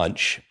go to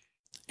lunch,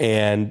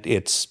 and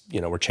it's,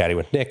 you know, we're chatting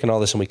with Nick and all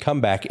this, and we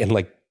come back and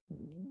like,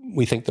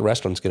 we think the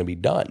restaurant's going to be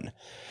done.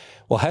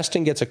 Well,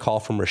 Heston gets a call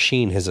from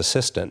Rasheen, his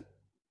assistant,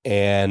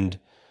 and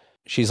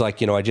she's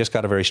like, you know, I just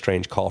got a very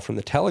strange call from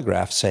the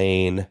Telegraph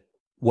saying,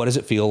 what does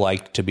it feel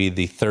like to be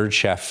the 3rd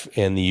chef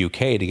in the UK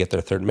to get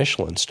their 3rd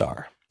Michelin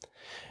star?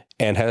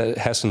 And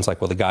Heston's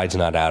like, well, the guide's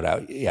not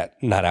out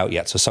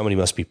yet. So somebody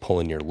must be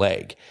pulling your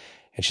leg.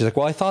 And she's like,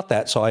 well, I thought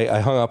that. So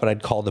I hung up and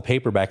I'd called the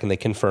paper back, and they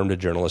confirmed a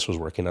journalist was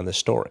working on this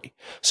story.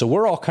 So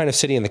we're all kind of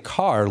sitting in the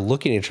car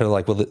looking at each other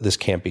like, well, this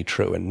can't be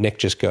true. And Nick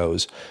just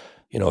goes,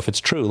 you know, if it's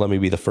true, let me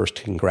be the first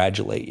to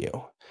congratulate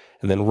you.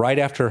 And then right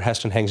after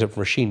Heston hangs up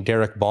from Rasheen,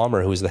 Derek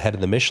Baumer, who is the head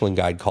of the Michelin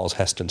Guide, calls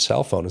Heston's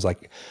cell phone. Is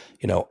like,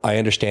 you know, I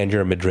understand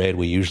you're in Madrid.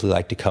 We usually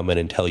like to come in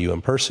and tell you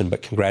in person,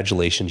 but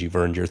congratulations, you've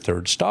earned your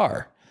 3rd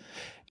star.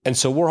 And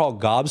so we're all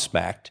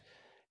gobsmacked.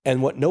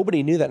 And what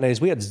nobody knew that night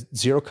is we had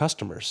 0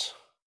 customers.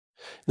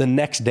 The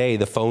next day,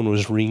 the phone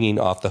was ringing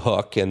off the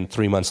hook, and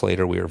 3 months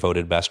later, we were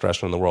voted best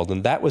restaurant in the world.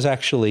 And that was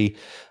actually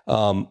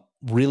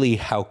really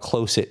how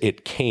close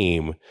it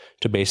came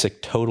to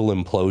basic total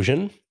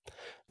implosion.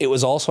 It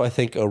was also, I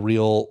think, a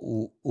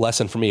real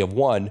lesson for me of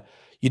one,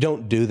 you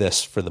don't do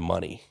this for the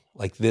money.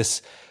 Like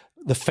this,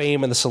 the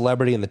fame and the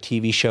celebrity and the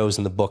TV shows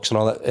and the books and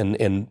all that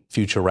and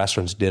future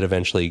restaurants did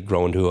eventually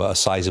grow into a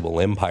sizable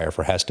empire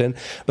for Heston,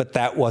 but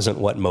that wasn't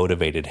what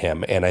motivated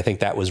him. And I think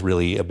that was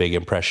really a big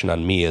impression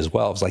on me as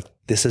well. It was like,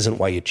 this isn't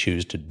why you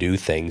choose to do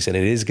things. And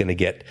it is going to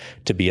get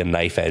to be a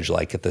knife edge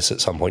like at this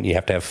at some point. You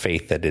have to have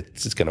faith that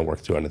it's going to work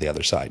through onto the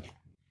other side.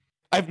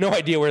 I have no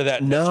idea where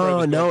that.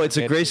 No, it's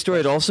a great story.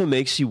 It also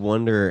makes you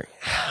wonder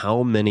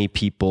how many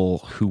people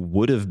who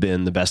would have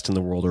been the best in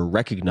the world or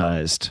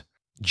recognized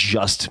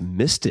just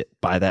missed it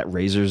by that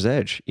razor's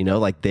edge. You know,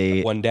 like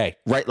they one day,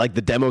 right? Like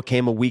the demo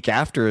came a week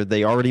after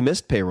they already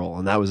missed payroll,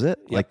 and that was it.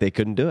 Yep. Like they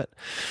couldn't do it,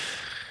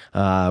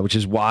 which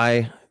is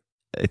why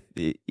I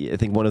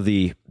think one of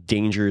the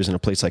dangers in a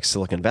place like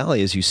Silicon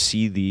Valley is you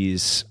see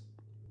these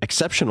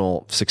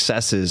exceptional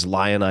successes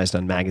lionized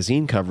on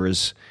magazine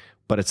covers,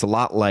 but it's a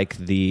lot like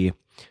the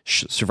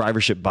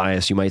survivorship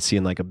bias you might see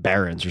in like a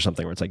Barron's or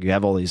something, where it's like you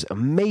have all these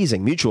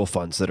amazing mutual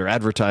funds that are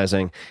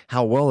advertising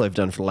how well they've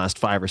done for the last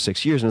 5 or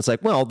 6 years. And it's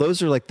like, well,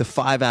 those are like the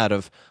 5 out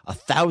of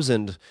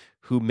 1,000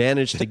 who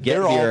managed to get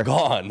here all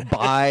gone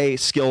by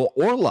skill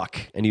or luck,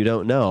 and you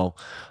don't know.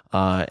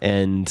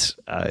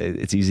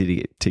 It's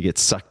easy to get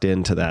sucked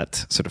into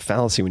that sort of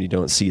fallacy when you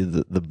don't see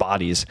the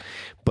bodies.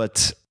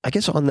 But I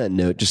guess on that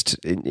note, just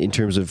in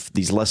terms of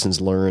these lessons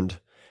learned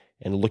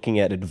and looking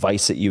at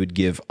advice that you would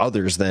give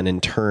others, then in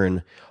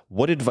turn,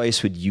 what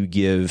advice would you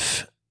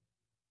give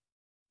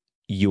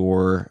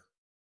your,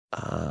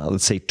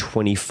 let's say,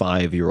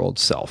 25-year-old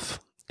self,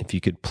 if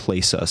you could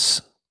place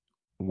us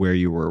where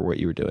you were, what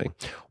you were doing?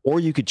 Or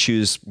you could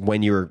choose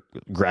when you were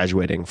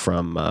graduating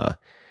from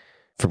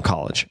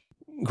college.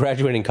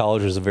 Graduating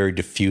college was a very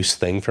diffuse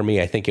thing for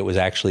me. I think it was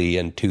actually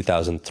in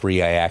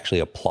 2003, I actually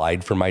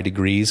applied for my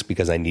degrees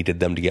because I needed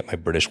them to get my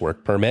British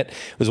work permit.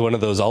 It was one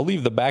of those, I'll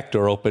leave the back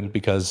door open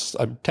because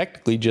I'm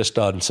technically just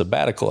on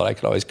sabbatical and I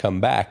could always come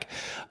back.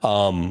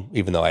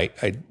 Even though I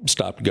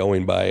stopped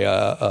going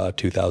by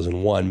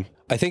 2001.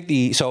 I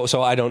think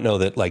so I don't know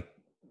that like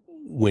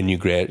when you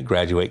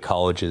graduate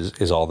college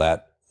is all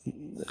that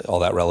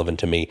relevant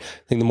to me.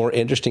 I think the more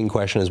interesting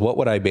question is, what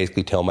would I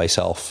basically tell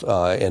myself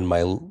in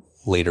my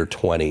later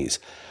 20s?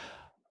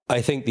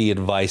 I think the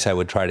advice I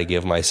would try to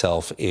give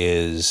myself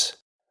is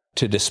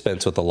to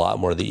dispense with a lot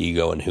more of the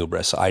ego and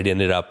hubris. I'd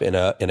ended up in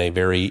a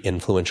very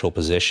influential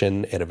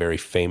position at a very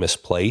famous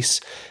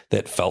place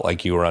that felt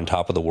like you were on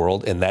top of the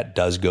world. And that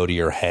does go to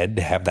your head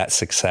to have that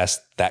success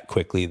that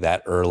quickly,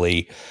 that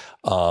early,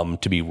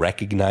 to be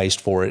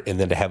recognized for it. And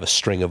then to have a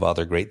string of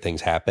other great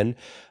things happen.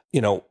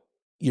 You know,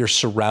 you're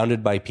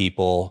surrounded by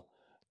people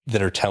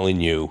that are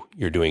telling you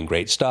you're doing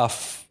great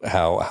stuff,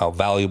 how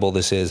valuable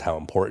this is, how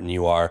important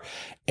you are.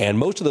 And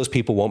most of those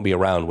people won't be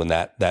around when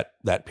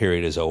that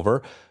period is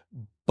over,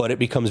 but it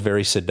becomes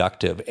very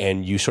seductive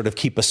and you sort of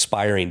keep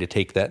aspiring to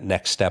take that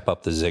next step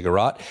up the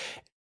ziggurat.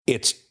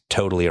 It's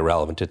totally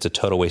irrelevant. It's a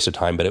total waste of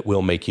time, but it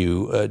will make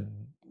you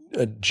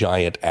a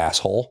giant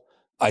asshole.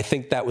 I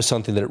think that was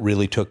something that it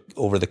really took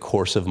over the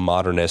course of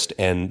Modernist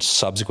and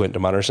subsequent to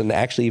Modernist, and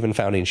actually even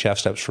founding Chef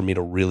Steps, for me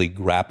to really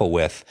grapple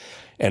with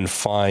and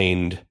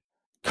find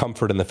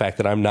comfort in the fact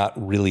that I'm not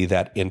really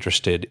that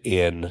interested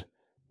in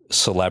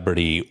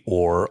celebrity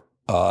or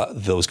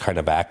those kind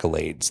of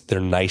accolades. They're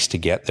nice to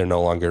get. They're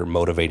no longer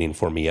motivating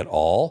for me at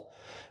all.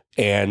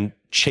 And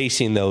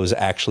chasing those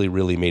actually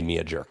really made me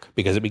a jerk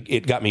because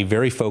it got me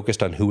very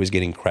focused on who was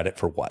getting credit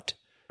for what.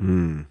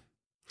 Mm.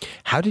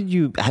 How did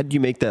you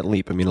make that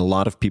leap? I mean, a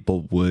lot of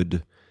people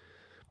would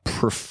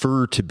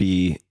prefer to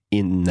be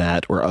in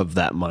that or of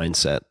that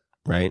mindset,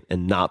 right?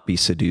 And not be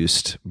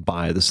seduced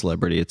by the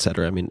celebrity, et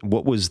cetera. I mean,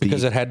 what was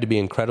because it had to be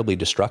incredibly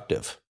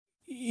destructive.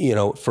 You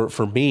know,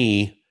 for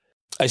me,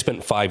 I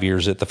spent 5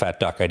 years at the Fat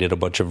Duck. I did a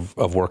bunch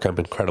of work I'm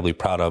incredibly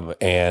proud of,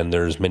 and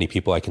there's many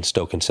people I can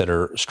still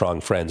consider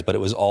strong friends, but it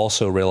was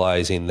also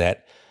realizing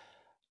that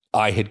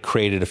I had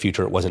created a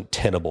future it wasn't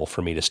tenable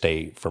for me to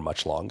stay for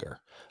much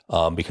longer.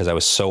 Because I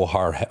was so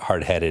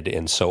hard-headed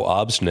and so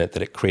obstinate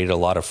that it created a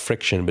lot of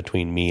friction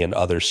between me and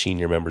other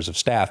senior members of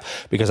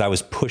staff because I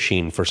was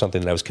pushing for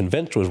something that I was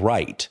convinced was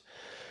right,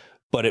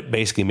 but it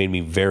basically made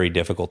me very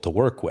difficult to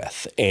work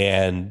with.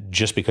 And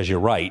just because you're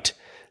right,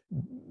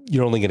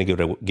 you're only going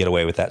to get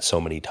away with that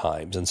so many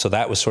times. And so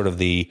that was sort of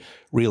the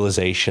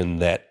realization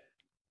that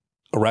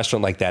a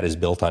restaurant like that is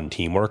built on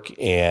teamwork.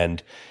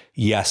 And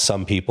yes,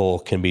 some people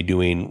can be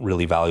doing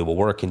really valuable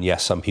work. And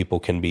yes, some people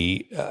can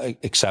be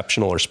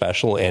exceptional or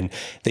special. And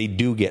they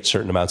do get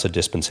certain amounts of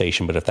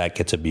dispensation. But if that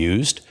gets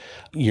abused,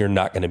 you're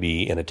not going to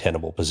be in a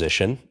tenable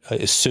position.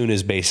 As soon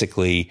as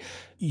basically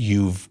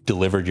you've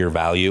delivered your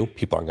value,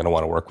 people aren't going to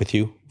want to work with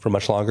you for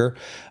much longer.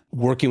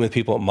 Working with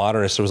people at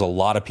Modernist, there was a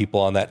lot of people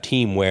on that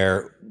team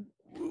where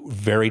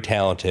very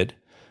talented,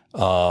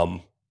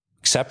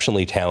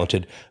 exceptionally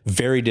talented,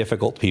 very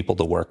difficult people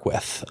to work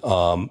with.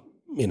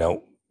 You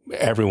know,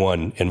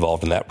 everyone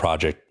involved in that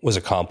project was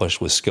accomplished,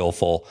 was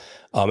skillful,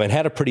 and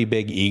had a pretty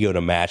big ego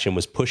to match and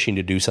was pushing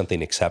to do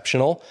something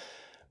exceptional.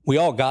 We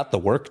all got the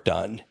work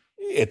done.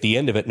 At the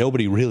end of it,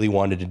 nobody really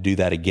wanted to do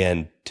that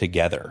again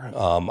together.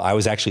 I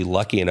was actually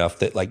lucky enough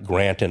that like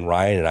Grant and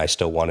Ryan and I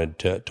still wanted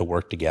to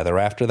work together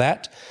after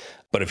that.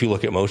 But if you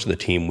look at most of the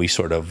team, we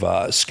sort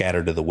of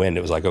scattered to the wind.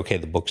 It was like, okay,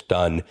 the book's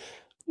done.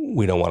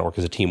 We don't want to work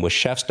as a team. With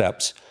Chef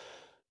Steps,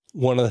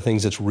 one of the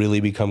things that's really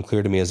become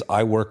clear to me is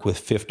I work with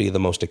 50 of the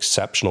most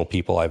exceptional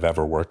people I've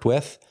ever worked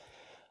with.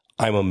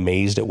 I'm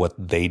amazed at what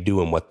they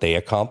do and what they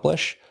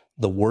accomplish.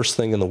 The worst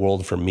thing in the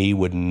world for me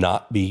would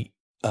not be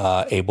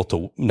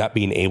not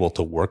being able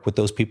to work with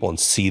those people and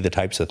see the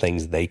types of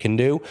things they can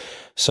do.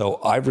 So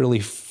I've really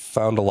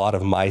found a lot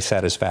of my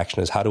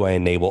satisfaction is how do I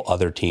enable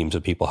other teams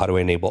of people? How do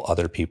I enable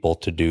other people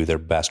to do their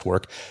best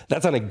work?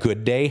 That's on a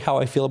good day how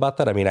I feel about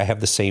that. I mean, I have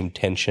the same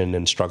tension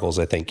and struggles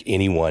I think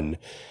anyone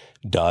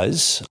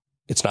does.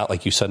 It's not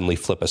like you suddenly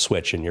flip a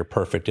switch and you're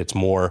perfect. It's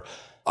more,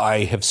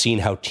 I have seen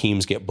how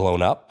teams get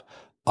blown up.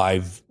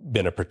 I've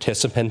been a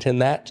participant in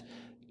that.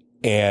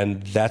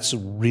 And that's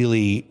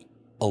really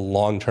a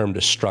long-term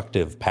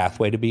destructive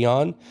pathway to be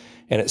on.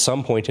 And at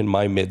some point in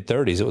my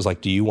mid-30s, it was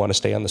like, do you want to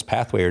stay on this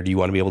pathway or do you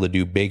want to be able to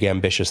do big,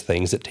 ambitious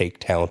things that take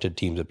talented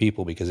teams of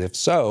people? Because if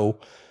so,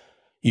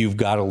 you've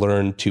got to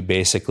learn to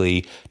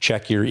basically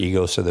check your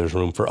ego so there's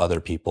room for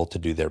other people to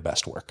do their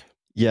best work.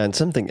 Yeah, and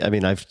something, I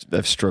mean, I've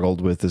struggled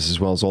with this as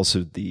well, as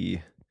also the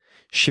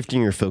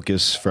shifting your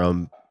focus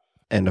from,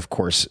 and of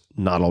course,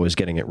 not always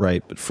getting it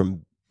right, but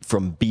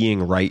from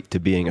being right to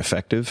being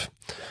effective.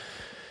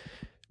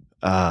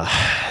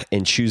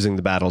 And choosing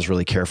the battles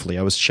really carefully.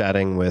 I was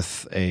chatting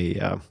with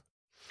a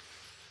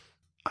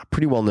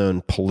pretty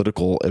well-known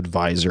political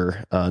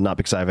advisor, not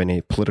because I have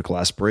any political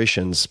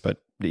aspirations,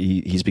 but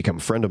he's become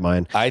a friend of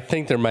mine. I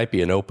think there might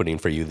be an opening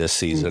for you this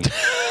season.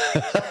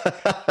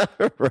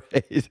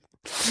 Right.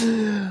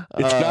 It's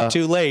not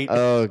too late.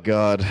 Oh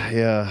God.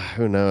 Yeah.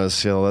 Who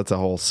knows? You know, that's a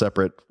whole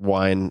separate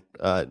wine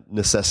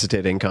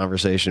necessitating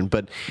conversation.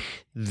 But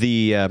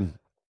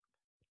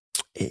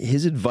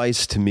his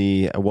advice to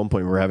me at one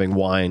point, we were having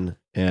wine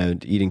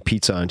and eating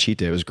pizza on cheat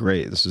day. It was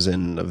great. This was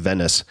in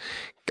Venice,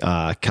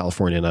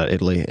 California, not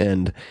Italy.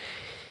 And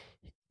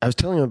I was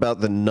telling him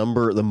about the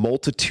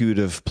multitude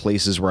of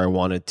places where I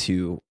wanted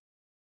to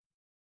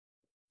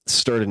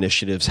start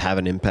initiatives, have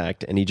an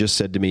impact. And he just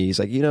said to me, he's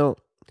like,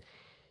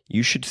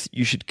 you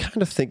should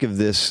kind of think of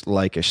this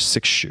like a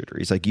 6-shooter.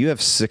 He's like, you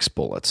have 6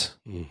 bullets.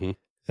 Mm-hmm.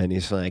 And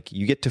he's like,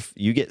 you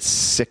get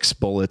 6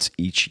 bullets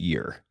each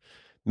year.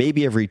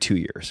 Maybe every 2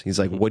 years. He's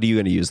like, what are you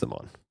going to use them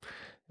on?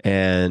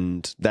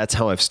 And that's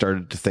how I've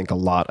started to think a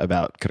lot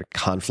about kind of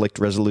conflict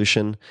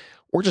resolution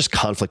or just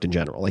conflict in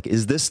general. Like,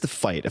 is this the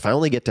fight? If I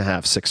only get to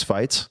have 6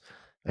 fights,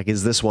 like,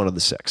 is this one of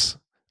the 6?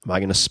 Am I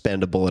going to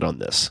spend a bullet on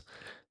this?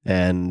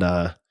 And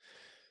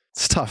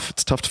it's tough.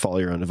 It's tough to follow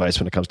your own advice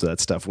when it comes to that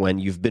stuff when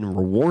you've been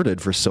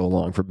rewarded for so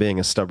long for being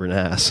a stubborn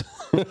ass.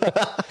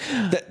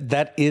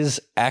 That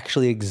is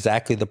actually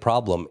exactly the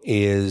problem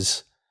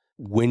is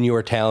when you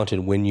are talented,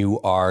 when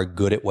you are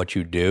good at what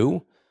you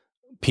do,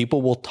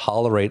 people will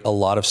tolerate a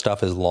lot of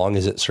stuff as long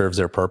as it serves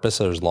their purpose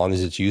or as long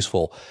as it's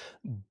useful.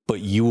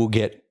 But you will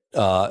get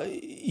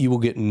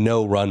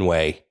no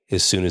runway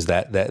as soon as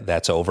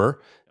that's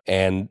over.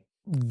 And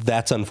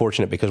that's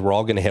unfortunate because we're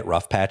all going to hit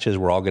rough patches.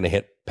 We're all going to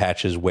hit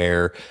patches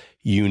where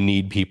you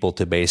need people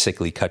to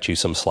basically cut you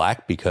some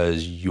slack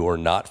because you're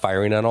not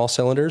firing on all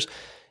cylinders.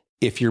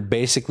 If you're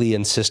basically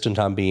insistent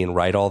on being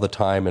right all the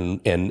time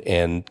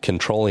and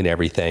controlling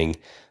everything,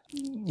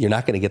 you're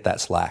not going to get that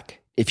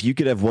slack. If you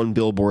could have one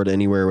billboard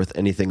anywhere with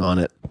anything on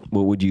it,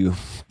 what would you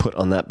put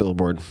on that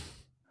billboard?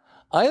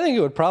 I think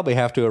it would probably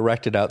have to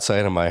erect it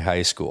outside of my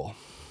high school.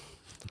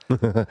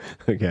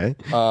 Okay.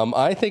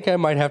 I think I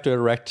might have to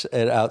erect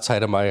it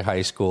outside of my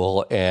high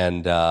school,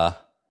 and I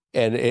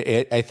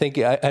think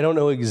I don't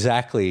know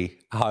exactly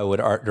how I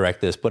would art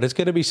direct this, but it's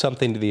going to be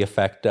something to the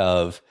effect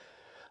of,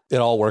 "It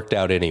all worked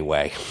out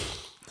anyway."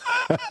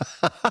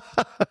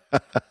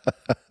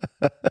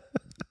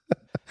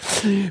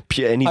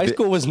 High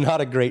school was not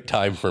a great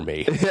time for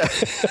me.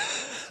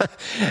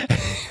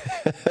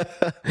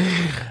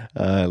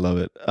 I love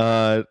it.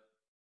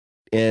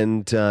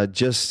 And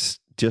just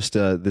this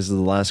is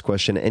the last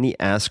question. Any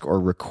ask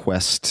or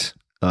request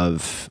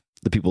of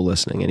the people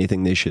listening?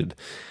 Anything they should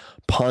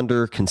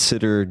ponder,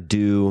 consider,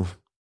 do,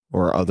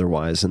 or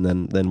otherwise? And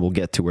then we'll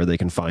get to where they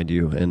can find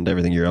you and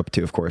everything you're up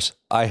to, of course.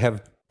 I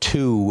have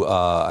 2,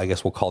 I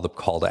guess we'll call them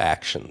call to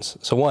actions.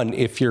 So 1,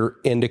 if you're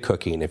into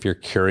cooking, if you're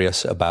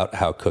curious about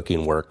how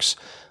cooking works,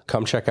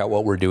 come check out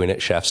what we're doing at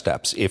Chef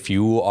Steps. If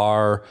you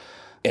are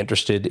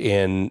interested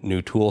in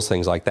new tools,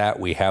 things like that,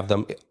 we have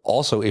them.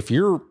 Also, if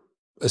you're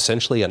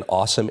essentially an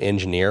awesome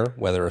engineer,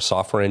 whether a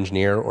software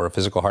engineer or a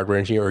physical hardware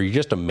engineer, or you're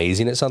just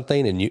amazing at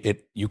something and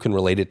you can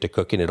relate it to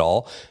cooking at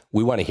all,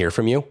 we want to hear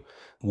from you.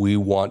 We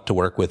want to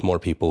work with more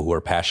people who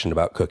are passionate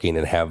about cooking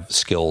and have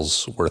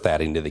skills worth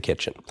adding to the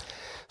kitchen.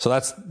 So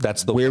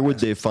that's the. Where would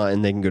they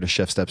find? They can go to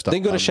chefsteps.com. They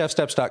can go to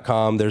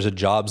chefsteps.com. There's a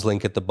jobs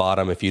link at the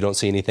bottom. If you don't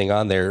see anything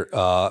on there,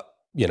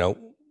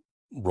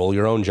 roll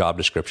your own job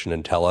description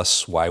and tell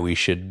us why we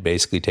should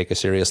basically take a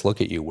serious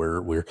look at you.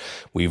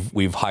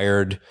 We've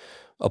hired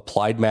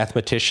applied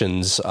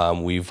mathematicians.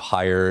 We've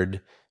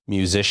hired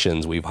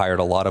musicians. We've hired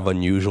a lot of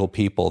unusual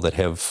people that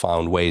have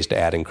found ways to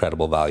add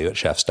incredible value at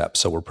Chef Steps.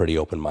 So we're pretty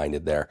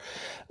open-minded there.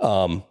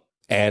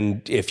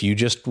 And if you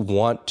just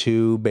want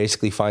to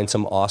basically find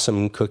some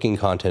awesome cooking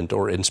content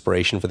or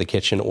inspiration for the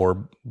kitchen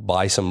or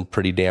buy some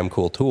pretty damn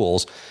cool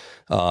tools,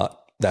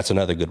 that's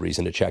another good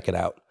reason to check it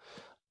out.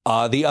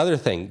 The other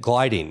thing,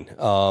 gliding.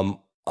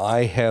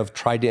 I have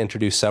tried to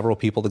introduce several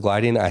people to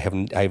gliding. I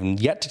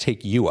haven't yet to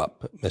take you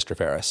up, Mr.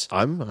 Ferris.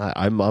 I'm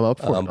up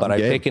for it. But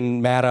I've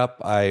taken Matt up.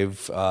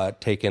 I've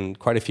taken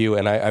quite a few,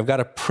 and I've got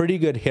a pretty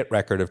good hit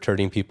record of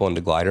turning people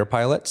into glider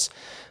pilots.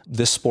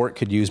 This sport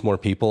could use more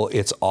people.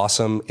 It's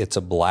awesome. It's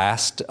a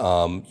blast.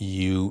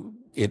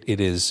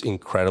 It is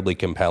incredibly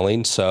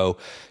compelling. So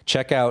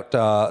check out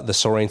the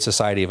Soaring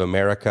Society of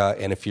America.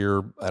 And if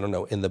you're,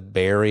 in the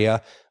Bay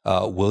Area,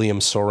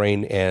 William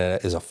Soaring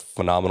is a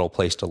phenomenal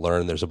place to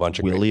learn. There's a bunch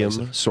of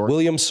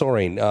William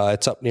Soaring.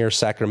 It's up near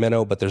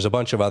Sacramento, but there's a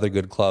bunch of other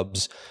good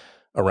clubs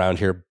around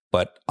here.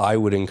 But I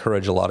would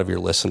encourage a lot of your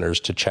listeners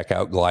to check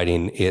out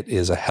gliding. It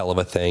is a hell of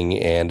a thing,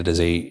 and it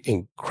is a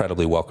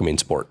incredibly welcoming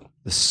sport.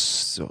 What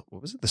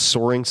was it? The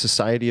Soaring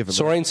Society of America?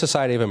 Soaring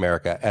Society of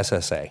America,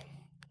 SSA.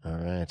 All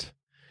right.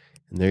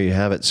 And there you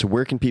have it. So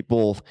where can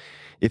people,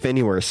 if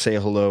anywhere, say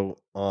hello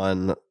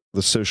on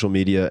the social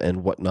media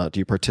and whatnot?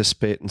 Do you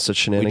participate in such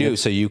shenanigans? We do.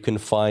 So you can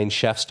find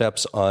Chef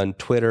Steps on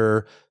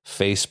Twitter,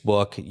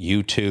 Facebook,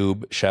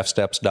 YouTube,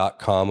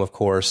 chefsteps.com, of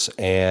course.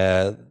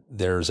 And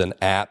there's an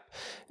app,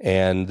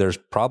 and there's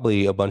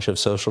probably a bunch of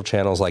social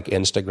channels like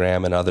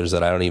Instagram and others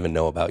that I don't even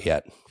know about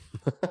yet.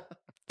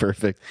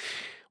 Perfect.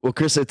 Well,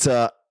 Chris, it's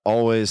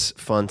always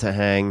fun to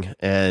hang,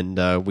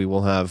 and we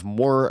will have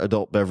more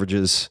adult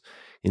beverages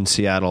in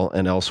Seattle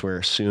and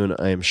elsewhere soon,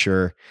 I am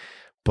sure.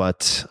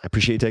 But I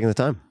appreciate you taking the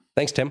time.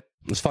 Thanks, Tim.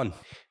 It was fun.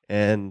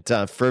 And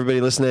for everybody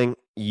listening,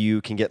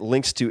 you can get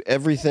links to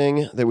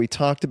everything that we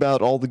talked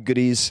about, all the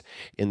goodies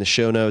in the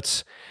show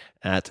notes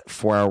at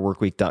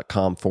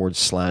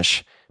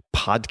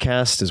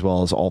 4hourworkweek.com/podcast, as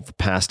well as all the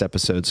past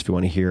episodes. If you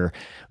want to hear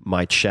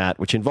my chat,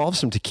 which involves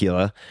some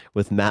tequila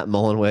with Matt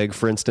Mullenweg,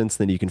 for instance,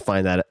 then you can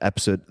find that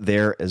episode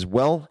there as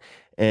well.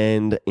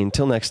 And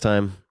until next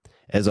time,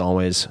 as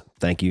always,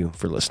 thank you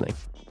for listening.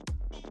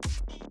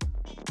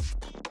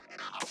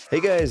 Hey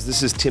guys,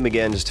 this is Tim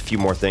again. Just a few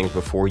more things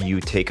before you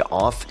take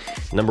off.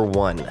 Number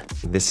one,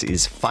 this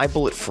is 5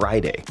 Bullet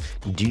Friday.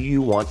 Do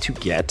you want to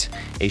get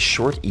a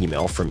short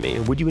email from me?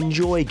 Would you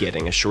enjoy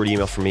getting a short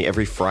email from me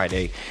every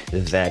Friday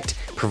that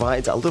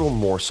provides a little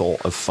morsel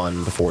of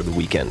fun before the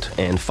weekend?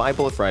 And 5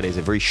 Bullet Friday is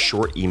a very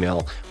short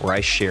email where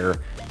I share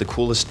the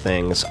coolest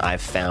things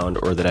I've found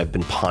or that I've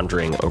been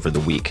pondering over the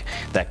week.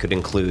 That could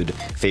include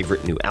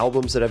favorite new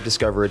albums that I've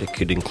discovered. It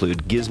could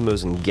include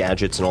gizmos and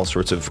gadgets and all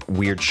sorts of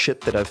weird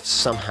shit that I've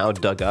somehow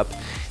dug up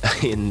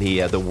in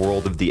the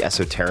world of the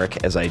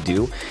esoteric as I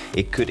do.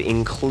 It could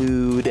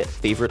include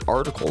favorite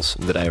articles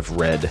that I've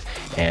read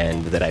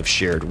and that I've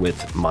shared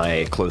with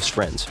my close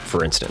friends,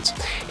 for instance.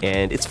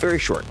 And it's very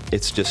short.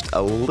 It's just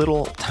a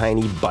little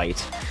tiny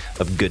bite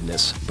of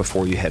goodness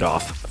before you head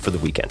off for the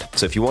weekend.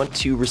 So if you want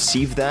to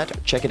receive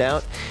that, check it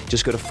out.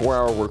 Just go to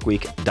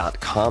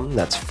 4hourworkweek.com.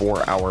 That's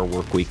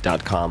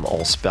 4hourworkweek.com,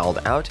 all spelled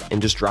out,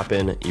 and just drop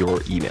in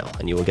your email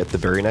and you will get the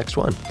very next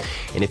one.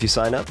 And if you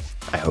sign up,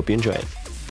 I hope you enjoy it.